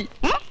ബോധം പോയി.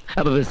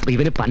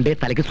 ഇവന് പണ്ടേ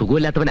തലയ്ക്ക്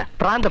സുഖമില്ലാത്തവനാ.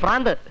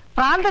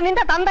 പ്രാന്ത്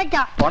നിന്റെ തന്തയ്ക്ക.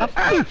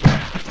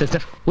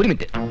 സിസ്റ്റർ, ഒരു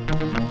മിനിറ്റ്.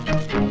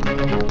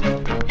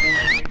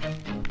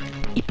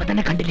 ഇപ്പൊ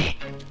തന്നെ കണ്ടില്ലേ?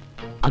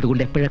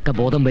 അതുകൊണ്ട് എപ്പോഴൊക്കെ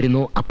ബോധം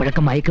വരുന്നോ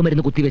അപ്പോഴൊക്കെ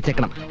മയക്കുമരുന്ന്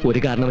കുത്തിവെച്ചേക്കണം. ഒരു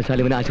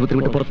കാരണവശാലും ഇവനെ ആശുപത്രി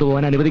വിട്ട് പുറത്തു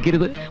പോകാൻ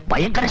അനുവദിക്കരുത്.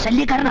 ഭയങ്കര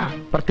ശല്യക്കാരനാ.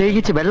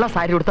 പ്രത്യേകിച്ച് വെള്ള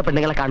സാരി ഉടുത്ത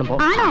പെണ്ണുങ്ങളെ കാണുമ്പോ.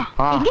 ആണോ?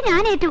 എങ്കിൽ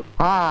ഞാൻ ഏറ്റു.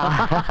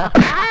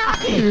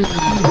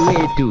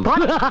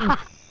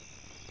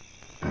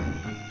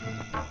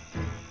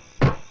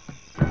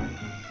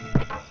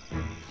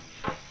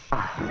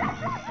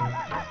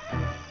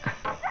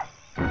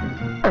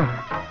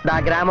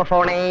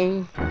 ഗ്രാമഫോണേ,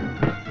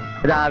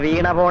 ഇതാ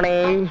വീണ ഫോണേ.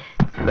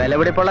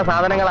 വിലപിടിപ്പുള്ള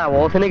സാധനങ്ങളാ.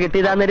 ഓസിന്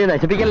കിട്ടിയതാന്നേരി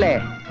നശിപ്പിക്കല്ലേ.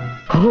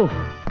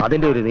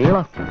 അതിന്റെ ഒരു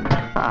നീളം.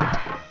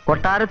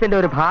 കൊട്ടാരത്തിന്റെ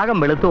ഒരു ഭാഗം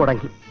വെളുത്തു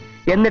തുടങ്ങി.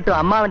 എന്നിട്ടും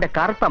അമ്മാവന്റെ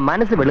കറുത്ത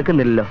മനസ്സ്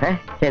വെളുക്കുന്നില്ലല്ലോ.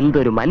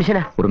 എന്തൊരു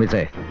മനുഷ്യനാ.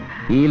 ഉറുമിച്ചേ,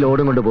 ഈ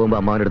ലോഡും കൊണ്ട് പോകുമ്പോ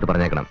അമ്മാവന്റെ അടുത്ത്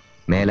പറഞ്ഞേക്കണം,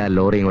 മേലാ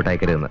ലോറി ഇങ്ങോട്ട്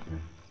അയക്കരുതെന്ന്.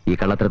 ഈ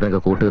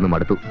കള്ളത്തരത്തിനൊക്കെ കൂട്ടുനിന്ന്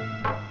മടുത്തു.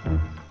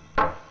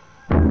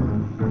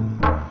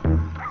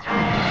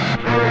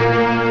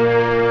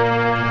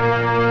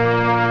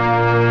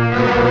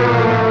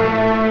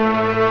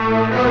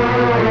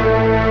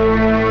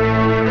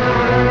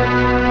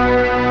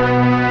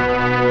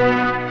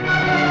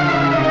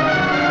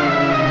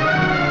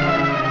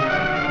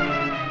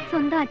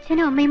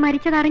 അച്ഛനും അമ്മയും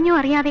മരിച്ചതറിഞ്ഞോ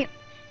അറിയാതെയോ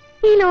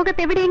ഈ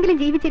ലോകത്ത് എവിടെയെങ്കിലും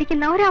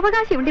ജീവിച്ചിരിക്കുന്ന ഒരു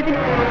അവകാശമുണ്ട് ഇതിന്.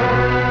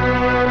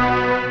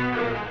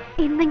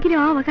 എന്തെങ്കിലും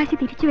ആ അവകാശം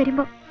തിരിച്ചു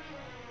വരുമ്പോ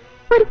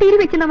ഒരു തിരി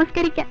വെച്ച്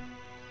നമസ്കരിക്കാൻ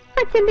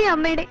അച്ഛന്റെ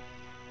അമ്മയുടെ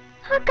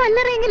ആ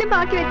കല്ലറയെങ്കിലും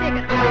ബാക്കി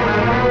വെച്ചേക്കാം.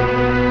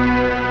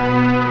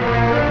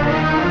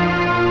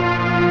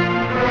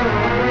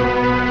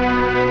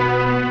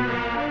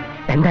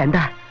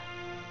 എന്താ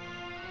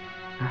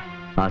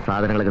ആ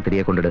സാധനങ്ങളൊക്കെ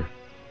തിരികെ കൊണ്ടിട്.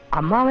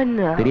 അമ്മാവൻ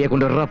തിരികെ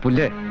കൊണ്ടുവരാ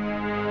പുല്ല്.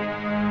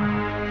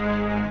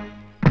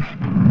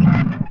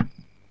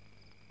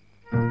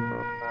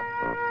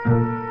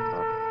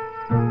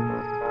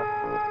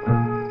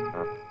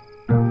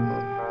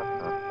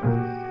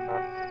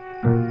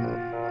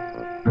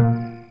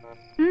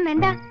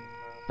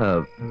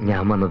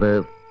 ഞാൻ വന്നത്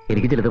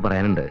എനിക്ക് ചിലത്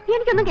പറയാനുണ്ട്.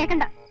 എനിക്കൊന്നും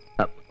കേൾക്കണ്ട.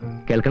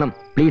 കേൾക്കണം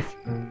പ്ലീസ്.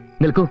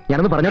 നിൽക്കൂ,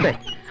 ഞാനൊന്ന് പറഞ്ഞോട്ടെ.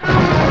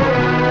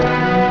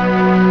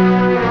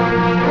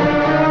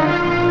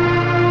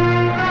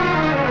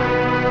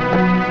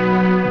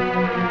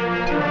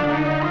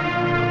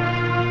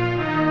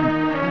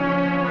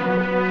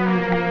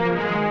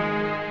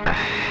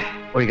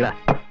 ഒഴിക്കടാ.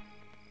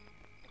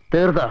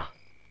 തീർത്തോ?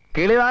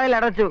 കിളിവായിൽ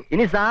അടച്ചു.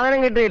 ഇനി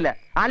സാധനം കിട്ടിയില്ല.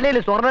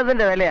 അല്ലെങ്കിൽ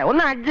സ്വർണത്തിന്റെ വിലയാ.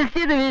 ഒന്ന് അഡ്ജസ്റ്റ്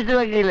ചെയ്ത് വീശു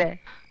വെക്കില്ലേ?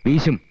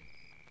 വീശും.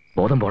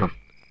 ബോധം പോണം.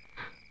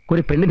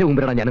 ഒരു പെണ്ണിന്റെ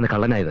മുമ്പിലാണ് ഞാനിന്ന്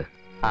കള്ളനായത്.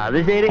 അത്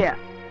ശരിയാ.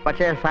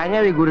 പക്ഷെ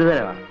സംഗതി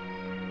ഗുരുതരമാണ്.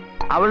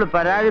 അവള്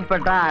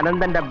പരാതിപ്പെട്ട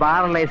അനന്തന്റെ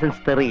ബാർ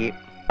ലൈസൻസ് തെറിയും.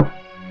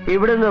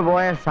 ഇവിടുന്ന്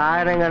പോയ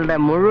സാധനങ്ങളുടെ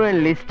മുഴുവൻ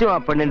ലിസ്റ്റും ആ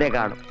പെണ്ണിന്റെ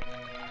കാണും.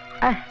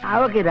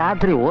 അവക്ക്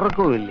രാത്രി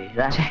ഉറക്കവുമില്ലേ?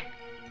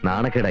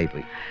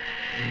 നാണക്കേടായിപ്പോയി.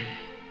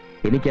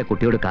 എനിക്ക് ആ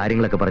കുട്ടിയോട്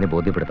കാര്യങ്ങളൊക്കെ പറഞ്ഞ്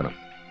ബോധ്യപ്പെടുത്തണം.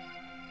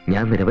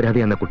 ഞാൻ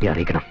നിരപരാധിയാണെന്ന കുട്ടിയെ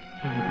അറിയിക്കണം.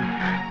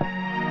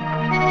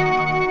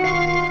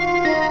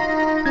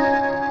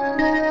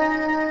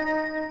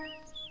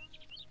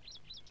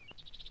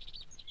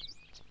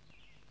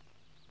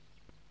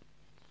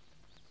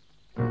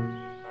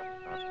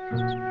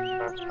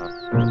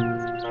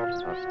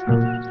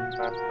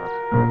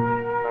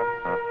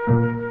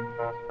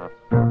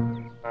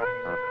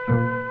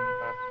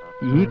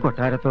 ഈ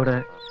കൊട്ടാരത്തോട്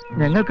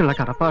ഞങ്ങൾക്കുള്ള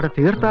കടപ്പാട്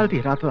തീർത്താൽ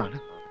തീരാത്തതാണ്.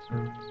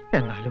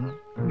 എന്നാലും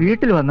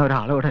വീട്ടിൽ വന്ന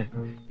ഒരാളോട്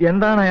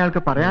എന്താണ് അയാൾക്ക്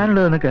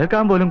പറയാനുള്ളതെന്ന്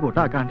കേൾക്കാൻ പോലും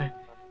കൂട്ടാക്കാണ്ട്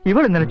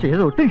ഇവൾ ഇന്നലെ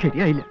ചെയ്ത് ഒട്ടും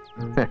ശരിയായില്ല.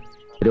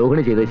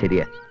 രോഹിണി ചെയ്തത്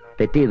ശരിയാ.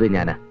 തെറ്റ് ചെയ്തത്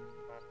ഞാനാ.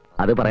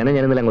 അത് പറയാനാ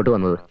ഞാൻ ഇന്നലെ അങ്ങോട്ട്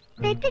വന്നത്.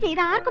 തെറ്റ് ചെയ്ത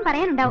ആർക്കും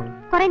പറയാനുണ്ടാവും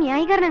കുറെ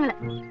ന്യായീകരണങ്ങള്.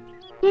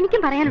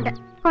 എനിക്കും പറയാനുണ്ട്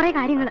കുറെ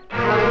കാര്യങ്ങള്.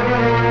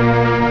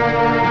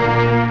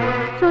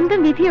 സ്വന്തം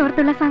വിധി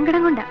ഓർത്തുള്ള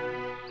സങ്കടം കൊണ്ടാ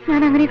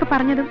ഞാൻ അങ്ങനെയൊക്കെ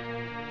പറഞ്ഞതും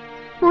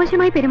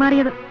മോശമായി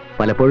പെരുമാറിയതും.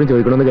 പലപ്പോഴും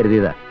ചോദിക്കണമെന്ന്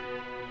കരുതിയതാ.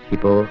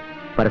 ഇപ്പോ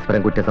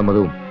പരസ്പരം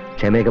കുറ്റസമ്മതവും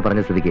ക്ഷമയൊക്കെ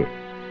പറഞ്ഞ സ്ഥിതിക്ക്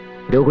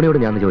രോഹിണിയോട്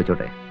ഞാൻ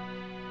ചോദിച്ചോട്ടെ,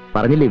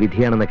 പറഞ്ഞില്ലേ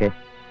വിധിയാണെന്നൊക്കെ?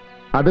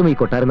 അതും ഈ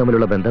കൊട്ടാരം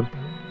തമ്മിലുള്ള ബന്ധം.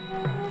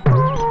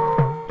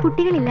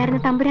 കുട്ടികളില്ലായിരുന്ന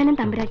തമ്പുരാനും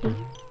തമ്പുരാട്ടിയും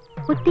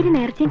ഒത്തിരി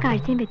നേർച്ചയും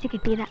കാഴ്ചയും വെച്ച്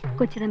കിട്ടിയതാ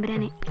കൊച്ചു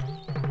തമ്പുരാനെ.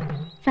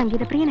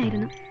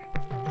 സംഗീതപ്രിയനായിരുന്നു.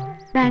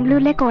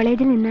 ബാംഗ്ലൂരിലെ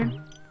കോളേജിൽ നിന്ന്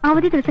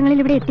അവധി ദിവസങ്ങളിൽ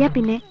ഇവിടെ എത്തിയാ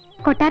പിന്നെ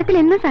കൊട്ടാരത്തിൽ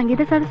എന്നും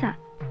സംഗീത സദസ്സാ.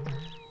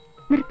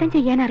 നൃത്തം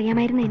ചെയ്യാൻ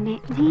അറിയാമായിരുന്ന എന്നെ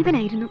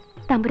ജീവനായിരുന്നു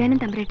തമ്പുരാനും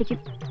തമ്പുരാട്ടിക്കും.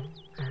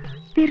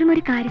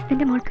 വെറുമൊരു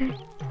കാര്യസ്ഥന്റെ മോൾക്ക്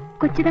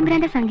കൊച്ചു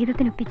തമ്പുരാന്റെ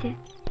സംഗീതത്തിനൊപ്പിച്ച്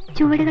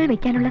ചുവടുകൾ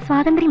വെക്കാനുള്ള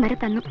സ്വാതന്ത്ര്യം വരെ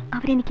തന്നു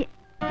അവരെനിക്ക്.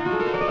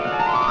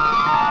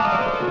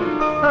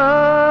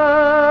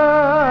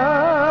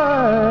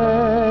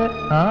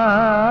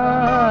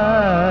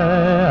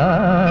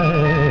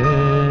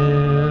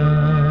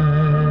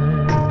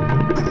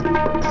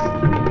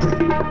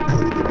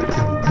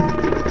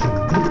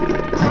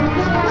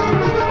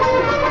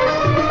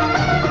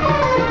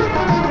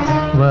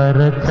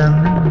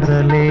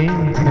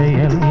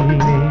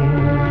 വരചന്ദ്രലേഖയല്ലേ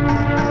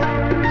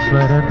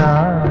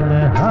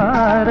സ്വരതാരഹാരമല്ലേ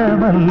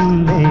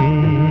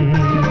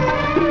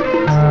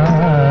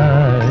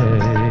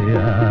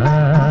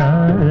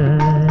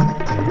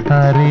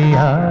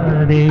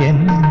അറിയാതെ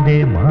എൻ്റെ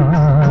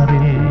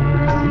മാറിൽ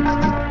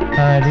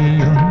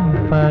അലിയും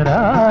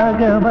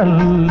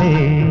പരാഗമല്ലേ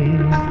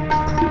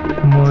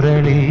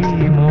മുരളി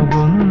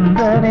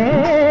മുകുന്ദനെ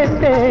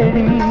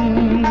തേടി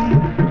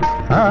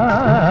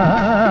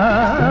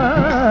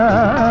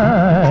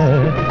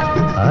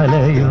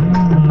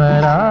അലയുന്ന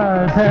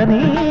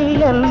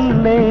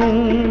രാധനീയല്ലേ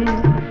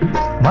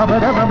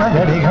മമരമ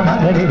മകരിക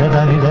മകരിക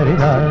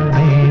ധനിധരിത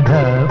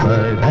നീധവ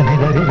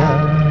ധനിധരിത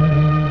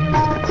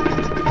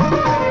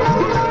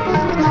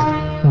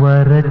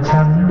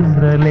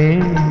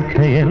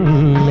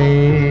വരചന്ദ്രലേഖയല്ലേ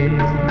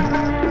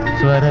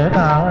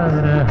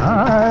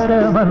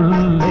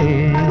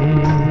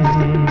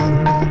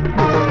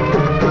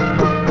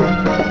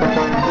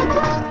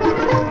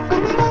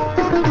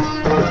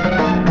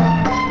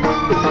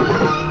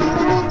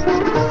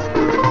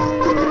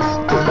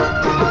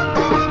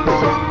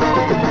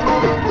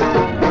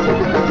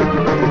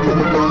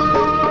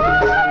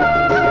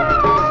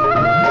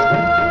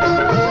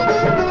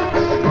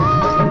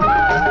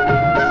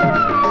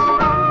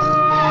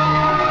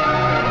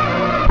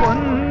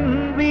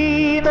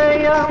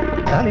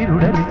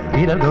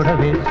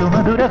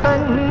സുമധുര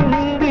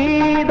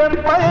സംഗീതം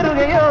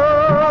പകരുകയോ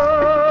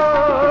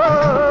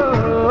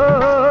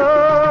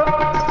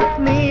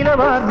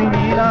നീലവാർമി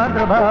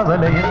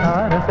നീലാദ്രഭാവലയ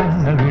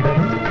താരസങ്ങൾ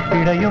വിടരും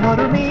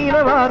ഇടയുമൊരു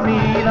നീലവാർമി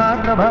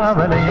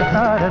നീലാദ്രഭാവലയ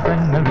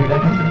താരസങ്ങൾ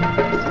വിടരും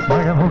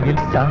മഴമുകിൽ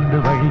ചാന്ത്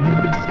വഴിയും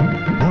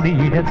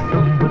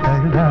മുടിയിടത്തുമ്പ്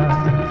തഴുക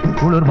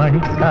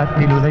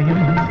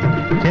കുളിർമണിക്കാറ്റിലുലയും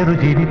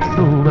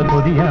ചെറുചിരിത്തൂവ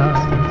കൊതിയ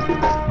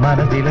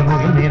മനസ്സിലെ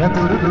മുകിൽ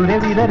നിറത്തുരു ദൂരെ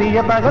വിതറിയ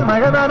പകൽ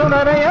മഴ നാനു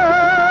നനയാ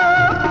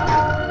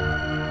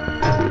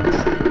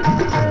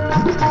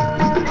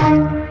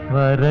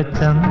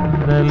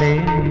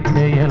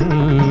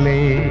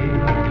വരചന്ദ്രലേഖയല്ലേ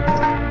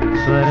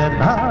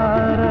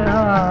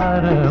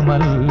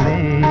സ്വരതാരഹാരമല്ലേ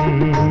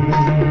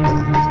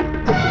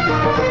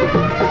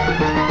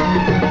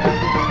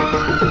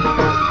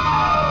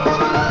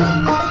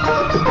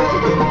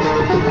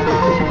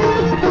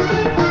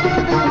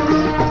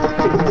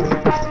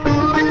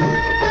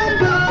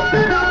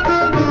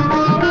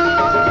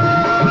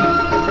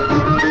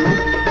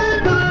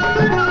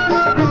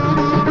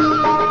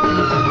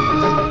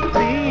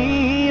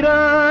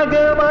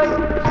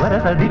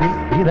സതിരിൽ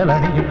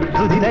ഇതളണിയും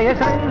ശ്രുതിലയ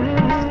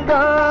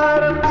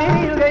ശൃംഗാരം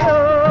തിരിയുകയോ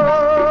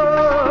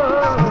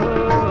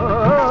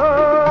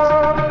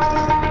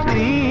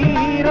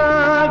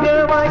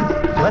ശ്രീരാഗമായി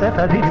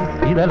സ്വരസതിരിൽ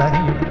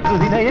ഇതളണിയും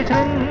ശ്രുതിലയ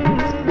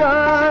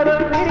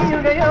ശൃംഗാരം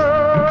തിരിയുകയോ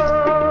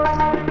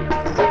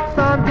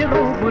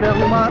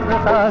സാന്ധ്യനൂപുരവും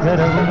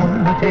ആർദ്രസാഗരവും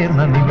ഒന്നു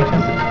ചേർന്ന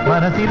നിമിഷം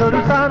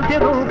മനസ്സിലൊരു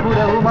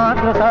സാന്ധ്യനൂപുരവും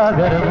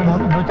ആർദ്രസാഗരവും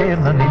ഒന്നു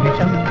ചേർന്ന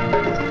നിമിഷം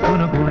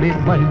കുനുകുളിർ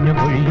മഞ്ഞു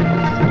പൊഴിയും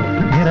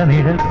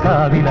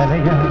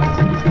നിറനിഴൽക്കാവിലലയ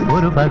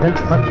ഒരു പകൽ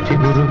പക്ഷി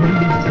കുറുകിൽ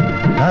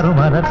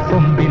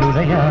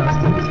നറുമലക്കൊമ്പിലുലയ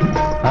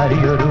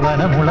അരിയൊരു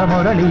വനമുള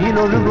മുരളിയിൽ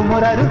ഒഴുകും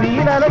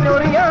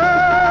ഒരരുവിയിലലഞ്ഞൊറിയ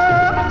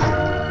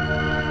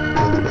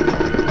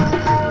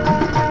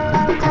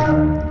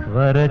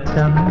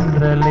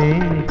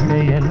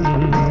വരചന്ദ്രലേഖയല്ലേ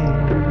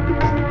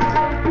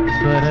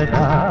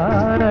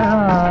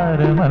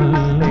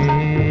സ്വരതാരഹാരമല്ലേ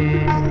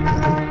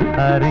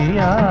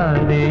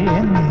അറിയാതെ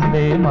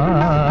എൻ്റെ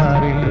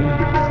മാറിൽ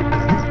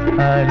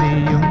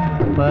അലിയും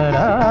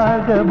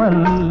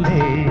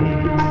പരാഗമല്ലേ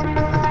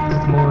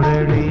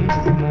മുരളി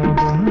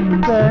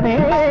മുകുന്ദനെ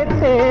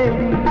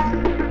തേടി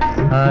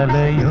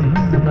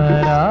അലയുന്ന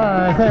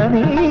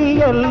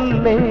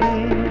രാധനീയല്ലേ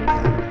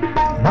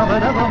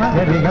മമരമ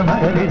മകരിക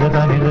മകരിക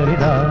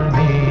ധനിധരിത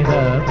നീത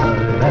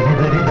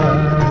ധനിധരിത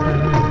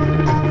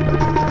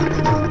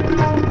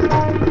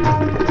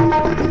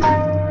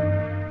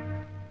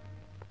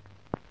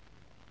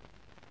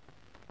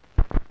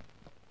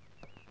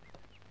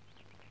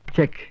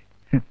ചെക്ക്.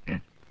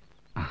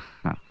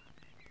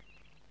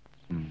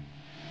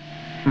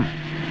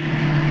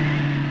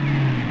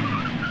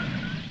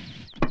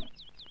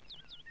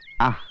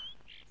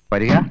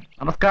 വരിക.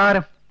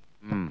 നമസ്കാരം.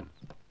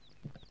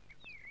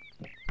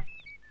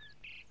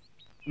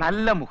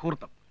 നല്ല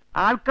മുഹൂർത്തം.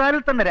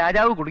 ആൾക്കാരിൽ തന്നെ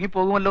രാജാവ്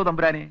കുടുങ്ങിപ്പോകുമല്ലോ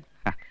തമ്പുരാനെ.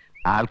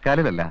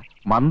 ആൾക്കാരിലല്ല,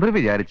 മന്ത്രി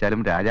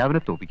വിചാരിച്ചാലും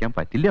രാജാവിനെ തോപ്പിക്കാൻ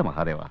പറ്റില്ല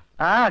മഹാദേവ.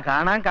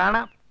 കാണാം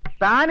കാണാം.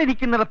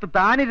 താനിരിക്കുന്നിടത്ത്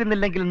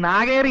താനിരുന്നില്ലെങ്കിൽ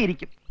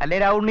നാഗേറിയിരിക്കും അല്ലേ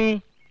രാവുണ്ണി?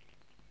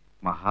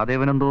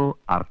 മഹാദേവനെന്തോ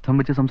അർത്ഥം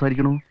വെച്ച്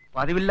സംസാരിക്കണു.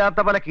 പതിവില്ലാത്ത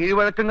പല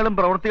കീഴ്വഴക്കങ്ങളും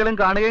പ്രവൃത്തികളും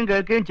കാണുകയും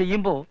കേൾക്കുകയും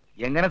ചെയ്യുമ്പോ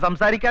എങ്ങനെ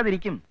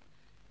സംസാരിക്കാതിരിക്കും?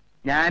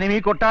 ഞാനും ഈ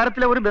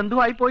കൊട്ടാരത്തിലെ ഒരു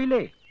ബന്ധുവായി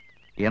പോയില്ലേ.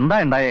 എന്താ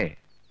ഉണ്ടായേ?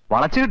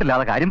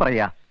 വളച്ചുകിട്ടില്ലാതെ കാര്യം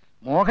പറയാ.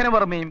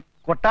 മോഹനവർമ്മയും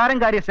കൊട്ടാരം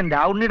കാര്യസ്ഥൻ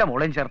രാവുണ്ണിയുടെ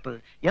മോളയും ചേർത്ത്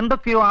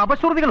എന്തൊക്കെയോ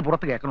അപശ്രുതികൾ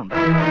പുറത്തു കേൾക്കുന്നുണ്ട്.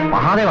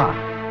 മഹാദേവ,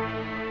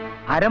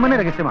 അരമന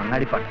രഹസ്യം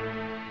അങ്ങാടിപ്പാട്ട്.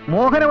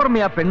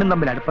 മോഹനവർമ്മ ആ പെണ്ണും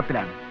തമ്മിൽ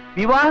അടുപ്പത്തിലാണ്,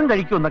 വിവാഹം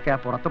കഴിക്കുമെന്നൊക്കെ ആ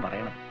പുറത്ത്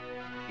പറയണം.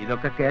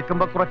 ഇതൊക്കെ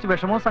കേൾക്കുമ്പോ കുറച്ച്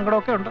വിഷമവും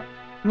സങ്കടമൊക്കെ ഉണ്ട്.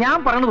 ഞാൻ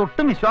പറയണത്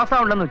ഒട്ടും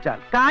വിശ്വാസമുണ്ടെന്ന് വെച്ചാൽ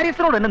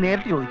കാര്യസ്ഥനോട് എന്നെ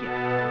നേരിട്ട് ചോദിക്കാം.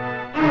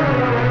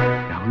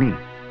 രാവുണ്ണി,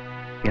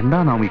 എന്താ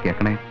നാം ഈ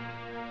കേൾക്കണേ?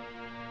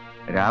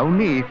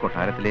 രാവുണ്ണി ഈ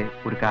കൊട്ടാരത്തിലെ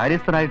ഒരു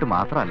കാര്യസ്ഥനായിട്ട്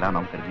മാത്രമല്ല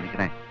നാം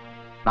കരുതിയിരിക്കണേ,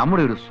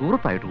 നമ്മുടെ ഒരു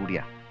സുഹൃത്തായിട്ട്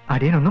കൂടിയാ.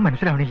 അടിയനൊന്നും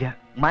മനസ്സിലാവണില്ല.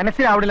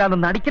 മനസ്സിലാവണില്ല എന്ന്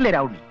നടിക്കില്ലേ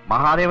രാവുണ്ണി?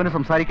 മഹാദേവന്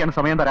സംസാരിക്കാൻ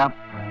സമയം തരാം.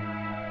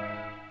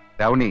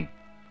 രാവുണ്ണി,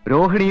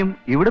 രോഹിണിയും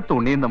ഇവിടുത്തെ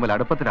ഉണ്ണിയും തമ്മിൽ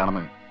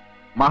അടുപ്പത്തിലാണെന്ന്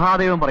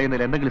മഹാദേവൻ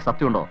പറയുന്നതിൽ എന്തെങ്കിലും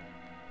സത്യമുണ്ടോ?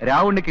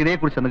 രാവുണ്ണിക്ക്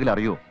ഇതേക്കുറിച്ച് എന്തെങ്കിലും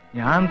അറിയോ?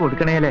 ഞാൻ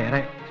കൊടുക്കണേലേറെ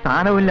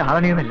സ്ഥാനവും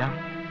ലാവണിയുമല്ല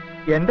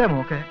എന്റെ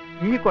മോക്ക്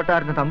ഈ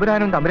കൊട്ടാരത്തിന്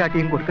തമ്പുരാനും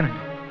തമ്പുരാട്ടിയും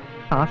കൊടുക്കുന്നുണ്ട്.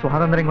 ആ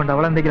സ്വാതന്ത്ര്യം കൊണ്ട്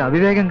അവൾ എന്തെങ്കിലും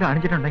അവിവേകം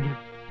കാണിച്ചിട്ടുണ്ടെങ്കിൽ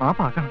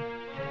മാപ്പാക്കണം.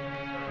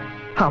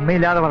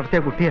 അമ്മയില്ലാതെ വളർത്തിയ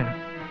കുട്ടിയാണ്,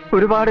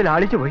 ഒരുപാട്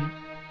ലാളിച്ചു പോയി.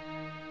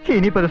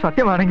 ഇനിയിപ്പത്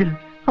സത്യമാണെങ്കിൽ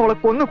അവളെ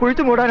കൊന്നു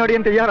കുഴിച്ചു മൂടാൻ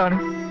അടിയൻ തയ്യാറാണ്.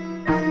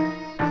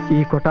 ഈ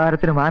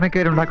കൊട്ടാരത്തിന്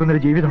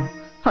മാനക്കേടുണ്ടാക്കുന്നൊരു ജീവിതം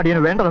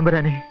അടിയന് വേണ്ട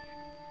തമ്പുരാനെ.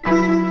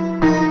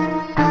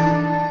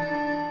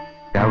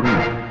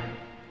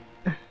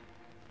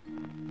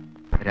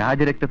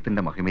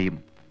 രാജരക്തത്തിന്റെ മഹിമയും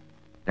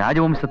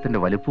രാജവംശത്തിന്റെ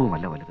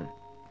വലുപ്പവുമല്ല വലുത്,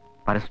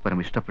 പരസ്പരം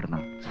ഇഷ്ടപ്പെടുന്ന,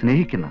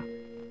 സ്നേഹിക്കുന്ന,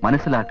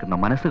 മനസ്സിലാക്കുന്ന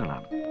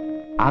മനസ്സുകളാണ്.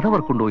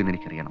 അതവർക്കുണ്ടോ എന്ന്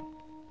എനിക്കറിയണം.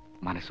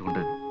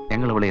 മനസ്സുകൊണ്ട്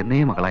ഞങ്ങൾ അവളെ എന്നേ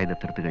മകളായി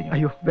ദത്തെടുത്തു കഴിഞ്ഞു.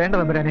 അയ്യോ വേണ്ട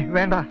തമ്പുരാനെ,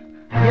 വേണ്ട.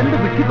 എന്ത്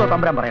വിട്ടിത്തോ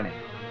തമ്പുരാൻ പറയണേ?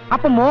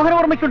 അപ്പൊ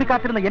മോഹനവർമ്മയ്ക്ക് വേണ്ടി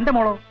കാത്തിരുന്ന എന്റെ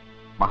മോളോ?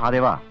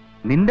 മഹാദേവ,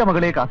 നിന്റെ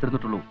മകളെ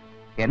കാത്തിരുന്നിട്ടുള്ളൂ,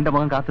 എന്റെ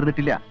മകൻ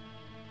കാത്തിരുന്നിട്ടില്ല.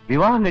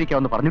 വിവാഹം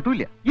കഴിക്കാമെന്ന്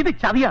പറഞ്ഞിട്ടുമില്ല. ഇത്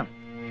ചതിയാണ്.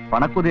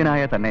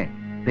 പണക്കുതിയനായ തന്നെ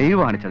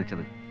ദൈവമാണ്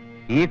ചതിച്ചത്.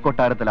 ഈ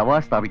കൊട്ടാരത്തിൽ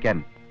അവകാശം സ്ഥാപിക്കാൻ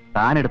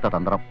താനെടുത്ത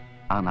തന്ത്രം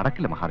അത്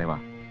നടക്കില്ല മഹാദേവ.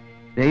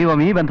 ദൈവം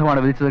ഈ ബന്ധമാണ്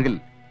വിധിച്ചതെങ്കിൽ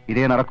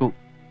ഇതേ നടക്കൂ.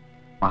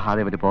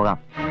 മഹാദേവന് പോകാം.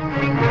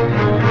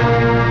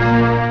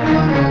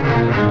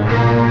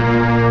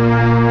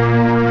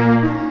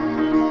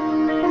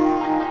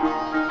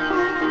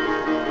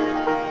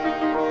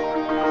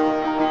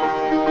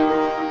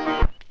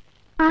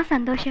 ആ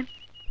സന്തോഷം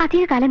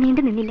അധികകാലം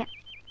നീണ്ടു നിന്നില്ല.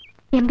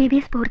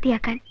 MBBS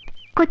പൂർത്തിയാക്കാൻ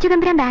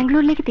കൊച്ചുതമ്പുരാൻ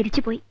ബാംഗ്ലൂരിലേക്ക്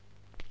തിരിച്ചുപോയി.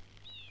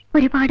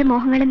 ഒരുപാട്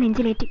മോഹങ്ങളും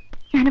നെഞ്ചിലേറ്റി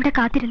ഞാനിവിടെ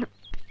കാത്തിരുന്നു.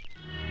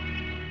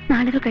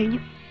 നാളുകൾ കഴിഞ്ഞു.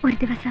 ഒരു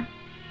ദിവസം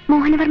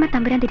മോഹനവർമ്മ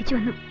തമ്പുരാൻ തിരിച്ചു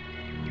വന്നു.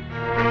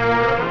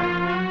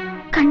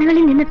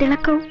 കണ്ണുകളിൽ നിന്ന്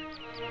തിളക്കവും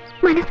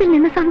മനസ്സിൽ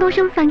നിന്ന്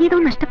സന്തോഷവും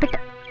സംഗീതവും നഷ്ടപ്പെട്ട്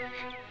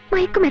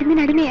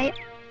മയക്കുമരുന്നിനടിമയായ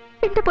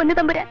എന്റെ പൊന്നു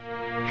തമ്പുരാൻ.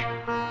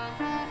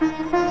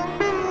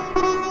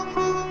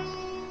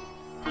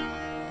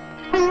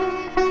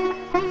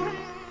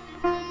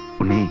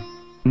 ഉണ്ണി,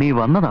 നീ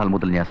വന്ന നാൾ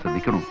മുതൽ ഞാൻ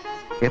ശ്രദ്ധിക്കണു.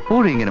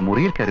 എപ്പോഴും ഇങ്ങനെ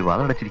മുറിയിൽ കയറി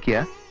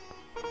വാതടച്ചിരിക്കുക.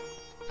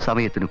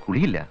 സമയത്തിന്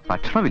കുളിയില്ല,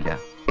 ഭക്ഷണമില്ല.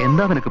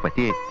 എന്താ നിനക്ക്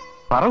പറ്റിയേ?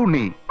 പറ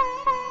ഉണ്ണി.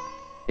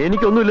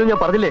 എനിക്കൊന്നുമില്ല, ഞാൻ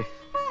പറഞ്ഞില്ലേ.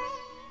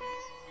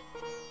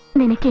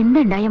 നിനക്ക്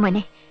എന്തുണ്ടായ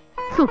മോനെ?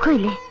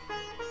 സുഖമില്ലേ?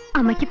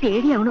 അമ്മയ്ക്ക്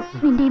പേടിയാവണു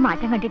നിന്റെ ഈ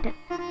മാറ്റം കണ്ടിട്ട്.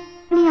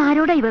 നീ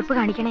ആരോടാ ഈ വെറുപ്പ്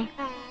കാണിക്കണേ?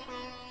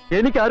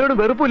 എനിക്ക് ആരോടും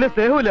വെറുപ്പില്ല,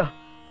 സ്നേഹമില്ല.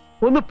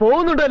 ഒന്ന്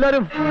പോകുന്നുണ്ടോ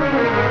എല്ലാരും?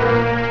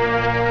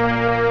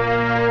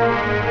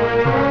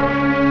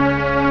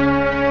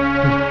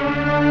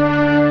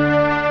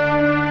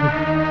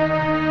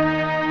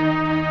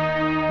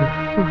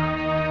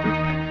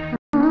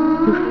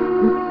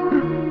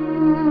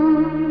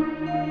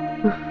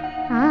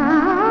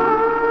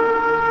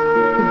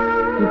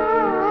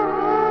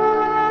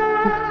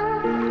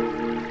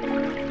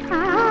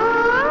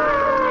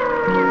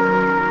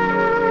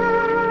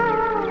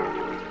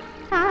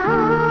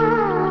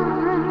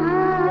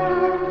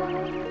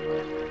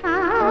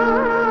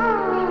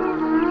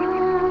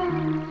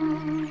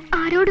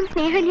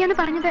 സ്നേഹമില്ലാന്ന്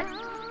പറഞ്ഞത്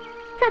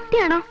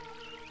സത്യാണോ?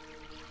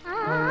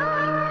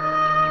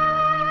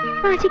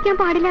 ആശിക്കാൻ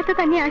പാടില്ലാത്ത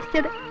തന്നെ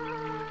ആശിച്ചത്.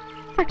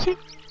 പക്ഷെ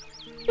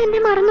എന്നെ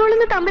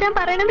മറന്നോളെന്ന് തമ്പുരാൻ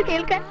പറയണമെന്ന്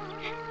കേൾക്കാൻ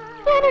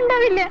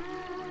ഞാനുണ്ടാവില്ല.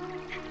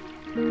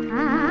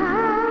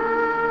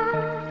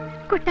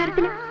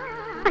 കൊട്ടാരത്തില്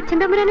അച്ഛൻ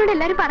തമ്പുരാനോട്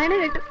എല്ലാരും പറയണ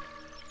കേട്ടു,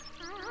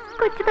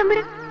 കൊച്ചു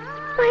തമ്പുരാൻ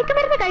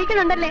മയക്കുമരുന്ന്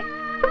കഴിക്കണുണ്ടല്ലേ.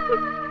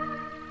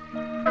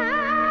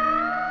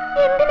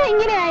 എന്തിനാ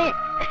ഇങ്ങനെയായേ?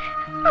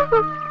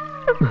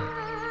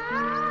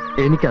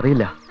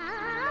 എനിക്കറിയില്ല,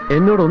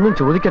 എന്നോടൊന്നും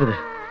ചോദിക്കരുത്.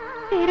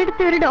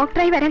 പേരെടുത്ത് ഒരു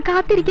ഡോക്ടറായി വരാൻ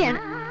കാത്തിരിക്കുകയാണ്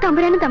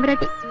തമ്പുരാനും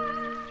തമ്പുരാട്ടി.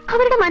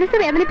 അവരുടെ മനസ്സ്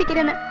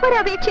വേദനിപ്പിക്കരുതെന്ന്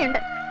ഒരപേക്ഷയുണ്ട്.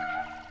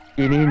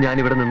 ഇനിയും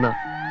ഞാനിവിടെ നിന്ന്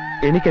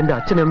എനിക്ക് എന്റെ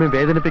അച്ഛനും അമ്മയും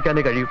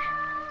വേദനിപ്പിക്കാനേ കഴിയും.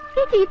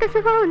 ഈ ചീത്ത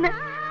സ്വഭാവം ഒന്ന്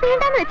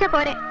വേണ്ടാന്ന് വെച്ചാ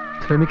പോരെ.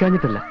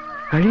 ശ്രമിക്കാഞ്ഞിട്ടല്ല,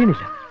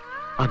 കഴിയണില്ല.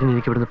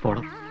 അതിനെനിക്ക് ഇവിടുന്ന്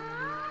പോണം.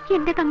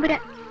 എന്റെ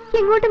തമ്പുരാൻ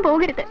എങ്ങോട്ടും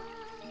പോകരുത്.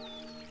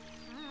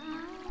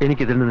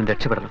 എനിക്കിതിൽ നിന്നും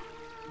രക്ഷപ്പെടണം.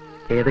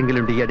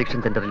 ഏതെങ്കിലും ഡി അഡിക്ഷൻ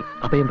സെന്ററിൽ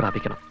അഭയം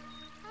പ്രാപിക്കണം.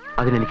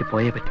 അതിനെനിക്ക്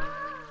പോയേ പറ്റും.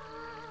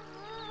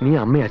 നീ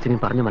അമ്മയും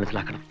അച്ഛനെയും പറഞ്ഞു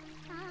മനസ്സിലാക്കണം.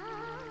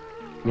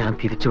 ഞാൻ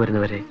തിരിച്ചു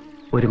വരുന്നവരെ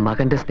ഒരു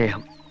മകന്റെ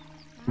സ്നേഹം,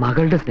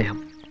 മകളുടെ സ്നേഹം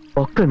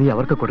ഒക്കെ നീ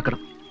അവർക്ക്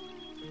കൊടുക്കണം.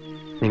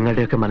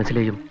 നിങ്ങളുടെയൊക്കെ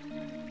മനസ്സിലെയും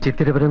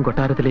ചിത്തിരപുരം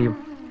കൊട്ടാരത്തിലെയും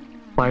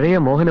പഴയ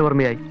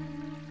മോഹനവർമ്മയായി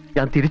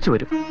ഞാൻ തിരിച്ചു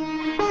വരും.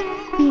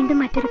 വീണ്ടും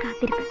മറ്റൊരു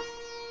കാത്തിരിപ്പ്.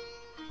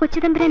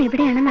 കൊച്ചുതമ്പുരാൻ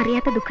എവിടെയാണെന്ന്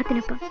അറിയാത്ത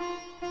ദുഃഖത്തിനൊപ്പം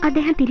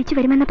അദ്ദേഹം തിരിച്ചു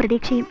വരുമെന്ന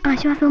പ്രതീക്ഷയും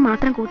ആശ്വാസവും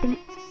മാത്രം കൂട്ടിന്.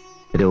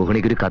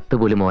 രോഹിണിക്കൊരു കത്ത്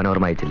പോലും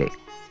മോഹനവർമ്മ അയച്ചില്ലേ?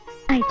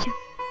 അയച്ചു.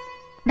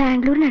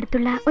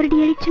 ബാംഗ്ലൂരിനടുത്തുള്ള ഒരു ഡി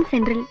അഡിക്ഷൻ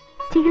സെന്ററിൽ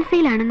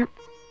ചികിത്സയിലാണെന്നും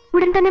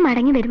ഉടൻ തന്നെ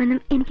മടങ്ങി വരുമെന്നും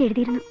എനിക്ക്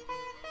എഴുതിയിരുന്നു.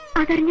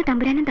 അതറിഞ്ഞ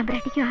തമ്പുരാനും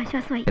തമ്പുരാട്ടിക്കും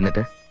ആശ്വാസമായി.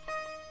 എന്നിട്ട്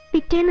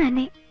പിറ്റേന്ന്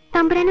തന്നെ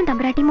തമ്പുരാനും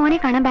തമ്പുരാട്ടി മോനെ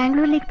കാണാൻ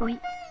ബാംഗ്ലൂരിലേക്ക് പോയി.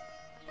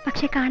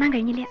 പക്ഷെ കാണാൻ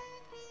കഴിഞ്ഞില്ല.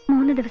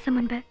 3 ദിവസം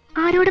മുൻപ്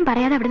ആരോടും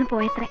പറയാതെ അവിടുന്ന്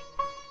പോയത്രേ.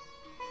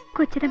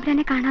 കൊച്ചു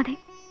തമ്പുരാനെ കാണാതെ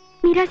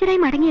നിരാശരായി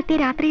മടങ്ങിയെത്തിയ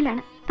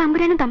രാത്രിയിലാണ്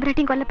തമ്പുരാനും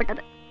തമ്പുരാട്ടിയും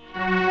കൊല്ലപ്പെട്ടത്.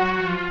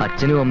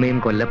 അച്ഛനും അമ്മയും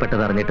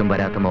കൊല്ലപ്പെട്ടതറിഞ്ഞിട്ടും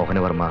വരാത്ത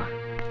മോഹനവർമ്മ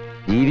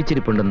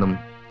ജീവിച്ചിരിപ്പുണ്ടെന്നും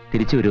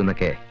തിരിച്ചു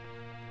വരുമെന്നൊക്കെ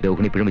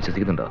രോഹിണി ഇപ്പോഴും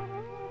വിശ്വസിക്കുന്നുണ്ടോ?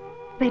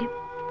 വരും.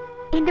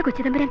 എന്റെ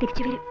കൊച്ചു തമ്പുരാൻ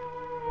തിരിച്ചു വരും,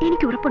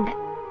 എനിക്ക് ഉറപ്പുണ്ട്.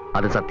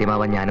 അത്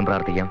സത്യമാവാൻ ഞാനും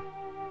പ്രാർത്ഥിക്കാം.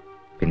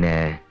 പിന്നെ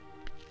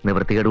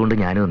നിവൃത്തികേടുകൊണ്ട്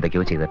ഞാനും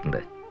എന്തൊക്കെയോ ചെയ്തിട്ടുണ്ട്.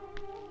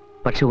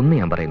 പക്ഷെ ഒന്ന്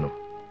ഞാൻ പറയുന്നു,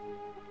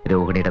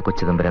 രോഹിണിയുടെ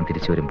കൊച്ചു തമ്പുരാൻ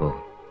തിരിച്ചു വരുമ്പോ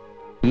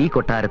ഈ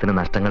കൊട്ടാരത്തിന്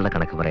നഷ്ടങ്ങളുടെ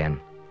കണക്ക് പറയാൻ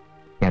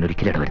ഞാൻ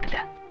ഒരിക്കലും ഇടവരുത്തില്ല.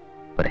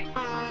 പോരെ?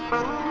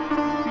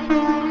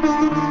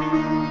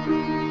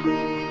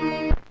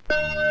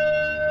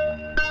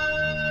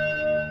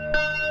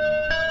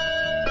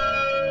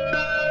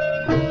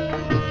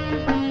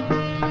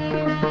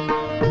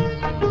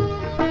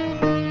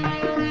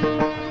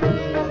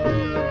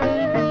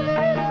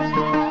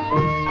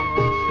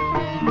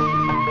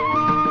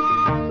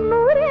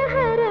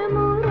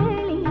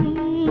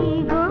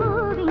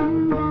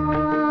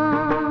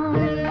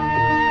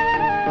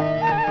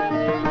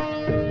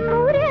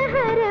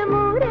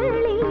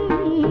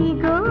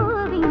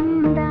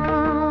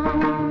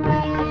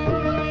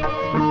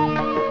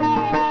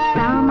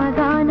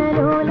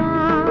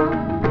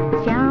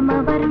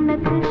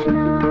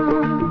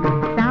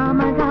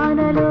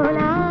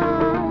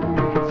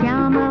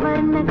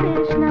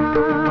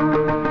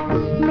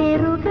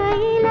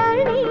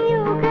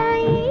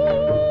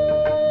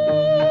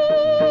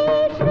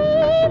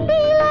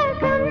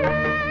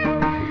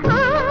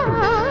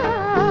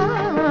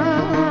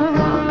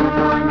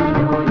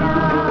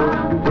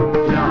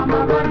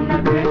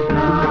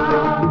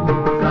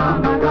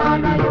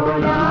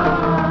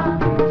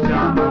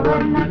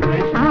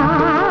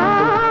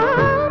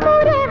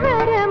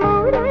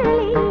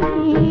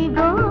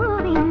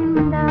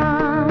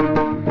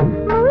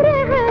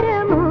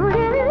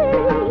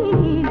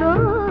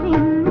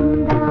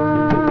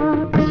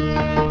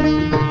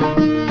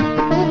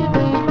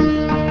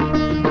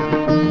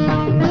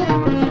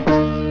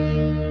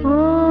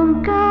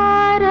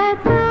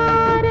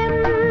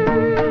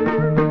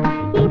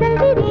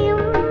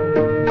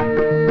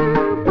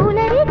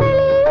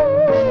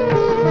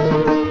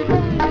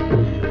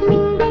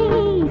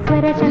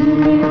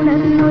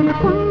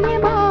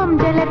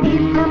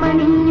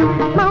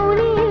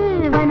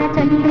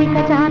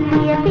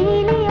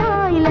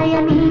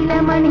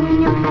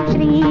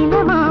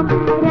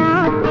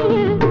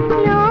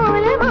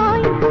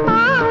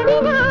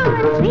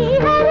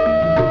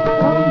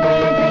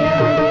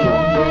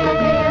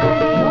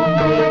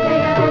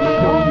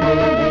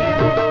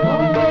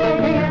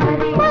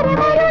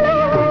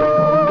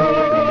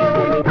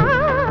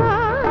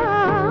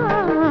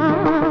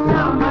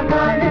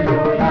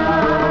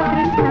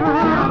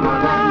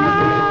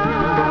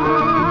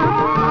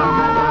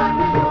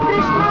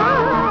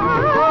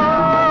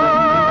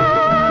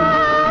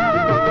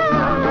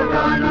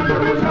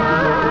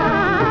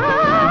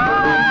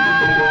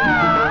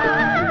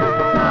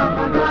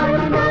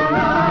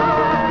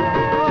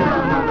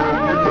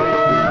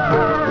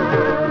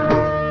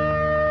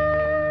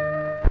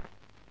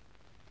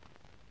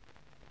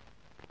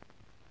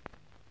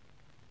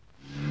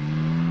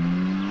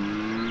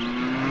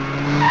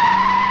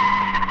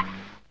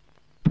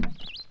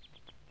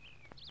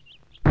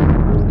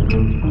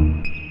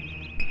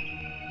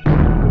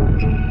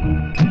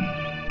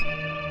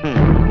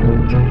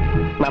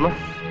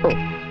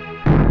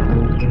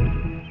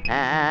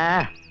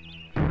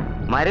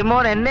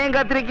 മരുമോൻ എന്നെയും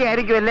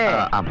കത്തിരിക്കായിരിക്കുമല്ലേ?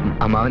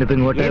 അമ്മാവനിപ്പോ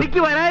ഇങ്ങോട്ട് എനിക്ക്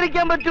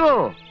വരാതിരിക്കാൻ പറ്റുമോ?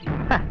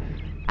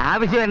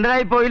 ആവശ്യം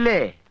എന്റേതായി പോയില്ലേ?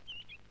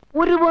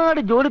 ഒരുപാട്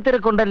ജോലി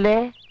തിരക്കുണ്ടല്ലേ,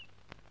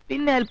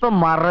 പിന്നെ അല്പം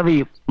മറവി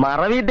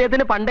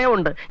ഇദ്ദേഹത്തിന് പണ്ടേ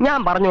ഉണ്ട്. ഞാൻ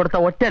പറഞ്ഞു കൊടുത്ത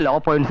ഒറ്റ ലോ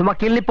പോയിന്റ്സ്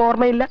വക്കീലിന് ഇപ്പൊ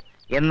ഓർമ്മയില്ല.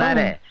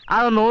 എന്നാലേ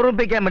അത്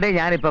നൂറിപ്പിക്കാൻ വേണ്ടി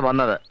ഞാനിപ്പോ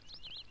വന്നത്.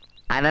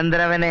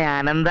 അനന്തരവനെ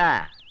അനന്ത,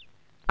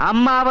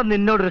 അമ്മാവൻ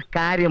നിന്നോടൊരു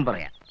കാര്യം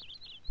പറയാം.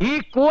 ഈ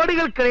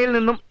കോടികൾക്കിടയിൽ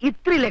നിന്നും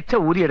ഇത്ര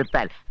ലക്ഷം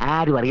ഊരിയെടുത്താൽ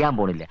ആരും അറിയാൻ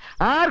പോണില്ല,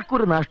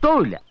 ആർക്കൊരു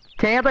നഷ്ടവും ഇല്ല.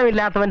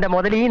 ഛേദമില്ലാത്തവന്റെ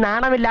മുതൽ ഈ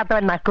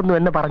നാണമില്ലാത്തവൻ നക്കുന്നു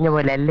എന്ന് പറഞ്ഞ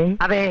പോലെ അല്ലേ?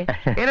 അതെ,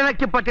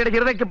 ഇരനക്കിപ്പട്ടിയുടെ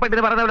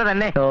ചിറുനക്കിപ്പട്ടി പറഞ്ഞവിടെ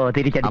തന്നെ. ഓ,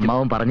 തിരിച്ചടിച്ചു.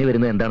 അമ്മാവൻ പറഞ്ഞു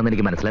വരുന്നത് എന്താണെന്ന്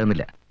എനിക്ക്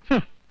മനസ്സിലാകുന്നില്ല.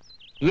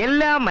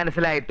 എല്ലാം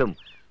മനസ്സിലായിട്ടും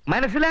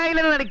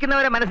മനസ്സിലായില്ലെന്ന്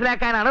നടിക്കുന്നവരെ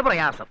മനസ്സിലാക്കാനാണ്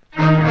പ്രയാസം.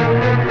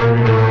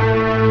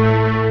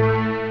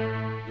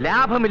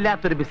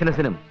 ലാഭമില്ലാത്തൊരു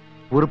ബിസിനസിനും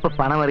കുറിപ്പ്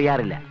പണം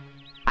അറിയാറില്ല.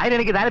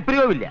 അതിനെനിക്ക്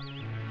താല്പര്യവുമില്ല.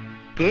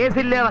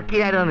 കേസില്ല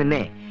വക്കീലായിരുന്ന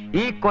നിന്നെ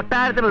ഈ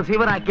കൊട്ടാരത്തിന്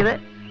റിസീവർ ആക്കിയത്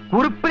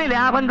കുറിപ്പിന്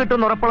ലാഭം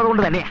കിട്ടുമെന്ന് ഉറപ്പുള്ളത്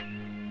കൊണ്ട് തന്നെയാ.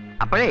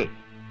 അപ്പോഴേ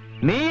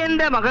നീ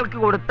എന്റെ മകൾക്ക്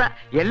കൊടുത്ത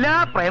എല്ലാ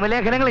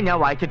പ്രേമലേഖനങ്ങളും ഞാൻ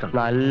വായിച്ചിട്ടുണ്ട്.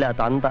 നല്ല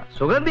തന്ത.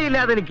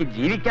 സുഗന്ധിയില്ലാതെ എനിക്ക്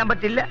ജീവിക്കാൻ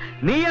പറ്റില്ല.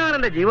 നീയാണ്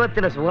എന്റെ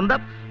ജീവിതത്തിന്റെ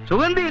സുഗന്ധം.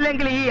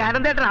 സുഗന്ധിയില്ലെങ്കിൽ ഈ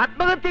അനന്തേട്ടൻ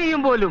ആത്മഹത്യ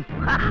ചെയ്യും പോലും.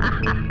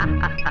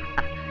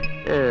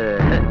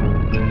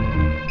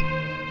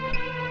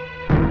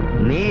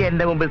 നീ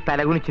എന്റെ മുമ്പിൽ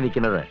തലകുണിച്ച്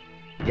നിൽക്കുന്നത്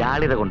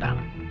ജാളിത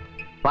കൊണ്ടാണ്.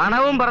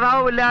 പണവും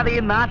പ്രതാപവും ഇല്ലാതെ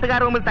ഈ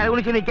നാട്ടുകാരുടെ മുമ്പിൽ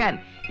തലകുണിച്ച് നിൽക്കാൻ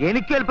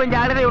എനിക്കും അല്പം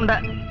ജാളിതയുണ്ട്.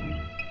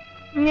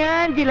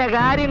 ഞാൻ ചില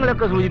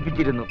കാര്യങ്ങളൊക്കെ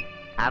സൂചിപ്പിച്ചിരുന്നു,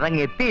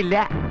 അതങ്ങ് എത്തിയില്ല.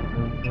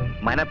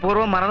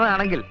 മനഃപൂർവ്വം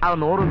മറന്നതാണെങ്കിൽ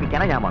അത്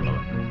ഓർമ്മിപ്പിക്കാനാണ് ഞാൻ വന്നത്.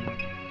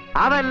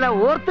 അതല്ല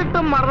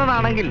ഓർത്തിട്ടും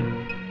മറന്നതാണെങ്കിൽ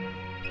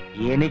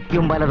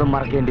എനിക്കും പലതും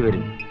മറക്കേണ്ടി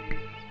വരും.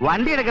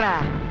 വണ്ടി എടുക്കടാ.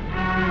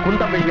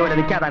 കുന്തം പിഴിഞ്ഞോടെ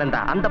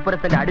നിൽക്കാതാനെന്താ?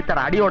 അന്തപുരത്തിന്റെ അടിത്തറ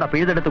അടിയോടെ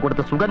പിഴുതെടുത്ത്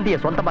കൊടുത്ത് സുഗന്ധിയെ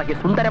സ്വന്തമാക്കി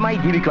സുന്ദരമായി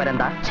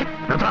ജീവിക്കുവാനെന്താ?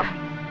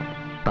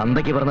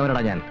 തന്തയ്ക്ക്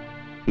പറഞ്ഞവനാടാ ഞാൻ.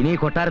 ഇനി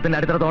കൊട്ടാരത്തിന്റെ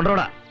അടിത്തറ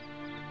തോണ്ടോടാ.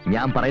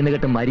 ഞാൻ പറയുന്ന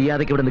കേട്ട്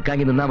മര്യാദയ്ക്ക് ഇവിടെ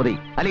നിൽക്കാമെങ്കിൽ നിന്നാ മതി,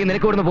 അല്ലെങ്കിൽ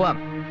നിനക്ക് ഇവിടുന്ന് പോവാം.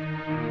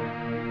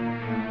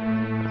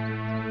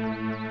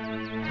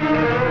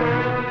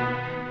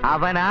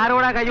 അവൻ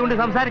ആരോടാ കൈകൊണ്ട്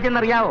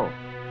സംസാരിച്ചെന്നറിയാവോ?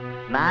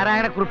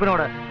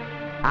 നാരായണക്കുറുപ്പിനോട്.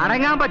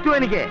 അടങ്ങാൻ പറ്റുമോ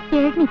എനിക്ക്?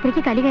 ചേട്ടൻ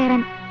ഇത്രയ്ക്ക് കലി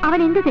കയറാൻ അവൻ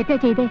എന്ത് തെറ്റാ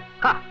ചെയ്തേ?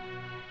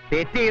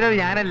 തെറ്റ് ചെയ്തത്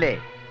ഞാനല്ലേ?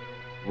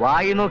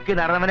 വായു നോക്കി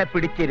നടന്നവനെ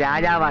പിടിച്ച്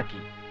രാജാവാക്കി.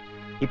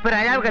 ഇപ്പൊ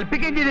രാജാവ്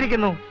കൽപ്പിക്കുകയും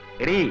ചെയ്തിരിക്കുന്നു.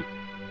 എടീ,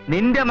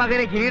 നിന്റെ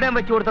മകനെ കിരീടം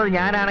വെച്ചു കൊടുത്തത്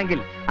ഞാനാണെങ്കിൽ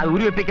അത്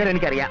ഉരുവെപ്പിക്കാൻ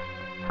എനിക്കറിയാം.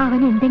 അവൻ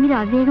എന്തെങ്കിലും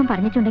അവിവേകം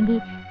പറഞ്ഞിട്ടുണ്ടെങ്കിൽ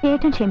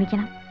ചേട്ടൻ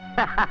ക്ഷമിക്കണം.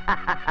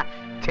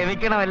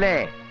 ക്ഷമിക്കണമല്ലേ?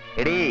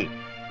 എടീ,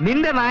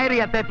 നിന്റെ നായരി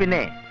അത്തെ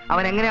പിന്നെ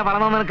അവൻ എങ്ങനെയാ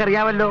വളർന്നെന്ന്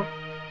നിനക്കറിയാമല്ലോ.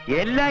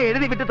 എല്ലാം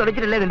എഴുതി വിട്ട്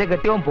തൊളിച്ചിട്ടല്ലേ നിന്റെ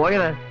കെട്ടിയവൻ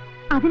പോയത്?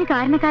 അതിന്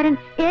കാരണക്കാരൻ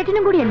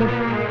ഏട്ടനും കൂടിയല്ലേ?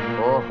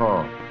 ഓഹോ,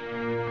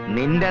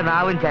 നിന്റെ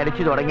നാവും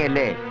ചരിച്ചു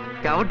തുടങ്ങിയല്ലേ?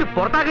 ചവിട്ടി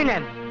പുറത്താക്കും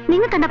ഞാൻ.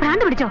 നിങ്ങൾക്ക് എന്താ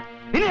ഭ്രാന്ത് പിടിച്ചോ?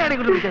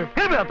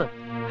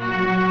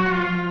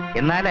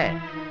 എന്നാലേ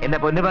എന്റെ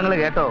പൊന്നുപങ്ങള്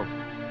കേട്ടോ,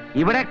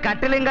 ഇവിടെ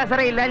കട്ടിലും കസറ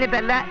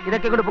ഇല്ലാഞ്ഞിട്ടല്ല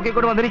ഇതൊക്കെ കൂടെ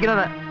പൊക്കിക്കൊണ്ട്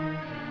വന്നിരിക്കുന്നത്.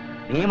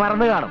 നീ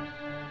മറന്നു കാണും,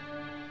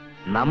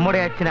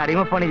 നമ്മുടെ അച്ഛൻ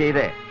അടിമപ്പണി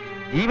ചെയ്ത്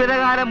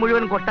ജീവിതകാലം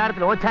മുഴുവൻ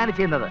കൊട്ടാരത്തിൽ ഓച്ചാനി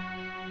ചെയ്യുന്നത്.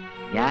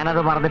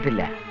 ഞാനത്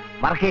മറന്നിട്ടില്ല,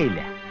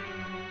 മറക്കേയില്ല.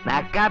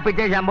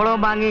 നക്കാപ്പിച്ച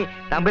ശമ്പളവും വാങ്ങി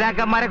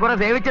തമ്പുരാക്കന്മാരെ കുറെ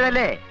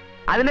സേവിച്ചതല്ലേ?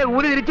 അതിന്റെ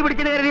ഊരി തിരിച്ചു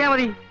പിടിച്ചെന്ന് കരുതിയാ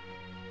മതി.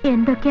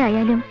 എന്തൊക്കെ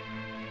ആയാലും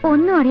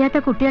ഒന്നും അറിയാത്ത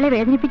കുട്ടികളെ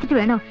വേദനിപ്പിച്ചിട്ട്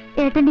വേണോ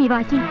ഏട്ടന്റെ ഈ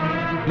വാശി?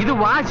 ഇത്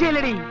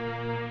വാശിയല്ലടി,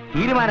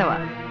 തീരുമാനമാ.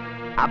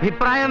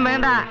 അഭിപ്രായം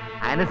വേണ്ട,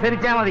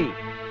 അനുസരിച്ചാ മതി.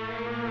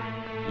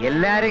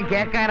 എല്ലാരും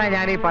കേൾക്കാനാ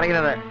ഞാനീ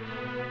പറയുന്നത്.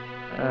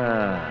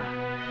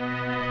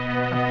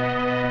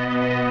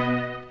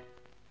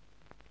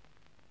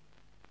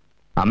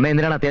 അമ്മ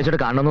എന്തിനാണ്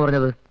അത്യാവശ്യമായിട്ട് കാണണമെന്ന്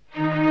പറഞ്ഞത്?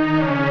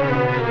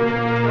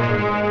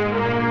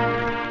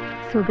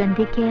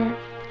 സുഗന്ധിക്ക്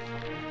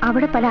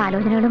അവിടെ പല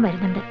ആലോചനകളും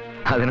വരുന്നുണ്ട്.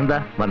 അതിനെന്താ,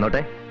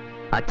 വന്നോട്ടെ.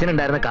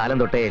 അച്ഛനുണ്ടായിരുന്ന കാലം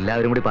തൊട്ടേ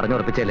എല്ലാവരും കൂടി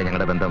പറഞ്ഞുറപ്പിച്ചല്ലേ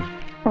ഞങ്ങളുടെ ബന്ധം.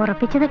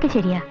 ഉറപ്പിച്ചതൊക്കെ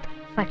ശരിയാ,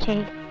 പക്ഷേ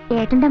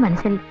ഏട്ടന്റെ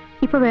മനസ്സിൽ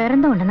ഇപ്പൊ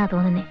വേറെന്തോ ഉണ്ടെന്നാ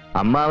തോന്നുന്നേ.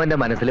 അമ്മാവന്റെ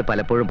മനസ്സിൽ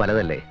പലപ്പോഴും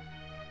പലതല്ലേ.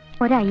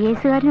 ഒരു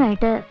IAS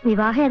കാരനുമായിട്ട്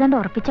വിവാഹം ഏതാണ്ട്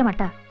ഉറപ്പിച്ച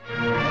മട്ട.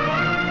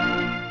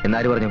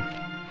 എന്നാര് പറഞ്ഞു?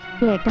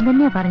 ഏട്ടൻ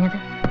തന്നെയാ പറഞ്ഞത്.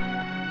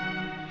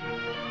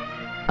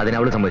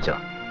 അതിനവള് സമ്മതിച്ചോ?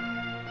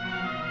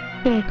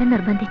 ഏട്ടൻ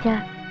നിർബന്ധിച്ച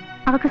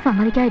അവക്ക്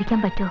സമ്മതിക്കാതിരിക്കാൻ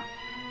പറ്റുമോ?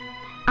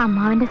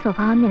 അമ്മാവന്റെ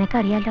സ്വഭാവം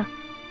നിനക്കറിയാലോ.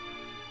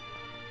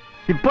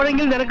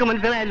 ഇപ്പോഴെങ്കിലും നിനക്ക്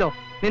മനസ്സിലായല്ലോ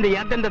നിന്റെ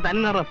ഏട്ടന്റെ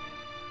തന്നിറം.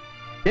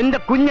 എന്റെ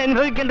കുഞ്ഞ്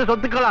അനുഭവിക്കേണ്ട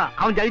സ്വത്തുക്കളാ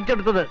അവൻ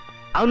ചതിച്ചെടുത്തത്.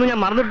 അതൊന്നും ഞാൻ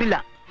മറന്നിട്ടില്ല.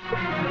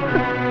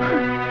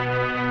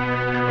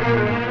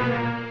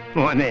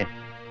 മോനെ,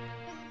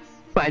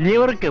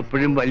 വലിയവർക്ക്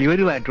എപ്പോഴും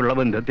വലിയവരുമായിട്ടുള്ള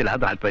ബന്ധത്തിലാ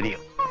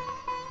താല്പര്യം.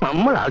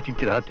 നമ്മൾ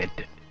ആശിച്ചതാ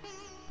തെറ്റ്.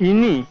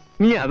 ഇനി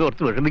നീ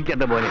അതോർത്ത്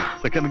വിഷമിക്കേണ്ട പോലെ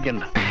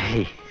വിഷമിക്കണ്ട.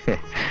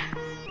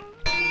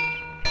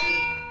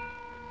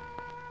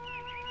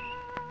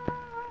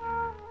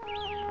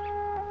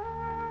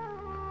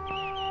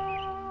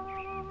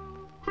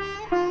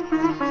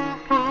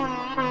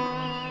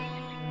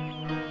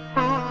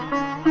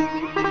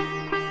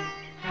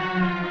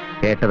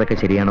 കേട്ടതൊക്കെ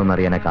ശരിയാണോന്ന്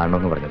അറിയാനാ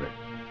കാണണമെന്ന് പറഞ്ഞത്.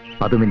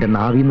 അത് നിന്റെ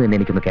നാവിന്ന് തന്നെ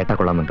എനിക്കൊന്ന് കേട്ടാ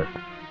കൊള്ളാമെന്നുണ്ട്.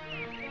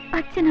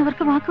 അച്ഛൻ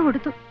അവർക്ക് വാക്ക്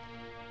കൊടുത്തു,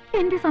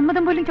 എന്റെ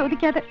സമ്മതം പോലും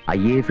ചോദിക്കാതെ.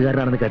 IAS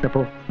കാരനാണെന്ന്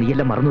കേട്ടപ്പോ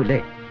നീയെല്ലാം മറന്നുല്ലേ?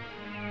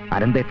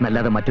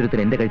 അനന്തേട്ടനല്ലാതെ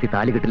മറ്റൊരുത്തിന് എന്റെ കഴുത്തി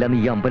താലി കിട്ടില്ല എന്ന്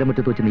ഈ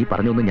അമ്പലമുറ്റത്ത് വെച്ച് നീ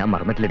പറഞ്ഞൊന്നും ഞാൻ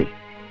മറന്നിട്ടില്ലടി.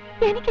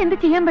 എനിക്ക് എന്ത്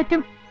ചെയ്യാൻ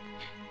പറ്റും?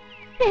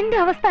 എന്റെ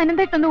അവസ്ഥ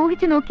അനന്തേട്ടൻ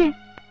ഊഹിച്ചു നോക്കിയേ.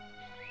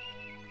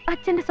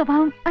 അച്ഛന്റെ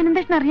സ്വഭാവം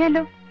അനന്തേട്ടൻ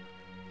അറിയാലോ.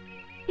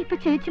 ഇപ്പൊ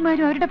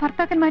ചേച്ചിമാരും അവരുടെ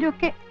ഭർത്താക്കന്മാരും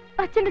ഒക്കെ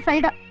അച്ഛന്റെ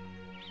സൈഡാ.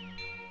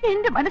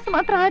 എന്റെ മനസ്സ്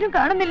മാത്രം ആരും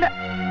കാണുന്നില്ല.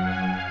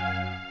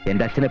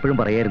 എന്റെ അച്ഛൻ എപ്പോഴും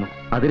പറയായിരുന്നു,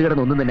 അതിൽ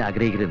കിടന്നൊന്നും തന്നെ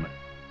ആഗ്രഹിക്കരുതെന്ന്.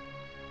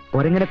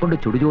 ഒരെങ്ങനെ കൊണ്ട്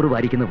ചുടുചോറ്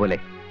വാരിക്കുന്ന പോലെ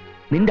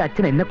നിന്റെ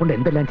അച്ഛൻ എന്നെ കൊണ്ട്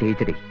എന്തെല്ലാം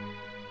ചെയ്യിച്ചതേ.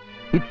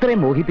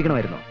 ഇത്രയും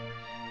മോഹിപ്പിക്കണമായിരുന്നോ?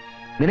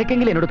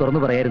 നിനക്കെങ്കിലും എന്നോട്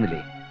തുറന്നു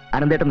പറയായിരുന്നില്ലേ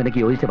അനന്തേട്ടൻ നിനക്ക്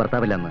യോജിച്ച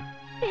ഭർത്താവില്ലെന്ന്?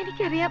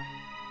 എനിക്കറിയാം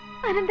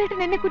അനന്തേട്ടൻ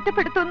എന്നെ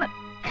കുറ്റപ്പെടുത്തുമെന്ന്.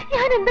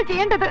 ഞാൻ എന്താ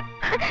ചെയ്യേണ്ടത്?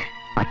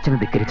 അച്ഛനെ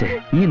ധിക്കരിച്ച്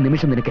ഈ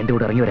നിമിഷം നിനക്ക് എന്റെ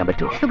കൂടെ ഇറങ്ങി വരാൻ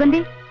പറ്റുമോ?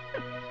 സുഗന്ധി,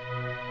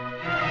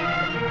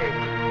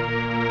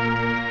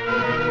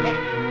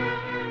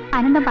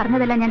 അനന്തം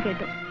പറഞ്ഞതെല്ലാം ഞാൻ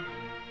കേട്ടു.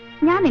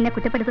 ഞാൻ നിന്നെ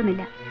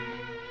കുറ്റപ്പെടുത്തുന്നില്ല.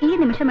 ഈ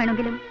നിമിഷം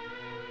വേണമെങ്കിലും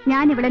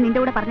ഞാൻ ഇവിടെ നിന്റെ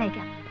കൂടെ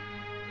പറഞ്ഞയക്കാം.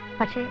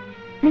 പക്ഷേ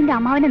നിന്റെ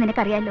അമ്മാവനെ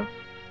നിനക്കറിയാലോ.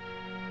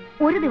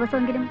 ഒരു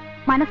ദിവസമെങ്കിലും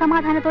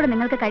മനസമാധാനത്തോടെ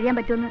നിങ്ങൾക്ക് കഴിയാൻ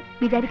പറ്റുമെന്ന്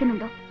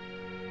വിചാരിക്കുന്നുണ്ടോ?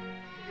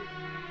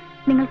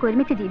 നിങ്ങൾക്ക്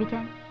ഒരുമിച്ച്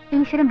ജീവിക്കാൻ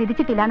ഈശ്വരൻ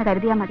വിധിച്ചിട്ടില്ലാന്ന്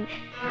കരുതിയാൽ മതി.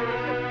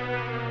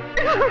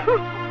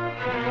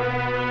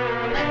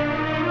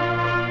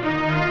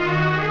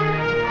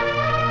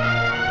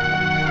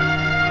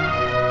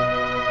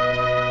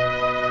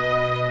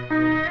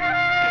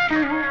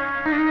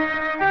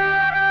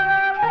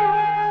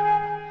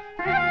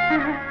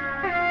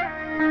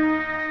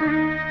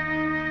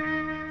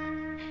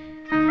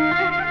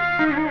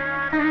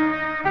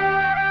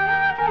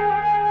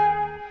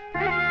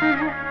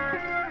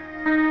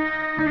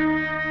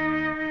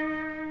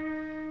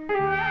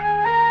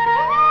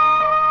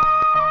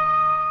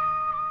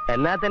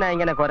 എന്നാത്തിനാ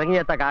ഇങ്ങനെ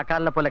കുരങ്ങിയെത്ത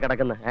കാക്കാലിനെ പോലെ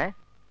കിടക്കുന്നത്?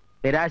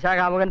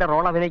 നിരാശാകാമുകന്റെ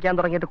റോൾ അഭിനയിക്കാൻ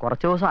തുടങ്ങിയിട്ട്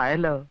കുറച്ചു ദിവസം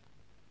ആയല്ലോ.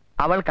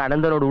 അവൾക്ക്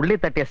അനന്തനോട് ഉള്ളി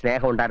തട്ടിയ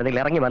സ്നേഹം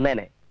ഉണ്ടായിരുന്നെങ്കിൽ ഇറങ്ങി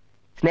വന്നേനെ.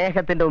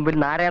 സ്നേഹത്തിന്റെ മുമ്പിൽ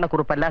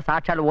നാരായണക്കുറുപ്പല്ല,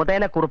 സാക്ഷാൽ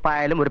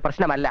ഉദയനക്കുറുപ്പായാലും ഒരു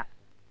പ്രശ്നമല്ല.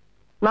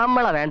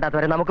 നമ്മളെ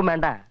വേണ്ടാത്തവരെ നമുക്കും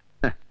വേണ്ട.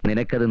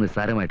 നിനക്കത്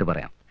നിസ്സാരമായിട്ട്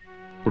പറയാം.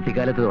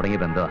 കുട്ടിക്കാലത്ത്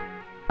തുടങ്ങിയ ബന്ധമാ,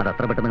 അത്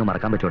അത്ര പെട്ടെന്ന്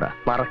മറക്കാൻ പറ്റൂടാ?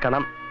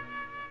 മറക്കണം.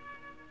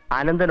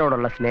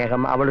 അനന്തനോടുള്ള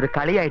സ്നേഹം അവൾ ഒരു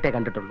കളിയായിട്ടേ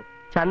കണ്ടിട്ടുള്ളൂ.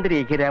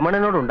 ചന്ദ്രിക്ക്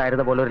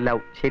രമണനോടുണ്ടായിരുന്ന പോലെ ഒരു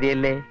ലവ്.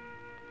 ശരിയല്ലേ?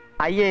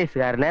 IAS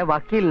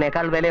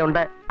വക്കീലിനേക്കാൾ വിലയുണ്ട്.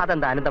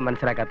 അതെന്താ അനന്തം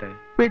മനസ്സിലാക്കാത്തത്?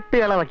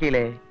 വിട്ടുകള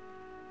വക്കീലേ,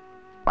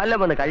 വല്ലം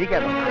വന്ന്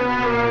കഴിക്കാതോ?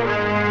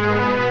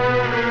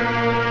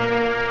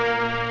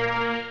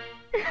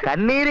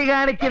 കണ്ണീര്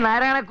കാണിക്ക്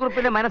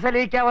നാരായണക്കുറുപ്പിന്റെ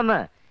മനസ്സലിയിക്കാവെന്ന്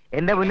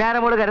എന്റെ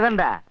പുന്നാരമോട്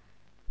കരുതണ്ട.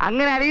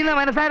 അങ്ങനെ അറിയുന്ന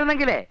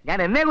മനസ്സായിരുന്നെങ്കിലേ ഞാൻ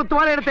എന്നെ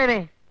കുത്തുവാള എടുത്തേനെ.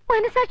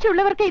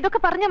 മനസാക്ഷിയുള്ളവർക്ക്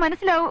ഇതൊക്കെ പറഞ്ഞ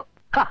മനസ്സിലാവൂ.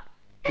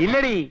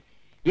 ഇല്ലടി,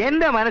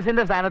 എന്റെ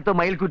മനസ്സിന്റെ സ്ഥാനത്ത്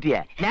മയിൽക്കുറ്റിയ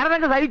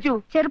ഞാനതൊക്കെ സഹിച്ചു.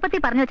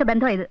 ചെറുപ്പത്തിൽ പറഞ്ഞു വെച്ച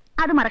ബന്ധമായത്,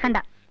 അത് മറക്കണ്ട.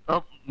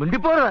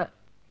 മുണ്ടിപ്പോറ്.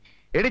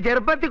 എടി,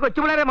 ചെറുപ്പത്തിൽ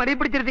കൊച്ചുപിള്ളേരെ മടി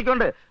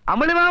പിടിച്ചിരുത്തിക്കൊണ്ട്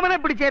അമളിമാമനെ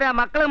പിടിച്ചേരാ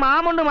മക്കള്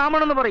മാമുണ്ട്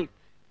മാമണെന്ന് പറയും.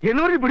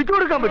 എന്നൂരിൽ പിടിച്ചു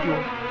കൊടുക്കാൻ പറ്റുമോ?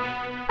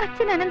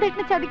 അച്ഛൻ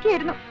അനന്തേട്ടനെ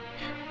ചതിക്കായിരുന്നു,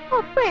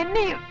 ഒപ്പം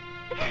എന്നെയും.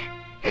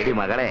 എടി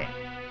മകളെ,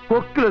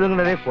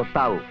 കൊക്കിലൊതുങ്ങുന്നതേ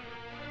കൊത്താവൂ,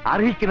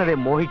 അർഹിക്കുന്നതേ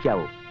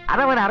മോഹിക്കാവൂ.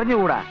 അതവൻ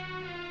അറിഞ്ഞുകൂടാ.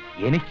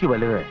 എനിക്ക്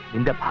വലുത്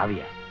നിന്റെ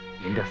ഭാവിയാ,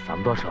 നിന്റെ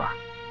സന്തോഷമാ.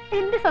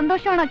 എന്റെ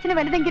സന്തോഷമാണ് അച്ഛന്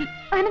വലുതെങ്കിൽ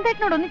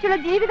അനന്തേട്ടനോട് ഒന്നിച്ചുള്ള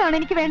ജീവിതമാണ്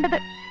എനിക്ക് വേണ്ടത്.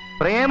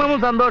 പ്രേമവും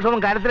സന്തോഷവും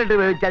കരത്തിലിട്ട്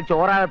വേവിച്ചാൽ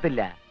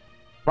ചോറാകത്തില്ല.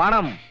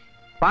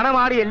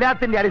 പണമാണ്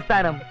എല്ലാത്തിന്റെ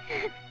അടിസ്ഥാനം.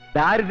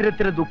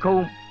 ദാരിദ്ര്യത്തിന്റെ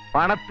ദുഃഖവും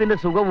പണത്തിന്റെ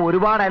സുഖവും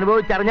ഒരുപാട്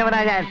അനുഭവിച്ചറിഞ്ഞവനാ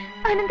ഞാൻ.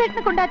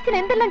 അനന്തേട്ടനെ കൊണ്ട് അച്ഛൻ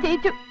എന്തെല്ലാം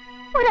ചെയ്യിച്ചു.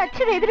 ഒരു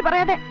അക്ഷരം എതിര്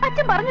പറയാതെ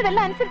അച്ഛൻ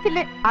പറഞ്ഞതെല്ലാം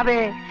അനുസരിച്ചില്ലേ? അതെ,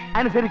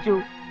 അനുസരിച്ചു.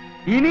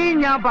 ഇനിയും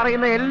ഞാൻ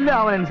പറയുന്ന എല്ലാം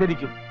അവൻ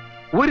അനുസരിക്കും.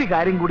 ഒരു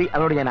കാര്യം കൂടി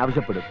അവനോട് ഞാൻ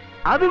ആവശ്യപ്പെടും,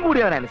 അതും കൂടി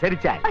അവൻ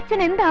അനുസരിച്ചാൽ.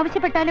 അച്ഛൻ എന്ത്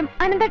ആവശ്യപ്പെട്ടാലും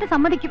അനന്തേട്ടൻ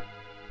സമ്മതിക്കും.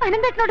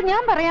 അനന്തേട്ടനോട്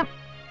ഞാൻ പറയാം.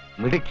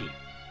 മിടുക്കി,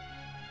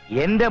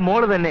 എന്റെ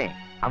മോള് തന്നെ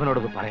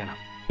അവനോടൊന്ന് പറയണം.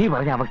 നീ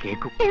പറഞ്ഞ അവൻ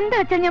കേൾക്കും. എന്താ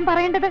അച്ഛൻ ഞാൻ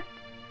പറയേണ്ടത്?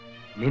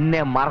 നിന്നെ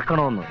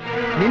മറക്കണമെന്ന്.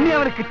 നിന്നെ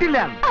അവന് കിട്ടില്ല.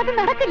 അത്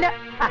നടക്കില്ല.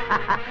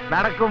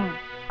 നടക്കും,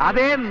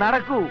 അതേ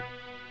നടക്കൂ.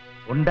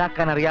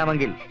 ഉണ്ടാക്കാൻ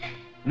അറിയാമെങ്കിൽ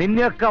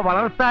നിന്നെയൊക്കെ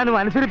വളർത്താനും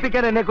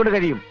അനുസരിപ്പിക്കാൻ എന്നെ കൊണ്ട്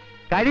കഴിയും.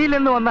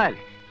 കഴിയില്ലെന്ന് വന്നാൽ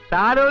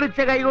താലോലിച്ച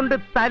കൈകൊണ്ട്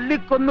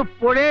തല്ലിക്കൊന്ന്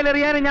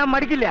പുഴയിലെറിയാനും ഞാൻ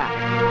മടിക്കില്ല.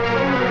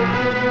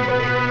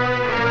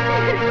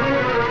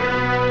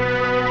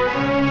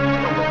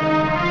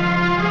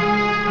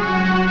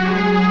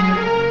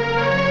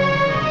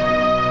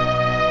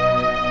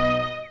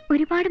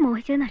 ഒരുപാട്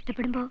മോഹിച്ചത്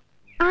നഷ്ടപ്പെടുമ്പോ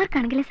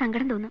ആർക്കാണെങ്കിലും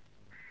സങ്കടം തോന്നും.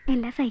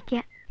 എല്ലാം സഹിക്കുക.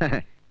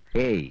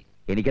 ഏയ്,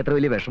 എനിക്കത്ര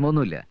വലിയ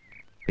വിഷമമൊന്നുമില്ല.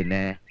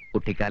 പിന്നെ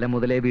കുട്ടിക്കാലം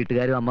മുതലേ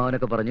വീട്ടുകാരും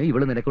അമ്മാവനൊക്കെ പറഞ്ഞു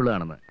ഇവള്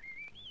നിനക്കുള്ളതാണെന്ന്.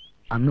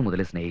 അന്ന്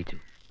മുതലേ സ്നേഹിച്ചു,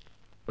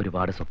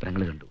 ഒരുപാട്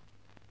സ്വപ്നങ്ങൾ കണ്ടു.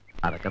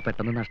 അതൊക്കെ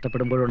പെട്ടെന്ന്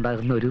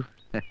നഷ്ടപ്പെടുമ്പോഴുണ്ടാകുന്ന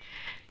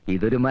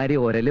ഇതൊരുമാതിരി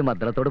ഒരല്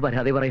മദ്രത്തോട്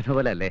പരാതി പറയുന്ന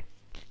പോലെ അല്ലേ?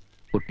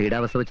 കുട്ടിയുടെ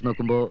അവസ്ഥ വെച്ച്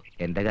നോക്കുമ്പോ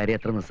എന്റെ കാര്യം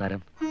എത്ര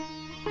നിസ്സാരം.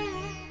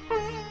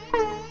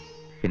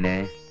 പിന്നെ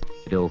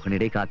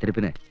രോഹിണിയുടെ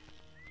കാത്തിരിപ്പിന്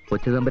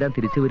കൊച്ചുതമ്പുരാൻ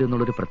തിരിച്ചു വരും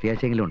എന്നുള്ളൊരു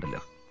പ്രത്യാശയെങ്കിലും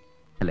ഉണ്ടല്ലോ,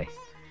 അല്ലേ?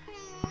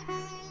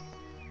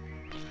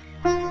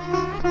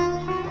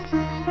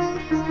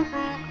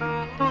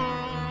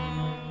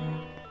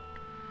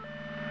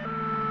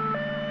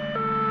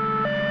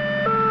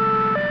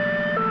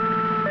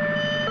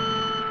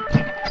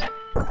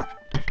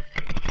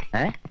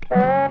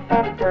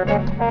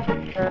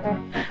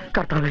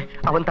 കർത്താവേ,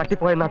 അവൻ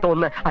തട്ടിപ്പോയെന്നാ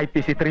തോന്നുന്നു.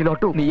 IPC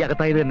 302. നീ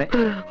അകത്തായത് തന്നെ.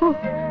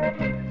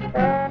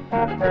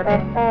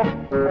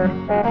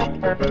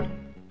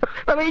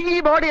 ഈ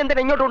ബോഡി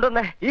എന്തിനാ ഇങ്ങോട്ട്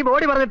കൊണ്ടുവന്നേ? ഈ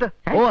ബോഡി പറഞ്ഞിട്ട്.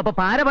 ഓ, അപ്പൊ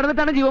പാര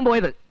പറഞ്ഞിട്ടാണ് ജീവൻ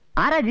പോയത്.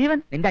 ആരാ ജീവൻ?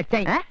 നിന്റെ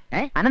അച്ഛൻ.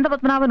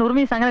 അനന്തപത്മനാഭൻ,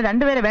 ഉർമീസ് അങ്ങനെ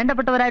രണ്ടുപേരെ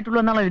വേണ്ടപ്പെട്ടവരായിട്ടുള്ളൂ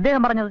എന്നാണ്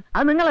ഇദ്ദേഹം പറഞ്ഞത്.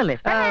 അത് നിങ്ങളല്ലേ?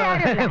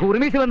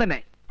 ഉർമീസ് ഇവൻ തന്നെ.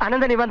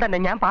 അനന്തൻ ഇവൻ തന്നെ.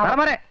 ഞാൻ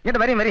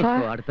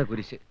അടുത്ത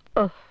കുരിശ്.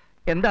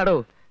 എന്താടോ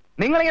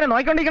നിങ്ങളിങ്ങനെ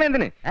നോയിക്കൊണ്ടിരിക്കണ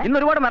എന്തിന്? ഇന്ന്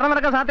ഒരുപാട് മരണം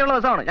നടക്കാൻ സാധ്യതയുള്ള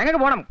ദിവസമാണ്.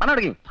 ഞങ്ങൾക്ക് പോകണം. പണം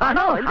എടുക്കി.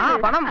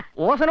 പണം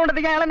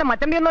ഓസനോണ്ടെത്തിക്കാൻ അയാളെന്നെ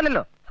മച്ചണ്ടി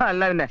ഒന്നുമല്ലല്ലോ.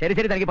 അല്ല പിന്നെ. ശരി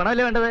ശരി, തനിക്ക്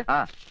പണമല്ലേ വേണ്ടത്?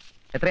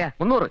 എത്രയാ?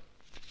 300.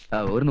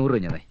 ഒരു 100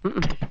 രൂപ.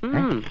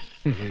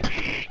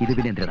 ഇത്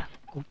പിന്നെ എന്തിനാ?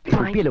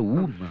 കുപ്പിയല്ല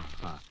ഊന്ന്.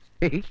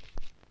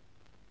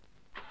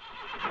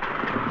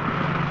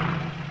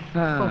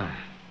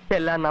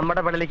 എല്ലാം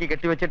നമ്മുടെ പടലേക്ക്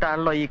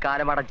കെട്ടിവെച്ചിട്ടാണല്ലോ ഈ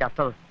കാലമാടം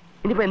ചത്തത്.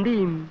 ഇനിയിപ്പോ എന്ത്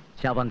ചെയ്യും?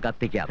 ശവം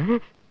കത്തിക്കാം.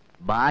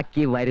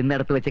 ബാക്കി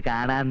വരുന്നിടത്ത് വെച്ച്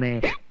കാണാന്നേ.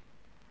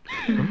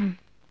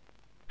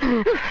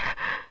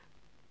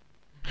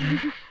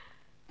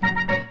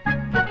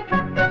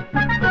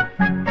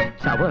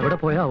 ശവം എവിടെ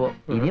പോയാവോ?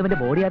 ഇനി അവന്റെ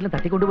ബോഡി ആരെങ്കിലും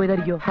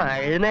തട്ടിക്കൊണ്ടുപോയതായിരിക്കോ?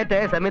 എഴുന്നേറ്റ്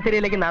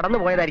സെമിത്തേരിയിലേക്ക് നടന്നു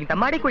പോയതായിരിക്കും.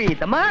 തമ്മാടിക്കുഴി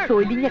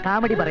തൊലിഞ്ഞ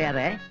കാമഡി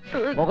പറയാതെ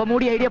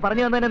മുഖംമൂടി ഐഡിയ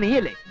പറഞ്ഞു തന്നെ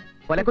നീയല്ലേ?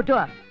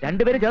 കൊലക്കുറ്റവാ.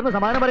 രണ്ടുപേരും ചേർന്ന്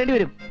സമാധാനം പറയേണ്ടി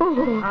വരും.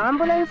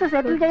 ആംബുലൻസ്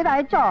സെറ്റിൽ ചെയ്ത്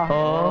അയച്ചോ?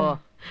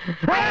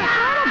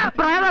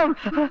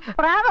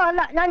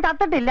 പ്രായമല്ല, ഞാൻ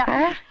ചത്തിട്ടില്ല.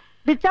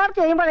 ഡിസ്ചാർജ്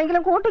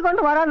ചെയ്യുമ്പോഴെങ്കിലും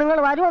കൂട്ടിക്കൊണ്ട് വരാൻ നിങ്ങൾ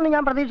വരുമെന്ന്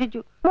ഞാൻ പ്രതീക്ഷിച്ചു.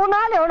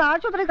 3-4 തവണ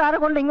ആശുപത്രിക്കാരെ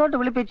കൊണ്ട് ഇങ്ങോട്ട്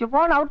വിളിപ്പിച്ചു.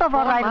 ഫോൺ ഔട്ട് ഓഫ്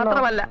ഓർഡർ ആയിരുന്നു.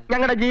 മാത്രമല്ല,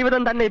 ഞങ്ങളുടെ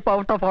ജീവിതം തന്നെ ഇപ്പൊ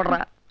ഔട്ട് ഓഫ്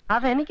ഓർഡറാ.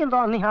 അതെനിക്കും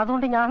തോന്നി.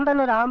 അതുകൊണ്ട് ഞാൻ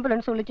തന്നെ ഒരു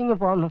ആംബുലൻസ് വിളിച്ചിങ്ങ്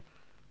പോന്നു.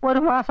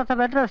 1 മാസത്തെ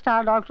ബെഡ് റെസ്റ്റ് ആ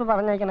ഡോക്ടർ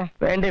പറഞ്ഞേക്കണേ.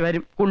 വേണ്ടി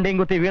വരും. കുണ്ടിയും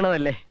കുത്തി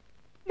വീണതല്ലേ?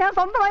 ഞാൻ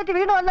സ്വന്തമായിട്ട്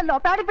വീണതല്ലോ,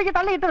 പേടിപ്പിച്ച്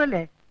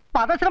തള്ളിയിട്ടതല്ലേ.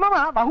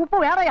 പദശ്രമമാ, വകുപ്പ്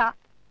വേറെയാ.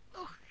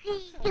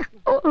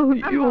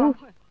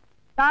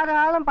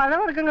 ധാരാളം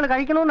പഴവർഗ്ഗങ്ങൾ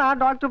കഴിക്കണമെന്ന് ആ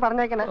ഡോക്ടർ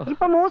പറഞ്ഞേക്കണേ.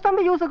 ഇപ്പൊ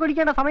മൂസമ്പി ജ്യൂസ്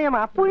കുടിക്കേണ്ട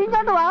സമയമാ.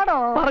 പുഴിഞ്ഞോണ്ട് വാടോ.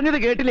 പറഞ്ഞത്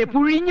കേട്ടില്ലേ?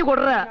 പുഴിഞ്ഞു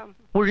കൊടുറ.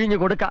 പുഴിഞ്ഞു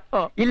കൊടുക്കാം.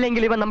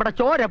 ഇല്ലെങ്കിൽ ഇവൻ നമ്മുടെ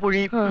ചോര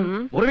പുഴി.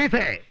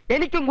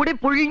 എനിക്കും കൂടി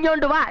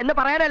പുഴിഞ്ഞോണ്ട് വാ എന്ന്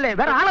പറയാനല്ലേ?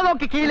 വേറെ ആളെ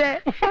നോക്കി കീഴേ.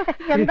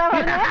 എന്താ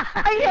പറഞ്ഞേ?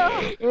 അയ്യോ,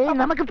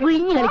 നമുക്ക്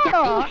പുഴിഞ്ഞു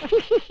കളിക്കാം.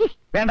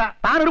 വേണ്ട,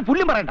 താനൊരു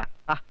പുല്ലും പറയണ്ട.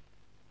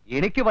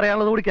 എനിക്ക്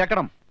പറയാനുള്ളത് കൂടി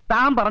കേൾക്കണം.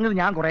 താൻ പറഞ്ഞത്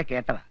ഞാൻ കുറെ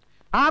കേട്ടതാ.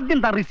 ആദ്യം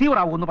താൻ റിസീവർ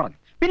ആവുമെന്ന് പറഞ്ഞു,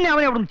 പിന്നെ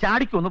അവനെ അവിടെ നിന്ന്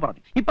ചാടിക്കുമെന്ന്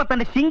പറഞ്ഞു. ഇപ്പൊ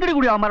തന്റെ ശിങ്കടി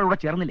കൂടി അവന്മാരോട്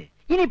ചേർന്നില്ലേ?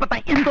 ഇനിയിപ്പൊ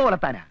താൻ എന്തോ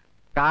വളർത്താനാ?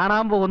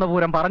 കാണാൻ പോകുന്ന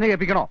പൂരം പറഞ്ഞു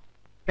കേൾപ്പിക്കണോ?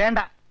 വേണ്ട,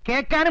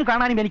 കേൾക്കാനും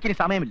കാണാനും എനിക്കിനി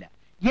സമയമില്ല.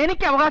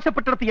 എനിക്ക്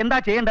അവകാശപ്പെട്ടിടത്ത് എന്താ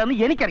ചെയ്യേണ്ടതെന്ന്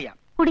എനിക്കറിയാം.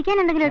 കുടിക്കാൻ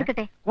എന്തെങ്കിലും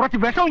എടുക്കട്ടെ? കുറച്ച്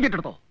വിഷവും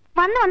കിട്ടെടുത്തോ.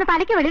 വന്ന്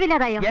തലയ്ക്ക്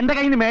വെളിവില്ലാതായോ? എന്റെ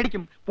കയ്യിൽ നിന്ന്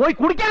മേടിക്കും. പോയി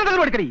കുടിക്കാൻ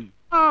എന്തെങ്കിലും എടുക്കണേ.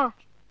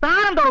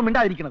 താനെന്തോ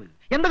മിണ്ടാതിരിക്കണത്?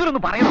 എന്തെങ്കിലും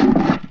ഒന്ന് പറയണം.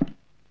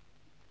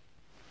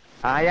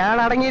 അയാൾ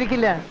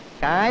അടങ്ങിയിരിക്കില്ല.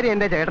 കാര്യം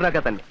എന്റെ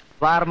ചേട്ടനൊക്കെ തന്നെ.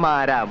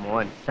 വാർമാരാ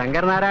മോൻ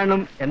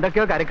ശങ്കരനാരായണനും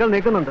എന്തൊക്കെയോ കരുക്കൾ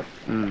നീക്കുന്നുണ്ട്.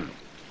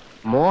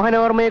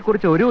 മോഹനവർമ്മയെ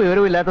കുറിച്ച് ഒരു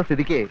വിവരവും ഇല്ലാത്ത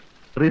സ്ഥിതിക്ക്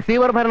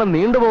റിസീവർ ഭരണം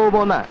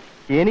നീണ്ടുപോകുമോന്നാ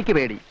എനിക്ക്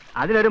പേടി.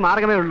 അതിനൊരു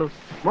മാർഗമേ ഉള്ളൂ.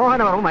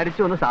 മോഹനവർമ്മ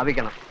മരിച്ചു എന്ന്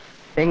സ്ഥാപിക്കണം.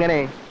 എങ്ങനെ?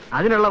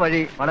 അതിനുള്ള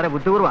വഴി വളരെ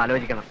ബുദ്ധിപൂർവ്വം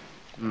ആലോചിക്കണം.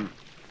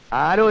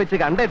 ആലോചിച്ച്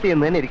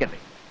കണ്ടെത്തിയെന്ന് തന്നെ ഇരിക്കട്ടെ.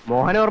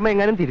 മോഹനവർമ്മ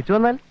എങ്ങാനും തിരിച്ചു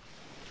വന്നാൽ?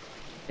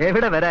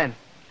 എവിടെ വരാൻ?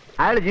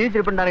 അയാൾ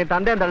ജീവിച്ചിരിപ്പുണ്ടാണെങ്കിൽ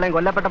തന്റെയും തള്ളയും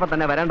കൊല്ലപ്പെട്ടപ്പോ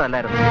തന്നെ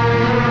വരേണ്ടല്ലായിരുന്നു.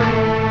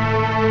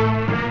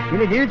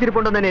 ഇനി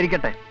ജീവിച്ചിരിപ്പുണ്ടെന്ന് തന്നെ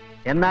ഇരിക്കട്ടെ.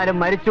 എന്നാലും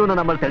മരിച്ചു എന്ന്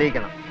നമ്മൾ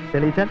തെളിയിക്കണം.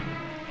 തെളിയിച്ചാൽ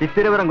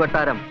ചിത്തിരപുരം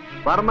കൊട്ടാരം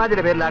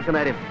വർമാജിയുടെ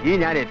പേരിലാക്കുന്നവരും ഈ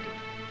ഞാനേറ്റു.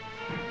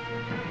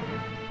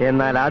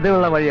 എന്നാൽ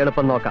അതിനുള്ള വഴി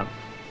എളുപ്പം നോക്കാം.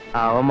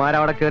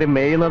 അവന്മാരവിടെ കയറി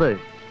മേയുന്നത്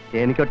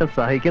എനിക്കൊട്ടും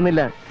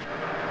സഹിക്കുന്നില്ല.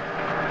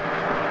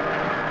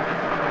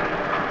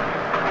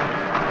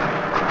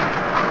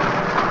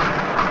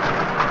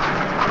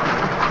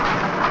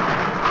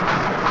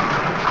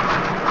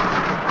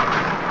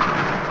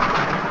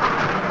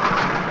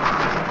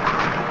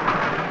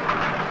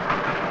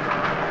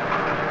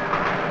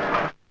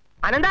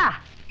 അനന്താ,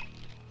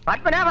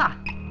 പത്മനാഭാ,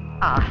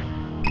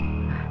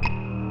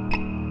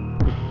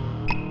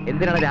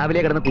 എന്തിനാണ് രാവിലെ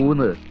കിടന്ന്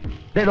കൂവുന്നത്?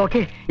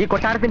 നോക്കേ, ഈ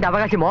കൊട്ടാരത്തിന്റെ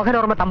അവകാശി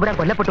മോഹനവർമ്മ തമ്പുരാൻ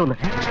കൊല്ലപ്പെട്ടു.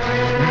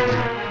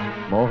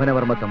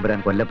 മോഹനവർമ്മ തമ്പുരാൻ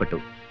കൊല്ലപ്പെട്ടു.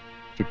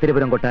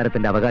 ചിത്തിരപുരം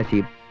കൊട്ടാരത്തിന്റെ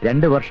അവകാശിയും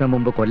 2 വർഷം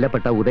മുമ്പ്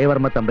കൊല്ലപ്പെട്ട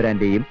ഉദയവർമ്മ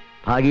തമ്പുരാന്റെയും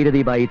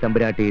ഭാഗീരഥിബായി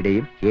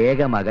തമ്പുരാട്ടിയുടെയും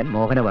ഏക മകൻ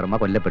മോഹനവർമ്മ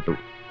കൊല്ലപ്പെട്ടു.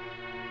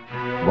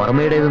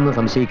 വർമ്മയുടേതെന്ന്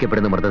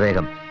സംശയിക്കപ്പെടുന്ന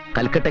മൃതദേഹം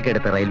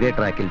കൽക്കട്ടയ്ക്കടുത്ത റെയിൽവേ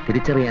ട്രാക്കിൽ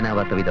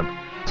തിരിച്ചറിയാനാവാത്ത വിധം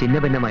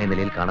ഛിന്നഭിന്നമായ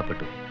നിലയിൽ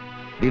കാണപ്പെട്ടു.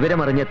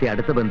 വിവരമറിഞ്ഞെത്തിയ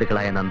അടുത്ത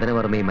ബന്ധുക്കളായ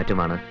നന്ദനവർമ്മയും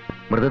മറ്റുമാണ്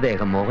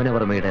മൃതദേഹം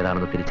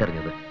മോഹനവർമ്മയുടേതാണെന്ന്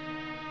തിരിച്ചറിഞ്ഞത്.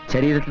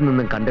 ശരീരത്തിൽ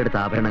നിന്നും കണ്ടെടുത്ത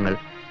ആഭരണങ്ങൾ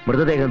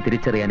മൃതദേഹം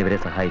തിരിച്ചറിയാൻ ഇവരെ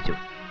സഹായിച്ചു.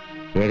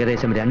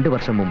 ഏകദേശം 2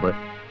 വർഷം മുമ്പ്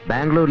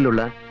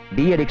ബാംഗ്ലൂരിലുള്ള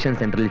ഡി അഡിക്ഷൻ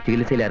സെന്ററിൽ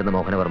ചികിത്സയിലായിരുന്ന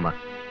മോഹനവർമ്മ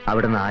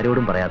അവിടുന്ന്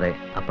ആരോടും പറയാതെ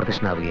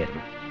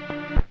അപ്രത്യക്ഷനാവുകയായിരുന്നു.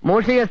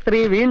 മൂഷിക സ്ത്രീ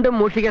വീണ്ടും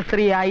മൂഷിക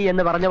സ്ത്രീയായി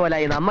എന്ന് പറഞ്ഞ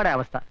പോലായി നമ്മുടെ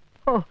അവസ്ഥ.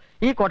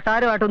 ഈ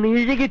കൊട്ടാരമായിട്ടൊന്ന്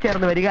ഇഴുകി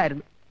ചേർന്ന്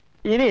വരികയായിരുന്നു.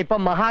 ഇനി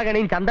ഇപ്പം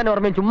മഹാഗണിയും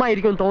ചന്ദനവർമ്മയും ചുമ്മാ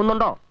ഇരിക്കും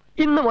തോന്നുന്നുണ്ടോ?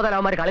 ഇന്ന് മുതൽ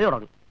അവന്മാർ കളി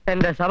തുടങ്ങും.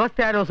 എന്റെ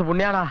സെബസ്ത്യാനോസ്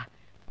പുണ്യാളാ,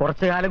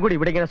 കുറച്ചു കാലം കൂടി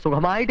ഇവിടെ ഇങ്ങനെ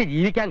സുഖമായിട്ട്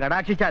ജീവിക്കാൻ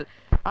കടാക്ഷിച്ചാൽ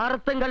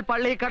അറുത്തുങ്കൽ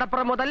പള്ളി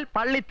കടപ്പുറം മുതൽ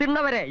പള്ളി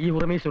തിണ്ണവരെ ഈ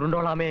ഉറുമി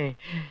സുരുണ്ടോളാമേ.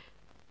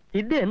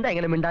 ഇത് എന്താ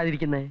ഇങ്ങനെ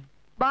മിണ്ടാതിരിക്കുന്നേ?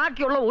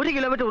 ബാക്കിയുള്ള 1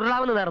 കിലോമീറ്റർ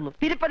ഉരുളാമെന്ന് നേർന്നു.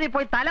 തിരുപ്പതി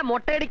പോയി തല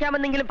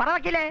മൊട്ടയടിക്കാമെന്നെങ്കിലും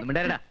പറവക്കില്ലേ?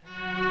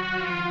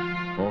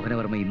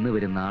 മോഹനവർമ്മ ഇന്ന്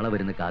വരും നാളെ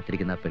വരുന്ന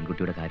കാത്തിരിക്കുന്ന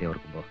പെൺകുട്ടിയുടെ കാര്യം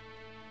ഓർക്കുമ്പോ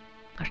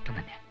കഷ്ടം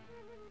തന്നെ.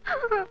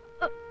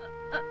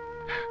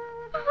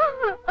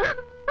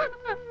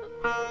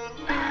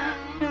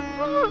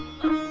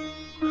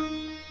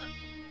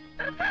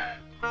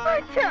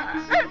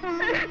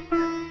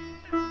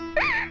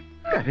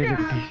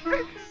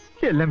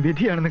 എല്ലാം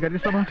വിധിയാണെന്ന് കരുതി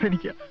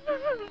സമാധാനിക്കുക.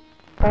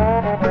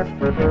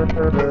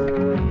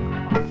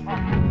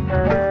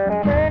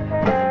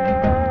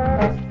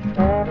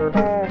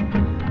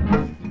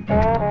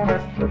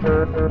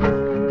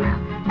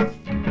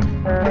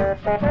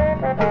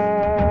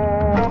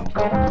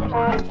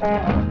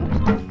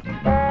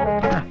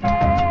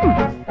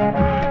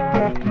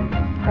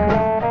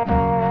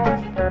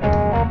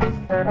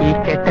 ഈ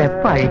കെട്ട്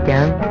എപ്പ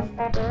അഴിക്കാം?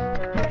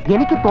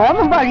 എനിക്ക്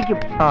തോന്നുമ്പോ അഴിക്കും.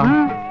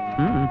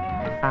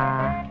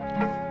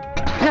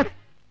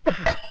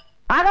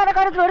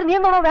 ആഹാരക്കാര്യത്തിൽ ഒരു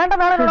നിയന്ത്രണോ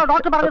വേണ്ടെന്നാണല്ലോ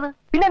ഡോക്ടർ പറഞ്ഞത്.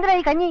 പിന്നെ എന്തിനാ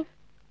ഈ കഞ്ഞി?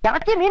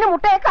 ഇറച്ചി മീനും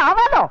മുട്ടയൊക്കെ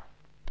ആവാലോ.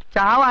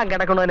 ചാവാൻ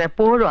കിടക്കണവന്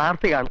എപ്പോഴും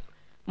ആർത്തി കാണും.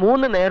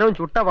 3 നേരവും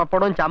ചുട്ട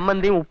പപ്പടവും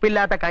ചമ്മന്തിയും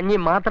ഉപ്പില്ലാത്ത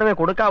കഞ്ഞിയും മാത്രമേ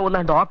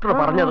കൊടുക്കാവൂന്ന ഡോക്ടർ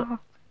പറഞ്ഞത്.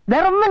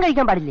 വേറൊന്നും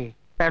കഴിക്കാൻ പാടില്ലേ?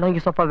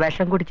 വേണമെങ്കിൽ സ്വപ്പം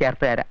വിഷം കൂടി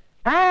ചേർത്ത് തരാം.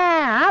 ആ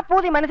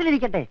പൂതി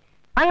മനസ്സിലിരിക്കട്ടെ.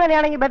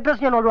 അങ്ങനെയാണെങ്കിൽ ബെഡ്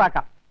റെസ്റ്റ് ഞാൻ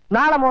ഒഴിവാക്കാം.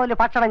 നാളെ മുതൽ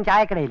ഭക്ഷണം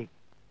ചായക്കടയിൽ.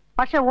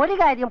 പക്ഷെ ഒരു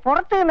കാര്യം,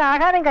 പുറത്തു നിന്ന്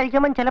ആഹാരം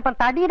കഴിക്കുമ്പോൾ ചിലപ്പോൾ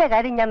തടിയുടെ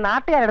കാര്യം ഞാൻ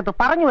നാട്ടുകാരെടുത്ത്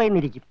പറഞ്ഞു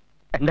പോയെന്നിരിക്കും.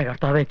 എന്റെ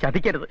കർത്താവെ,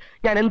 ചതിക്കരുത്.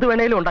 ഞാൻ എന്ത്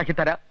വേണേലും ഉണ്ടാക്കി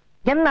തരാം.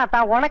 എന്നാത്താ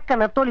ഉണക്ക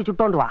നെത്തോലി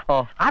ചുട്ടോണ്ട് വാ.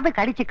 അത്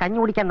കടിച്ച് കഞ്ഞി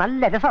കുടിക്കാൻ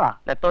നല്ല രസമാ.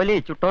 നെത്തോലി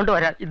ചുട്ടോണ്ട്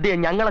വരാം. ഇത്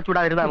ഞങ്ങളെ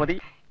ചൂടാതിരുന്നാ മതി.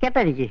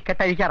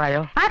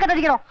 കെട്ടഴിക്കാറായോ? ആ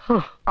കെട്ടഴിക്കണോ?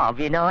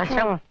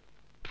 അവിനാശം.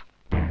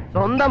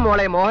 സ്വന്തം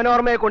മോളെ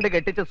മോഹനോർമ്മയെ കൊണ്ട്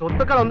കെട്ടിച്ച്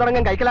സ്വത്തുക്കൾ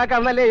ഒന്നടങ്കം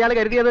കൈക്കലാക്കാമെന്നല്ലേ ഇയാൾ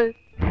കരുതിയത്?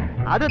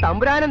 അത്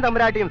തമ്പുരാനും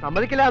തമ്പുരാട്ടിയും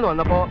സമ്മതിക്കില്ല എന്ന്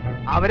വന്നപ്പോ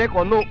അവരെ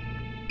കൊന്നു.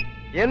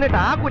 എന്നിട്ട്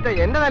ആ കുറ്റം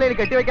എന്റെ തലയിൽ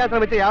കെട്ടിവെക്കാൻ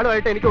ശ്രമിച്ച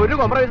ഇയാളുമായിട്ട് എനിക്ക് ഒരു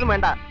കോംപ്രമൈസും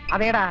വേണ്ട.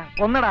 അതേടാ,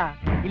 കൊന്നടാ.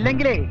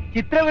 ഇല്ലെങ്കിലേ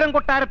ചിത്രപുരം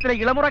കൊട്ടാരത്തിലെ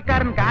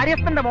ഇളമുറക്കാരൻ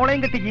കാര്യസ്ഥന്റെ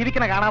മോളെയും കെട്ടി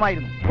ജീവിക്കണ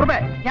കാണാമായിരുന്നു. കുറുമ്പേ,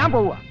 ഞാൻ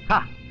പോവുക.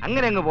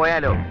 അങ്ങനെ അങ്ങ്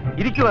പോയാലോ?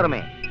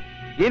 ഇരിക്കുവർമ്മേ,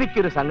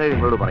 എനിക്കൊരു സംഗതി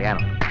നിങ്ങളോട്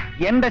പറയാനുണ്ട്.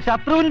 എന്റെ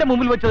ശത്രുവിന്റെ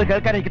മുമ്പിൽ വെച്ചത്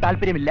കേൾക്കാൻ എനിക്ക്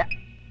താല്പര്യമില്ല.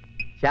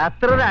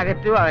 ശത്രുവിനെ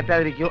അകറ്റുവോ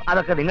അകറ്റാതിരിക്കോ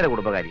അതൊക്കെ നിങ്ങളുടെ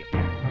കുടുംബകാര്യം.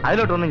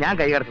 അതിലോട്ടൊന്നും ഞാൻ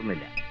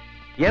കൈകടത്തുന്നില്ല.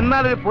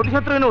 എന്നാൽ ഒരു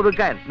പൊതുശത്രുവിനെ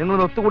ഒതുക്കാൻ നിങ്ങൾ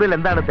ഒത്തുകൂടിയാൽ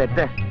എന്താണ്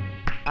തെറ്റ്?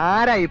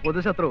 ആരാ ഈ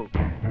പൊതുശത്രു?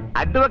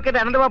 അഡ്വക്കേറ്റ്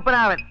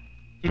അനന്തപത്മനാഭൻ,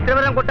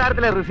 ചിത്രപുരം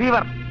കൊട്ടാരത്തിലെ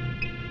റിസീവർ.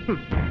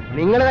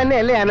 നിങ്ങൾ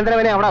തന്നെയല്ലേ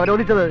അനന്തരവനെ അവിടെ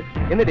അവരോധിച്ചത്?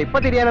 എന്നിട്ട് ഇപ്പൊ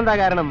തിരിയാനെന്താ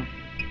കാരണം?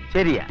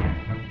 ശരിയാ,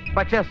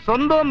 പക്ഷെ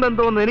സ്വന്തവും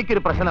ബന്ധവും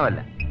എനിക്കൊരു പ്രശ്നമല്ല.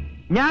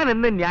 ഞാൻ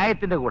എന്നും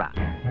ന്യായത്തിന്റെ കൂടാ.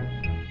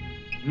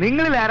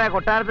 നിങ്ങളിൽ ആരാ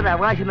കൊട്ടാരത്തിന്റെ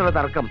അവകാശം എന്നുള്ള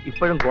തർക്കം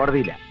ഇപ്പോഴും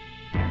കോടതിയില്ല.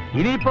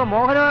 ഇനിയിപ്പോ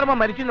മോഹനവർമ്മ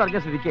മരിച്ചു എന്ന് പറഞ്ഞ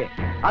സ്ഥിതിക്ക്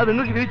അത്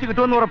നിങ്ങൾക്ക് തിരിച്ചു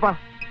കിട്ടുമെന്ന് ഉറപ്പാ.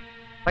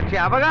 പക്ഷെ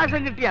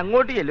അവകാശം കിട്ടി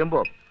അങ്ങോട്ട് ചെല്ലുമ്പോ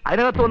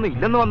അതിനകത്തൊന്നും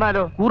ഇല്ലെന്ന്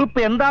വന്നാലോ? കുറിപ്പ്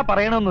എന്താ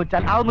പറയണമെന്ന്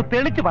വെച്ചാൽ അതൊന്ന്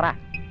തെളിച്ചു പറ.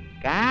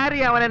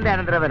 കാര്യം അവനെന്റെ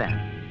അനന്തരവനാ.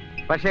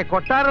 പക്ഷെ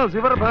കൊട്ടാരം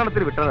റിസീവർ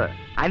ഭരണത്തിൽ വിട്ടത്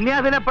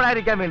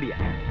അന്യാധീനപ്പെടാതിരിക്കാൻ വേണ്ടിയാ,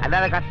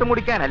 അല്ലാതെ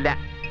കട്ടുമുടിക്കാനല്ല.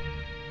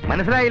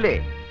 മനസ്സിലായില്ലേ?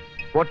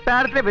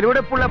 കൊട്ടാരത്തിലെ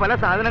വിലപിടിപ്പുള്ള പല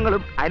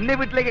സാധനങ്ങളും അന്യ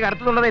വീട്ടിലേക്ക്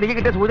കടത്തുന്നുണ്ടെന്ന് എനിക്ക്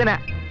കിട്ടിയ സൂചന.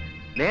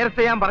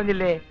 നേരത്തെ ഞാൻ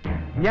പറഞ്ഞില്ലേ,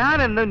 ഞാൻ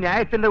എന്നും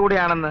ന്യായത്തിന്റെ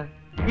കൂടെയാണെന്ന്.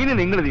 ഇനി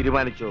നിങ്ങൾ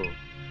തീരുമാനിച്ചോ,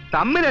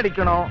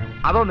 തമ്മിലടിക്കണോ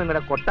അതോ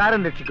നിങ്ങളുടെ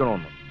കൊട്ടാരം രക്ഷിക്കണോ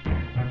എന്ന്.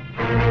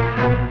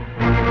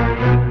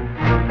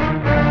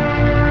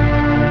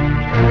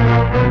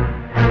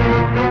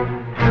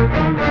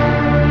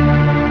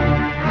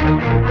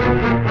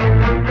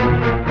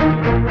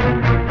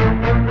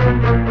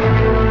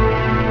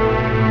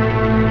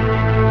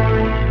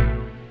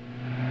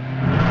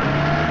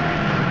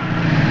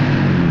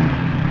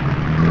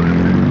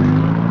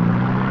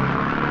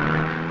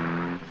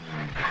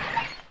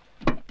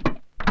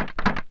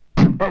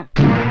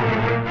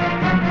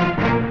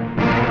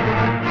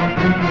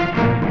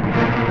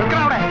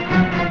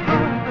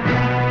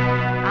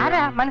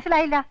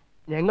 മനസ്സിലായില്ല.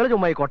 ഞങ്ങൾ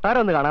ചുമ്മാ ഈ കൊട്ടാരം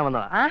ഒന്ന് കാണാൻ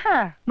വന്നതാ. ആഹാ,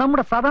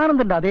 നമ്മുടെ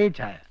സദാനന്ദന്റെ അതേ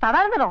ചായ.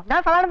 സദാനന്ദനോ? ഞാൻ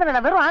സദാനന്ദനല്ല,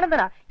 വെറും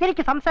ആനന്ദനാ.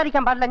 എനിക്ക്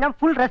സംസാരിക്കാൻ പാടില്ല, ഞാൻ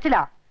ഫുൾ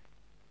റെസ്റ്റിലാ.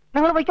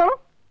 നിങ്ങൾ പോയിക്കോളൂ.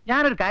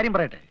 ഞാനൊരു കാര്യം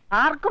പറയട്ടെ.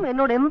 ആർക്കും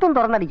എന്നോട് എന്തും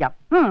തുറന്നടിക്കാം.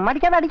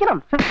 മടിക്കാതെ അടിക്കണം.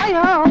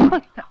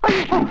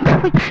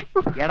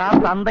 എടാ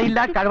തന്തയില്ല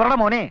കഴിവറ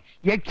മോനെ,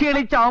 യക്ഷി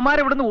എളിച്ച്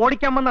അവന്മാരെ ഇവിടുന്ന്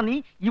ഓടിക്കാൻ വന്ന നീ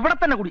ഇവിടെ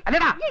തന്നെ കൂടി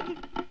അല്ലേടാ?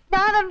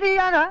 ഞാൻ എന്ത്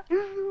ചെയ്യാനാ?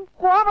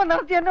 കോപം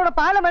നടത്തി എന്നോട്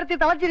പാലമരത്തി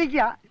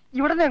തളച്ചിരിക്കുക.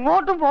 ഇവിടുന്ന്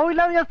എങ്ങോട്ടും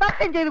പോവില്ല എന്ന് ഞാൻ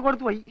സത്യം ചെയ്ത്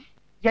കൊടുത്തുപോയി.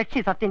 യക്ഷി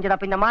സത്യം ചെയ്താ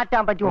പിന്നെ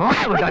മാറ്റാൻ പറ്റുമോ?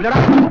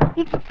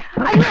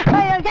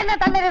 എന്നെ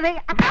തന്നരുത്,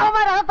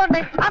 അവന്മാരകത്തുണ്ട്.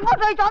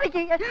 അങ്ങോട്ട് പോയി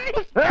ചോദിക്ക്.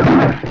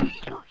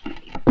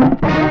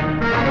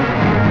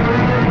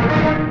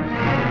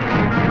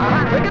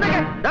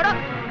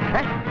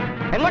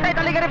 എങ്ങോട്ടായി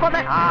തള്ളി കയറി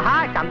പോന്നെ? ആഹാ,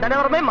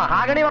 ചന്ദനവർമ്മയും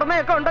മഹാഗണി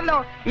വർമ്മയും ഒക്കെ ഉണ്ടല്ലോ.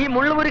 ഈ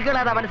മുള്ളുമുരുക്കൾ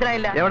അതാ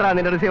മനസ്സിലായില്ല. എവിടാ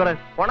നിന്റെ റിസീവർ?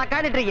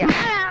 ഉണക്കാനിട്ടിരിക്കുക.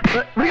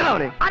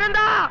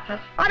 അനന്താ,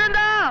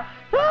 അനന്താ,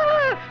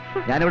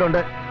 ഞാനിവിടെ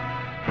ഉണ്ട്.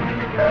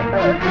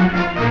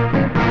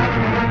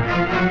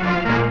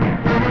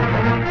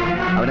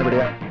 അവനെ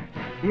വിടുക.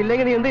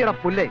 ഇല്ലെങ്കിൽ നീ എന്ത് ചെയ്യണം?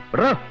 പുല്ലേ.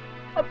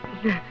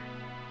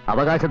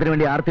 അവകാശത്തിന്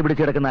വേണ്ടി ആർത്തി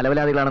പിടിച്ചു കിടക്കുന്ന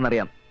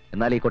അലവലാദികളാണെന്നറിയാം.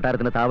 എന്നാൽ ഈ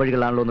കൊട്ടാരത്തിന്റെ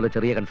താവഴികളാണല്ലോ എന്നുള്ള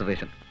ചെറിയ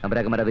കൺസിഡറേഷൻ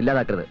നമ്പരാക്കന്മാർ അത്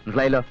ഇല്ലാതാക്കരുത്.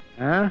 മനസ്സിലായല്ലോ?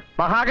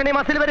 Mahogany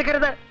muscle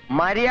വരക്കരുത്.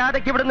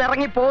 മര്യാദയ്ക്ക് ഇവിടുന്ന്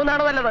ഇറങ്ങി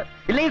പോകുന്നതാണ് നല്ലത്.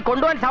 ഇല്ലെങ്കിൽ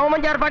കൊണ്ടുപോകാൻ ശവമം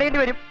ചേർപ്പാടേണ്ടി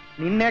വരും.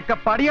 നിന്നെയൊക്കെ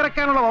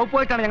പടിയിറക്കാനുള്ള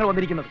വകുപ്പായിട്ടാണ് ഞങ്ങൾ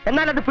വന്നിരിക്കുന്നത്.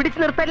 എന്നാൽ അത് പിടിച്ചു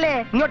നിർത്തല്ലേ,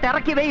 ഇങ്ങോട്ട്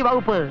ഇറക്കി വേ. ഈ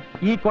വകുപ്പ്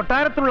ഈ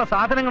കൊട്ടാരത്തിലുള്ള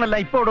സാധനങ്ങളെല്ലാം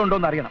ഇപ്പൊ ഇവിടെ ഉണ്ടോ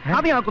എന്ന് അറിയണം.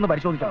 അത് ഞങ്ങൾക്കൊന്ന്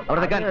പരിശോധിക്കാം.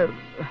 അവിടെ നിൽക്കാൻ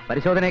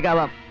പരിശോധനയൊക്കെ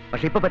ആവാം,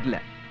 പക്ഷെ ഇപ്പൊ പറ്റില്ല.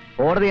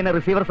 കോടതി എന്നെ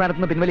റിസീവർ സ്ഥാനത്ത്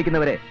നിന്ന്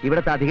പിൻവലിക്കുന്നവരെ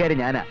ഇവിടുത്തെ അധികാരി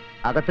ഞാനാ.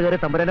 അകത്ത് കയറി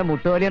തമ്പുരാന്റെ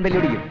മുട്ടുവലിയാൻ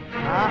തല്ലിയൊടിക്കും.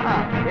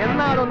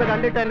 എന്നാണൊന്ന്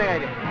കണ്ടിട്ട് തന്നെ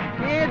കാര്യം.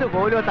 ഏത്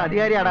പോലത്തെ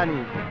അധികാരിയാടാ നീ?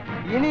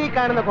 ഇനി ഈ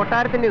കാണുന്ന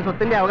കൊട്ടാരത്തിന്റെ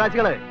സ്വത്തിന്റെ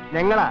അവകാശികള്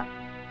ഞങ്ങളാ.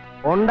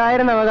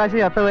 ഉണ്ടായിരുന്ന അവകാശി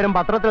ചത്തവരും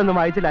പത്രത്തിലൊന്നും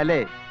വായിച്ചില്ല അല്ലേ?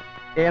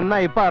 എന്നാ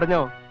ഇപ്പൊ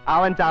അറിഞ്ഞോ,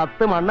 അവൻ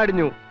ചത്ത്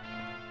മണ്ണടിഞ്ഞു.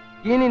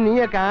 ഇനി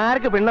നീയൊക്കെ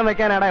ആർക്ക് പിണ്ണം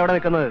വെക്കാനാടാ ഇവിടെ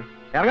നിൽക്കുന്നത്?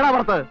 ഇറങ്ങടാ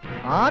പുറത്ത്.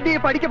 ആദ്യം ഈ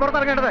പടിക്ക്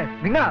പുറത്തിറങ്ങേണ്ടത്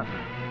നിങ്ങളാ.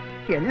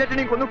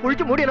 എല്ലാറ്റിനെയും കൊന്ന്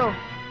കുഴിച്ചു മൂടിയല്ലോ.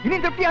 ഇനി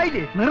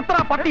തൃപ്തിയായില്ലേ? നിർത്തറ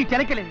പട്ടി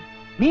ചെലക്കല്.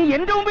 നീ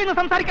എന്റെ മുമ്പിൽ നിന്ന്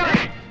സംസാരിക്കാതെ.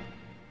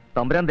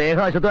 തമ്പുരാൻ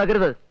ദേഹം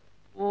അശുദ്ധമാക്കരുത്.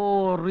 ഓ,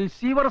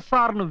 റിസീവർ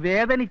സാറിന്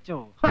വേദനിച്ചോ?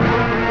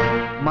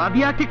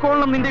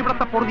 മതിയാക്കിക്കോളണം നിന്റെ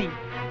ഇവിടത്തെ പൊറുതി.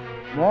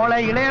 മോളെ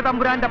ഇളയ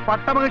തമ്പുരാന്റെ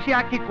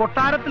പട്ടമഹിഷിയാക്കി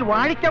കൊട്ടാരത്തിൽ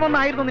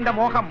വാഴിക്കാമെന്നായിരുന്നു നിന്റെ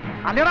മോഹം,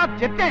 അല്ലടാ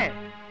ചെറ്റേ?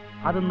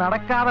 അത്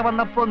നടക്കാതെ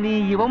വന്നപ്പോ നീ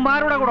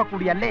ഇവന്മാരുടെ കൂടെ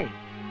കൂടിയല്ലേ?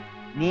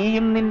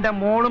 നീയും നിന്റെ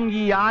മോളും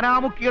ഈ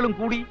ആനാമുക്കികളും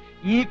കൂടി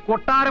ഈ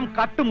കൊട്ടാരം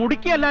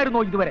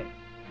കട്ടുമുടിക്കുകയല്ലായിരുന്നോ ഇതുവരെ?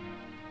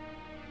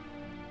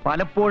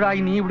 പലപ്പോഴായി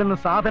നീ ഇവിടുന്ന്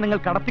സാധനങ്ങൾ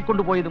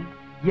കടത്തിക്കൊണ്ടുപോയതും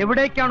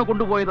എവിടേക്കാണ്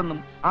കൊണ്ടുപോയതെന്നും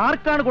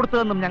ആർക്കാണ്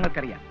കൊടുത്തതെന്നും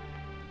ഞങ്ങൾക്കറിയാം.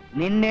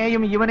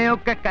 നിന്നെയും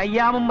ഇവനെയൊക്കെ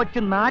കയ്യാമം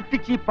വെച്ച്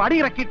നാറ്റിച്ച്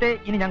പടിയിറക്കിയിട്ട്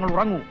ഇനി ഞങ്ങൾ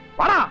ഉറങ്ങൂ.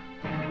 പറ.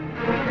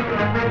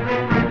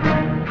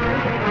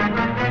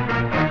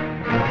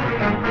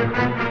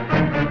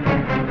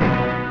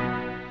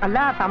 അല്ല,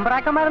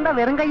 തമ്പ്രാക്കന്മാരെന്താ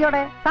വെറും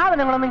കയ്യോടെ?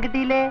 സാധനങ്ങളൊന്നും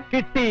കിട്ടിയില്ലേ?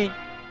 കിട്ടി.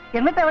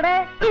 എന്നിട്ട് എവിടെ?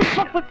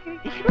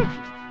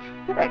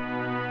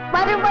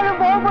 വരുമ്പോഴും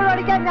പോകുമ്പോഴും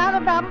അടിക്കാൻ ഞാൻ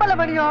എന്താ അമ്പലം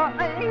പണിയോ?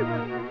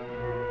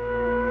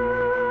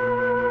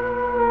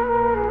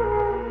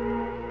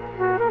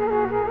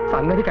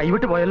 സംഗതി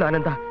കൈവിട്ട് പോയല്ലോ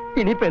അനന്ത.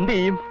 ഇനിയിപ്പോ എന്ത്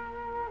ചെയ്യും?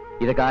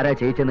 ഇതൊക്കെ ആരാ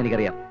ചെയ്യിച്ചെന്ന്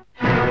എനിക്കറിയാം,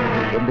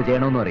 എന്ത്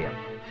ചെയ്യണമെന്നും അറിയാം.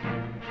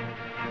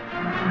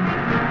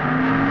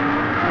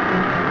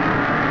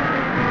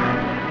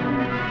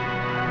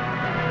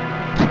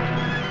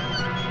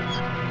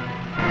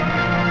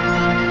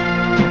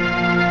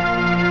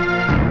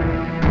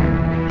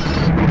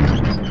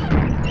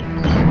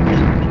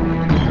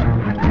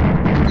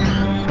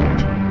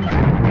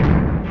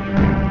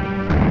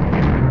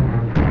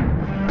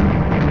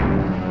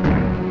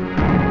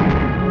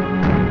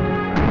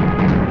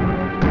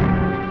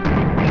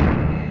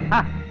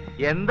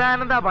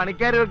 എന്താണെന്താ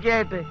പണിക്കാരൊക്കെ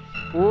ആയിട്ട്?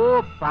 ഓ,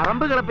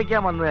 പറമ്പ്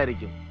കിളപ്പിക്കാൻ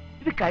വന്നതായിരിക്കും.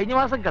 ഇത് കഴിഞ്ഞ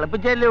മാസം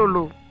കിളപ്പിച്ചല്ലേ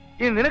ഉള്ളൂ.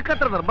 ഈ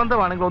നിനക്കത്ര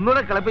നിർബന്ധമാണെങ്കിൽ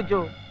ഒന്നുകൂടെ കിളപ്പിച്ചോ.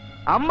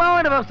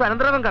 അമ്മാവന്റെ വ്യവസ്ഥ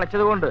അനന്തരവൻ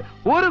കളിച്ചത് കൊണ്ട്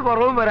ഒരു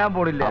കുറവും വരാൻ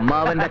പോണില്ല.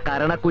 അമ്മാവന്റെ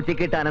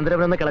കരണക്കുറ്റിക്കിട്ട്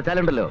അനന്തരവൻ ഒന്ന്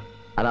കളിച്ചാലുണ്ടല്ലോ,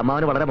 അത്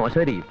അമ്മാവന് വളരെ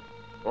മോശമായിരിക്കും.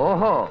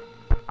 ഓഹോ,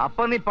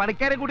 അപ്പൊ നീ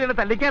പണിക്കാരെ കൂടി എന്നെ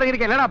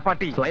തല്ലിക്കാറിയിരിക്കല്ലടാ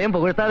പട്ടി. സ്വയം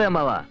പുകഴ്ത്താതെ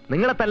അമ്മാവാ.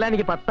 നിങ്ങളെ തല്ലാൻ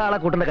എനിക്ക് 10 ആളെ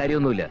കൂട്ടേണ്ട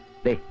കാര്യമൊന്നുമില്ല.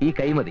 ദേ, ഈ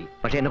കൈ മതി,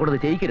 പക്ഷെ എന്നെ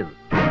കൂടെ ചെയ്യിക്കരുത്.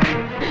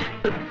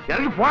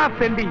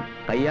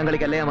 കയ്യാൻ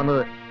കളിക്കല്ലേ ഞാൻ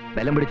വന്നത്.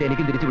 ബലം പിടിച്ച്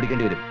എനിക്കും തിരിച്ചു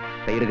പിടിക്കേണ്ടി വരും.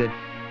 കൈയെടുക്ക്.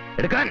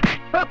 എടുക്കാൻ.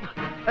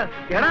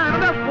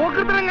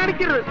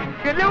 കാണിക്കരുത്.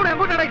 എല്ലാം കൂടെ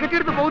എങ്ങോട്ടാണ്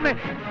കെട്ടിയെടുത്ത് പോകുന്നേ?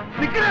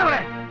 നിൽക്കണേ.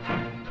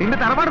 നിന്റെ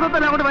തറവാട്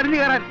സ്വത്തല്ല അങ്ങോട്ട് വലിഞ്ഞു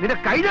കയറാൻ നിന്റെ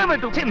കൈകാൻ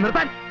പറ്റും.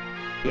 നിർത്താൻ.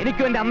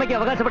 എനിക്കും എന്റെ അമ്മയ്ക്ക്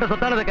അവകാശപ്പെട്ട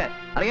സ്വത്താണ് ഇതൊക്കെ,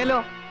 അറിയാലോ.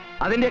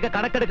 അതിന്റെയൊക്കെ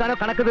കണക്കെടുക്കാനോ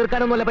കണക്ക്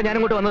തീർക്കാനോ അല്ല ഞാൻ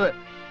ഇങ്ങോട്ട് വന്നത്.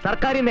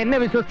 സർക്കാരിൽ നിന്ന് എന്നെ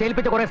വിശ്വസിച്ച്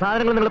ഏൽപ്പിച്ച കുറെ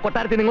സാധനങ്ങൾ നിങ്ങൾ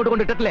കൊട്ടാരത്തിൽ ഇങ്ങോട്ട്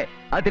കൊണ്ടിട്ടില്ലേ,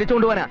 അത് തിരിച്ചു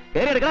കൊണ്ടുപോകാനാ.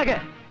 കയറി എടുക്കണൊക്കെ.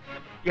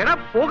 എടാ,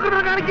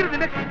 പോക്കറ്റിനെ കാണിക്കരുത്.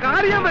 നിന്റെ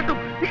കാര്യം പറ്റും.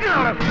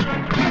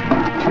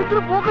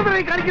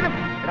 പോക്കറ്റിനെ കാണിക്കണം.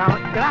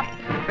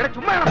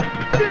 ചുമ്മാ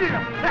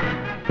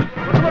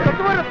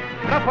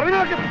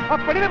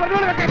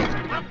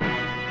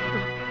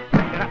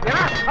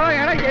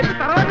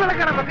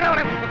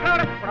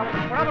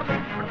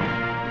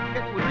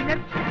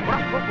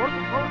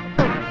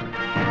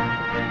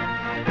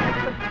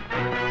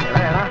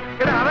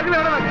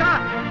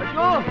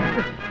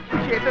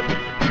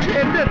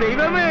എന്റെ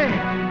ദൈവമേ,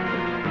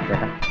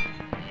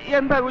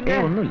 എന്താ കുഞ്ഞേ?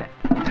 ഒന്നുമില്ല.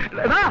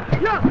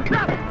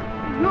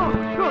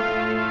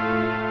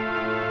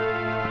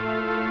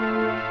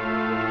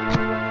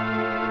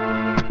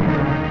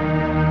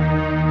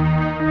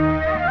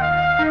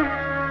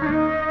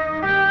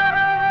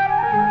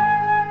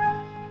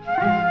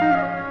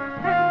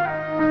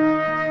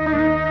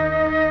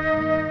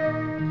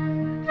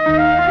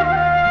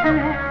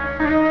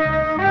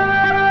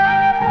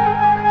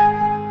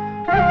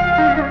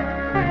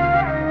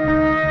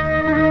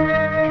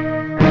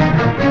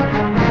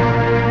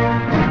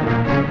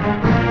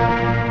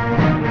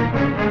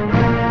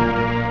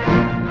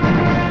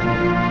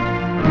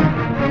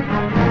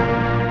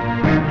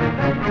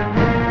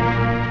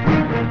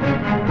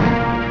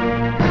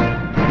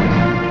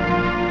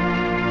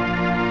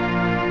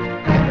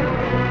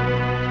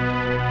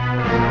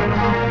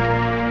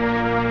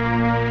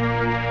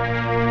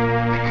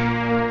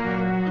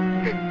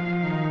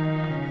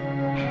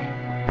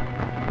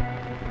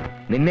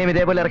 നിന്നെയും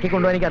ഇതേപോലെ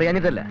ഇറക്കിക്കൊണ്ടുപോകാൻ എനിക്ക്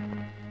അറിയാഞ്ഞിട്ടല്ല,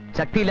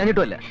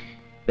 ശക്തിയില്ലാഞ്ഞിട്ടുമല്ല.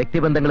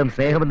 വ്യക്തിബന്ധങ്ങളും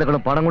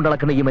സ്നേഹബന്ധങ്ങളും പണം കൊണ്ട്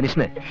അളക്കുന്ന ഈ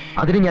മനുഷ്യന്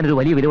അതിന് ഞാനൊരു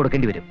വലിയ വില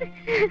കൊടുക്കേണ്ടി വരും.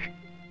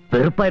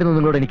 വെറുപ്പായിരുന്നു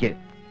നിങ്ങളോട് എനിക്ക്.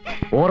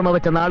 ഓർമ്മ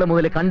വെച്ച നാള്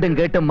മുതൽ കണ്ടും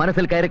കേട്ടും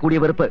മനസ്സിൽ കയറി കൂടിയ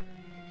വെറുപ്പ്.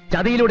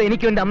 ചതിയിലൂടെ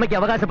എനിക്കും എന്റെ അമ്മയ്ക്ക്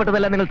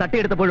അവകാശപ്പെട്ടതെല്ലാം നിങ്ങൾ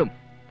തട്ടിയെടുത്തപ്പോഴും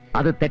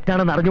അത്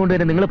തെറ്റാണെന്ന് അറിഞ്ഞുകൊണ്ട്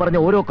തന്നെ നിങ്ങൾ പറഞ്ഞ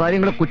ഓരോ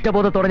കാര്യങ്ങളും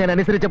കുറ്റബോധത്തോടെ ഞാൻ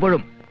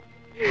അനുസരിച്ചപ്പോഴും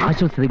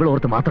ആശ്വസിച്ചത് ഇവൾ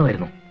ഓർത്ത്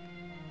മാത്രമായിരുന്നു.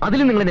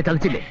 അതിലും നിങ്ങൾ എന്നെ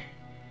ചതിച്ചില്ലേ?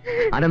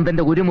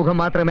 അനന്തന്റെ ഒരു മുഖം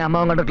മാത്രമേ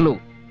അമ്മാവൻ കണ്ടിട്ടുള്ളൂ.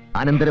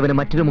 അനന്തരവന്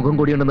മറ്റൊരു മുഖം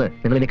കൂടിയുണ്ടെന്ന്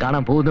നിങ്ങൾ ഇനി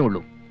കാണാൻ പോകുന്നേ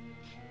ഉള്ളൂ.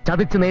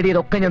 ചതിച്ച്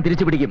നേടിയതൊക്കെ ഞാൻ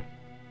തിരിച്ചു പിടിക്കും.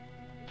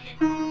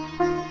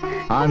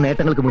 ആ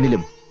നേട്ടങ്ങൾക്ക്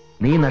മുന്നിലും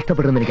നീ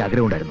നഷ്ടപ്പെടുമെന്ന് എനിക്ക്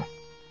ആഗ്രഹമുണ്ടായിരുന്നു.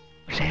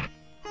 പക്ഷേ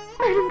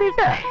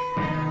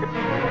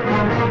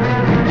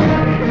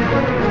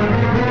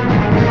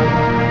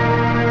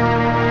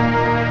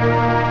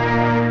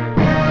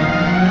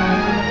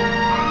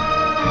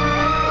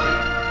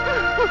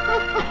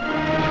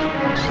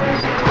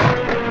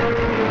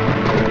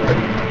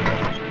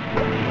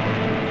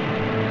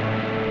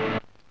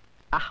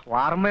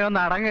വാർമ്മയൊന്ന്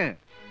അടങ്ങ്.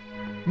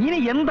 ഇനി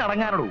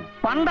എന്തടങ്ങാനോ?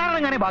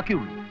 പണ്ടാറടങ്ങാനേ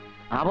ബാക്കിയുള്ളൂ.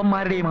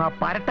 അവന്മാരുടെയും ആ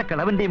പരട്ട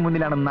കിളവന്റെയും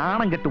മുന്നിലാണ്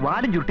നാണം കെട്ട്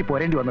വാലും ചുരുട്ടി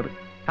പോരേണ്ടി വന്നത്.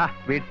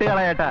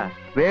 വിട്ടുകളയേട്ടാ,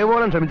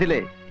 വേവോളം ശ്രമിച്ചില്ലേ,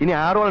 ഇനി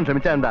 6ഓളം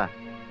ശ്രമിച്ചാ എന്താ?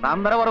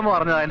 നന്ദനവർമ്മ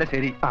പറഞ്ഞത് അതിന്റെ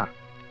ശരി.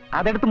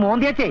 അതെടുത്ത്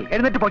മോന്തിയാച്ചേ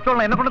എഴുന്നേറ്റ്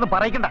പൊയ്ക്കോളാം, എന്നെ കൊണ്ടൊന്നും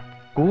പറയിക്കണ്ട.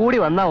 കൂടി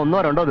വന്നാ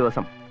 1-2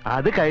 ദിവസം,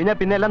 അത് കഴിഞ്ഞാ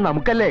പിന്നെ എല്ലാം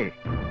നമുക്കല്ലേ.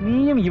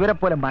 നീയും ഇവരെ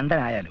പോലെ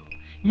മണ്ടനായാലോ?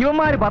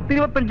 ഇവന്മാര്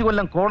 10-25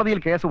 കൊല്ലം കോടതിയിൽ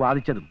കേസ്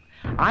വാദിച്ചതും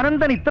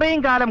അനന്തൻ ഇത്രയും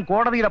കാലം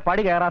കോടതിയുടെ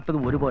പടി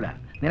കയറാത്തതും ഒരുപോലെ.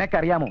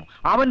 നിനക്കറിയാമോ,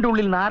 അവന്റെ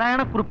ഉള്ളിൽ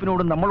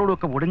നാരായണക്കുറുപ്പിനോടും നമ്മളോടും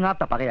ഒക്കെ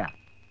ഒടുങ്ങാത്ത പകയാ.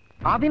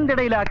 അതിന്റെ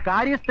ഇടയിൽ ആ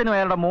കാര്യസ്ഥനും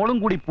അയാളുടെ മോളും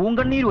കൂടി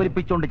പൂങ്കണ്ണീര്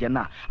ഒലിപ്പിച്ചോണ്ട് ചെന്ന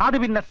അത്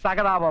പിന്നെ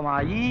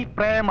സഹതാപമായി,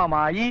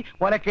 പ്രേമമായി,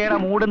 കൊലക്കേട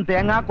മൂടും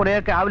തേങ്ങാ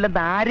കൊലയൊക്കെ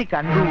ആവില്ലെന്ന് ആര്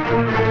കണ്ടു?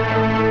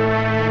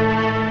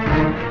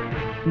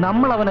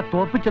 നമ്മൾ അവനെ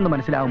തോൽപ്പിച്ചെന്ന്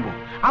മനസ്സിലാവുമ്പോൾ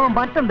അവൻ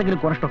മറ്റെന്തെങ്കിലും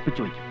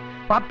കുറച്ചൊപ്പിച്ചു വയ്ക്കും.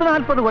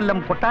 10-40 കൊല്ലം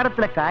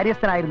കൊട്ടാരത്തിലെ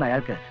കാര്യസ്ഥനായിരുന്ന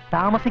അയാൾക്ക്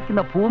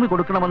താമസിക്കുന്ന ഭൂമി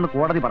കൊടുക്കണമെന്ന്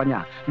കോടതി പറഞ്ഞ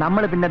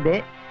നമ്മൾ പിന്നെ ദേ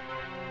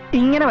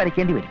ഇങ്ങനെ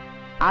വരയ്ക്കേണ്ടി വരും.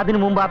 അതിനു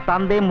മുമ്പ് ആ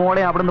തന്തയും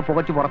മോളെയും അവിടെ നിന്ന്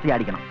പുകച്ചു പുറത്ത്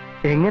ചാടിക്കണം.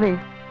 എങ്ങനെ?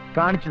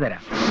 കാണിച്ചു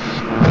തരാം.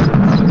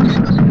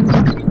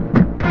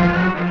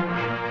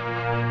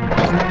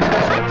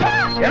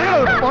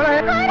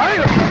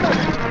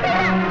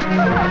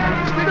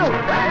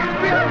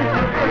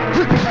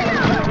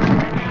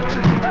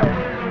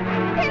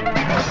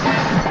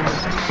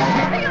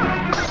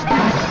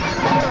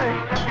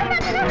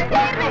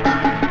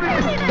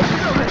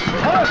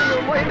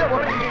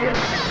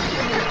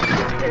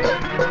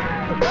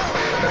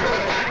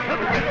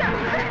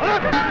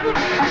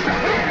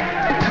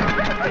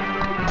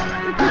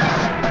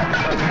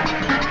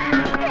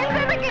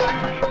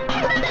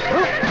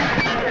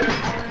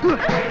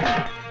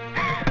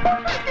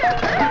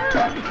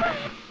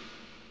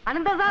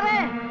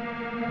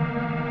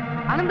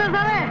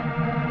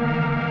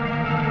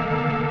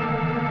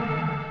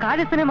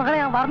 കാര്യസ്ഥനെ മകളെ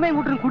ആ വർമ്മയും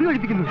കൂട്ടരും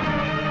കുടിയൊഴിപ്പിക്കുന്നു.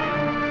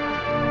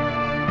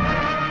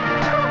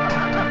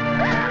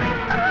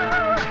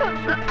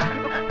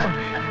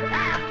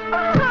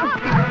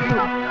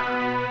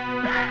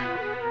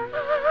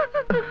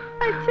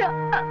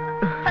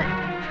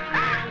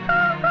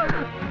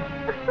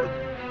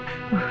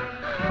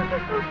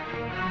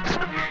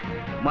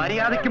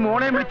 മര്യാദയ്ക്ക്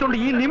മോളെ വിളിച്ചോണ്ട്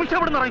ഈ നിമിഷം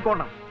ഇവിടെ നിന്ന്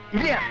ഇറങ്ങിക്കോണം.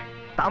 ഇല്ല,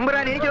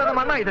 തമ്പുരാൻ എനിക്ക് തന്ന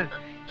മണ്ണ ഇത്.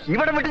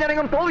 ഇവിടെ വിട്ട്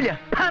ഞാനെങ്ങും പോവില്ല.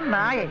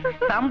 നായേ,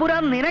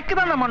 തമ്പുരാൻ നിനക്ക്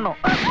തന്ന മണ്ണോ?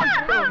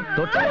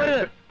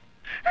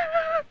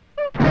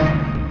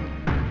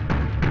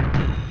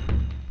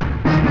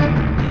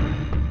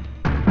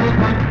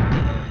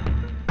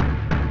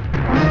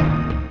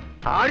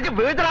 ആടിച്ച്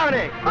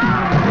വീഴ്ത്തടാവനെ.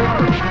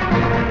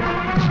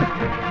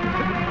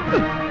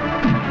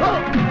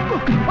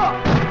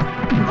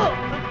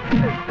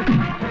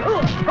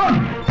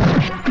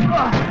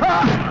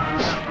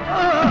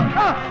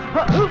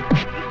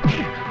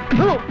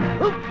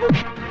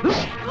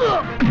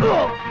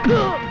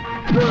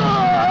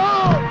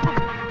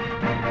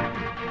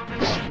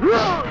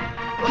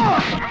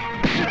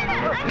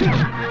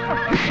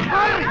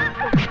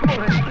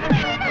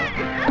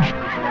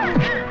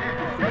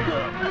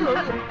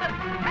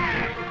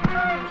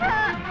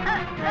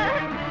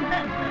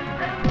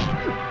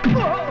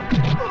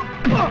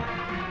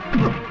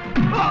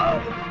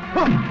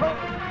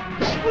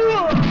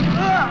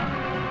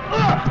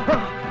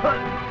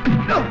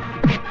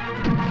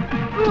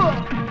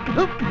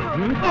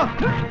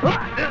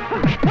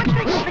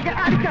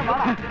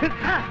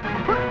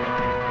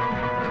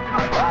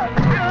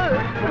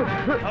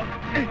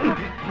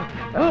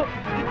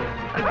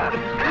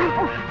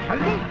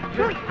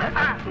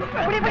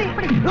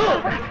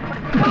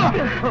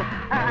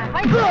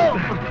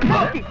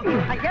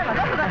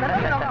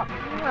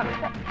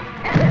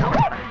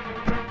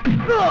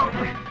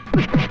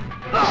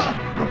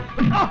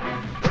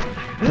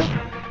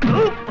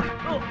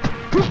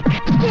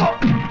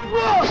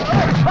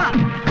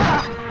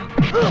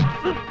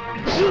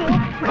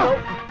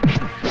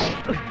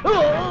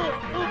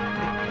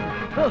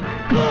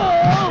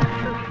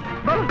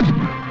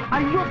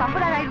 അയ്യോ,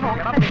 തമ്പുരാനായിരുന്നു.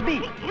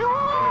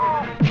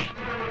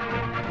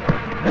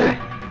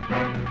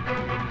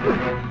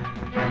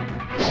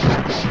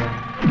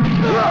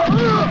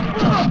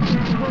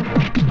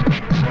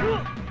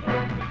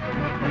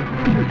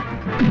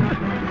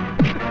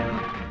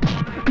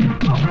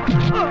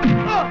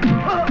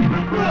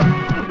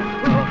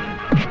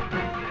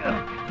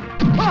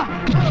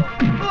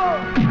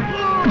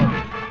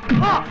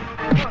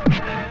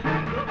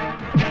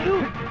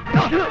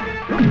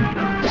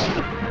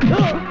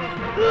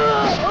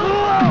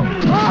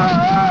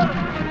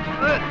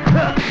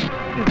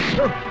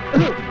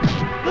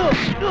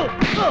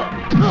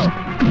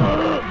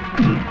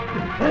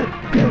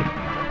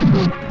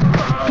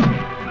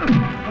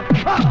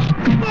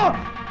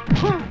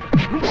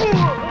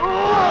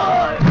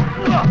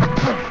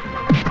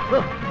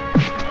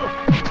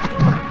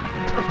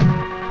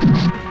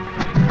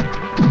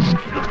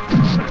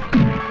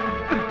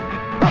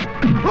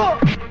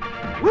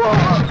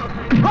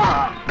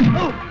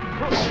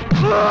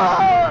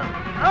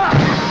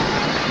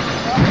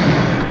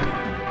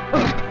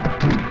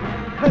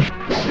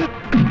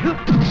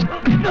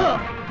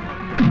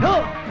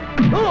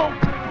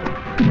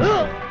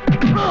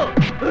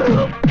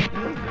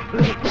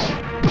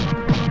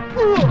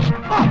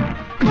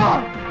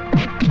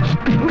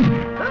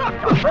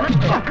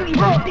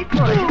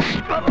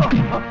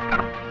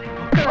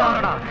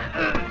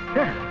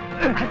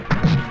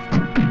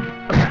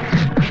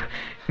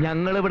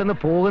 ഞങ്ങൾ ഇവിടുന്ന്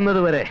പോകുന്നത്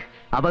വരെ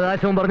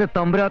അവകാശവും പറഞ്ഞ്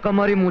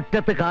തമ്പുരാക്കന്മാരി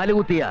മുറ്റത്ത്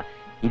കാലുകുത്തിയ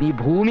ഇനി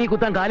ഭൂമി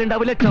കുത്താൻ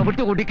കാലുണ്ടാവില്ല.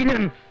 ചവിട്ട് കുടിക്കും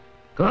ഞാൻ.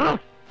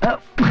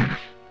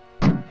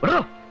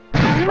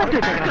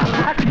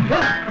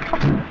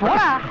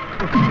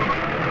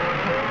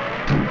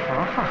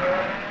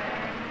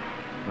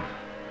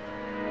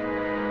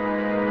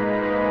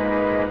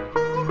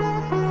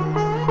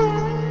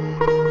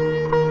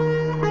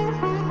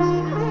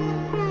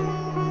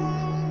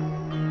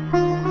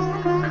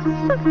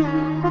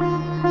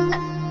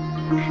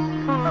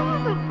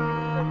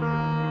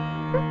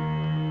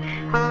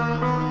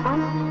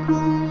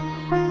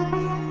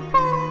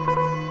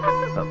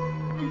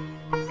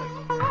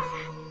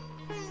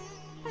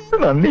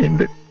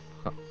 നന്ദിയുണ്ട്.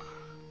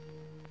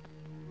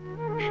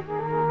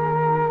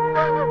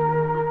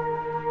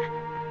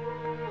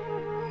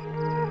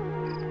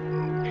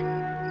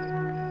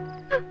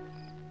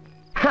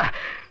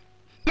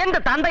 എന്റെ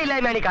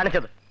തന്തയില്ലായ്മയാണ് ഈ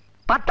കാണിച്ചത്.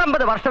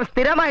 19 വർഷം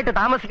സ്ഥിരമായിട്ട്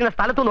താമസിക്കുന്ന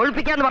സ്ഥലത്തുനിന്ന്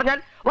ഒഴിപ്പിക്കാന്ന് പറഞ്ഞാൽ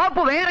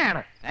വകുപ്പ്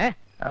വേറെയാണ്.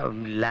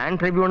 ലാൻഡ്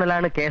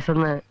ട്രിബ്യൂണലാണ്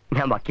കേസെന്ന്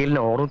ഞാൻ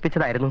വക്കീലിനെ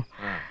ഓർമ്മിപ്പിച്ചതായിരുന്നു.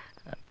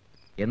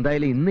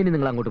 എന്തായാലും ഇന്നിനി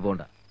നിങ്ങൾ അങ്ങോട്ട്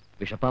പോകണ്ട.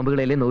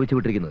 വിഷപ്പാമ്പുകളെയല്ലേ നോവിച്ചു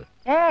വിട്ടിരിക്കുന്നത്.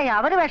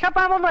 അവര്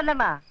വിഷപ്പാമ്പൊന്നും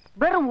അല്ലണ്ണ,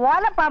 വെറും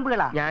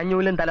ഓലപ്പാമ്പുകളാ.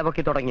 ഞാഞ്ഞൂലും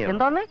തലപൊക്കി തുടങ്ങി.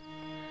 എന്തോന്ന്?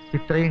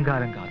 ഇത്രയും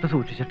കാലം കാത്തു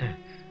സൂക്ഷിച്ചിട്ട്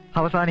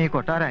അവസാനം ഈ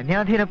കൊട്ടാരം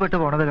അന്യാധീനപ്പെട്ടു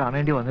പോണത്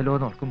കാണേണ്ടി വന്നല്ലോ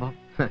എന്ന് ഓർക്കുമ്പോ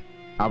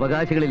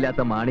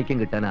അവകാശികളില്ലാത്ത മാണിക്യം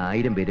കിട്ടാൻ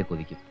 1000 പേരെ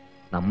കൊതിക്കും.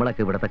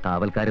 നമ്മളൊക്കെ ഇവിടത്തെ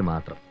കാവൽക്കാര്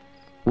മാത്രം.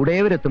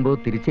 ഉടയവരെത്തുമ്പോ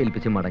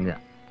തിരിച്ചേൽപ്പിച്ച് മടങ്ങുക.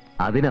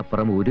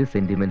 അതിനപ്പുറം ഒരു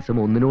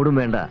സെന്റിമെന്റ്സും ഒന്നിനോടും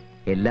വേണ്ട.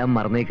 എല്ലാം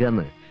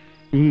മറന്നേക്കാന്ന്.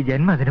 ഈ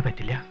ജന്മം അതിന്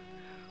പറ്റില്ല.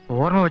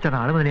 ഓർമ്മ വെച്ച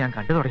നാള് മുതൽ ഞാൻ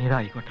കണ്ടു തുടങ്ങിയതാ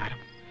ഈ കൊട്ടാരം.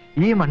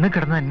 ഈ മണ്ണ്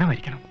കിടന്ന് എന്നെ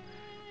മരിക്കണം.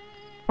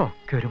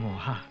 ഒക്കെ ഒരു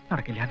മോഹ,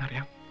 നടക്കില്ല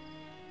എന്നറിയാം.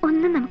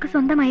 ഒന്നും നമുക്ക്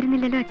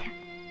സ്വന്തമായിരുന്നില്ലല്ലോ അച്ഛ.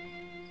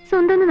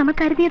 സ്വന്തം നമ്മൾ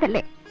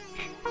കരുതിയതല്ലേ.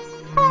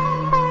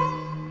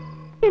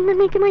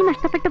 എന്നേക്കുമായി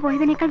നഷ്ടപ്പെട്ടു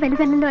പോയതിനേക്കാൾ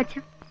വലുതല്ലല്ലോ അച്ഛ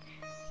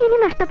ഇനി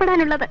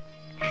നഷ്ടപ്പെടാനുള്ളത്.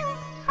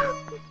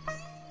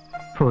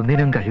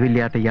 ഒന്നിനും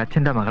കഴിവില്ലാത്ത ഈ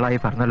അച്ഛന്റെ മകളായി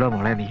പറഞ്ഞല്ലോ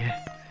മോളെ നീ.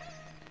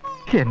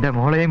 എന്റെ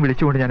മോളെയും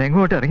വിളിച്ചുകൊണ്ട് ഞാൻ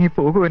എങ്ങോട്ട് ഇറങ്ങി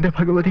പോകും എന്റെ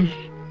ഭഗവതി?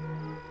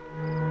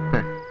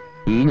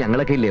 ഈ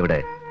ഞങ്ങളൊക്കെ ഇല്ലേ ഇവിടെ?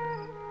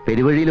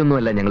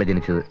 പെരുവഴിയിലൊന്നുമല്ല ഞങ്ങൾ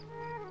ജനിച്ചത്.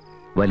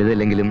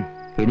 വലുതല്ലെങ്കിലും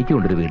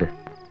എനിക്കുണ്ടൊരു വീട്.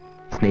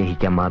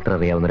 സ്നേഹിക്കാൻ മാത്രം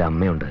അറിയാവുന്നൊരു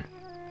അമ്മയുണ്ട്.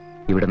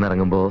 ഇവിടെ നിന്ന്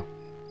ഇറങ്ങുമ്പോ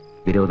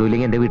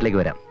വിരോധമില്ലെങ്കിൽ എന്റെ വീട്ടിലേക്ക്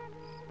വരാം.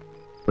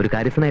 ഒരു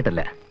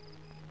കാര്യസ്ഥനായിട്ടല്ല,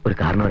 ഒരു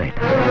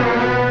കാരണവരായിട്ട്.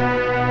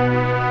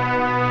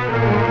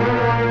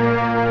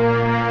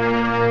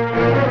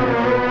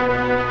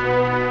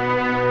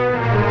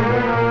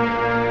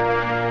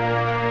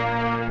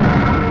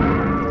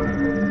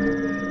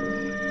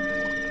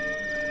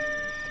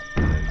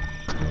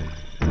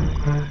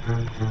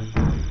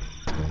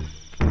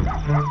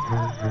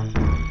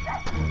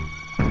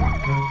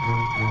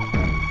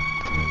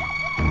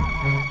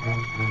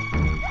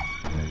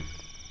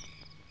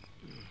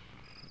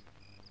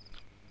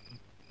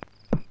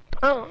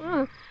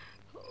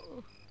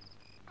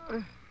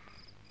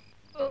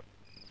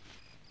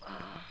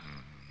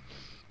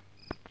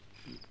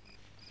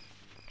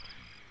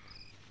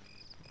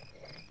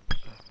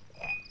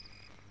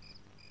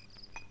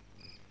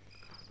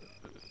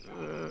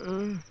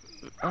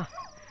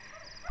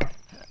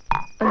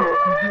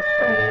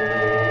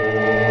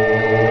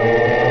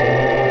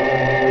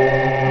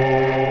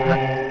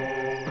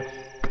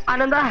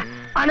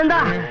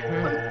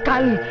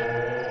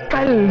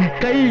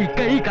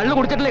 കള്ളു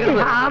കുടിച്ചിട്ടില്ലേ?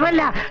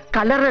 അവല്ല,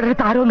 കല്ലറ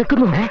അടുത്ത് ആരോ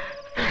നിൽക്കുന്നു.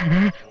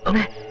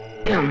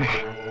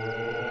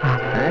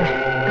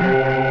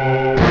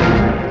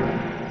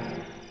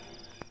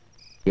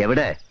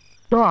 എവിടെ?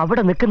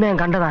 അവിടെ നിൽക്കുന്ന ഞാൻ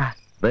കണ്ടതാ.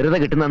 വെറുതെ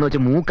കിട്ടുന്ന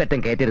വെച്ച് മൂക്കറ്റം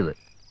കയറ്റരുത്.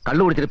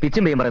 കള്ളു കുടിച്ചിട്ട്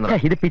പിച്ചും പേയും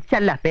പറയുന്നത്. ഇത്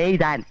പിച്ചല്ല,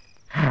 പേയ്താൻ.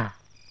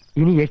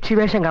 ഇനി യക്ഷി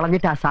വേഷം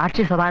കളഞ്ഞിട്ട് ആ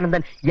സാക്ഷി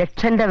സദാനന്ദൻ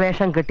യക്ഷന്റെ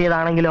വേഷം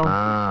കിട്ടിയതാണെങ്കിലോ?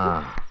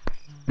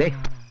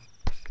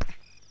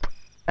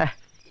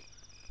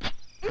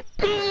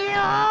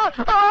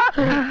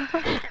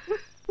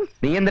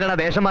 നീ എന്തിനാണ്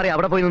വേഷം മാറി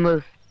അവിടെ പോയി നിന്നത്?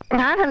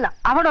 ഞാനല്ല,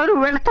 അവിടെ ഒരു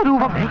വെളുത്ത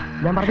രൂപം.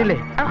 ഞാൻ പറഞ്ഞില്ലേ?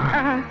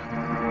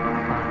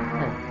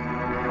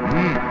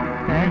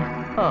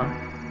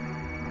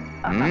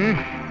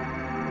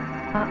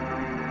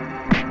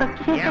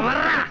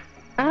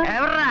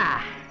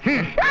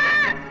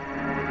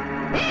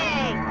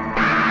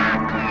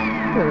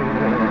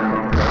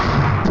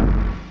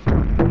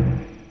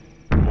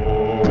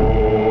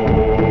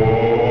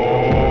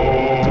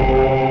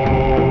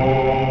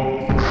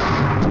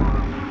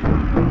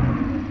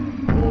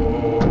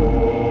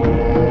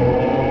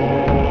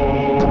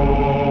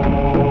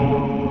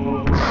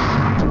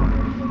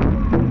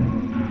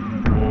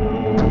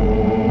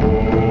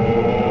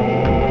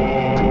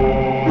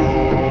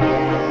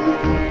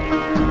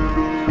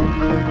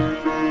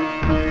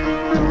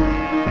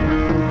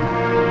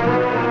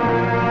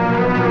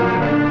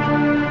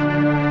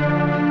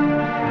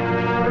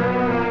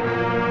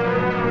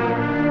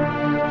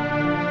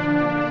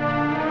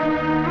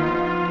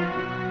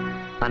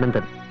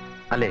 അനന്തൻ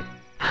അല്ലേ?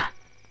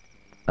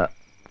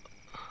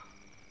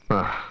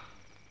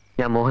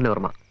 ഞാൻ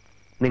മോഹനവർമ്മ.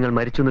 നിങ്ങൾ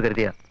മരിച്ചു എന്ന്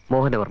കരുതിയ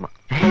മോഹനവർമ്മ.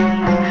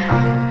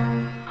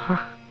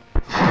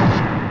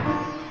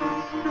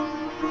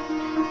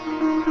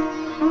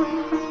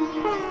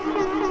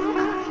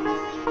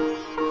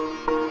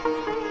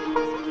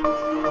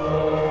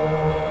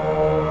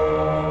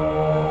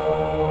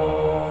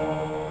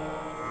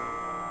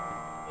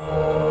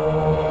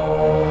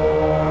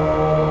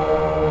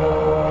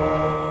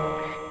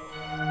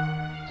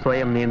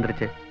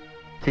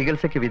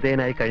 ചികിത്സയ്ക്ക്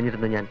വിധേയനായി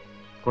കഴിഞ്ഞിരുന്ന ഞാൻ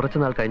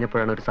കുറച്ചുനാൾ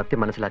കഴിഞ്ഞപ്പോഴാണ് ഒരു സത്യം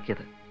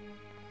മനസ്സിലാക്കിയത്.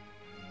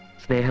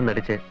 സ്നേഹം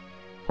നടിച്ച്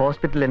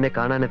ഹോസ്പിറ്റലിൽ എന്നെ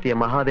കാണാനെത്തിയ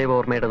മഹാദേവ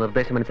ഓർമ്മയുടെ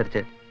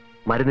നിർദ്ദേശമനുസരിച്ച്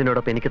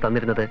മരുന്നിനോടൊപ്പം എനിക്ക്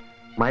തന്നിരുന്നത്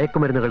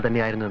മയക്കുമരുന്നുകൾ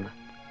തന്നെയായിരുന്നുവെന്ന്.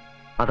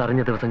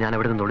 അതറിഞ്ഞ ദിവസം ഞാൻ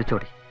അവിടെ നിന്ന്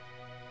ഒളിച്ചോടി.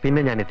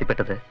 പിന്നെ ഞാൻ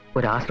എത്തിപ്പെട്ടത്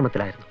ഒരു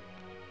ആശ്രമത്തിലായിരുന്നു.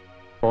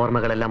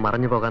 ഓർമ്മകളെല്ലാം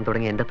മറഞ്ഞു പോകാൻ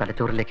തുടങ്ങിയ എന്റെ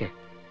തലച്ചോറിലേക്ക്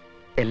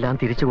എല്ലാം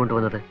തിരിച്ചു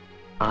കൊണ്ടുവന്നത്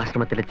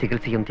ആശ്രമത്തിലെ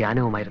ചികിത്സയും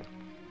ധ്യാനവുമായിരുന്നു.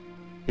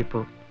 ഇപ്പോ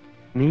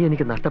നീ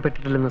എനിക്ക്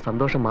നഷ്ടപ്പെട്ടിട്ടില്ലെന്ന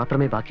സന്തോഷം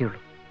മാത്രമേ ബാക്കിയുള്ളൂ.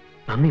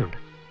 നന്ദിയുണ്ട്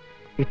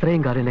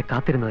ഇത്രയും കാലം എന്നെ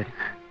കാത്തിരുന്നവര്,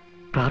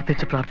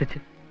 പ്രാർത്ഥിച്ച് പ്രാർത്ഥിച്ച്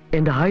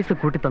എന്റെ ആയുസ്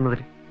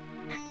കൂട്ടിത്തന്നവര്.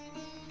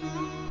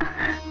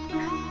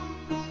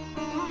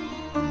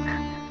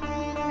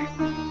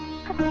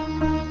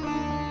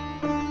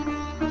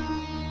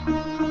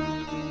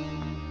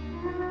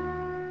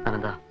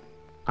 അനന്ത,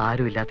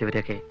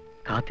 ആരുമില്ലാത്തവരെയൊക്കെ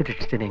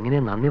കാത്തിരക്ഷിച്ചതിന്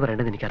എങ്ങനെയാ നന്ദി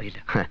പറയേണ്ടത്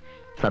എനിക്കറിയില്ല.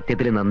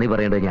 സത്യത്തിൽ നന്ദി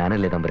പറയേണ്ടത്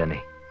ഞാനല്ലേ തമ്പുരാനെ.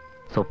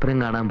 സ്വപ്നം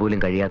കാണാൻ പോലും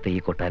കഴിയാത്ത ഈ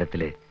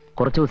കൊട്ടാരത്തില്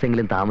കുറച്ചു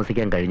ദിവസമെങ്കിലും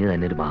താമസിക്കാൻ കഴിഞ്ഞു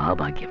തന്നെ ഒരു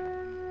മഹാഭാഗ്യം.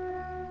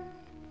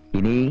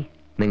 ഇനി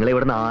നിങ്ങളെ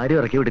ഇവിടുന്ന് ആരും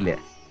ഇറക്കി വിടില്ല.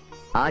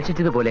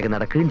 ആശിച്ചതുപോലെയൊക്കെ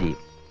നടക്കുകയും ചെയ്യും.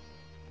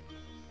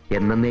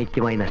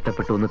 എന്നേക്കുമായി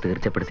നഷ്ടപ്പെട്ടു എന്ന്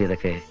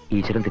തീർച്ചപ്പെടുത്തിയതൊക്കെ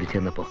ഈശ്വരൻ തിരിച്ചു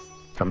തന്നപ്പോ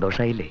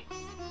സന്തോഷായില്ലേ?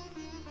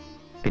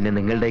 പിന്നെ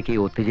നിങ്ങളുടെയൊക്കെ ഈ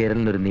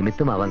ഒത്തുചേരലിനൊരു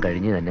നിമിത്തമാവാൻ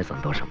കഴിഞ്ഞു തന്നെ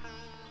സന്തോഷം.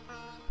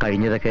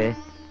 കഴിഞ്ഞതൊക്കെ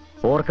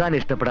ഓർക്കാൻ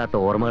ഇഷ്ടപ്പെടാത്ത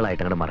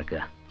ഓർമ്മകളായിട്ട് അങ്ങോട്ട്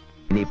മറക്കുക.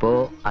 ഇനിയിപ്പോ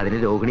അതിന്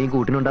രോഹിണിയും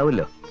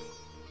കൂട്ടിനുണ്ടാവുമല്ലോ.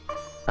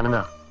 അനന്ത,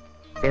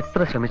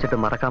 എത്ര ശ്രമിച്ചിട്ട്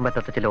മറക്കാൻ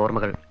പറ്റാത്ത ചില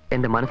ഓർമ്മകൾ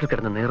എന്റെ മനസ്സിൽ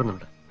കിടന്ന്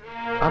നേറുന്നുണ്ട്.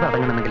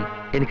 അതടങ്ങണമെങ്കിൽ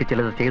എനിക്ക്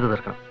ചിലത് ചെയ്തു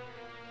തീർക്കണം.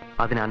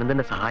 അതിന്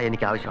അനന്തന്റെ സഹായം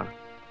എനിക്ക് ആവശ്യമാണ്.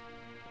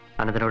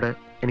 അനന്തനോട്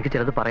എനിക്ക്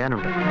ചിലത്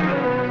പറയാനുണ്ട്.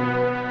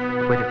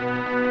 വരൂ.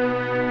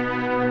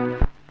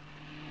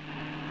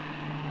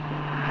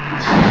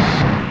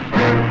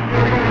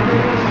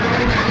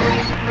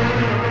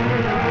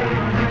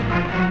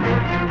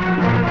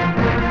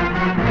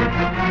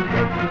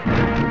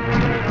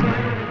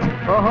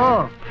 ഓഹോ,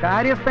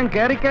 കാര്യസ്ഥൻ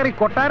കേറി കേറി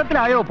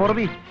കൊട്ടാരത്തിലായോ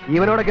പൊറുതി?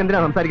 ഇവനോടൊക്കെ എന്തിനാ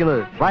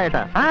സംസാരിക്കുന്നത്?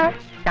 വായേട്ടാ.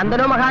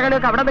 ചന്ദനോ മഹാഗണോ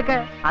ഒക്കെ അവിടെ നിൽക്ക്,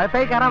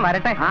 അകത്തേക്ക് കയറാൻ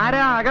വരട്ടെ.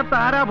 ആരാ അകത്ത്,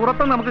 ആരാ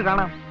പുറത്തും നമുക്ക്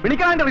കാണാം.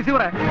 വിളിക്കാൻ എന്റെ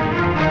റിസീവറെ.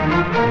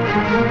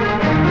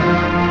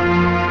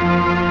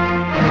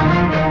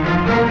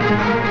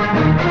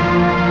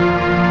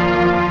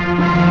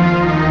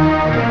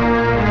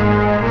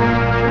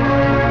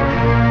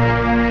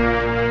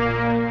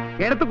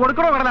 എടുത്ത്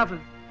കൊടുക്കണോ കടലാസ്?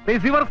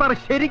 റിസീവർ സാർ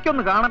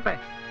ശരിക്കൊന്ന് കാണട്ടെ.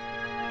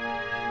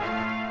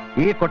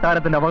 ഈ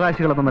കൊട്ടാരത്തിന്റെ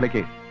അവകാശികൾ എന്ന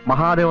നിലയ്ക്ക്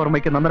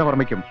മഹാദേവർമ്മയ്ക്കും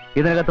നന്ദനവർമ്മയ്ക്കും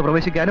ഇതിനകത്ത്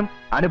പ്രവേശിക്കാനും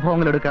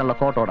അനുഭവങ്ങൾ എടുക്കാനുള്ള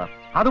കോർട്ട് ഓർഡർ.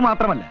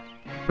 അതുമാത്രമല്ല,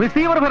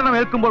 റിസീവർ ഭരണം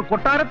ഏൽക്കുമ്പോൾ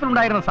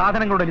കൊട്ടാരത്തിലുണ്ടായിരുന്ന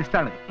സാധനങ്ങളുടെ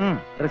ലിസ്റ്റാണ്.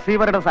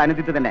 റിസീവറുടെ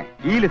സാന്നിധ്യത്തിൽ തന്നെ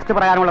ഈ ലിസ്റ്റ്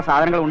പറയാനുള്ള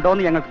സാധനങ്ങൾ ഉണ്ടോ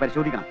എന്ന് ഞങ്ങൾക്ക്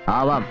പരിശോധിക്കണം.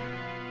 ആവാം.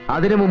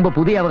 അതിനു മുമ്പ്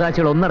പുതിയ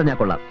അവകാശികൾ ഒന്നറിഞ്ഞാൽ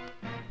കൊള്ളാം.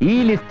 ഈ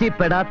ലിസ്റ്റിൽ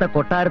പെടാത്ത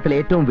കൊട്ടാരത്തിൽ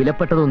ഏറ്റവും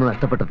വിലപ്പെട്ടതൊന്ന്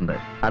നഷ്ടപ്പെട്ടിട്ടുണ്ട്.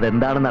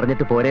 അതെന്താണെന്ന്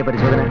അറിഞ്ഞിട്ട് പോരെ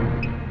പരിശോധന?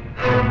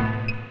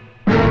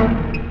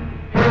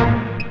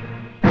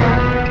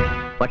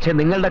 പക്ഷെ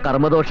നിങ്ങളുടെ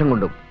കർമ്മദോഷം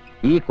കൊണ്ടും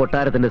ഈ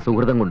കൊട്ടാരത്തിന്റെ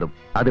സുഹൃതം കൊണ്ടും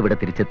അതിവിടെ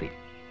തിരിച്ചെത്തി.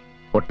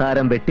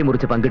 കൊട്ടാരം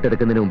വെട്ടിമുറിച്ച്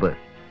പങ്കിട്ടെടുക്കുന്നതിന് മുമ്പ്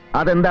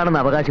അതെന്താണെന്ന്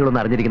അവകാശികളൊന്ന്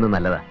അറിഞ്ഞിരിക്കുന്നത്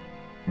നല്ലതാ.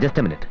 Just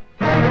A minute.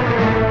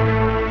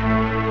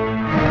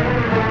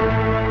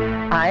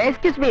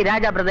 Excuse me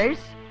Raja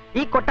brothers,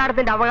 ഈ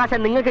കൊട്ടാരത്തിന്റെ അവകാശം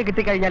നിങ്ങൾക്ക്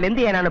കിട്ടിക്കഴിഞ്ഞാൽ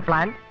എന്ത് ചെയ്യാനാണ്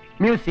plan?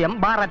 Museum,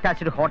 bar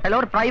attached hotel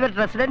or private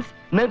residence?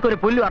 നിങ്ങൾക്ക് ഒരു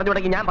പുല്ല് പറഞ്ഞു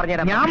തുടങ്ങി ഞാൻ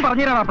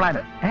പറഞ്ഞുതരാം. Plan.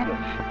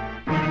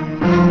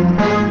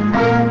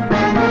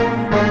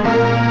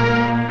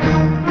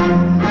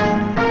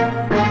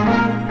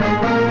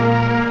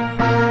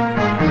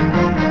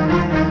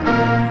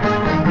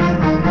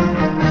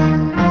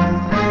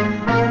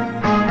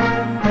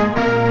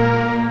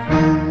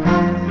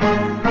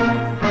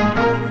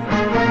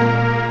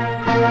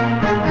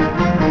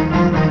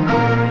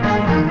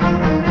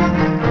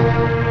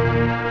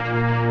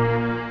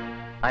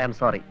 I am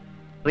sorry,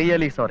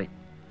 really sorry.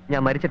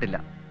 ഞാൻ മരിച്ചിട്ടില്ല.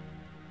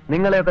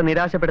 നിങ്ങളെയൊക്കെ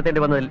നിരാശപ്പെടുത്തേണ്ടി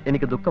വന്നതിൽ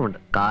എനിക്ക് ദുഃഖമുണ്ട്.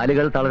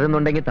 കാലുകൾ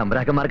തളരുന്നുണ്ടെങ്കിൽ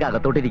തമ്പുരാക്കന്മാർക്ക്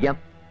അകത്തോട്ടിരിക്കാം.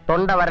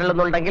 തൊണ്ട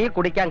വരളുന്നുണ്ടെങ്കിൽ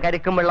കുടിക്കാൻ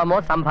കരിക്കും വെള്ളമോ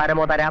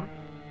സംഭാരമോ തരാം.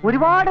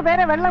 ഒരുപാട്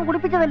പേരെ വെള്ളം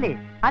കുടിപ്പിച്ചതല്ലേ,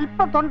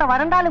 അല്പം തൊണ്ട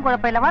വരണ്ടാലും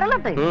കുഴപ്പമില്ല,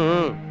 വരളട്ടെ.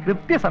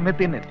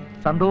 കൃത്യസമയത്ത് തന്നെ എത്തി,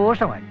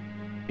 സന്തോഷമായി.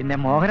 പിന്നെ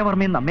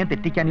മോഹനവർമ്മയും നമ്മെ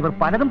തെറ്റിക്കാൻ ഇവർ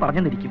പലതും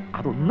പറഞ്ഞെന്നിരിക്കും,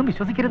 അതൊന്നും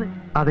വിശ്വസിക്കരുത്.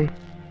 അതെ,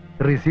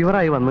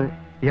 റിസീവറായി വന്ന്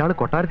ഇയാൾ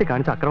കൊട്ടാരത്തിൽ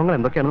കാണിച്ച അക്രമങ്ങൾ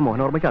എന്തൊക്കെയാണെന്ന്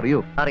മോഹനവർമ്മയ്ക്ക്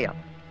അറിയോ? അറിയാം.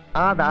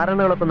 ആ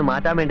ധാരണകളൊക്കെ ഒന്ന്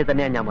മാറ്റാൻ വേണ്ടി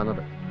തന്നെയാണ് ഞാൻ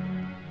വന്നത്.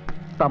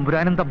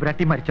 തമ്പുരാനും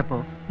തമ്പുരാട്ടി മരിച്ചപ്പോ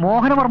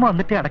മോഹനവർമ്മ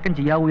വന്നിട്ടേ അടക്കം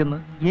ചെയ്യാവൂ എന്ന്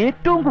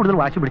ഏറ്റവും കൂടുതൽ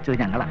വാശി പിടിച്ചത്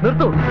ഞങ്ങളാണ്.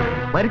 നിർത്തൂ,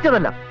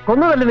 മരിച്ചതല്ല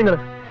കൊന്നതല്ലേ നിങ്ങൾ?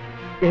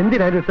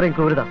 എന്തിനായിരുന്നു ഇത്രയും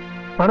ക്രൂരത?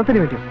 പണത്തിന്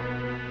വേണ്ടിയോ,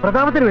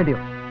 പ്രതാപത്തിന് വേണ്ടിയോ?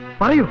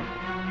 പറയൂ.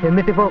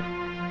 എന്നിട്ടിപ്പോ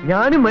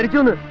ഞാനും മരിച്ചു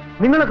എന്ന്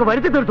നിങ്ങളൊക്കെ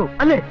വരുത്തി തീർത്തു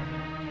അല്ലേ?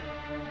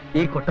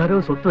 ഈ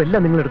കൊട്ടാരവും സ്വത്തും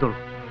എല്ലാം നിങ്ങൾ എടുത്തോളൂ.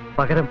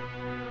 പകരം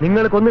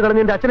നിങ്ങൾ കൊന്നു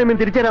കളഞ്ഞ എന്റെ അച്ഛനമ്മയും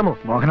തിരിച്ചു തരാമോ?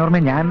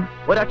 മോഹനവർമ്മ, ഞാൻ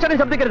ഒരക്ഷരം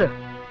ശബ്ദിക്കരുത്.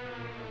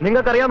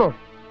 നിങ്ങൾക്കറിയാമോ,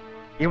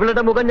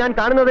 ഇവളുടെ മുഖം ഞാൻ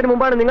കാണുന്നതിന്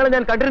മുമ്പാണ് നിങ്ങളെ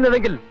ഞാൻ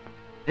കണ്ടിരുന്നതെങ്കിൽ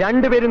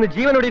രണ്ടുപേരും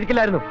ജീവനോടെ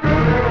ഇരിക്കില്ലായിരുന്നു.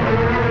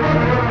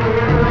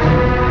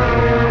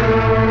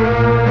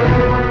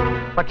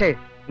 പക്ഷേ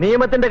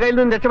നിയമത്തിന്റെ കയ്യിൽ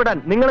നിന്ന് രക്ഷപ്പെടാൻ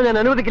നിങ്ങളെ ഞാൻ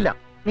അനുവദിക്കില്ല.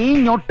 നീ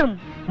ഞൊട്ടും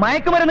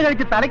മയക്കുമരുന്ന്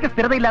കഴിച്ച് തലയ്ക്ക്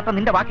സ്ഥിരതയില്ലാത്ത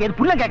നിന്റെ വാക്ക് ഏത്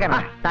പുല്ലം കേൾക്കാനാ?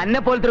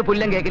 തന്നെ പോലത്തെ ഒരു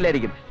പുല്ലം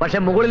കേൾക്കില്ലായിരിക്കും, പക്ഷെ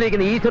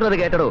മുകളിലേക്ക് ഈശ്വരൻ അത്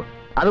കേട്ടടോ.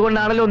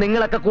 അതുകൊണ്ടാണല്ലോ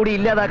നിങ്ങളൊക്കെ കൂടി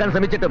ഇല്ലാതാക്കാൻ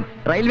ശ്രമിച്ചിട്ടും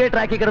റെയിൽവേ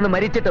ട്രാക്കിൽ കിടന്ന്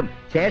മരിച്ചിട്ടും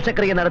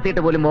ശേഷക്രിയ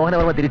നടത്തിയിട്ട് പോലും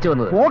മോഹനവർമ്മ തിരിച്ചു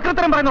വന്നത്.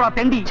 ഓക്രത്തരം പറയുന്നോടാ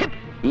തെണ്ടി.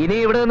 ഇനി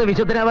ഇവിടെ നിന്ന്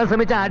വിശുദ്ധനാവാൻ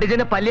ശ്രമിച്ച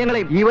അടിജന്റെ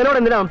പല്യങ്ങളെയും ഇവനോട്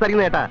എന്തിനാ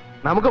സംസാരിക്കുന്ന ഏട്ടാ?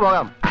 നമുക്ക്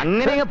പോകാം.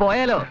 അങ്ങനെ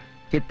പോയാലോ?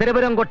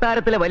 ചിത്തരപുരം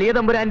കൊട്ടാരത്തിലെ വലിയ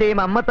തമ്പുരാന്റെയും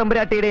അമ്മ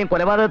തമ്പുരാട്ടിയുടെയും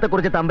കൊലപാതകത്തെ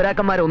കുറിച്ച്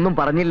തമ്പുരാക്കന്മാരൊന്നും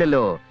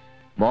പറഞ്ഞില്ലല്ലോ.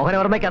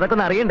 മോഹനവർമ്മയ്ക്ക് അതൊക്കെ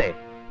ഒന്ന് അറിയണ്ടേ?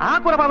 ആ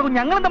കൊലപാതകം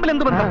ഞങ്ങളും തമ്മിൽ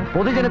എന്ത് ബന്ധം?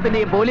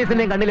 പൊതുജനത്തിന്റെയും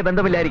പോലീസിന്റെയും കണ്ണിൽ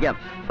ബന്ധമില്ലായിരിക്കാം,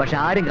 പക്ഷെ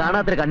ആരും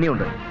കാണാത്തൊരു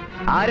കണ്ണിയുണ്ട്.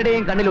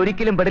 ആരുടെയും കണ്ണിൽ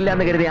ഒരിക്കലും പെടില്ല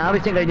എന്ന് കരുതി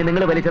ആവശ്യം കഴിഞ്ഞ്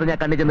നിങ്ങൾ വലിച്ചെറിഞ്ഞ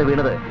കണ്ണി ചെന്ന്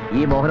വീണത്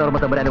ഈ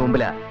മോഹനവർമ്മ തമ്പുരാന്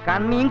മുമ്പിലാ.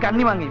 കണ്ണിയും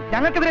കണ്ണി വാങ്ങിയും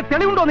ഞങ്ങൾക്കെതിരെ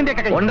തെളിവുണ്ടോ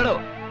നിന്റെ? ഉണ്ടോ?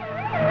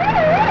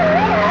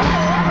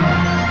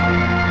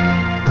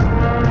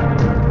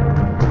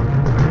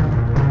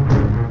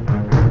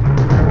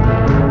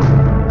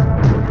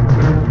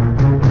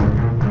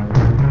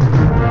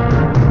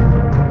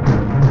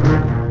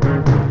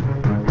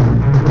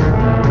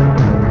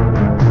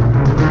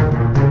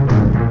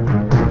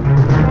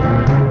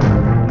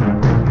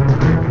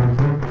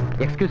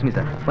 Excuse me,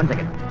 sir. 1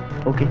 second.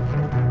 Okay.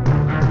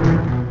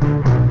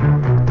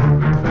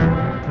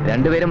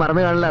 രണ്ടുപേരും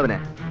മറന്നു കാണില്ല അവനെ.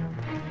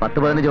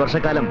 10-15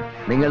 വർഷക്കാലം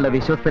നിങ്ങളുടെ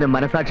വിശ്വസ്തനും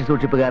മനസാക്ഷി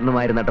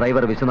സൂക്ഷിപ്പുകാരനുമായിരുന്ന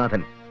ഡ്രൈവർ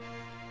വിശ്വനാഥൻ.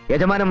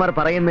 യജമാനന്മാർ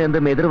പറയുന്ന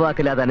എന്തും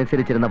എതിർവാക്കില്ലാതെ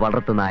അനുസരിച്ചിരുന്ന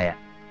വളർത്തുനായ.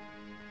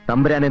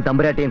 തമ്പുരാനെയും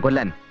തമ്പുരാട്ടിയും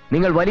കൊല്ലാൻ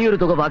നിങ്ങൾ വലിയൊരു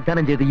തുക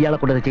വാഗ്ദാനം ചെയ്ത് ഇയാളെ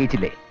കൊണ്ടത്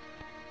ചെയ്യിച്ചില്ലേ?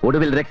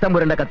 ഒടുവിൽ രക്തം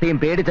പുരണ്ട കത്തിയും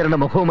പേടിച്ചിരണ്ട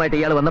മുഖവുമായിട്ട്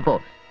ഇയാൾ വന്നപ്പോ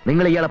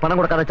നിങ്ങൾ ഇയാളെ പണം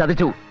കൊടുക്കാതെ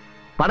ചതിച്ചു.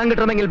 പണം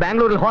കിട്ടണമെങ്കിൽ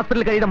ബാംഗ്ലൂരിൽ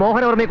ഹോസ്പിറ്റലിൽ കഴിയുന്ന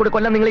മോഹനവർമ്മയെ കൂടി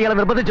കൊല്ലാൻ നിങ്ങൾ ഇയാളെ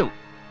നിർബന്ധിച്ചു.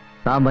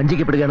 താൻ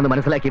വഞ്ചിക്കപ്പെടുകയാണെന്ന്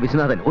മനസ്സിലാക്കിയ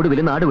വിശ്വനാഥൻ ഒടുവിൽ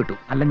നാട് വിട്ടു.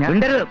 അല്ല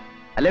ഞാൻ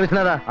അല്ലേ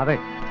വിശ്വനാഥ? അതെ,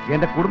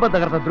 എന്റെ കുടുംബം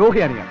തകർത്ത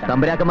ദ്രോഹിയാണ് ഞാൻ.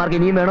 തമ്പുരാക്കന്മാർക്ക്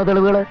ഇനിയും വേണോ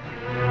തെളിവുകള്?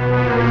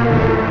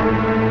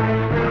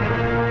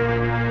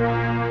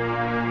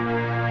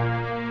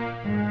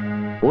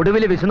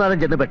 ഒടുവിൽ വിശ്വനാഥൻ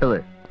ചെന്ന് പെട്ടത്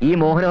ഈ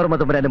മോഹനവർമ്മ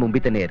തമ്പുരാന്റെ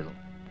മുമ്പിൽ തന്നെയായിരുന്നു.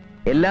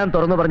 എല്ലാം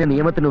തുറന്നു പറഞ്ഞ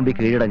നിയമത്തിന് മുമ്പിൽ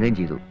കീഴടങ്ങുകയും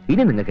ചെയ്തു.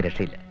 ഇനി നിങ്ങൾക്ക്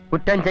രക്ഷയില്ല.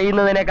 കുറ്റം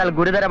ചെയ്യുന്നതിനേക്കാൾ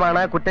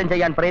ഗുരുതരമാണ് കുറ്റം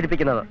ചെയ്യാൻ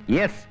പ്രേരിപ്പിക്കുന്നത്.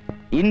 യെസ്,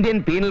 ഇന്ത്യൻ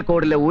പീനൽ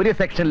കോഡിലെ ഒരു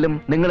സെക്ഷനിലും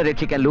നിങ്ങളെ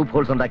രക്ഷിക്കാൻ ലൂപ്പ്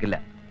ഹോൾസ് ഉണ്ടാക്കില്ല.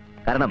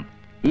 കാരണം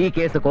ഈ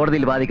കേസ്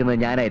കോടതിയിൽ വാദിക്കുന്നത്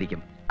ഞാനായിരിക്കും,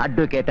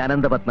 അഡ്വക്കേറ്റ്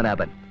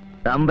അനന്തപത്മനാഭൻ.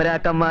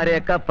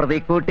 തമ്പുരാക്കന്മാരെയൊക്കെ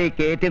പ്രതിക്കൂട്ടി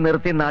കയറ്റി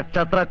നിർത്തി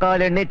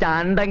നക്ഷത്രക്കാലെണ്ണി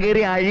ചാണ്ടം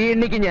കീറി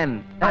അഴിയെണ്ണിക്ക് ഞാൻ.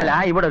 അല്ല,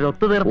 ഇവിടെ ഒരു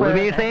ഒത്തുതീർപ്പ്.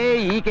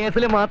 ഈ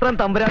കേസിൽ മാത്രം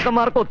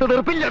തമ്പുരാക്കന്മാർക്ക്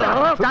ഒത്തുതീർപ്പില്ലടാ.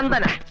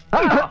 ചന്ദന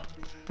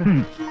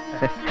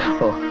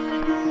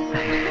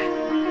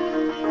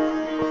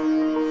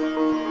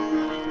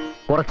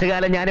കുറച്ചു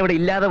കാലം ഞാനിവിടെ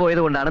ഇല്ലാതെ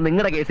പോയത് കൊണ്ടാണ്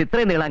നിങ്ങളുടെ കേസ്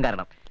ഇത്രയും നീളാൻ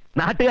കാരണം.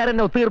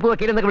 നാട്ടുകാരനെ ഒത്തുതീർപ്പ്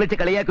വക്കീലെന്നൊക്കെ വിളിച്ച്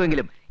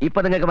കളിയാക്കുമെങ്കിലും ഇപ്പൊ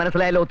നിങ്ങൾക്ക്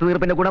മനസ്സിലായല്ലോ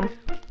ഒത്തുതീർപ്പിന്റെ ഗുണം.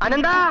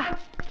 അനന്താ,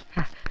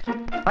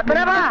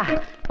 പത്മനാഭ,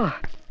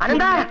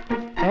 അനന്താ.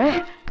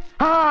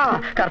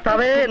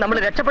 കർത്താവേ, നമ്മൾ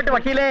രക്ഷപ്പെട്ടു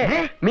വക്കീലേ.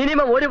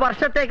 മിനിമം 1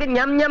 വർഷത്തേക്ക്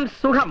ഞം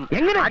സുഖം.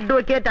 എങ്ങനെ?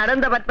 അഡ്വക്കേറ്റ്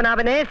അനന്ത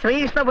പത്മനാഭനെ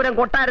ശ്രീകൃഷ്ണപുരം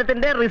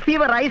കൊട്ടാരത്തിന്റെ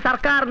റിസീവറായി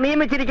സർക്കാർ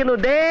നിയമിച്ചിരിക്കുന്നു.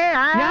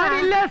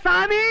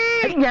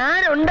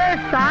 ഞാനുണ്ട്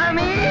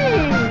സ്വാമി.